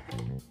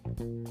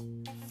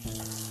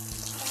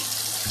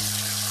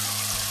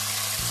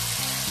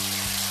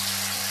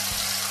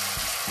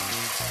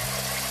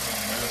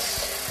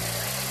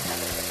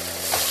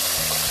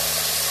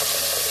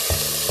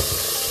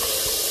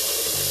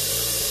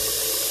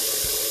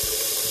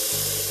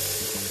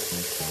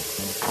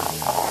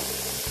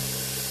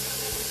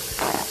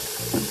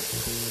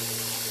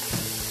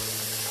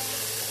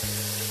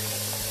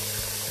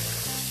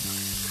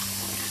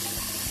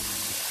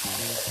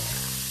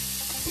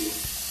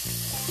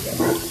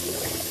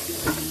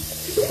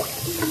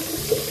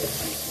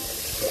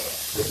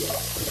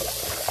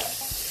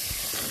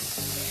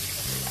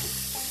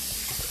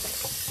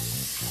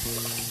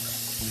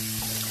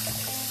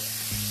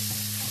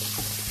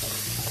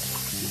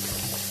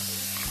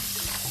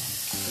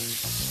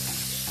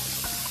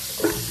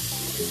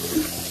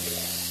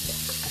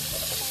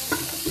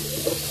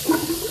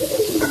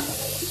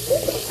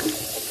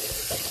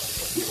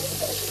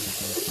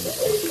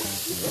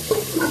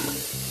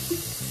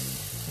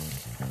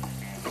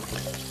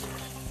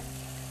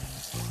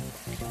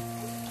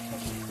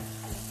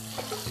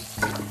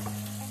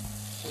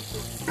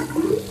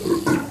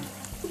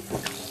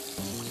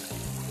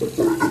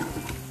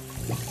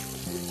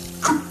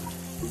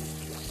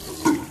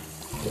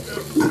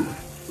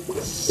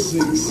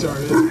 Sink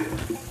started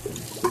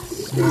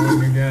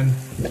smelling again.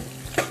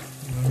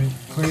 Let me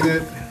clean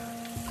it.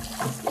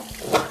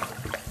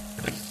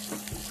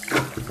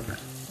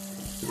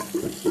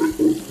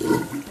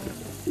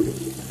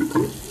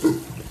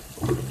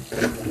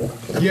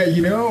 Yeah,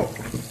 you know,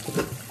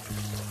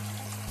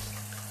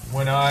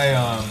 when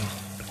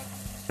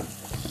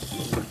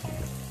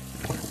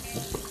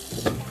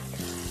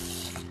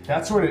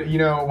that's what it, you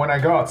know, when I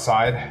go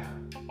outside,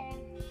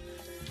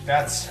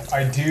 that's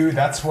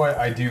what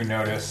I do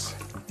notice.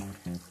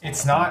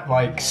 It's not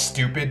like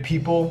stupid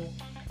people,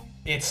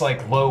 it's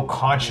like low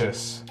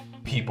conscious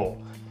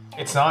people.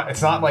 It's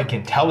not like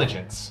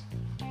intelligence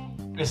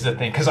is the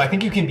thing, because I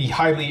think you can be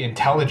highly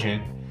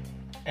intelligent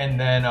and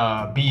then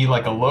be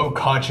like a low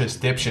conscious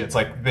dipshit. It's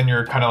like, then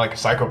you're kind of like a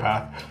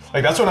psychopath.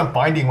 Like that's what I'm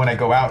finding when I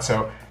go out.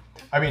 So,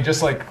 I mean,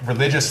 just like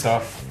religious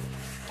stuff,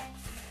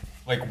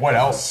 like what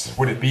else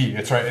would it be?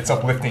 It's right. It's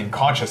uplifting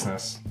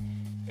consciousness.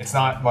 It's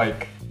not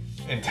like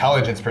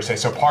intelligence per se.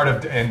 So part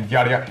of, and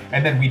yada yada.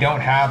 And then we don't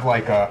have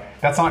like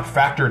that's not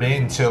factored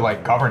into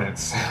like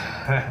governance,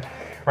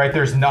 right?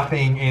 There's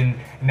nothing in,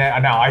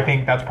 now I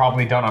think that's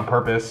probably done on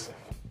purpose.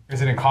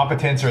 Is it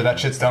incompetence or that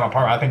shit's done on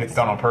purpose? I think it's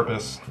done on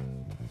purpose.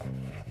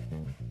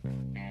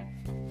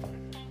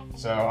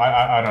 So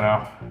I don't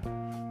know.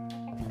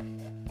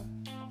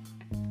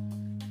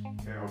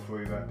 Okay,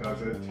 hopefully that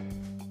does it.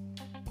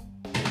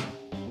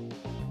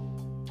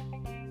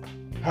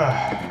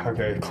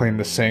 Okay, clean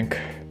the sink.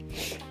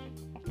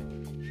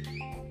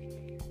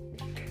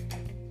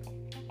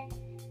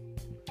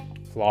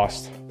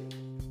 Lost.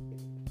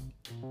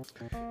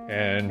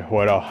 And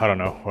what else? I don't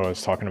know what I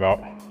was talking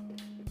about.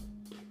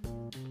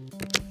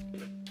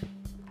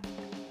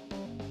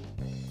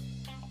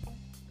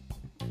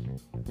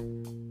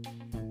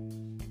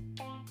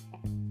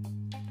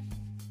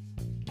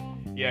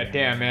 Yeah,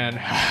 damn, man.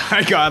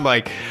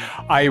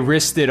 I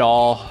risked it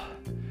all,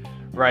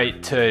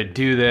 right, to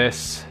do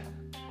this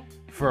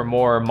for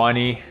more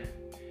money,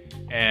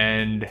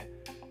 and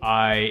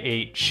I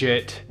ate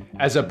shit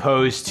as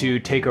opposed to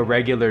take a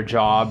regular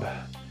job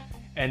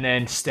and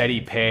then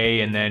steady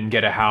pay and then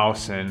get a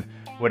house and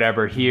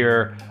whatever.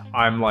 Here,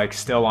 I'm like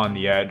still on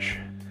the edge,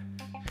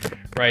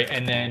 right?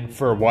 And then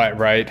for what,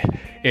 right?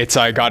 It's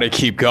I gotta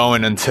keep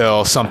going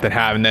until something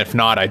happens. If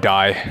not, I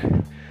die.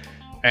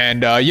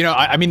 And,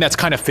 I mean, that's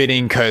kind of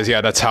fitting because,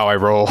 yeah, that's how I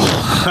roll,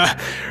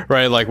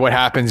 right? Like what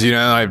happens,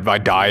 I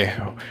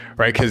die,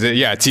 right? Because,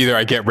 it's either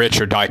I get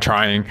rich or die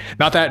trying.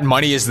 Not that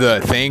money is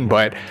the thing,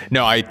 but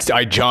no, I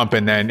jump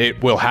and then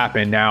it will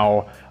happen.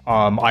 Now,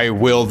 I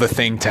will the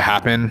thing to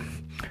happen.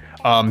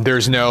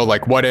 There's no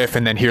like, what if,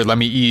 and then here, let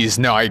me ease.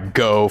 No, I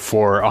go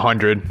for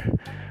 100.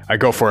 I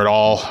go for it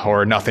all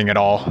or nothing at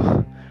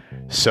all.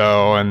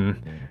 So,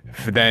 and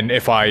then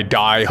if I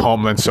die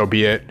homeless, so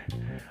be it.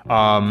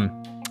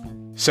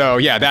 So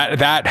yeah,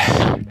 that,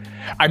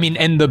 I mean,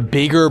 and the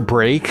bigger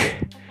break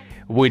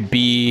would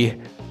be,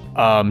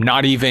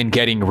 not even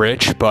getting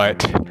rich,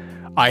 but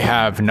I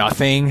have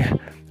nothing.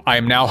 I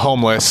am now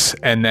homeless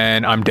and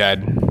then I'm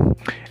dead.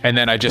 And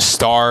then I just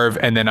starve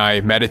and then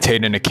I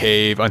meditate in a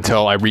cave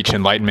until I reach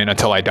enlightenment,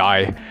 until I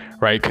die,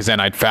 right? Because then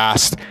I'd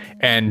fast.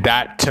 And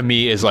that to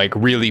me is like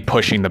really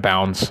pushing the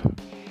bounds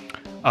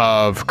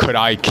of, could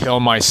I kill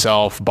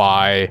myself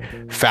by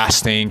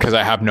fasting because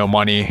I have no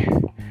money?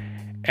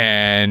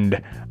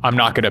 And I'm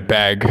not going to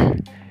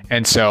beg.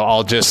 And so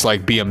I'll just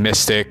like be a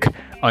mystic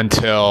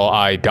until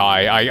I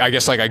die. I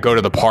guess like I go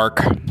to the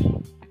park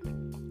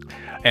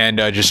and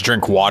just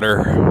drink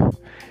water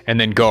and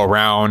then go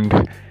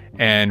around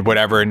and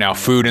whatever. Now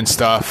food and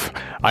stuff,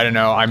 I don't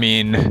know. I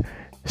mean,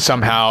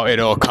 somehow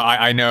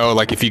I know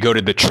like if you go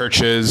to the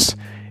churches,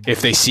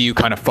 if they see you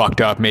kind of fucked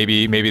up,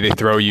 maybe they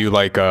throw you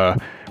like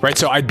right?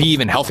 So I'd be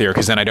even healthier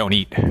because then I don't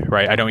eat,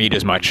 right? I don't eat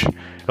as much.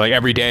 Like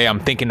every day I'm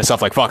thinking to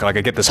stuff like, fuck, like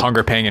I get this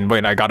hunger pang and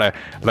wait,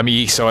 let me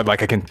eat so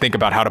like I can think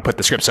about how to put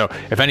the script. So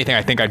if anything,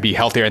 I think I'd be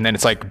healthier. And then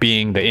it's like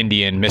being the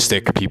Indian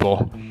mystic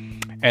people.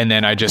 And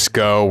then I just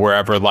go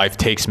wherever life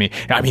takes me.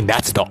 I mean,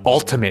 that's the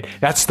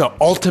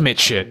ultimate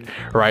shit,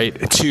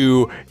 right?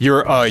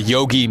 You're a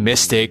yogi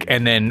mystic.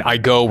 And then I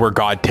go where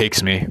God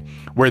takes me,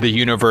 where the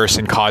universe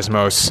and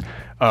cosmos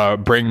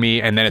bring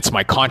me, and then it's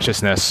my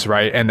consciousness,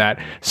 right? And that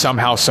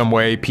somehow, some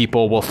way,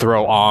 people will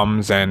throw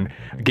alms and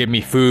give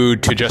me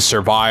food to just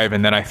survive,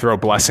 and then I throw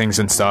blessings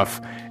and stuff,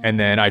 and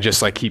then I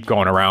just like keep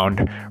going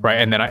around, right?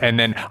 And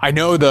then I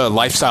know the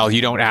lifestyle,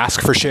 you don't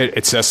ask for shit.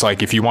 It's just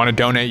like if you want to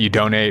donate, you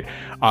donate.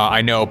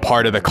 I know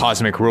part of the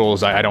cosmic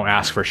rules, I don't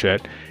ask for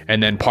shit,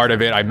 and then part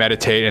of it I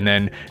meditate, and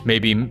then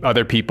maybe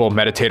other people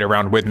meditate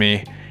around with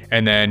me.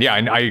 And then, yeah,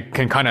 I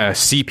can kind of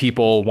see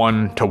people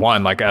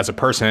one-to-one, like as a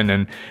person,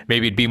 and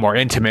maybe it'd be more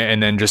intimate,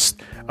 and then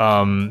just,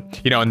 and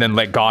then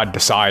let God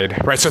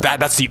decide, right? So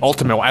that's the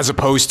ultimate, as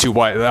opposed to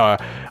what,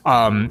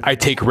 I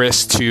take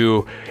risks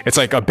to, it's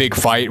like a big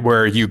fight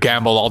where you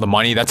gamble all the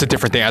money. That's a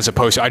different thing, as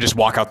opposed to I just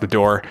walk out the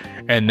door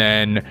and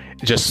then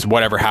just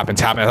whatever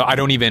happens. I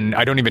don't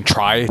even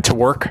try to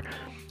work.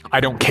 I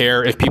don't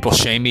care if people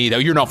shame me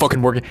that you're not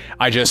fucking working.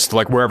 I just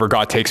like wherever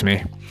God takes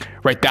me,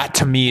 right? That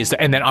to me is,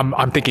 and then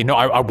I'm thinking, no,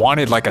 I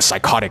wanted like a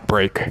psychotic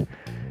break and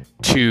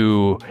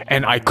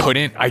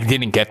I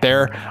didn't get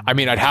there. I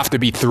mean, I'd have to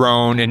be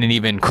thrown in an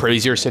even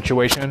crazier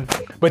situation,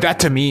 but that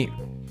to me,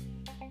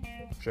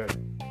 shit.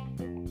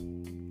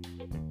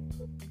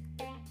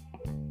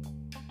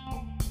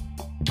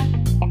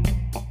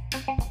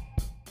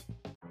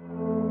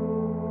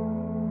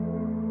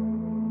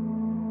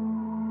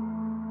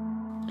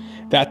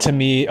 That to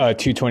me,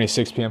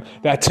 2:26 p.m.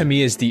 That to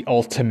me is the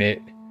ultimate,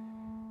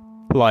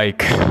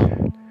 like,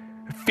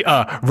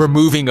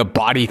 removing of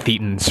body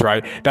thetans,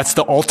 right? That's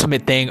the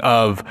ultimate thing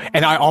of,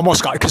 and I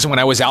almost got, because when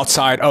I was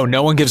outside, oh,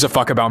 no one gives a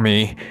fuck about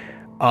me.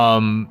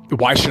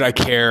 Why should I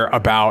care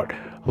about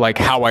like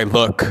how I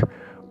look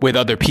with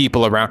other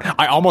people around.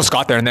 I almost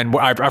got there, and then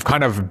I've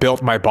kind of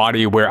built my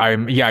body where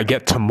I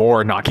get to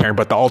more not caring,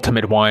 but the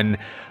ultimate one,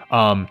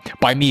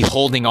 by me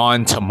holding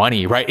on to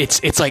money, right?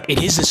 It's like,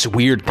 it is this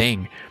weird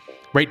thing,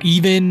 right?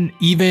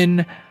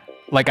 Even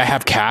like I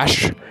have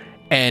cash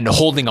and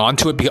holding on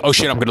to it because, oh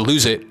shit, I'm going to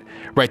lose it,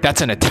 right?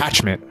 That's an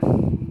attachment.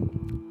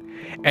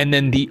 And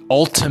then the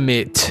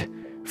ultimate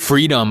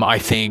freedom, I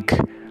think,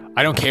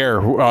 I don't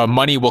care,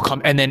 money will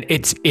come, and then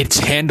it's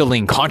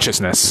handling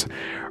consciousness,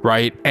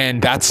 right?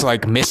 And that's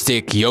like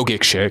mystic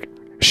yogic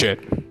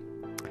shit.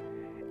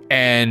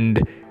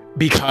 And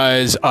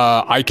because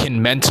I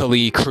can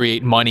mentally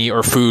create money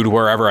or food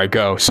wherever I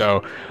go.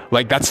 So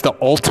like, that's the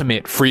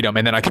ultimate freedom.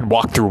 And then I can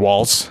walk through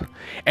walls.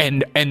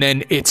 And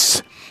then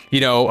it's,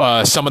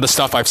 some of the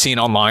stuff I've seen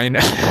online,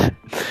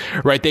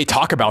 right? They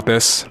talk about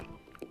this.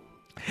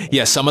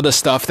 Yeah, some of the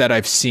stuff that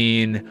I've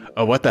seen.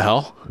 Oh, what the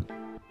hell?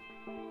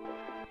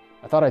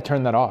 I thought I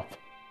turned that off.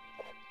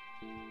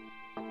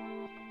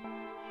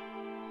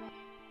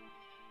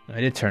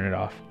 I did turn it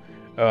off.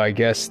 Oh, I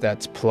guess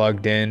that's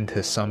plugged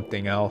into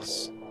something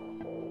else.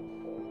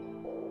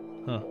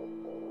 Huh.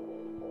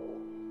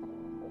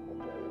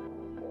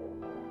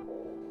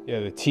 Yeah,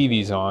 the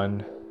TV's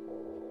on,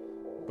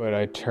 but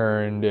I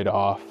turned it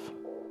off.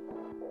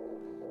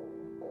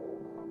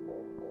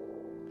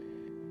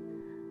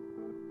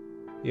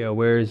 Yeah,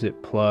 where is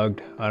it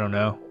plugged? I don't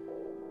know.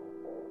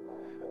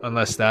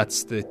 Unless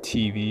that's the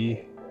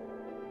TV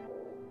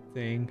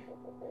thing.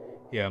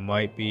 Yeah, it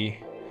might be.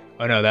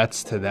 Oh no,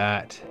 that's to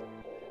that.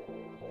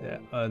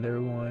 That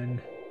other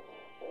one.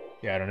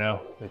 Yeah, I don't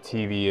know. The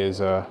TV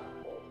is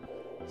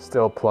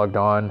still plugged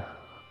on.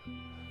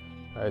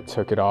 I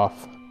took it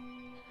off.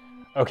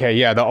 Okay,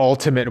 yeah, the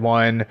ultimate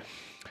one.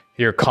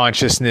 Your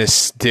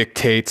consciousness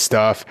dictates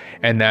stuff.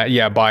 And that,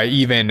 yeah, by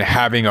even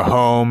having a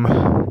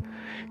home,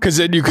 because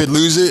then you could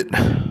lose it.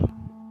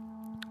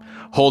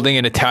 Holding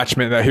an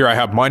attachment that here I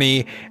have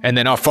money, and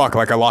then, oh fuck,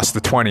 like I lost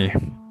the 20.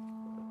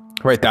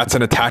 Right, that's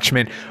an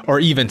attachment, or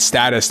even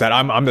status that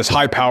I'm this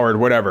high powered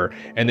whatever,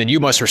 and then you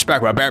must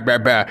respect, right?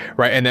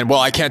 And then, well,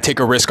 I can't take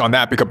a risk on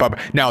that because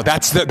now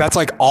that's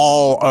like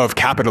all of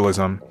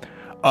capitalism.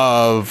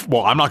 Of,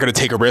 well, I'm not going to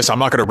take a risk. I'm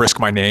not going to risk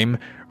my name,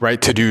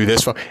 right, to do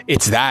this.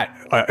 It's that.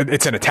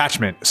 It's an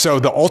attachment. So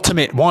the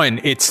ultimate one,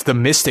 it's the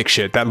mystic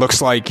shit that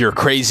looks like you're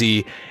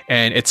crazy,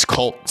 and it's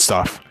cult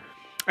stuff.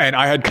 And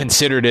I had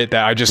considered it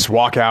that I just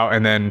walk out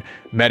and then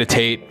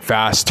meditate,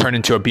 fast, turn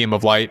into a beam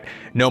of light.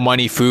 No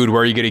money, food,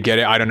 where are you going to get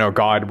it? I don't know.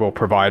 God will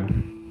provide.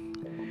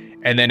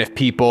 And then if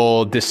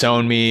people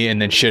disown me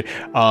and then shit,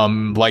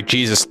 like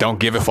Jesus, don't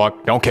give a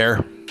fuck. Don't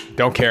care.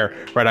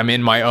 Right? I'm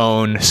in my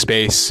own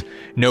space.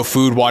 No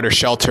food, water,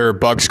 shelter,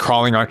 bugs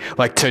crawling on,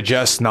 like, to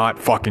just not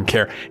fucking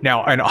care.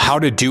 Now, and how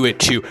to do it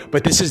too.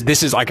 But this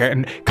is like,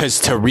 because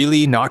to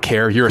really not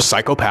care, you're a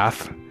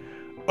psychopath.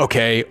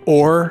 Okay.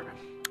 Or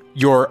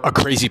you're a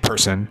crazy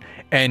person,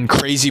 and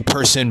crazy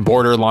person,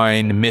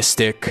 borderline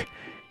mystic,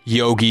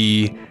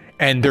 yogi.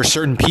 And there's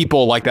certain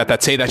people like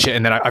that say that shit.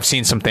 And then I've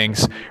seen some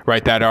things,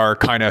 right, that are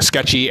kind of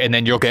sketchy. And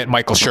then you'll get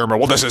Michael Shermer.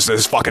 Well, this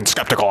is fucking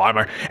skeptical.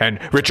 And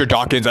Richard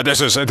Dawkins.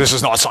 This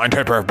is not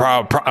scientific.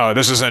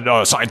 This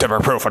isn't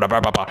scientific proof. Blah, blah,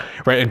 blah.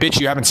 Right. And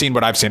bitch, you haven't seen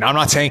what I've seen.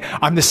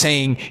 I'm just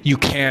saying you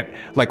can't,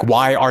 like,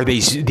 why are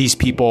these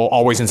people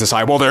always in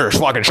society? Well, they're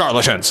fucking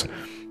charlatans.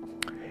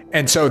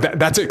 And so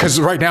that's it. Cause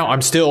right now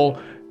I'm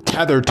still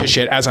tethered to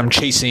shit as I'm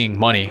chasing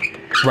money,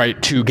 right,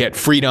 to get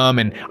freedom,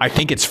 and I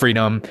think it's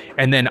freedom,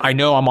 and then I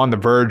know I'm on the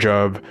verge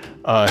of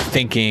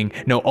thinking,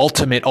 no,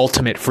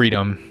 ultimate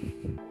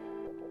freedom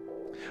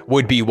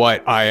would be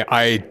what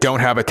I don't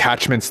have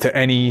attachments to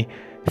any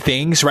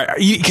things, right?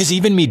 Because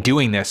even me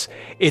doing this,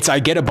 it's I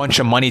get a bunch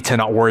of money to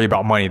not worry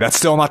about money. That's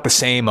still not the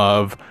same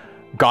of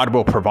God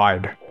will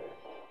provide,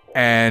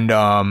 and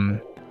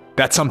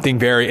that's something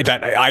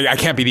that I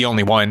can't be the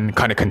only one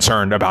kind of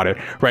concerned about it,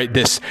 right?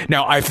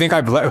 Now I think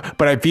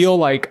but I feel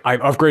like I've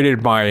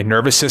upgraded my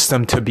nervous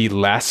system to be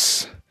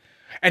less.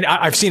 And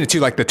I've seen it too,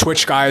 like the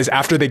Twitch guys,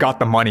 after they got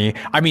the money.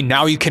 I mean,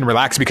 now you can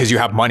relax because you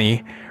have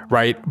money,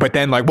 right? But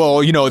then like, well,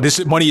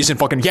 this money isn't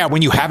fucking, yeah,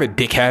 when you have it,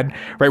 dickhead,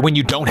 right? When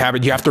you don't have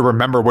it, you have to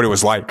remember what it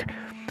was like.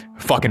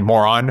 Fucking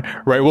moron,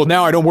 right? Well,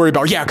 now I don't worry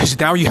about, yeah, because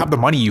now you have the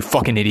money, you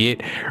fucking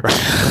idiot.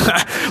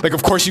 Like,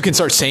 of course you can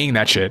start saying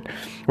that shit,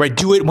 right?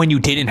 Do it when you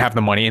didn't have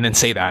the money and then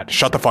say that.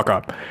 Shut the fuck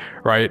up,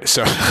 right?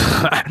 So,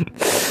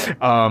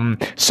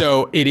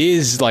 so it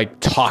is like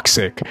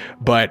toxic,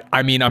 but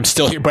I mean, I'm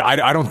still here, but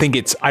I don't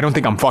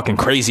think I'm fucking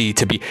crazy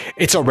to be,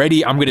 it's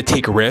already, I'm going to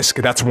take a risk.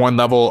 That's one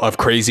level of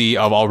crazy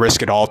of I'll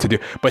risk it all to do,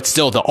 but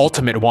still the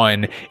ultimate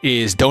one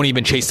is don't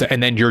even chase it.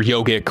 And then you're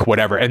yogic,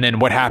 whatever. And then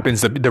what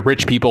happens? The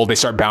rich people, they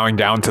start bowing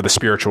down to the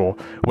spiritual,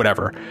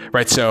 whatever.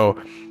 Right.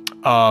 So,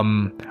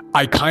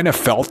 I kind of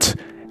felt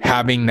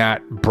having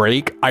that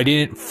break. I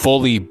didn't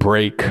fully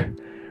break,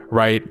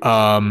 right?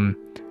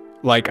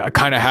 Like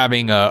kind of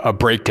having a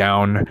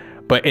breakdown,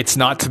 but it's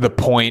not to the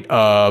point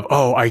of,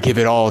 oh, I give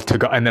it all to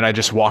God. And then I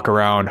just walk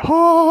around,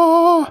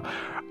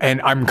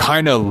 and I'm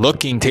kind of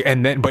looking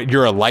to, but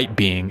you're a light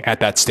being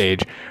at that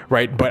stage,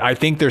 right? But I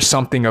think there's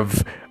something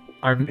of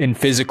I'm in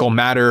physical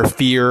matter,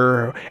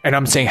 fear, and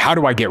I'm saying, how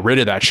do I get rid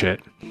of that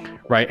shit?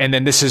 Right. And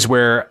then this is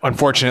where,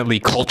 unfortunately,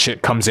 cult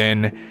shit comes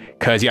in.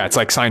 Because, yeah, it's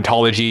like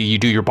Scientology. You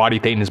do your body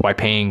things by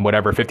paying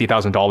whatever,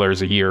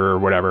 $50,000 a year or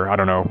whatever. I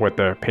don't know what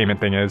the payment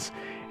thing is.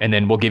 And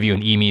then we'll give you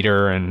an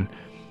e-meter, and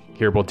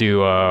here we'll do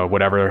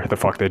whatever the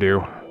fuck they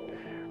do.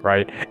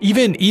 Right.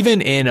 Even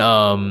in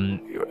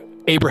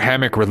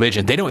Abrahamic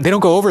religion, they don't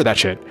go over that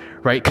shit.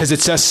 Right. Because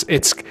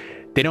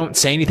they don't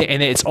say anything,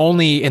 and it's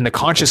only in the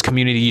conscious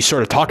community you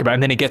sort of talk about,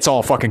 and then it gets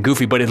all fucking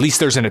goofy, but at least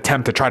there's an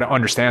attempt to try to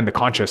understand the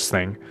conscious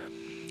thing.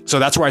 So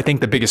that's where I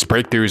think the biggest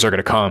breakthroughs are going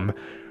to come,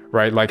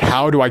 right? Like,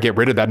 how do I get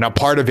rid of that? Now,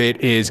 part of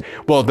it is,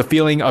 well, the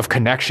feeling of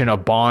connection,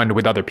 of bond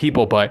with other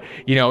people, but,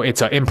 you know,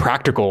 it's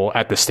impractical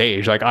at the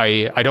stage. Like,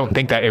 I don't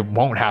think that it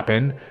won't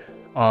happen.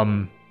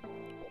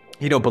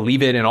 You know,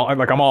 believe it and all,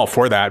 like, I'm all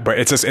for that, but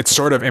it's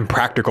sort of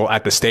impractical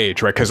at the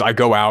stage, right? Because I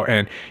go out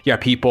and, yeah,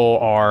 people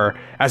are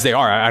as they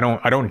are.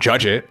 I don't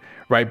judge it,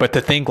 right? But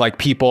to think like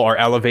people are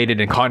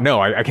elevated and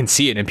no, I can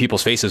see it in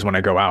people's faces when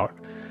I go out.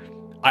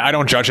 I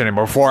don't judge it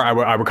anymore. Before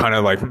I would kind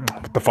of like,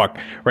 what the fuck,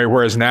 right?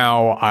 Whereas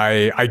now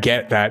I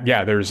get that,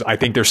 yeah, I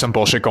think there's some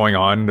bullshit going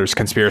on. There's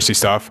conspiracy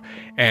stuff,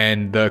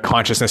 and the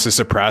consciousness is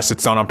suppressed.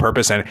 It's done on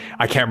purpose, and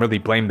I can't really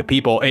blame the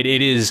people. It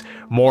is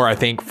more, I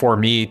think, for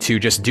me to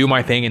just do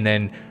my thing and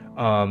then,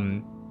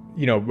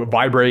 you know,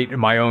 vibrate in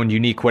my own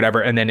unique whatever,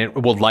 and then it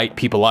will light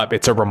people up.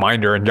 It's a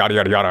reminder, and yada,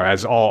 yada, yada,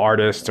 as all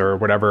artists or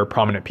whatever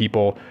prominent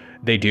people,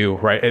 they do,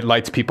 right? It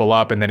lights people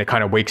up, and then it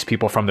kind of wakes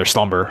people from their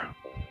slumber.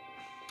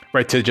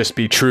 Right, to just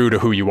be true to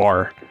who you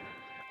are.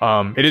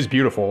 It is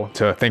beautiful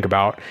to think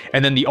about.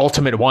 And then the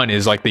ultimate one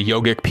is like the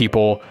yogic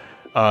people.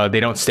 They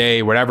don't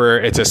stay, whatever.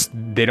 It's just,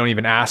 they don't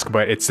even ask,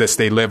 but it's this,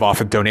 they live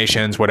off of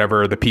donations,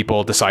 whatever the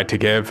people decide to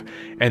give.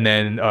 And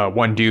then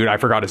one dude, I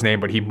forgot his name,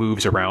 but he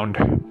moves around.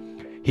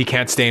 He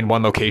can't stay in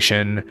one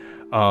location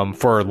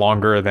for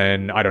longer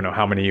than, I don't know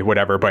how many,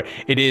 whatever. But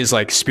it is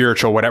like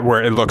spiritual, whatever,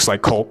 where it looks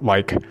like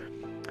cult-like.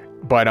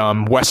 But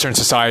Western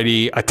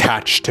society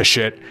attached to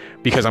shit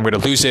because I'm going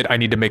to lose it. I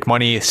need to make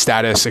money,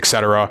 status,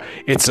 etc.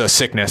 It's a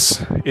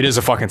sickness. It is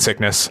a fucking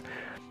sickness.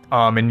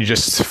 And you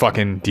just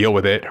fucking deal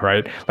with it,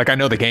 right? Like, I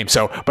know the game.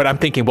 So, but I'm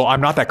thinking, well, I'm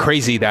not that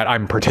crazy that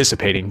I'm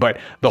participating, but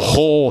the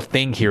whole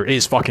thing here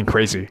is fucking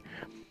crazy.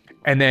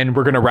 And then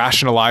we're going to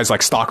rationalize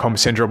like Stockholm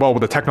syndrome. Oh, well,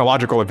 the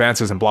technological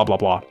advances and blah, blah,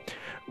 blah.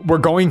 We're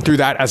going through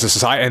that as a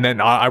society, and then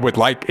I would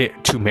like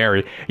it to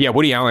marry. Yeah,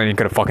 Woody Allen ain't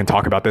gonna fucking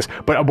talk about this,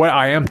 but what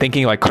I am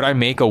thinking, like, could I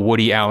make a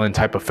Woody Allen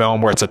type of film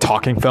where it's a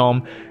talking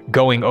film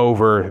going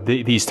over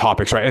these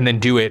topics, right? And then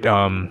do it,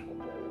 well,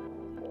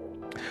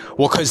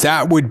 because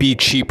that would be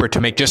cheaper to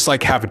make, just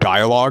like have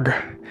dialogue,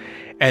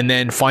 and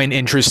then find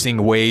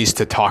interesting ways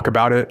to talk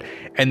about it,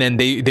 and then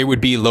they would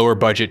be lower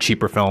budget,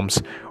 cheaper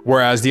films.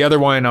 Whereas the other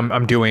one,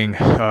 I'm doing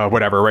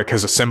whatever, right?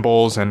 Because of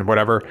symbols and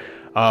whatever.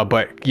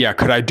 But yeah,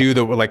 could I do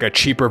like a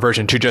cheaper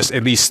version to just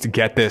at least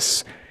get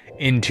this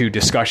into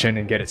discussion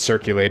and get it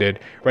circulated,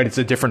 right? It's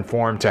a different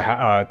form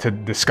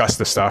to discuss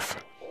the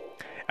stuff,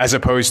 as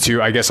opposed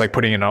to, I guess, like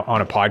putting it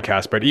on a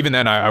podcast. But even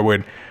then, I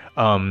would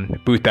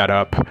boot that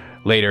up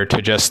later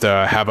to just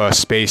have a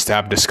space to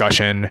have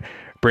discussion,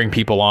 bring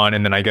people on,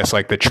 and then I guess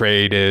like the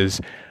trade is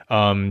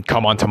come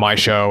onto my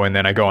show, and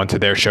then I go onto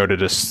their show to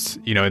just,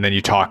 you know, and then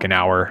you talk an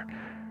hour,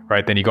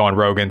 right? Then you go on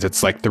Rogan's,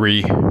 it's like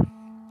 3.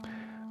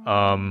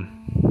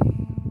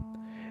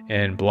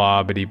 And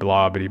blobbity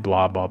blobbity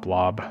blob blob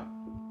blob.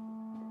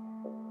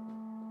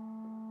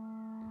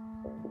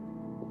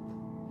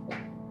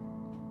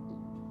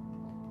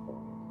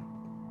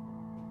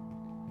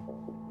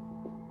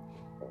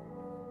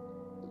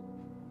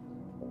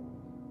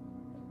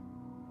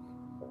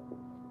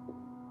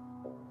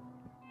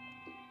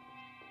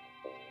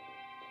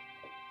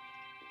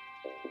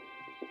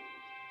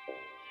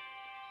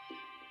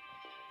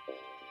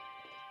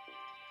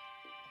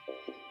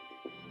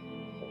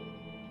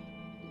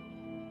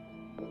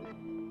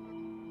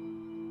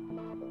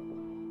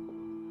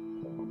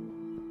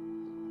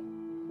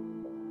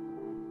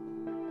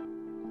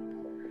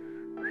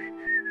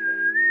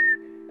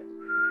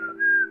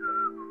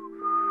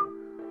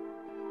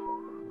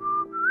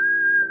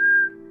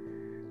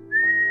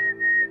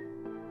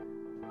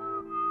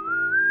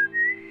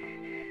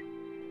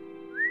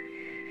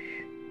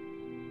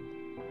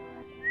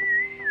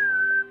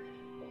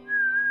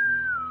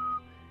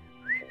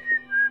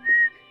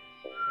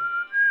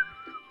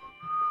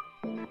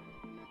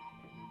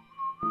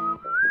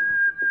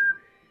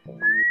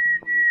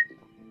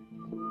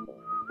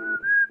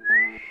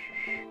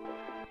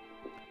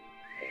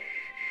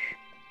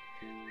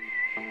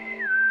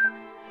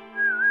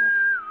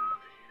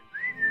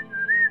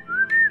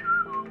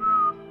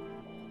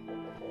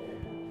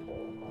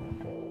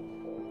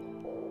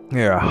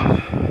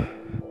 Yeah.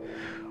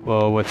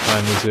 Well, what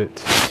time is it?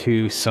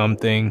 2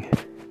 something.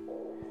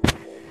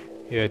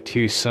 Yeah,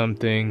 2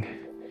 something.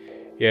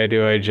 Yeah,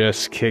 do I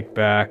just kick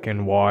back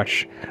and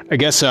watch? I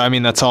guess, I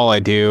mean, that's all I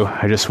do.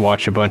 I just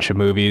watch a bunch of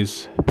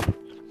movies.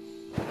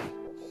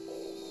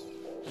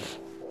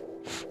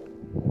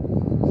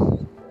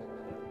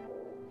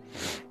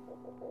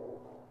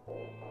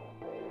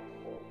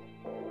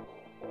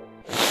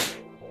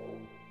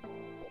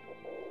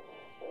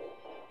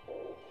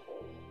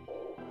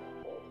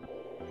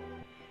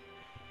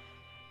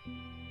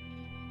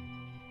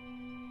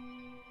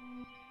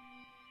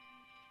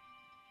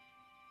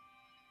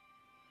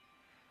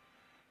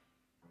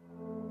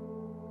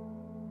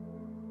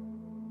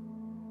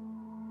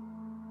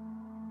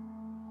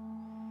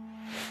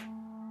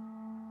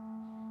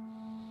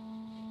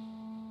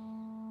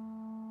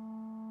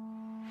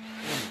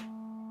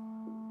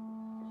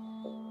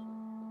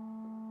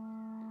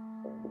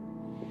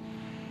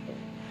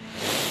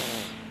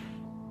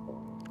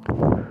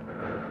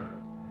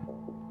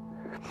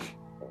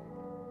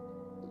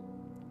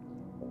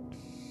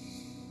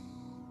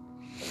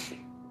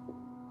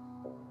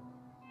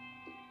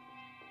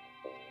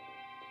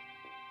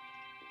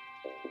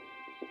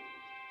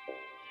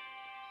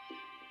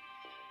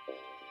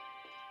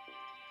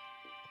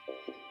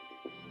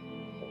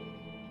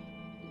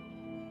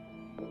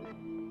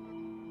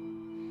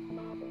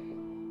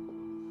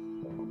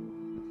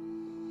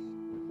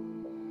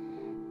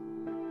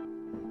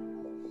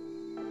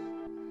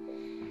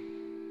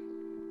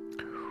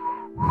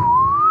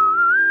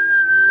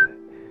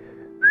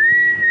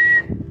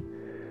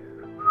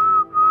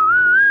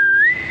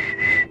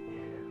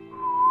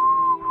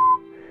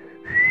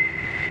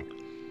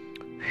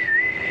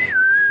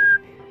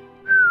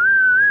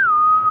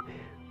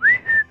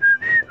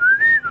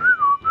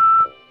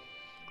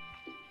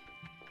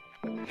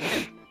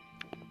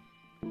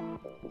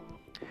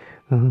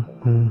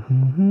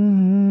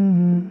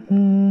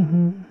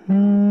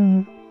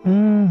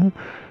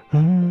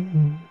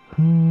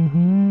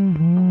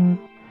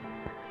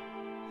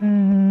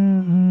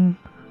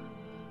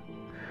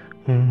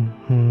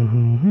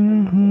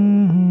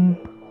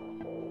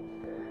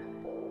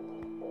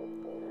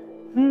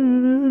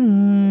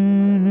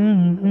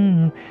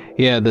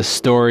 Yeah, the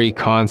story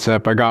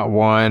concept. I got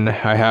one.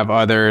 I have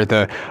other.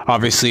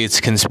 Obviously it's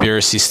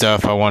conspiracy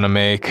stuff I want to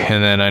make,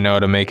 and then I know how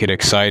to make it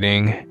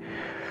exciting.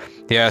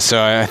 Yeah,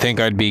 so I think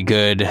I'd be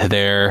good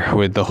there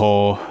with the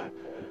whole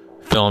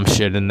film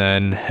shit, and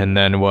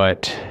then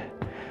what?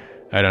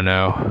 I don't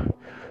know.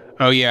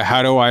 Oh yeah,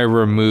 how do I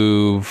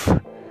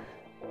remove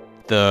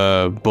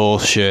the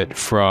bullshit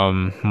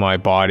from my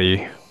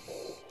body?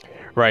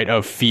 Right,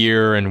 of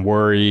fear and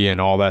worry and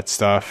all that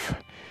stuff.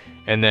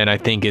 And then I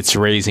think it's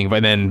raising,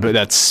 but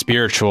that's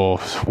spiritual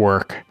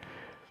work,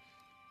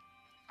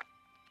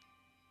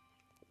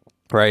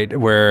 right?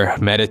 Where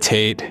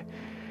meditate,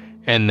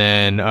 and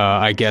then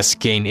I guess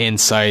gain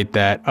insight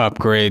that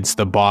upgrades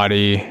the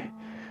body,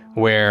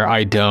 where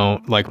I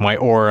don't, like, my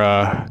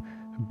aura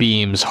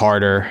beams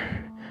harder,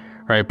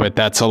 right? But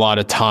that's a lot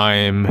of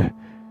time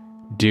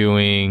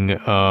doing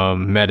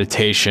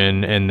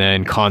meditation and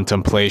then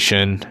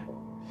contemplation.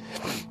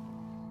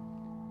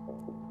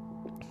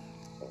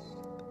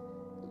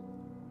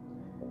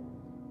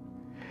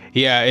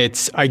 Yeah,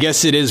 I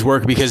guess it is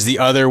work, because the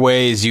other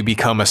way is you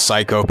become a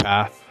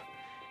psychopath,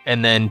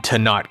 and then to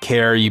not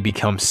care, you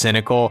become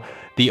cynical.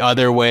 The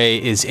other way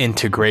is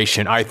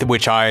integration,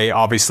 which I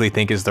obviously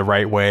think is the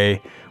right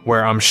way,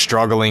 where I'm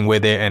struggling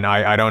with it and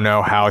I don't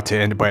know how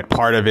to, but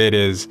part of it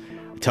is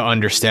to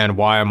understand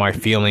why am I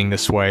feeling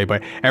this way.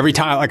 But every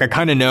time, like, I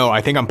kind of know,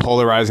 I think I'm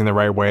polarizing the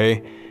right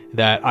way,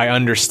 that I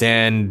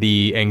understand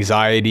the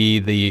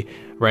anxiety,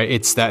 right,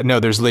 it's that, no,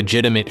 there's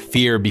legitimate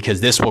fear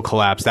because this will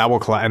collapse, that will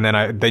collapse,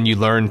 and then you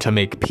learn to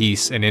make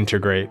peace and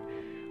integrate.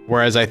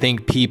 Whereas I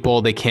think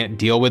people, they can't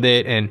deal with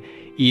it and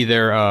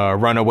either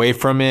run away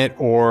from it,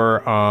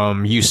 or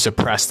you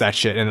suppress that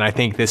shit. And I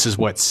think this is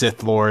what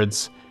Sith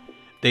Lords,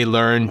 they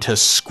learn to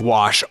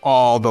squash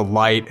all the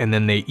light, and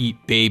then they eat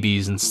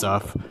babies and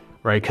stuff,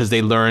 right? Because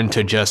they learn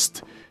to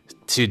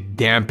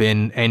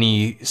dampen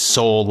any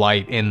soul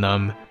light in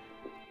them.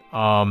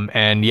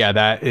 And yeah,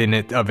 that in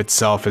it of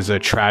itself is a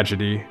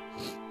tragedy,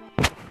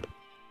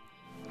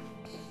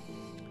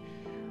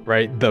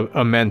 right? The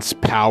immense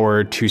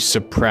power to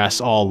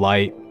suppress all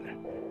light,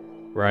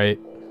 right?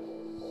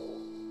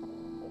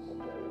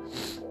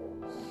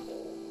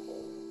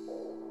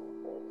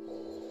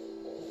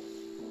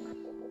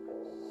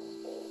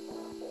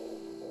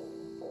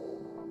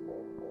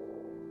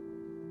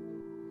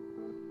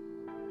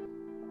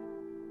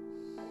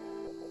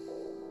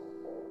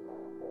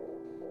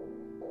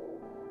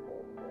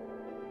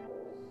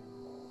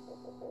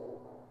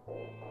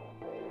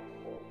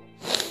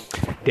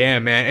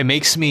 Damn, man, it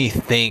makes me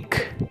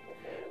think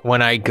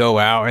when I go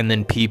out and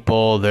then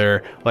people,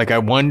 they're like, I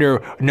wonder,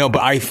 no,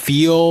 but I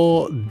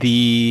feel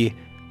the,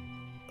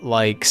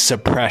 like,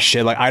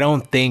 suppression. Like, I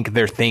don't think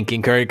they're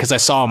thinking, because I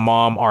saw a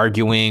mom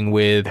arguing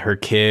with her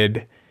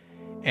kid,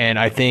 and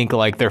I think,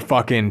 like, they're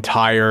fucking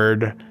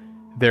tired.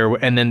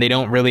 And then they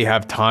don't really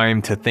have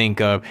time to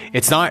think of,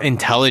 it's not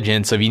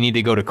intelligence of you need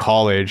to go to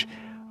college.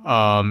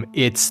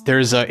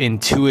 There's a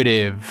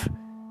intuitive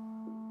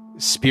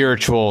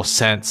spiritual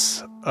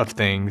sense of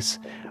things.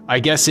 I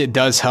guess it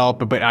does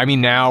help, but I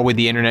mean, now with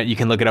the internet you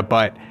can look it up,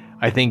 but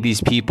I think these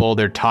people,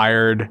 they're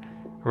tired,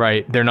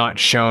 right? They're not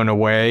shown a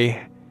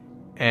way,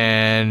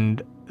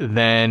 and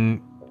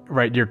then,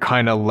 right, you're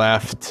kind of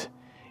left,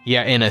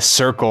 yeah, in a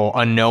circle,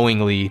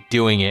 unknowingly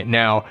doing it.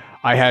 Now,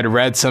 I had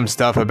read some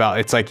stuff about,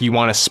 it's like you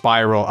want to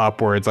spiral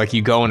upwards, like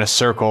you go in a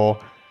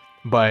circle,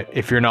 but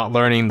if you're not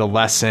learning the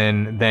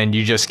lesson, then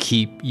you just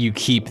keep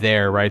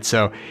there, right?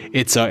 So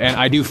and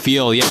I do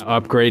feel, yeah,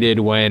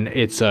 upgraded when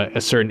it's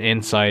a certain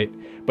insight,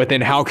 but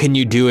then how can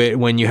you do it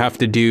when you have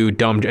to do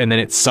dumb, and then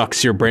it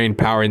sucks your brain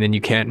power, and then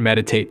you can't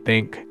meditate,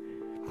 think.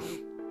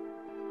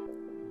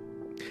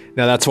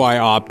 Now that's why I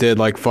opted,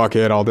 like, fuck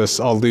it, I'll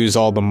lose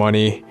all the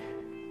money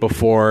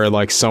before,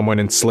 like, someone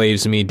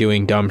enslaves me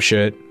doing dumb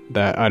shit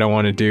that I don't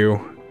want to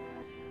do.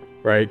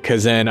 Right,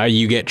 because then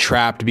you get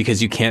trapped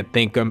because you can't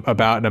think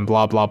about it, and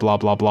blah, blah, blah,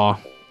 blah, blah.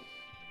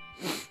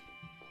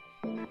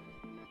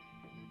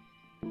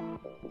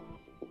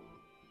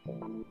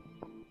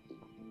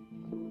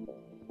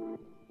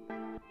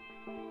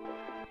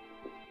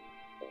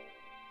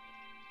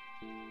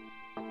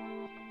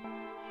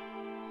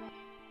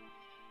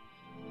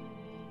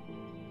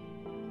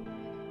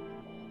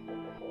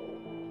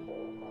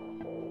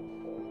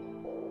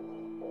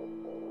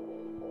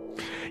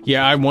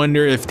 Yeah, I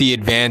wonder if the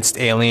advanced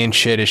alien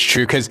shit is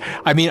true. Because,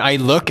 I mean, I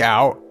look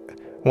out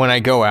when I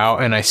go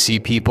out and I see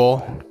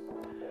people.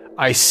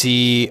 I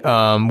see,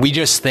 we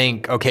just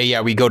think, okay, yeah,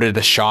 we go to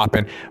the shop,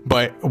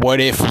 but what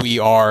if we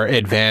are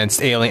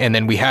advanced alien and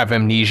then we have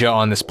amnesia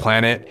on this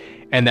planet,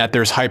 and that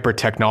there's hyper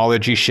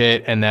technology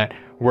shit, and that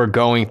we're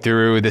going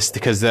through this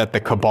because that the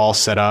cabal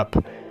set up,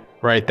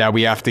 right? That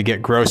we have to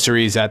get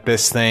groceries at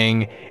this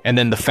thing, and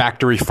then the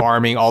factory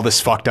farming, all this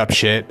fucked up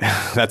shit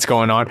that's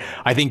going on.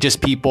 I think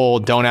just people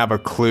don't have a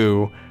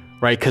clue,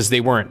 right? Because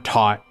they weren't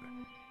taught.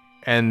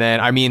 And then,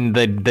 I mean,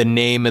 the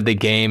name of the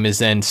game is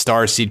then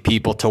starseed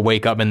people to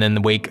wake up and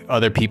then wake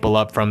other people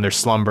up from their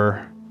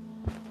slumber.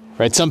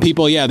 Right? Some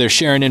people, yeah, they're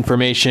sharing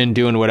information,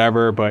 doing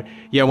whatever. But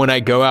yeah, when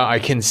I go out, I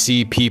can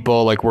see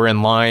people like we're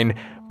in line.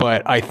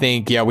 But I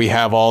think, yeah, we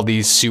have all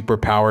these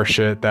superpower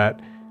shit that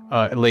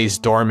lays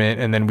dormant.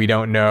 And then we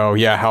don't know,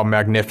 yeah, how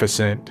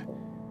magnificent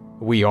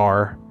we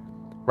are.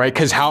 Right?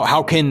 Because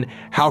how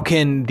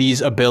can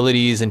these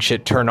abilities and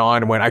shit turn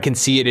on when I can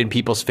see it in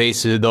people's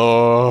faces?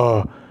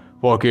 Oh,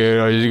 fuck it,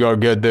 I just gotta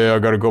get there, I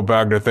gotta go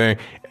back to the thing.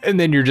 And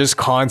then you're just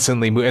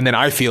constantly moving, and then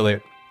I feel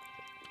it,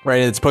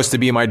 right? It's supposed to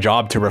be my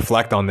job to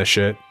reflect on this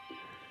shit.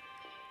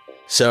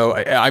 So,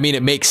 I mean,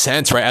 it makes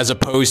sense, right? As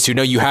opposed to,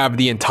 no, you have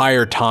the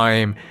entire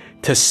time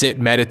to sit,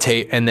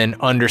 meditate, and then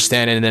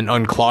understand, and then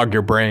unclog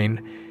your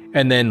brain,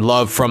 and then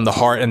love from the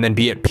heart, and then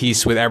be at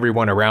peace with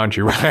everyone around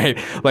you, right?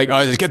 Like,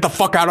 just get the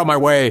fuck out of my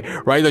way,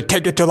 right? Like,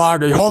 take it to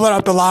line, hold it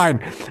up the line,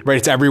 right?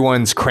 It's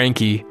everyone's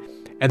cranky.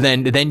 And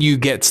then you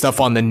get stuff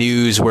on the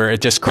news where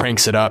it just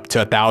cranks it up to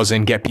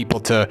 1,000, get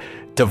people to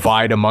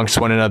divide amongst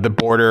one another, the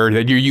border,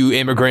 that you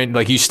immigrant,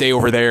 like you stay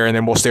over there and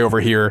then we'll stay over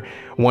here.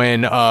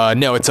 When,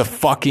 no, it's a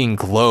fucking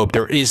globe.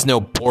 There is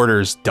no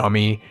borders,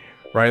 dummy,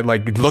 right?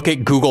 Like, look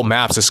at Google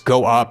Maps, just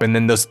go up and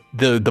then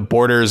the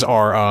borders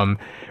are,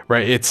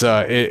 right? It's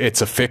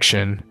a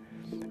fiction,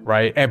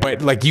 right?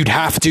 But like, you'd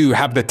have to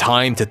have the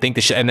time to think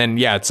this shit. And then,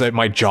 yeah, it's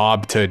my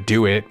job to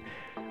do it.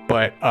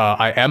 But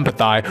I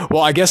empathize.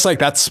 Well, I guess like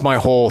that's my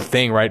whole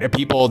thing, right?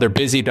 People, they're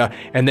busy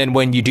and then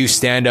when you do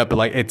stand up,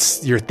 like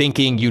you're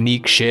thinking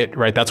unique shit,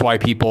 right? That's why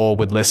people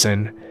would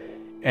listen.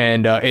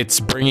 And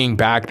it's bringing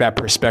back that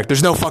perspective.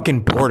 There's no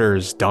fucking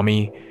borders,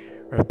 dummy.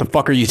 What the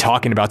fuck are you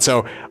talking about?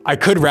 So I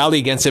could rally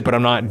against it, but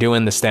I'm not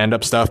doing the stand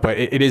up stuff. But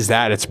it is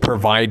that it's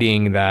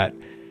providing that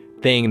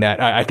thing that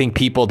I think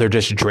people, they're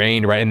just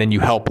drained, right? And then you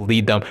help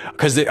lead them.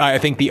 Because I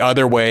think the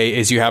other way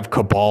is you have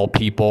cabal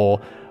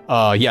people,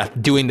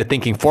 doing the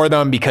thinking for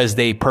them because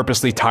they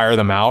purposely tire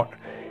them out.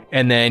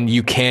 And then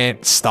you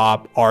can't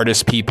stop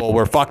artist people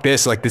where fuck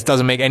this, like this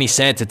doesn't make any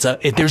sense.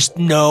 There's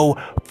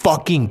no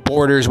fucking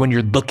borders when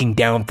you're looking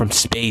down from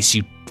space,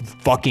 you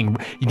fucking,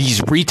 these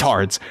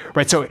retards,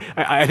 right? So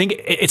I think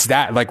it's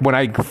that, like when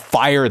I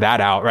fire that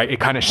out, right, it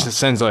kind of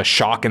sends a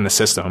shock in the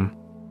system.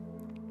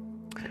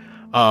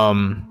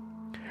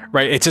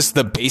 Right, it's just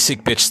the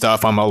basic bitch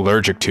stuff I'm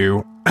allergic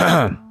to.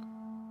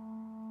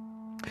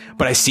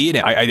 But I see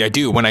it. I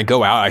do. When I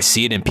go out, I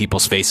see it in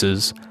people's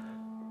faces.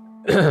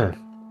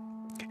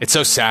 It's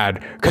so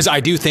sad because I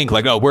do think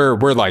like, oh,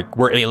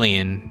 we're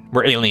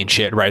alien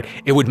shit, right?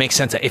 It would make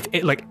sense if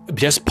it like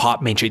just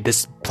pop mainstream.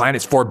 This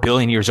planet's 4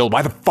 billion years old.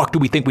 Why the fuck do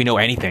we think we know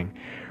anything,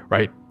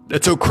 right?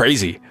 That's so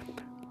crazy.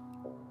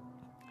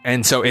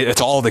 And so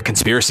it's all the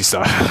conspiracy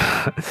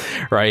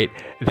stuff, right?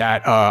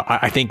 That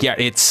I think, yeah,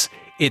 it's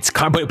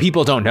kind, but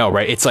people don't know,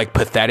 right? It's like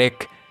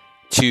pathetic.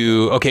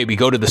 Okay, we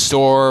go to the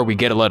store, we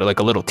get a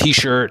little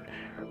t-shirt,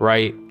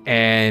 right?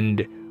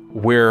 And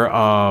we're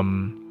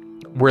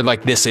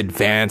like this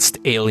advanced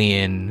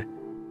alien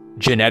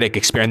genetic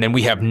experiment, and then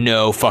we have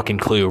no fucking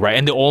clue, right?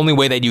 And the only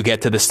way that you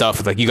get to the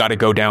stuff is like you got to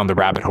go down the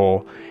rabbit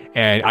hole.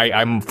 And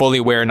I'm fully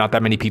aware not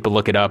that many people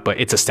look it up, but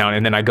it's astounding.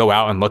 And then I go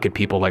out and look at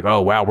people like,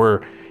 oh wow,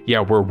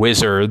 we're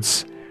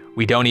wizards.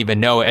 We don't even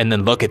know it. And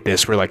then look at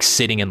this, we're like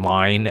sitting in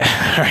line.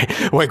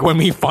 Right? Like when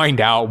we find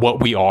out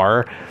what we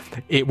are,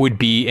 it would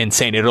be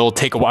insane. It'll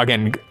take a while.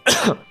 Again,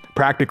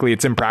 practically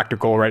it's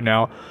impractical right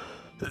now.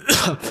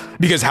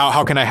 Because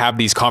how can I have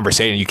these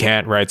conversations? You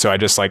can't, right? So I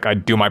just like, I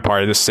do my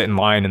part, I just sit in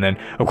line. And then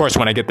of course,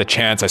 when I get the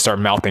chance, I start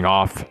mouthing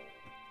off.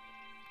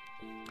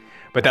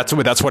 But that's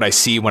what I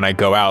see when I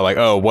go out, like,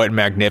 oh, what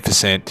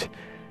magnificent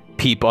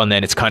people. And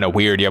then it's kind of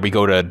weird. Yeah, we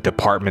go to a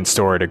department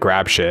store to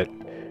grab shit.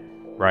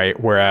 Right.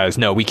 Whereas,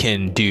 no, we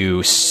can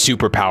do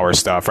superpower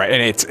stuff. Right.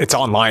 And it's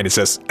online. It's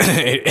just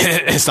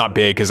it's not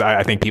big because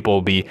I think people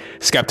will be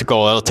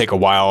skeptical. It'll take a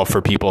while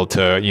for people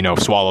to,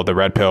 swallow the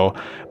red pill.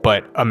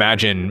 But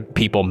imagine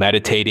people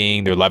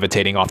meditating. They're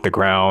levitating off the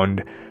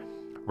ground.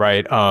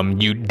 Right.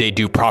 They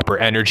do proper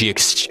energy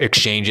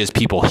exchanges,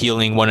 people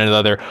healing one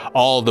another,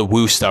 all the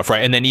woo stuff.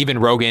 Right. And then even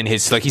Rogan,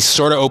 he's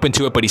sort of open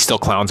to it, but he still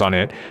clowns on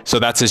it. So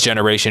that's his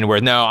generation where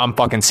no, I'm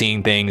fucking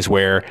seeing things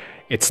where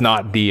it's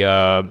not the,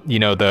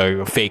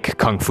 the fake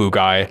kung fu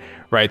guy.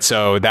 Right.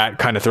 So that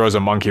kind of throws a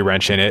monkey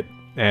wrench in it.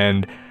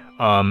 And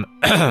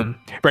right.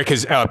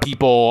 Because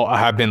people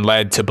have been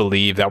led to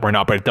believe that we're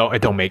not, but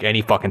it don't make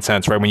any fucking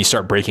sense. Right. When you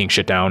start breaking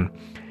shit down,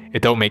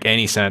 it don't make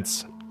any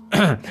sense.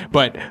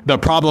 But the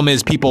problem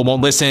is people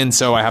won't listen,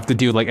 so I have to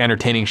do like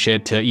entertaining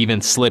shit to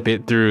even slip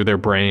it through their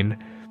brain.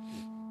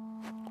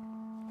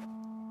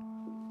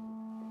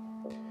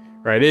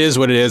 Right, it is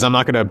what it is. I'm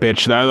not gonna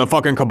bitch. The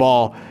fucking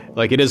cabal,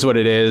 like, it is what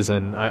it is,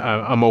 and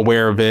I'm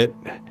aware of it.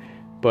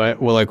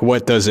 But, well, like,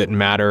 what does it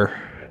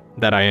matter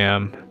that I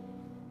am?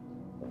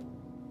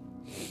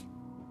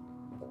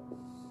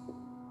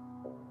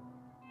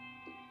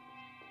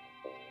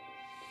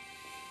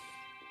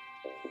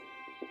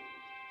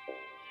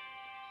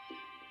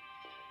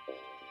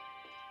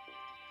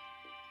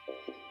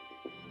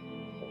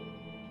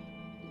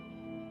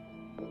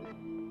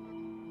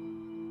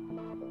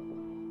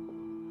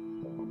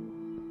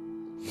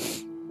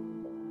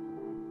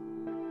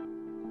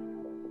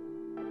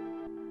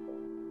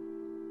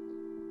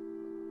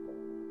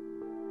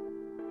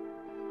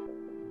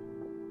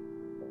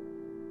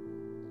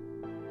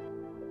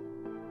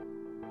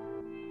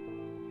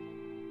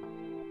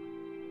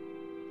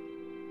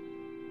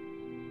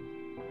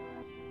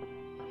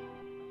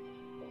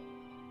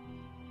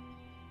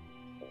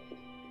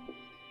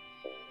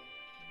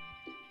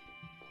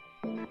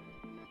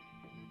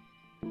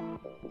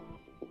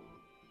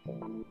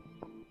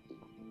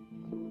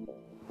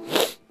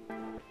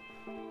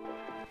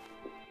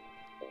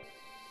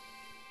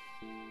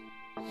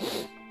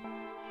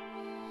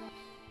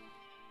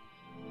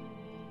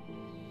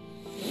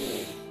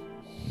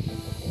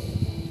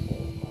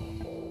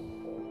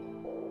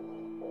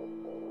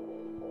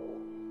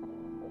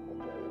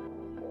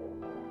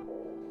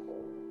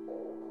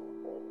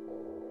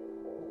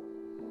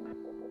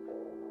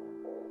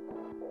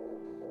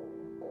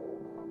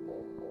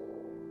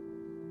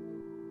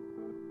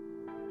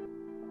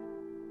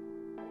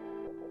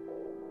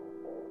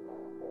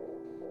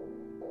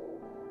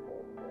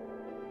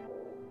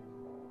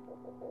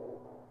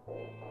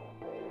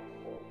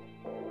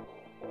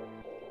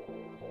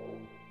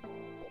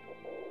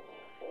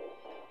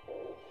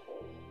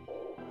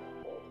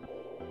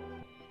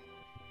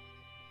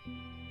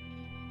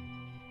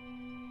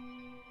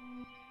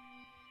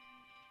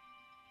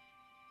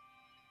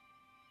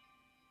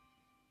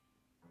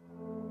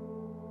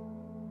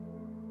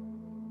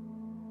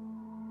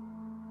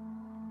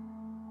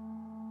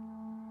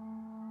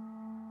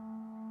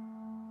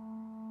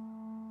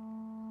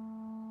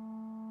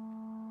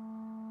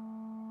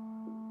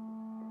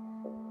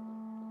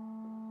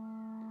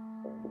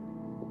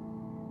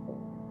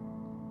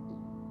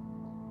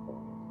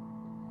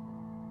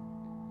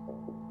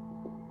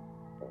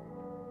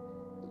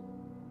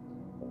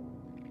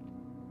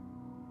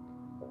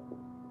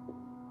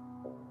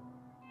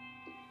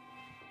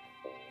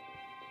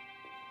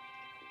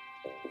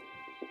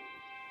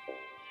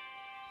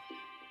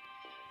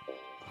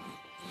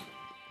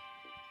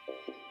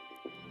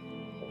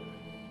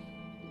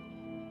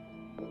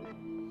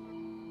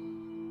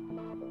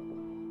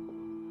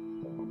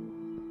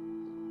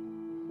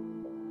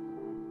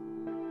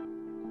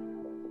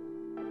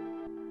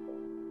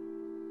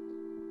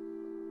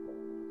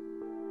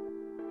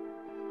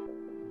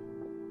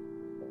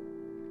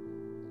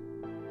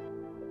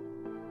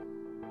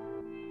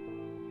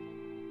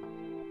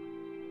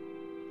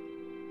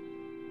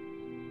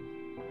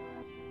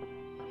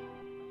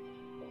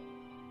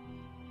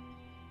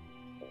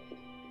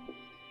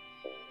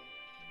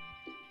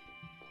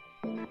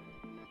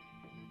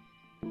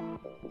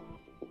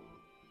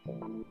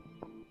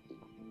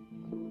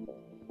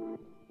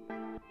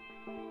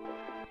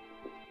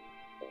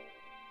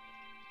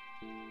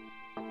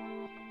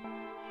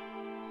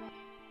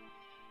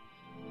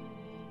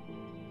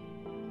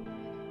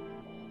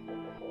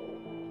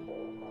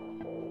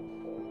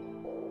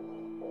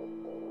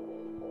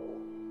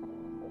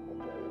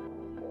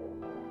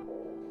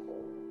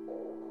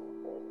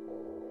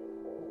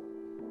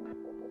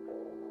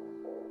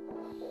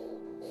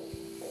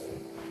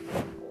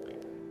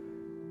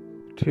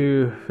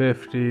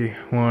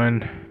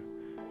 $251.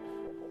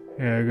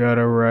 Yeah, I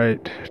gotta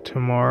write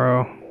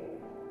tomorrow.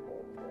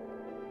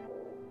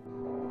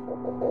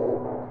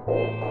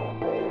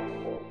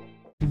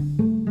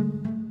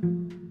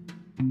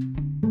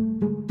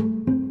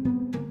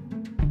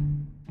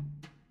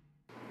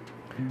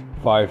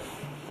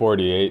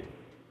 $5:48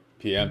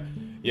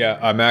 p.m. Yeah,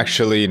 I'm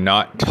actually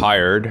not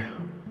tired.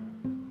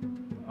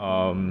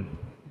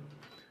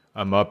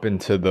 I'm up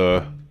into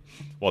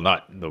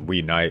not the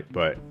wee night,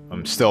 but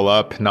I'm still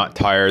up, not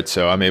tired,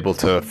 so I'm able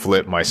to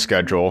flip my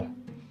schedule.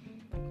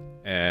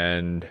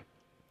 And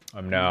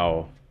I'm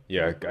now,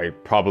 I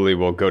probably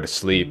will go to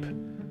sleep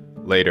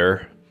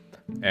later.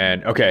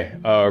 And okay,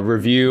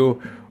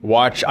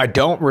 watch. I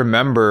don't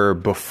remember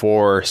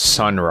Before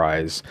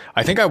Sunrise.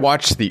 I think I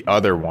watched the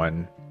other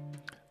one.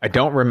 I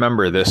don't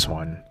remember this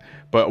one,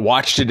 but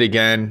watched it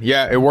again.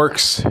 Yeah, it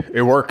works.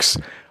 It works.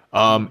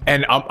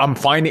 And I'm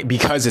finding,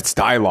 because it's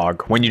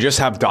dialogue, when you just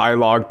have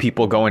dialogue,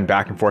 people going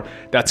back and forth,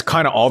 that's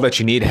kind of all that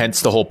you need.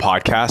 Hence the whole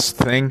podcast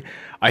thing.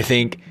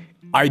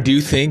 I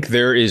do think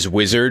there is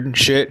wizard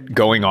shit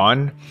going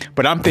on,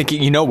 but I'm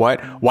thinking, you know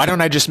what? Why don't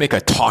I just make a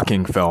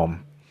talking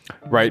film?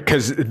 right?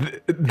 Because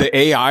the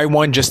AI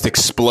one just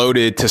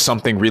exploded to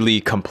something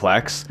really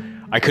complex.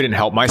 I couldn't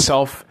help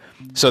myself.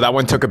 So that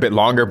one took a bit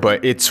longer,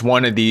 but it's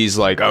one of these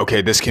like,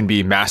 okay, this can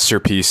be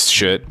masterpiece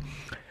shit.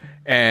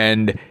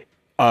 And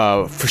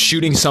for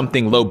shooting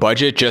something low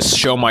budget, just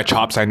show my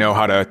chops. I know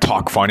how to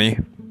talk funny.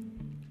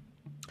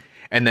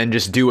 And then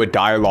just do a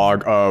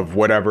dialogue of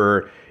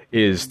whatever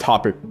is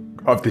topic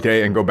of the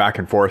day and go back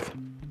and forth.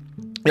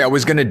 Yeah, I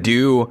was going to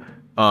do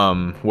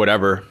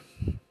whatever.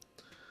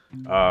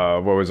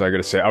 What was I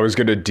going to say? I was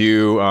going to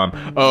do,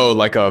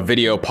 like a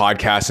video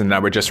podcast, and I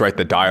would just write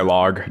the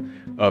dialogue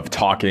of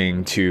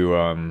talking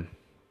to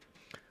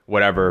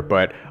whatever.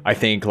 But I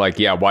think like,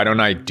 yeah, why don't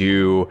I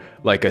do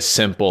like a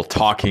simple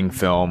talking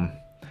film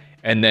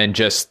and then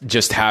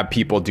just have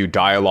people do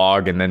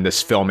dialogue and then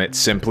just film it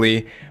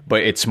simply.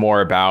 But it's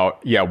more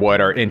about, yeah,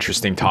 what are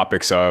interesting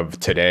topics of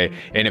today.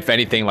 And if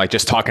anything, like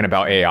just talking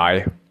about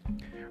AI,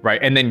 right?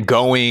 And then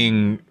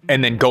going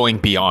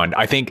beyond.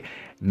 I think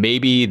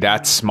maybe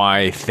that's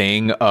my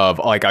thing of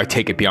like, I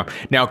take it beyond.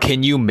 Now,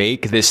 can you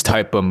make this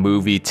type of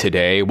movie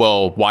today?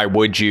 Well, why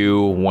would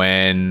you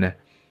when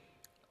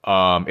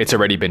it's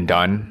already been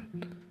done?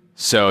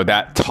 So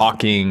that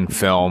talking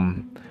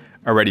film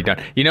already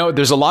done. You know,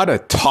 there's a lot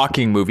of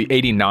talking movie.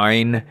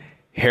 89,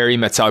 Harry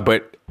Met Sally,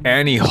 but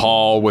Annie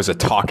Hall was a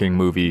talking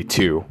movie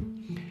too.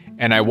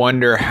 And I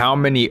wonder how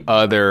many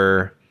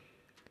other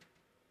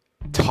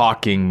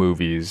talking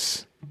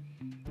movies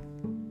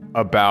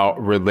about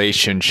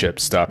relationship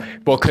stuff.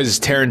 Well, because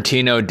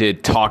Tarantino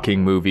did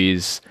talking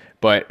movies,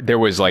 but there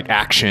was like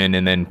action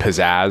and then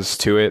pizzazz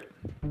to it.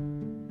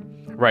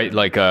 Right?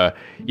 Like,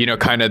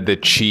 kind of the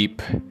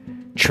cheap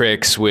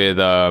tricks with,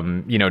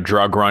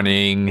 drug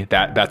running,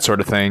 that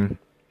sort of thing.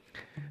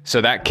 So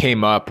that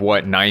came up,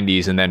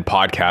 90s, and then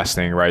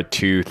podcasting, right?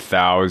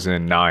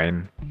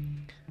 2009,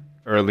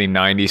 early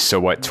 90s.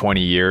 So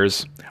 20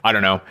 years? I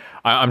don't know.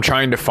 I'm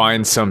trying to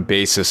find some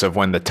basis of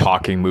when the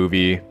talking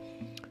movie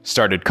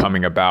started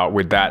coming about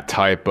with that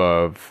type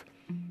of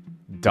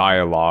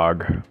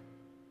dialogue.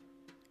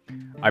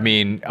 I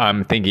mean,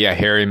 I'm thinking, yeah,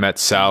 Harry Met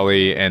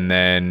Sally, and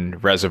then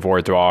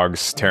Reservoir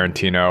Dogs,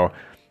 Tarantino,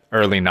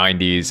 early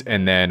 90s,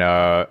 and then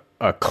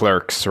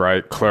Clerks,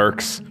 right?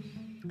 Clerks.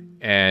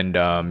 And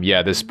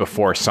this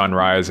Before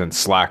Sunrise and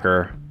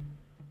Slacker.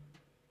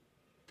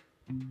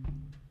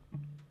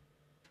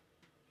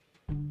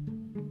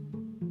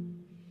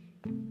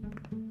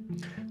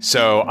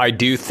 So I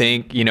do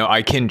think,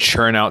 I can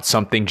churn out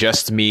something,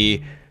 just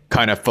me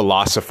kind of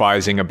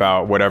philosophizing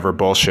about whatever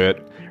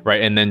bullshit,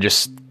 right? And then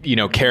just,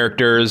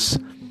 characters,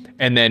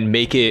 and then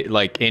make it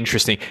like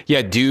interesting.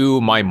 Yeah, do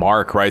my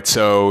mark, right?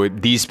 So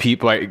these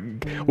people,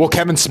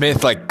 Kevin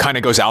Smith like kind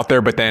of goes out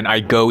there, but then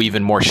I go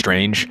even more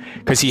strange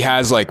because he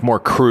has like more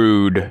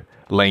crude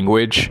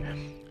language.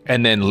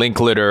 And then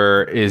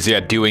Linklater is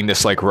doing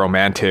this like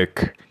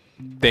romantic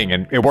thing,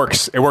 and it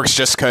works. It works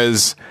just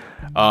because,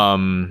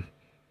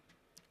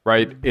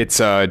 right? It's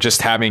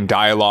just having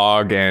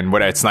dialogue, and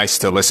it's nice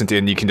to listen to,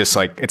 and you can just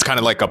like, it's kind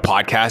of like a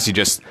podcast. You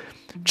just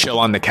chill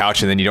on the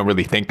couch and then you don't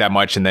really think that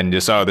much, and then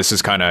just, this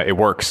is kind of, it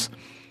works,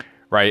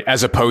 right?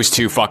 As opposed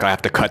to, I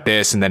have to cut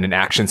this and then an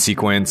action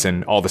sequence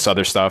and all this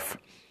other stuff.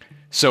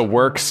 So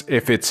works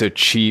if it's a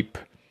cheap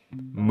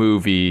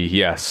movie,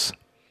 yes,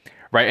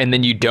 right? And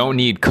then you don't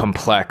need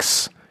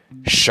complex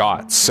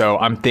shots. So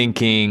I'm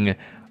thinking,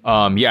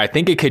 I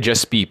think it could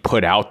just be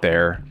put out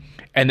there.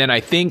 And then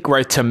I think,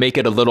 right, to make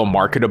it a little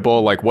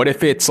marketable, like what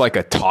if it's like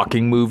a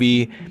talking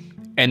movie?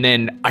 And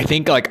then I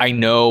think like I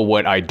know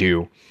what I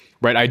do.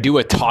 Right, I do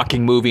a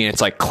talking movie and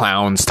it's like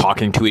clowns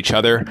talking to each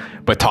other,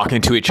 but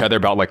talking to each other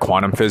about like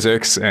quantum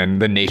physics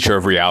and the nature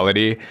of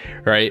reality,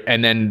 right?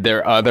 And then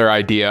their other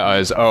idea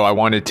is, I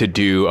wanted to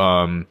do,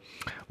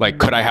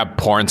 could I have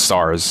porn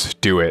stars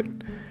do it,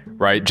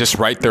 right? Just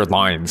write their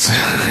lines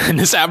and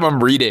just have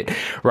them read it,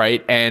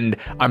 right? And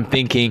I'm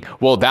thinking,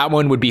 well, that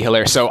one would be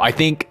hilarious. So I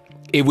think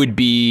it would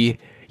be,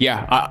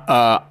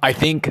 I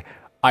think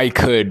I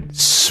could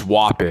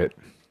swap it.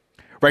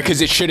 Right,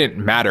 because it shouldn't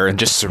matter, and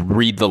just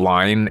read the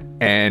line.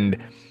 And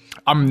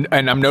I'm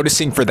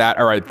noticing for that.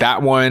 All right,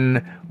 that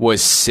one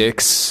was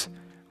 6,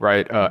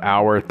 right,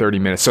 hour 30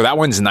 minutes. So that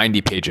one's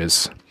 90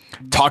 pages.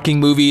 Talking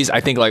movies,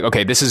 I think like,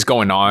 okay, this is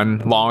going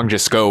on long.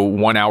 Just go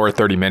 1 hour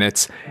 30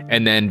 minutes,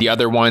 and then the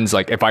other ones,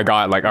 like if I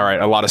got like, all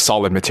right, a lot of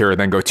solid material,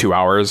 then go 2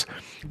 hours.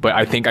 But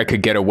I think I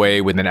could get away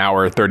with an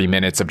hour 30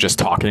 minutes of just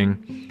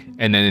talking,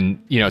 and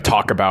then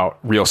talk about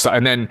real stuff,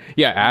 and then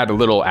add a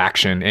little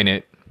action in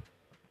it.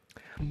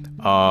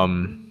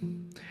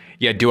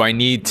 Do I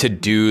need to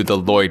do the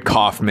Lloyd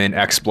Kaufman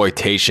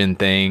exploitation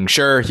thing?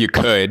 Sure, you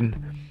could.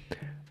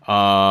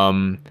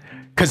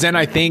 Because then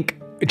I think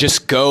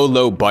just go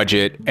low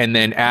budget and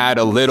then add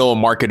a little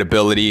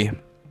marketability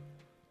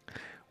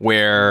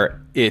where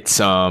it's,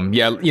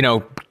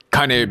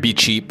 kind of be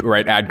cheap,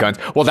 right? Add guns.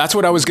 Well, that's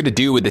what I was going to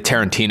do with the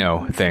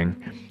Tarantino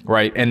thing,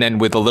 right? And then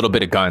with a little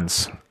bit of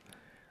guns,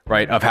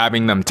 right? Of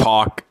having them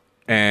talk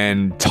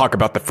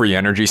about the free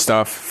energy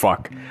stuff.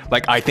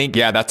 Like, I think,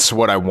 that's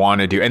what I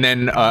want to do. And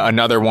then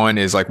another one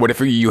is like, what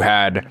if you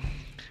had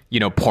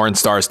porn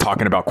stars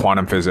talking about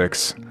quantum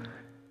physics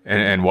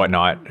and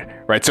whatnot,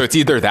 right? So it's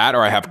either that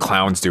or I have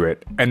clowns do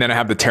it. And then I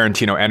have the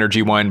Tarantino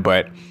energy one,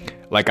 but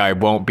like I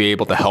won't be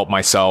able to help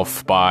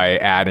myself by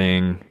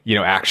adding,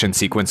 action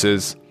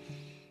sequences.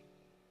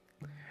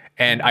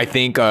 And I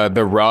think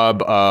the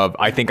rub of,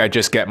 I think I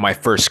just get my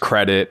first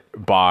credit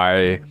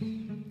by,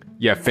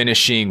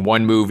 finishing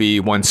one movie,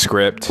 one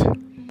script,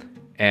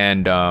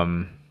 and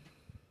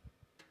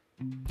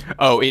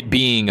it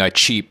being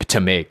cheap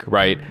to make,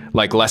 right?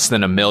 Like less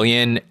than $1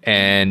 million,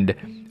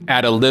 and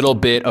add a little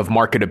bit of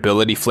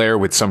marketability flair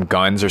with some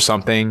guns or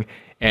something,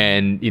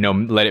 and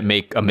let it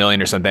make $1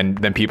 million or something.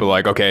 Then people are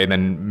like, okay,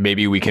 then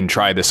maybe we can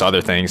try this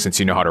other thing since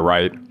you know how to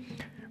write,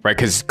 right?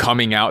 Because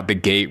coming out the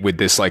gate with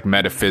this like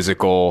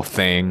metaphysical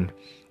thing,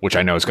 which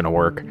I know is going to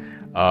work,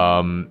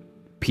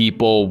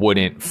 people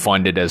wouldn't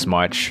fund it as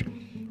much,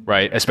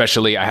 right?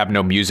 Especially I have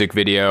no music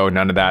video,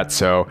 none of that.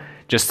 So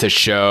just to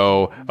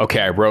show,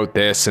 okay, I wrote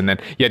this, and then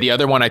the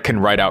other one I can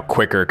write out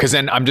quicker, because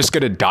then I'm just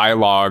going to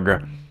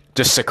dialogue,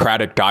 just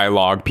Socratic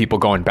dialogue, people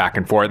going back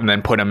and forth, and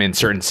then put them in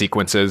certain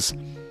sequences,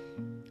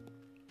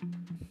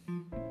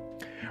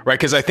 right?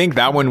 Because I think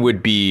that one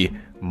would be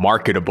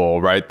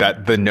marketable, right?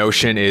 That the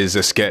notion is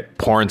just get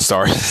porn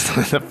stars,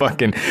 the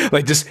fucking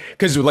like, just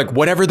because like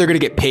whatever they're going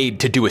to get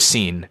paid to do a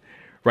scene,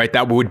 right?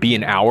 That would be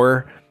an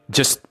hour.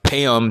 Just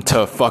pay them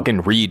to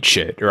fucking read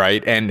shit,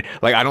 right? And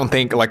like, I don't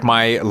think like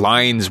my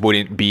lines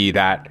wouldn't be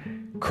that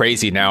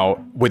crazy.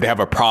 Now, would they have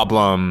a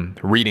problem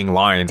reading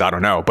lines? I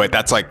don't know, but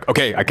that's like,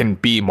 okay, I can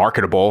be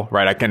marketable,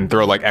 right? I can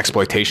throw like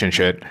exploitation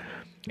shit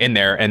in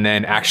there and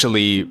then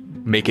actually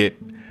make it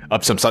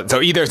up some.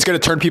 So either it's going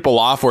to turn people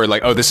off or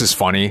like, oh, this is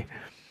funny.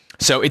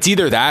 So it's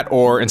either that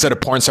or instead of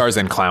porn stars,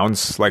 then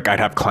clowns. Like I'd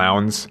have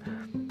clowns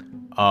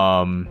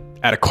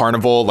at a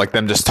carnival, like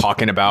them just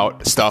talking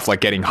about stuff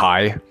like getting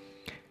high.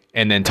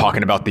 And then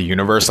talking about the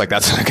universe, like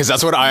that's because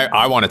that's what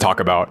I want to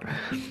talk about.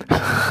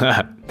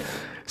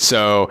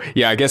 So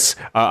yeah, I guess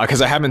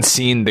because I haven't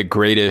seen The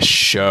Greatest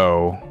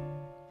Show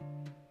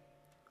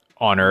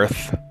on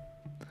Earth,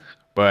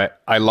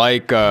 but I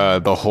like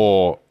the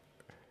whole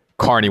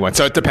Carney one.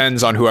 So it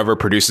depends on whoever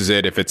produces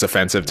it, if it's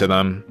offensive to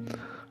them.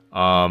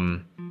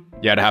 To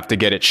have to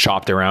get it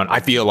shopped around. I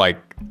feel like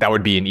that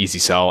would be an easy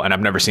sell, and I've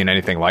never seen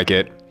anything like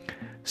it.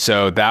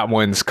 So that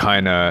one's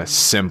kind of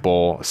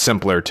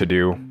simpler to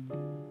do.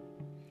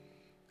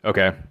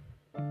 Okay.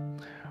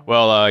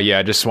 Well,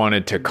 I just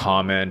wanted to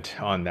comment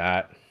on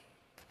that.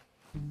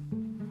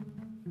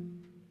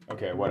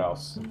 Okay, what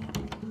else?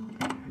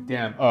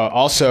 Damn.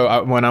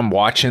 Also, when I'm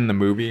watching the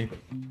movie,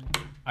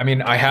 I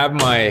mean, I have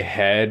my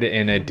head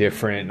in a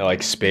different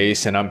like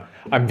space, and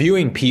I'm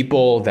viewing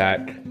people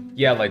that,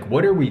 like,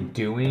 what are we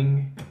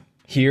doing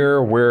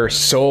here? We're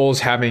souls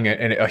having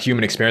a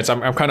human experience.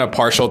 I'm kind of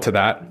partial to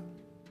that,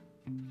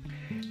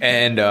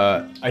 and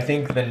I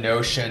think the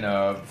notion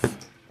of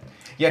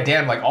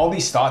like all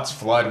these thoughts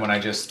flood when I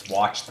just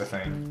watch the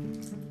thing.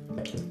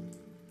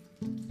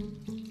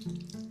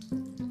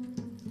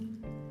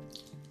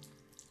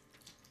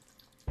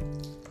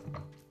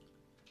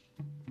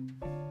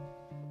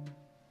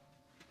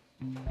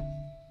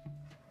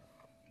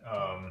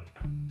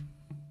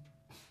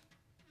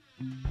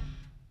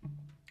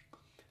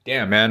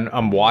 Damn, man,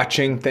 I'm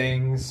watching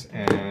things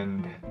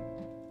and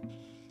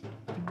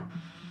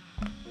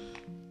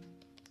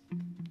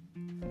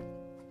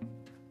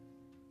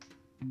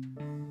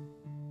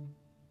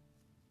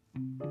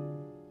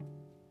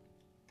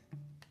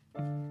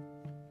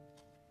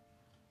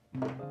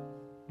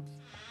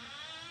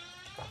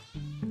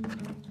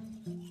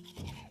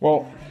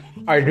well,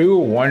 I do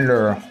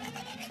wonder,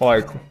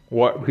 like,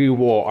 what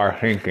people are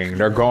thinking.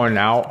 They're going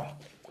out.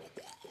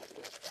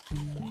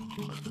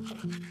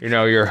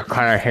 You're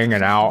kind of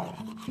hanging out.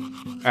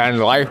 And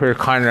life is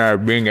kind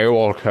of being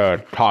able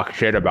to talk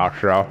shit about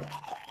stuff.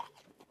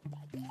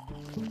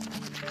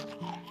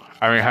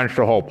 I mean, hence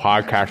the whole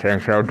podcast thing.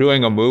 So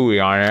doing a movie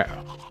on it.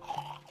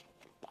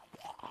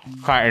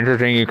 Kind of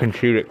interesting. You can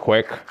shoot it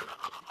quick.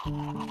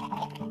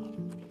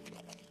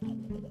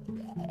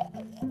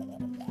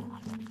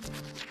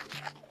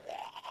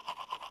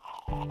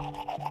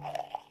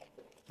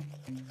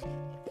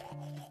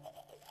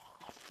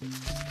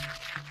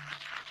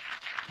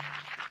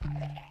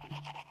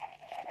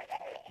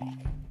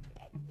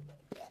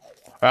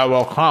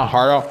 Well, kind of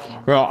harder.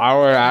 I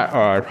was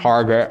at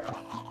Target.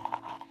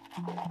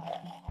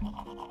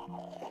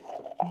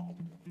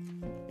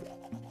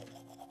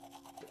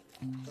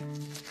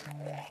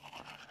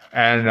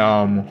 And,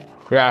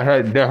 I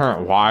had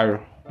different wives.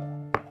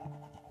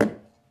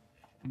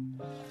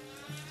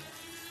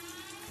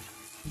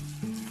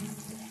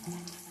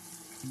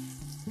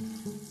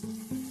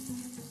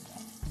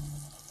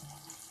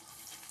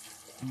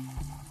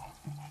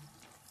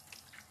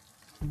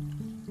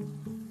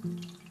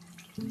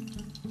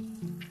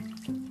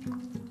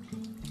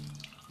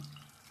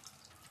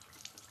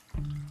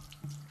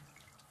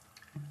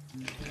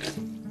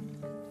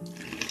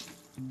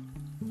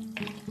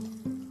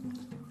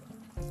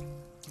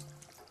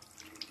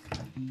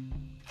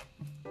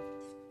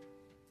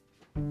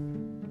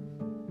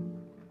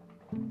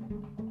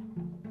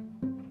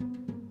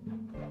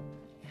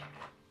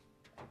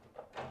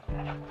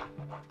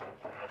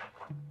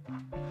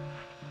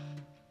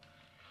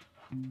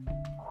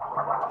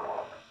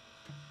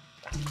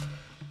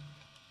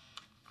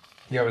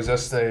 Yeah, it was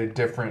just a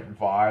different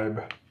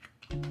vibe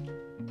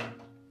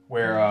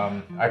where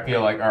I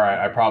feel like, all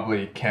right, I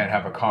probably can't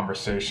have a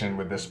conversation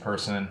with this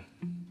person.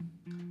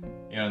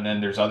 You know, and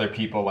then there's other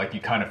people, like, you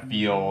kind of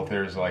feel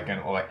there's like an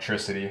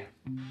electricity.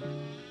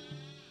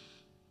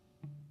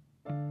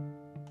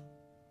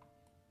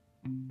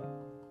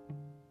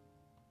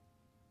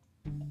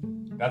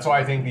 That's why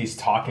I think these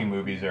talking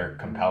movies are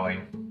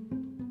compelling.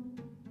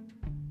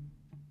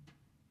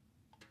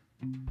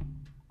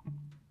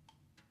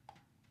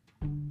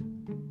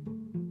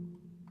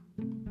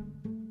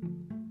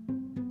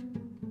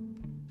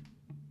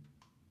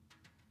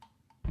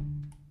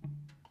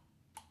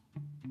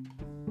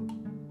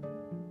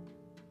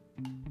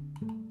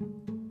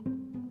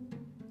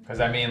 Because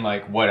I mean,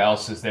 like, what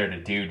else is there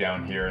to do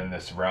down here in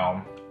this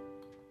realm?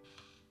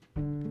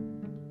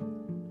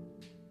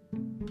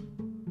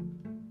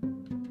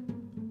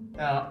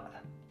 Now,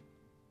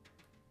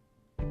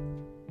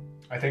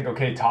 I think,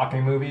 okay,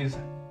 talking movies.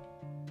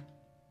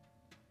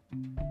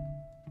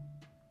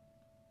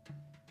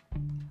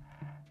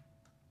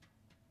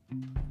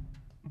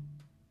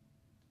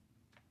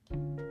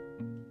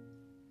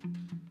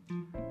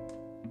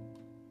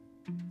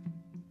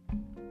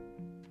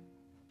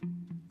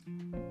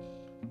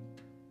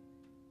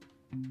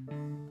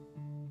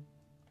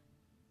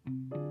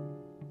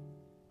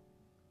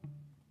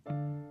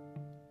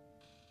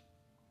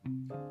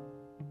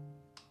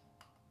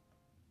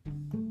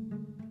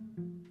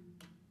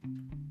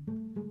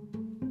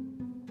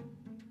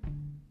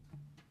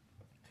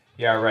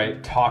 Yeah,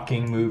 right.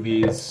 Talking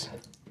movies.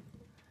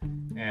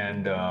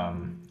 And,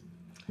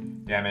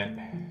 damn it.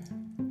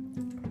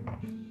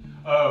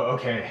 Oh,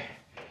 okay.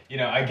 You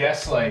know, I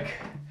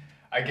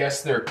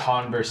guess they're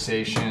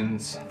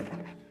conversations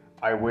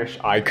I wish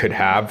I could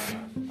have.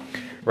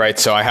 Right?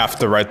 So I have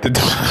to write the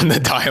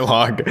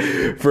dialogue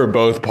for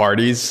both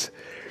parties.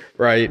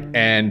 Right?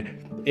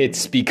 And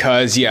it's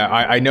because, yeah,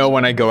 I know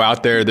when I go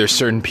out there, there's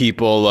certain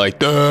people like,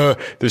 duh,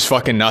 there's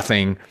fucking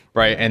nothing.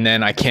 Right? And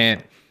then I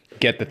can't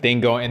get the thing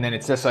going, and then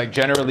it's just like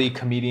generally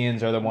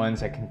comedians are the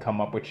ones that can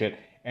come up with shit.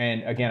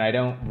 And again, I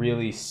don't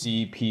really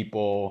see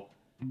people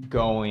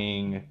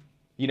going,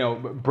 you know,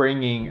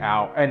 bringing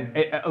out, and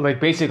like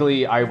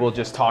basically I will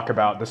just talk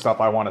about the stuff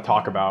I want to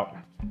talk about,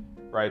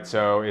 right?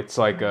 So it's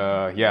like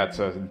it's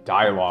a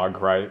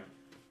dialogue, right,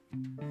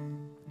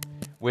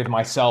 with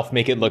myself,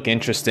 make it look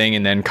interesting,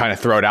 and then kind of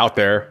throw it out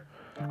there.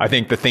 I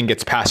think the thing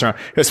gets passed around,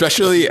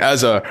 especially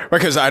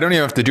because I don't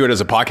even have to do it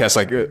as a podcast,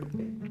 like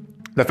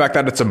the fact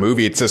that it's a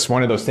movie, it's just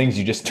one of those things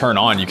you just turn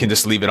on. You can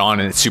just leave it on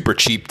and it's super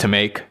cheap to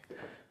make,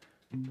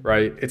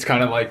 right? It's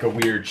kind of like a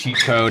weird cheat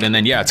code. And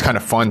then, yeah, it's kind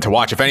of fun to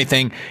watch. If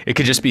anything, it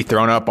could just be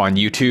thrown up on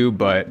YouTube.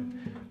 But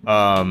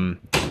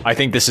I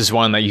think this is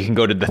one that you can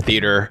go to the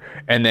theater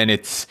and then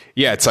it's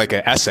like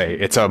an essay.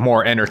 It's a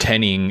more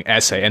entertaining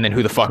essay. And then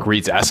who the fuck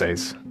reads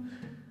essays?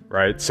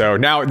 Right. So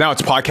now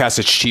it's podcast.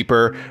 It's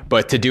cheaper,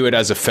 but to do it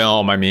as a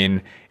film, I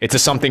mean, it's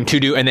something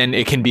to do. And then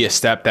it can be a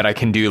step that I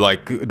can do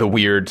like the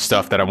weird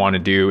stuff that I want to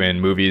do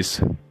in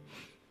movies.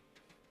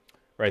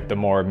 Right. The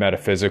more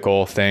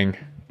metaphysical thing.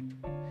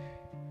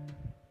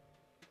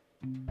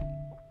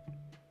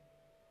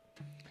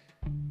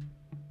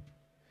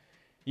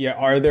 Yeah.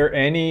 Are there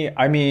any?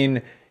 I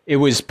mean, it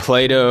was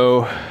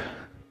Plato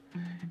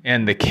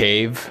and the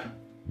cave.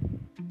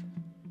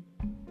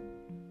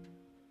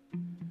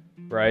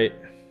 Right.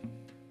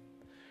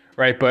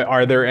 Right, but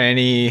are there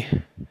any,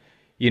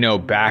 you know,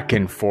 back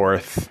and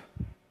forth,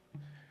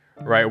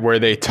 right, where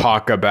they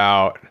talk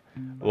about,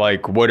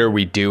 like, what are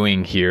we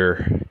doing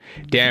here?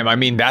 Damn, I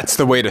mean, that's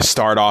the way to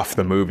start off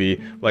the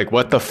movie. Like,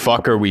 what the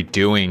fuck are we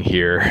doing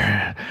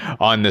here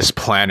on this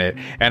planet?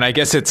 And I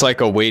guess it's like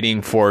a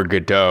Waiting for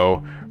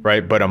Godot,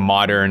 right, but a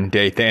modern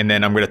day thing. And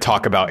then I'm going to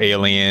talk about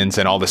aliens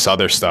and all this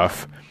other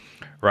stuff,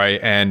 right?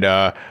 And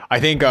I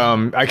think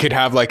I could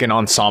have, like, an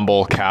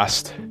ensemble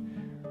cast,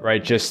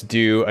 right? Just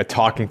do a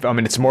talking film. I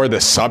mean, it's more the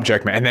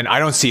subject, man. And then I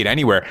don't see it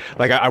anywhere.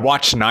 Like I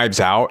watched Knives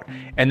Out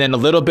and then a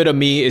little bit of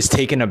me is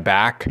taken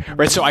aback,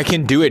 right? So I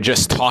can do it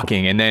just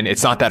talking and then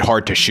it's not that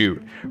hard to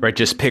shoot, right?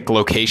 Just pick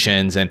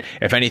locations. And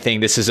if anything,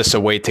 this is just a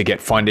way to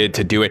get funded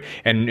to do it.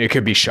 And it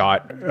could be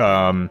shot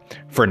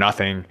for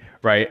nothing,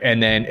 right?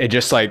 And then it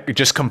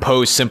just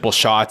compose simple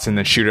shots and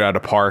then shoot it at a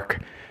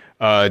park.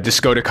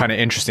 Just go to kind of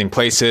interesting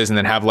places and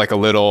then have like a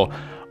little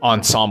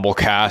ensemble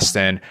cast.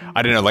 And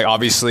I don't know, like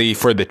obviously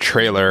for the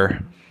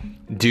trailer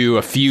do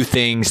a few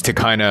things to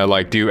kind of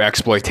like do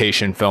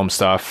exploitation film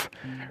stuff,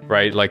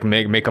 right? Like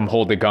make them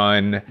hold a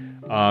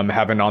gun,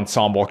 have an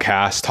ensemble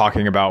cast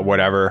talking about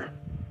whatever.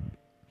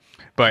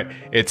 But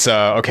it's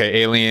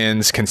okay,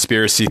 aliens,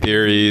 conspiracy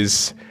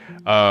theories,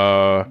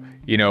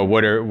 you know,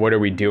 what are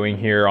we doing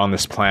here on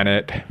this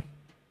planet?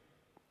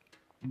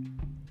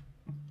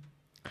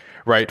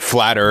 Right,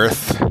 flat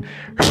Earth.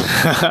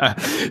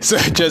 So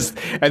just,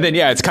 and then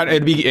yeah,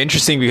 it'd be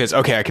interesting because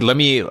okay, let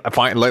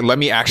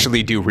me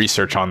actually do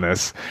research on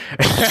this.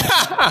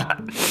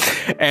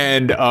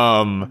 And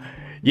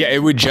yeah,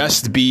 it would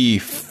just be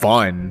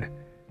fun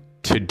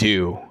to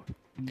do,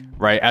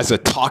 right, as a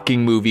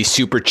talking movie,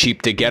 super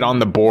cheap to get on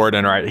the board.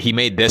 And all right, he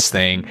made this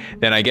thing,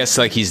 then I guess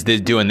like he's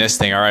doing this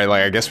thing. All right,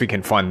 like I guess we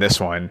can fund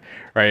this one,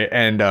 right?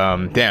 And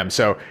damn,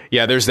 so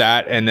yeah, there's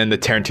that, and then the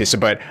Tarantino.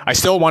 But I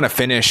still want to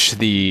finish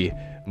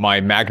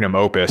my magnum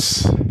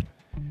opus,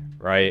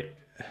 right?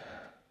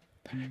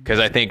 Because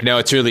I think no,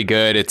 it's really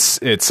good.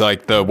 It's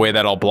like the way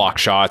that I'll block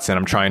shots, and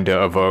I'm trying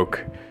to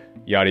evoke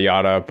yada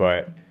yada.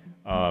 But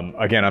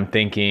again, I'm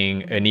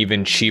thinking an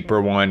even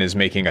cheaper one is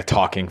making a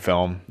talking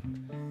film.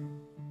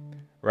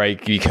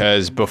 Right,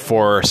 because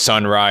before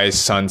sunrise,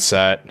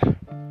 sunset,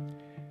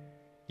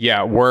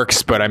 yeah, it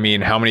works. But I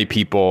mean, how many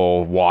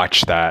people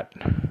watch that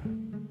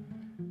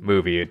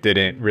movie? It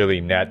didn't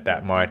really net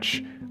that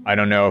much. I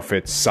don't know if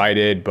it's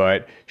cited,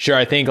 but sure,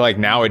 I think like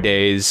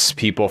nowadays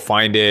people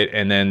find it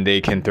and then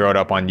they can throw it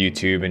up on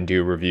YouTube and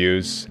do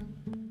reviews.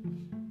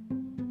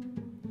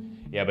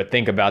 Yeah, but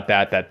think about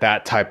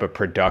that type of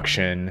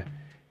production,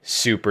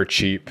 super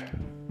cheap.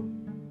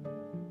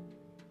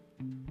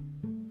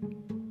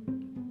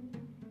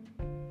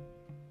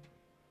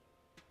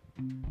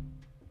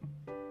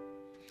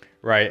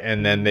 Right,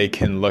 and then they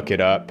can look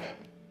it up.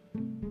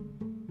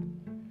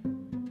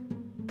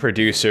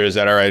 Producers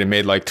that already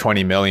made like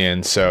 20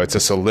 million, so it's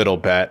just a little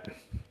bet.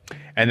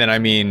 And then I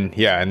mean,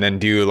 yeah, and then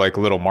do like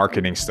little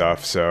marketing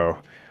stuff. So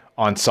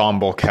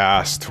ensemble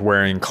cast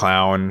wearing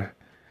clown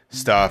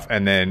stuff,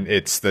 and then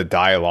it's the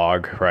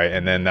dialogue, right?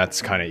 And then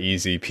that's kind of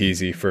easy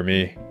peasy for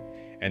me.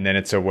 And then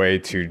it's a way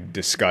to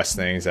discuss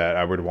things that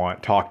I would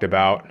want talked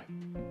about.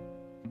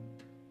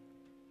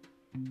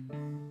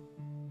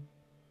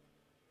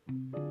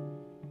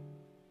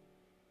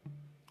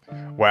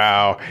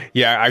 Wow.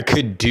 Yeah, I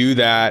could do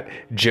that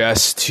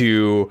just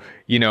to,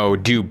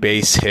 do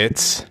base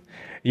hits.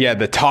 Yeah,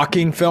 the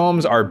talking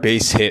films are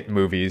base hit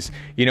movies,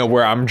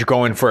 where I'm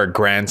going for a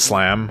grand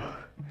slam,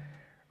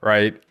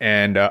 right?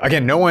 And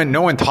again, no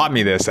one taught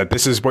me that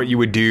this is what you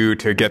would do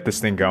to get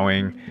this thing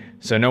going.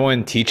 So no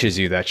one teaches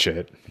you that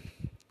shit,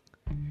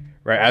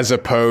 right? As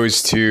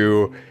opposed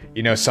to,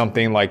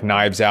 something like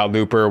Knives Out,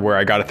 Looper, where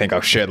I got to think,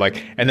 oh shit,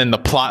 like, and then the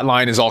plot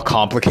line is all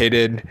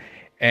complicated.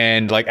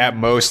 And like at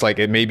most, like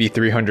it may be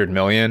 300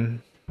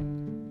 million.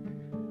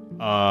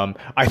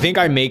 I think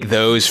I make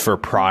those for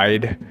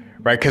pride,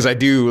 right? Because I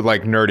do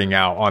like nerding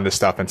out on this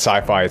stuff, and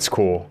sci-fi, it's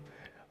cool.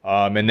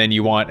 And then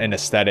you want an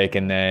aesthetic,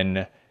 and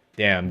then,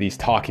 damn, these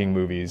talking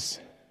movies.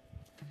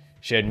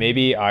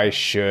 Maybe I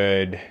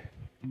should,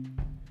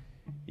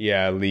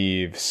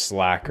 leave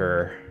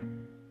Slacker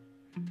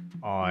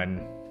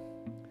on.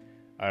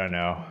 I don't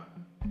know.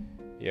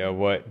 Yeah,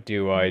 what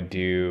do I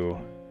do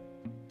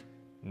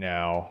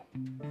now?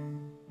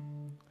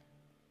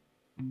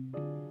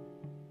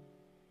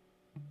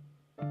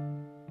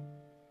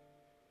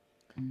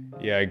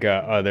 Yeah, I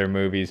got other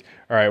movies.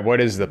 All right,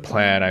 what is the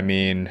plan? I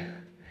mean,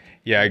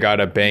 yeah, I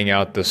gotta bang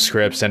out the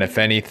scripts, and if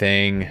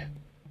anything,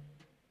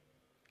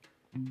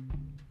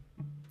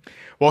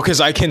 well,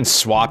 because I can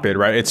swap it,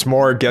 right? It's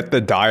more get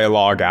the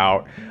dialogue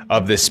out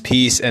of this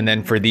piece, and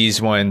then for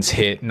these ones,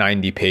 hit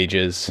 90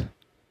 pages.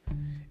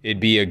 It'd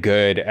be a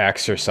good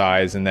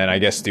exercise, and then I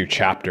guess do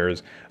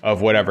chapters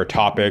of whatever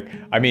topic.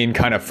 I mean,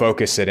 kind of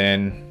focus it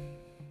in.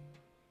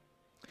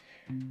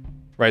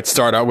 Right,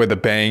 start out with a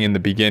bang in the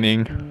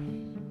beginning.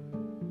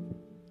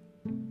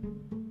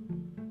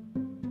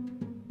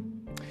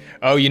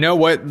 Oh, you know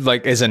what,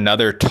 like, is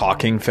another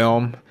talking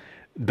film?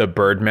 The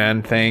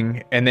Birdman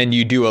thing. And then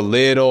you do a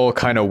little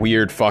kind of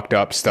weird, fucked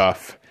up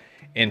stuff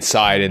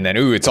inside, and then,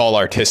 ooh, it's all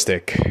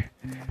artistic.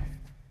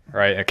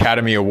 Right,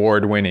 Academy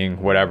Award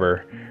winning,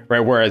 whatever. Right,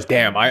 whereas,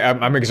 damn,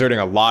 I'm exerting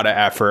a lot of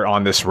effort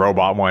on this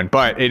robot one,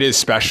 but it is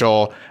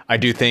special. I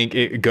do think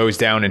it goes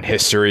down in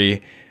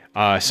history.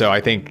 So I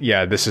think,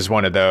 yeah, this is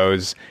one of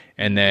those.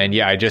 And then,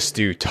 yeah, I just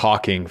do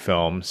talking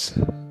films.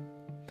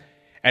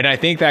 And I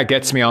think that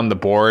gets me on the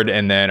board.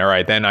 And then, all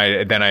right, then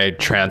I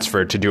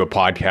transfer to do a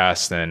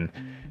podcast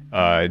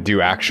and do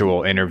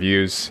actual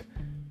interviews.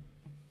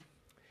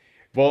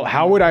 Well,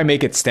 how would I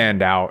make it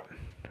stand out?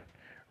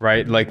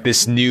 Right, like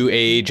this new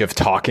age of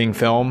talking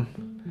film.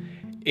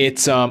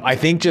 It's I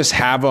think just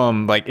have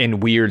them like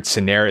in weird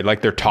scenario,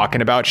 like they're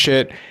talking about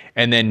shit,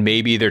 and then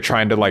maybe they're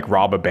trying to like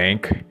rob a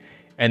bank,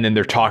 and then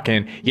they're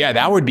talking. Yeah,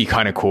 that would be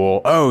kind of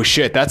cool. Oh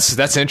shit,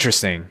 that's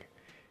interesting.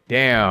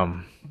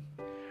 Damn.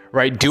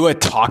 Right, do a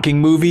talking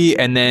movie,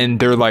 and then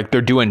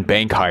they're doing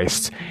bank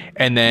heists,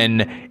 and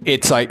then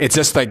it's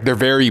just like they're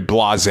very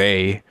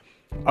blasé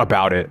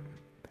about it.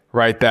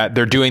 Right, that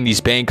they're doing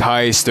these bank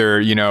heists.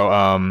 They're you're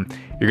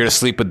gonna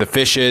sleep with the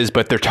fishes,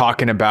 but they're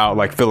talking about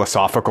like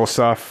philosophical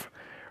stuff.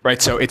 Right,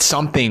 so it's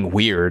something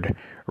weird,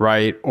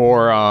 right?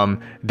 Or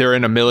they're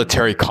in a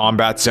military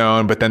combat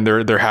zone, but then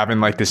they're having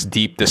like this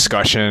deep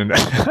discussion.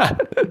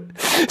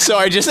 So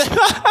I just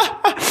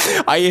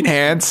I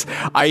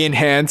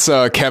enhance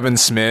Kevin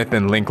Smith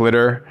and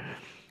Linklater,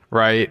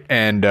 right?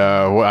 And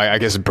I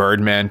guess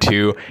Birdman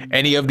too.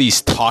 Any of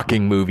these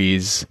talking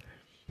movies,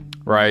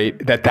 right?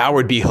 That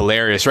would be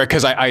hilarious, right?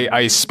 Because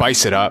I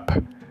spice it up.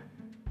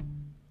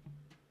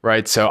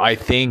 right? So I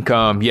think,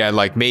 yeah,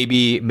 like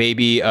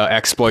maybe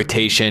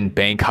exploitation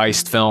bank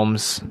heist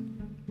films,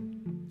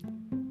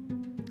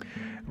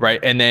 right?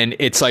 And then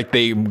it's like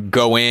they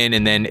go in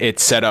and then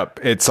it's set up.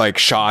 It's like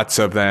shots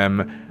of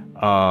them,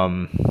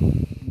 like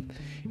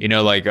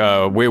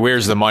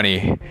where's the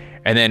money?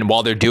 And then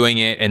while they're doing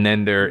it, and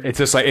then it's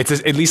just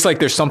at least like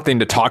there's something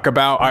to talk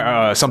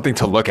about, something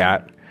to look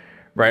at,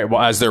 right?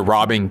 Well, as they're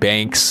robbing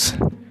banks.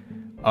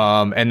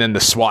 And then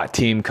the SWAT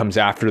team comes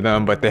after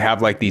them, but they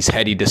have like these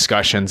heady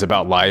discussions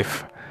about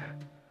life.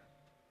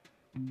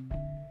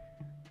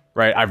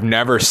 Right. I've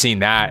never seen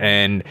that.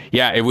 And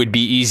yeah, it would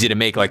be easy to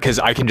make, like, cause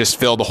I can just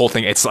fill the whole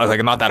thing. It's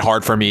like not that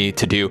hard for me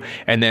to do.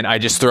 And then I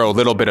just throw a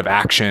little bit of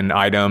action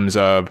items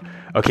of,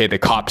 okay, the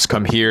cops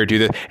come here, do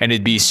this, and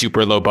it'd be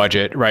super low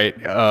budget, right?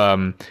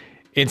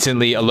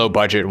 Instantly a low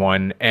budget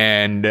one.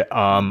 And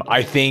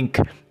I think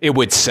it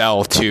would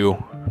sell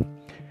too.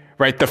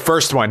 Right, the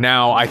first one.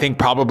 Now, I think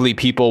probably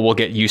people will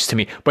get used to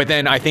me. But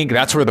then I think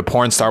that's where the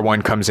porn star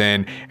one comes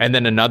in. And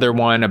then another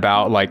one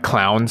about like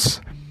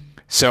clowns.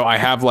 So I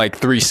have like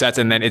 3 sets,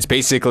 and then it's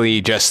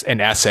basically just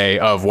an essay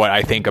of what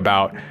I think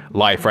about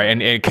life, right?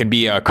 And it can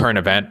be a current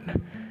event.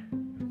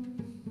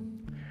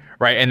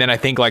 Right. And then I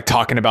think like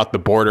talking about the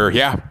border.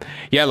 Yeah,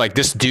 like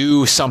just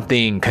do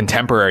something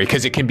contemporary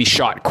because it can be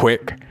shot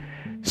quick.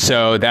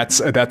 So that's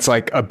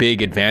like a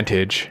big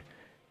advantage.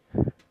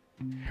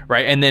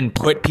 Right. And then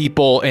put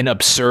people in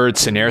absurd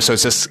scenarios. So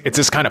it's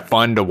just kind of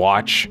fun to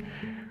watch.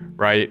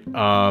 Right.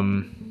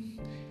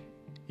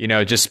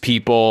 Just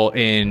people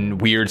in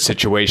weird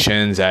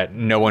situations that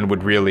no one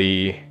would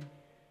really,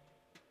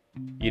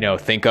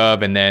 think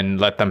of, and then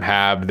let them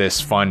have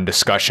this fun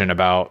discussion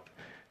about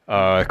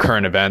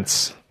current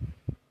events.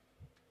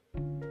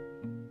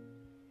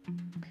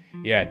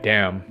 Yeah,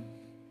 damn.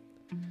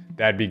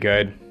 That'd be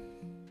good.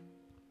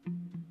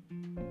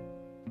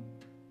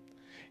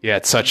 Yeah,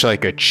 it's such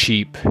a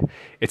cheap,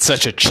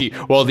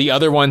 well, the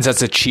other ones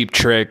that's a cheap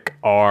trick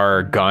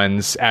are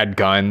guns, add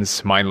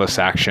guns, mindless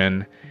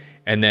action.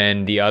 And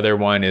then the other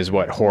one is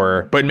what,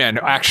 horror. But man,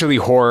 actually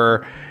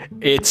horror,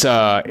 it's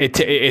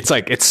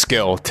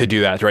skill to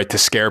do that, right? To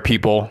scare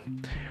people,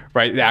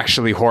 right?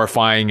 Actually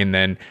horrifying, and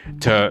then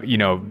to,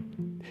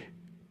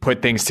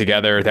 put things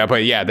together.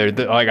 But yeah, they're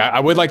like,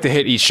 I would like to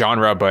hit each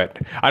genre, but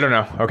I don't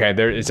know. Okay,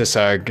 it's just,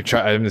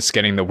 I'm just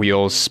getting the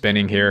wheels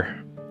spinning here.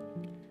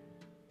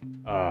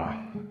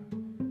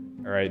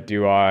 All right,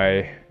 do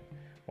I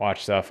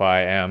watch stuff?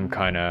 I am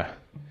kind of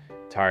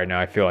tired now.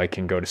 I feel I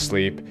can go to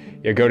sleep.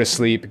 Yeah, go to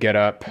sleep, get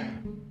up.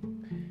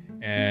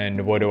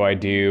 And what do I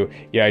do?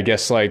 Yeah, I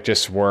guess like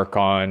just work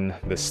on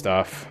the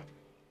stuff.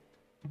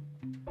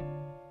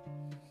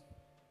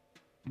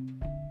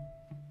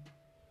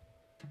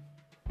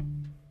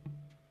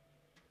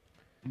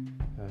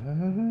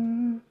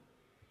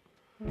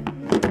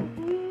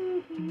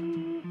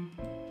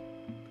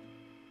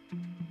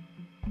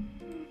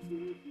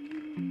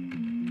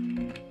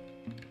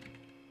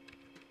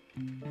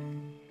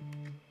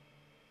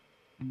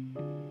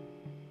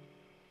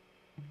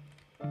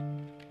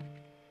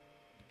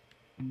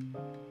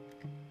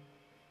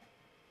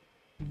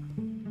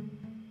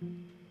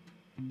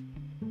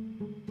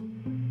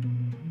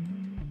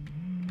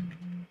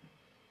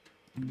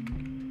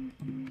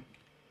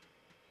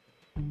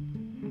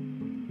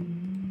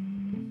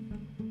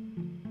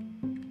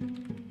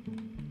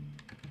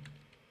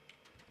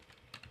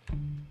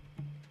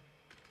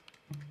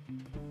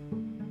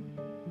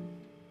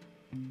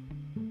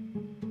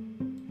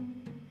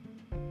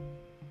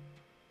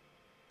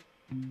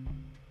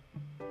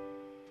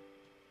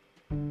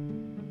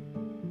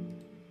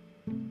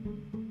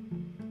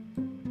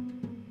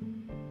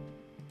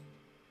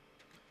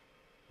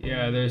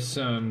 Yeah, there's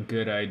some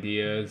good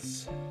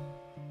ideas.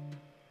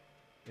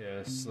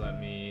 Yes, let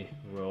me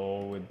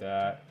roll with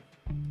that.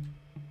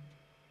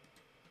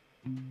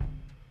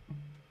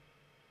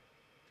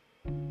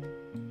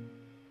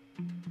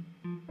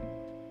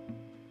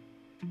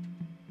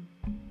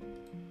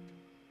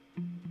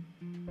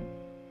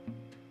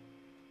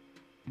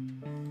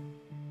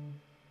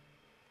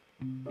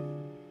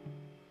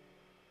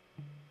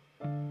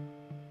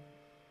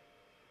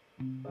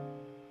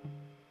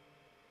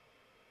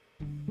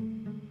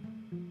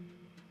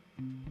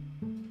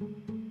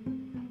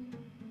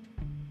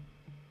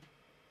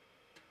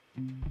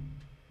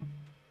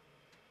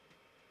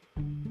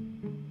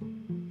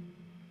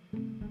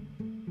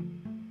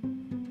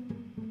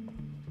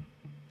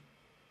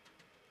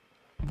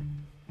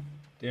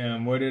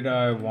 Damn, what did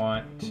I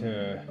want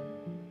to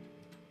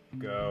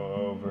go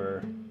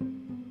over?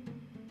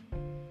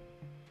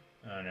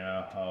 I don't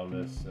know, all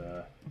this,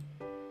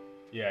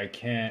 yeah, I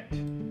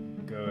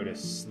can't go to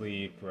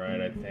sleep,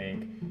 right? I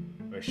think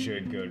I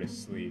should go to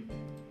sleep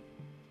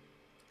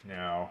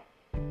now.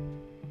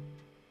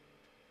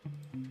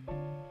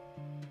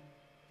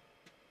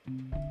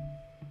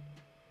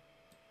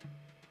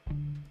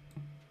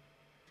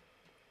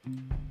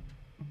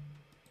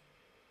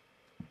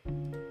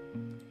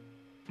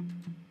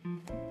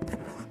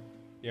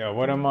 Yeah,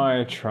 what am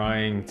I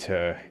trying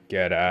to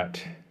get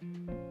at?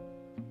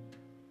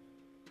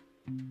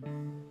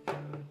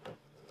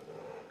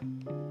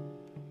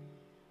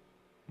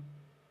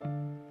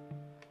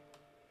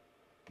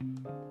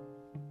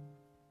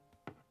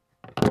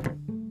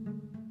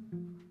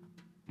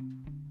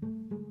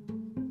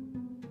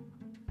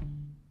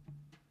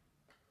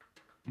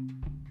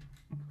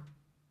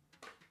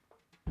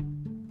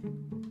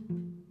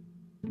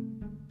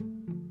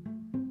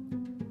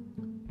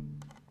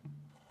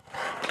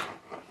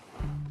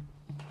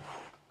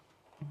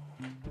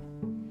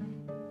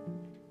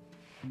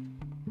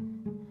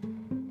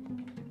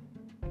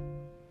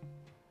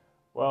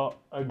 Well,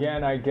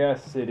 again, I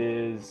guess it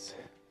is,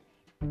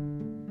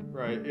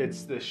 right,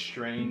 it's the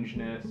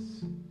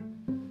strangeness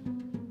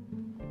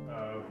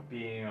of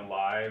being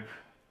alive.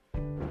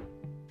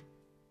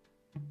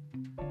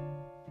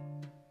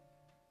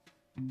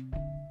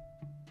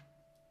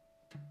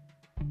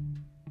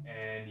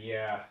 And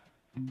yeah,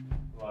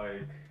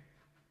 like,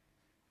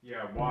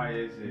 yeah, why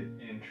is it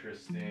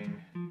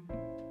interesting?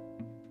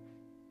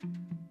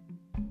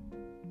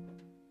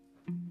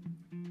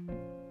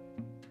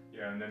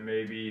 Yeah, and then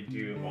maybe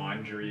do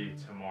laundry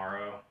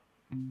tomorrow.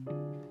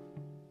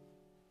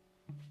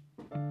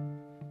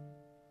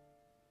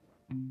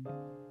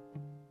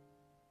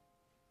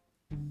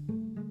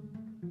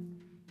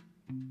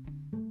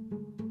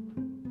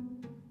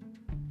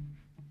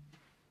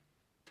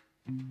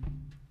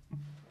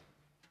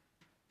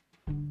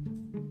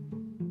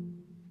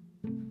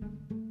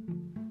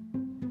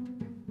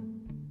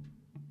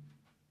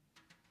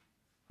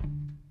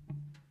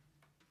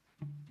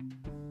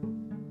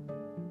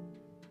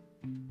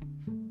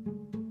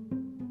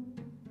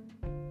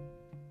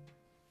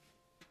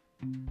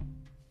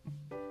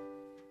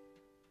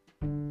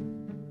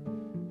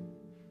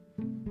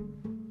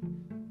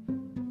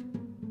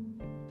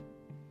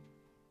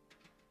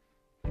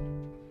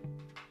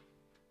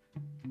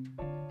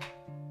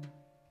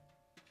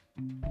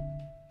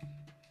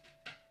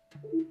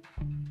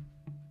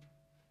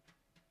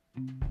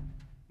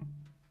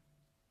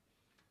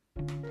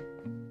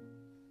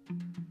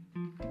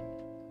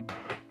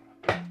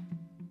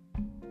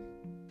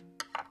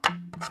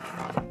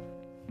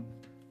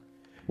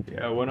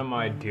 Yeah, what am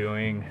I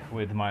doing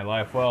with my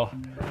life? Well,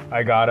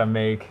 I gotta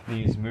make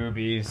these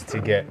movies to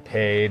get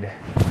paid,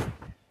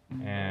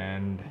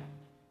 and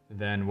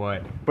then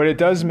what? But it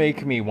does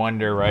make me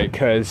wonder, right?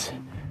 Because,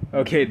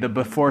 okay, the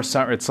before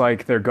summer, it's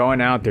like they're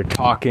going out, they're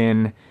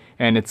talking,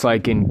 and it's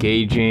like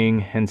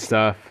engaging and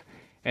stuff.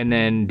 And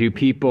then do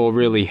people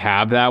really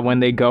have that when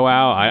they go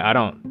out? I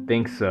don't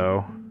think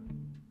so.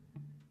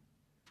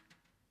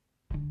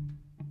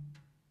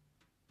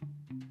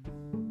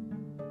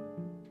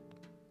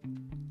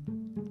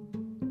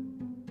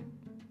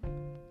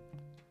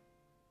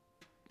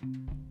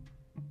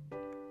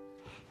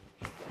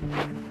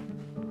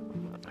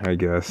 I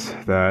guess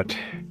that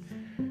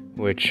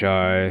which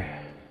I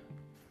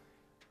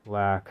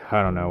lack.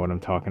 I don't know what I'm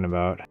talking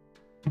about.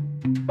 This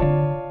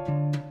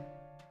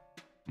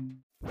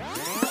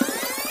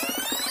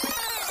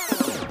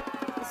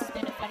has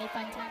been a Funny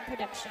Fun Time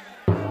production.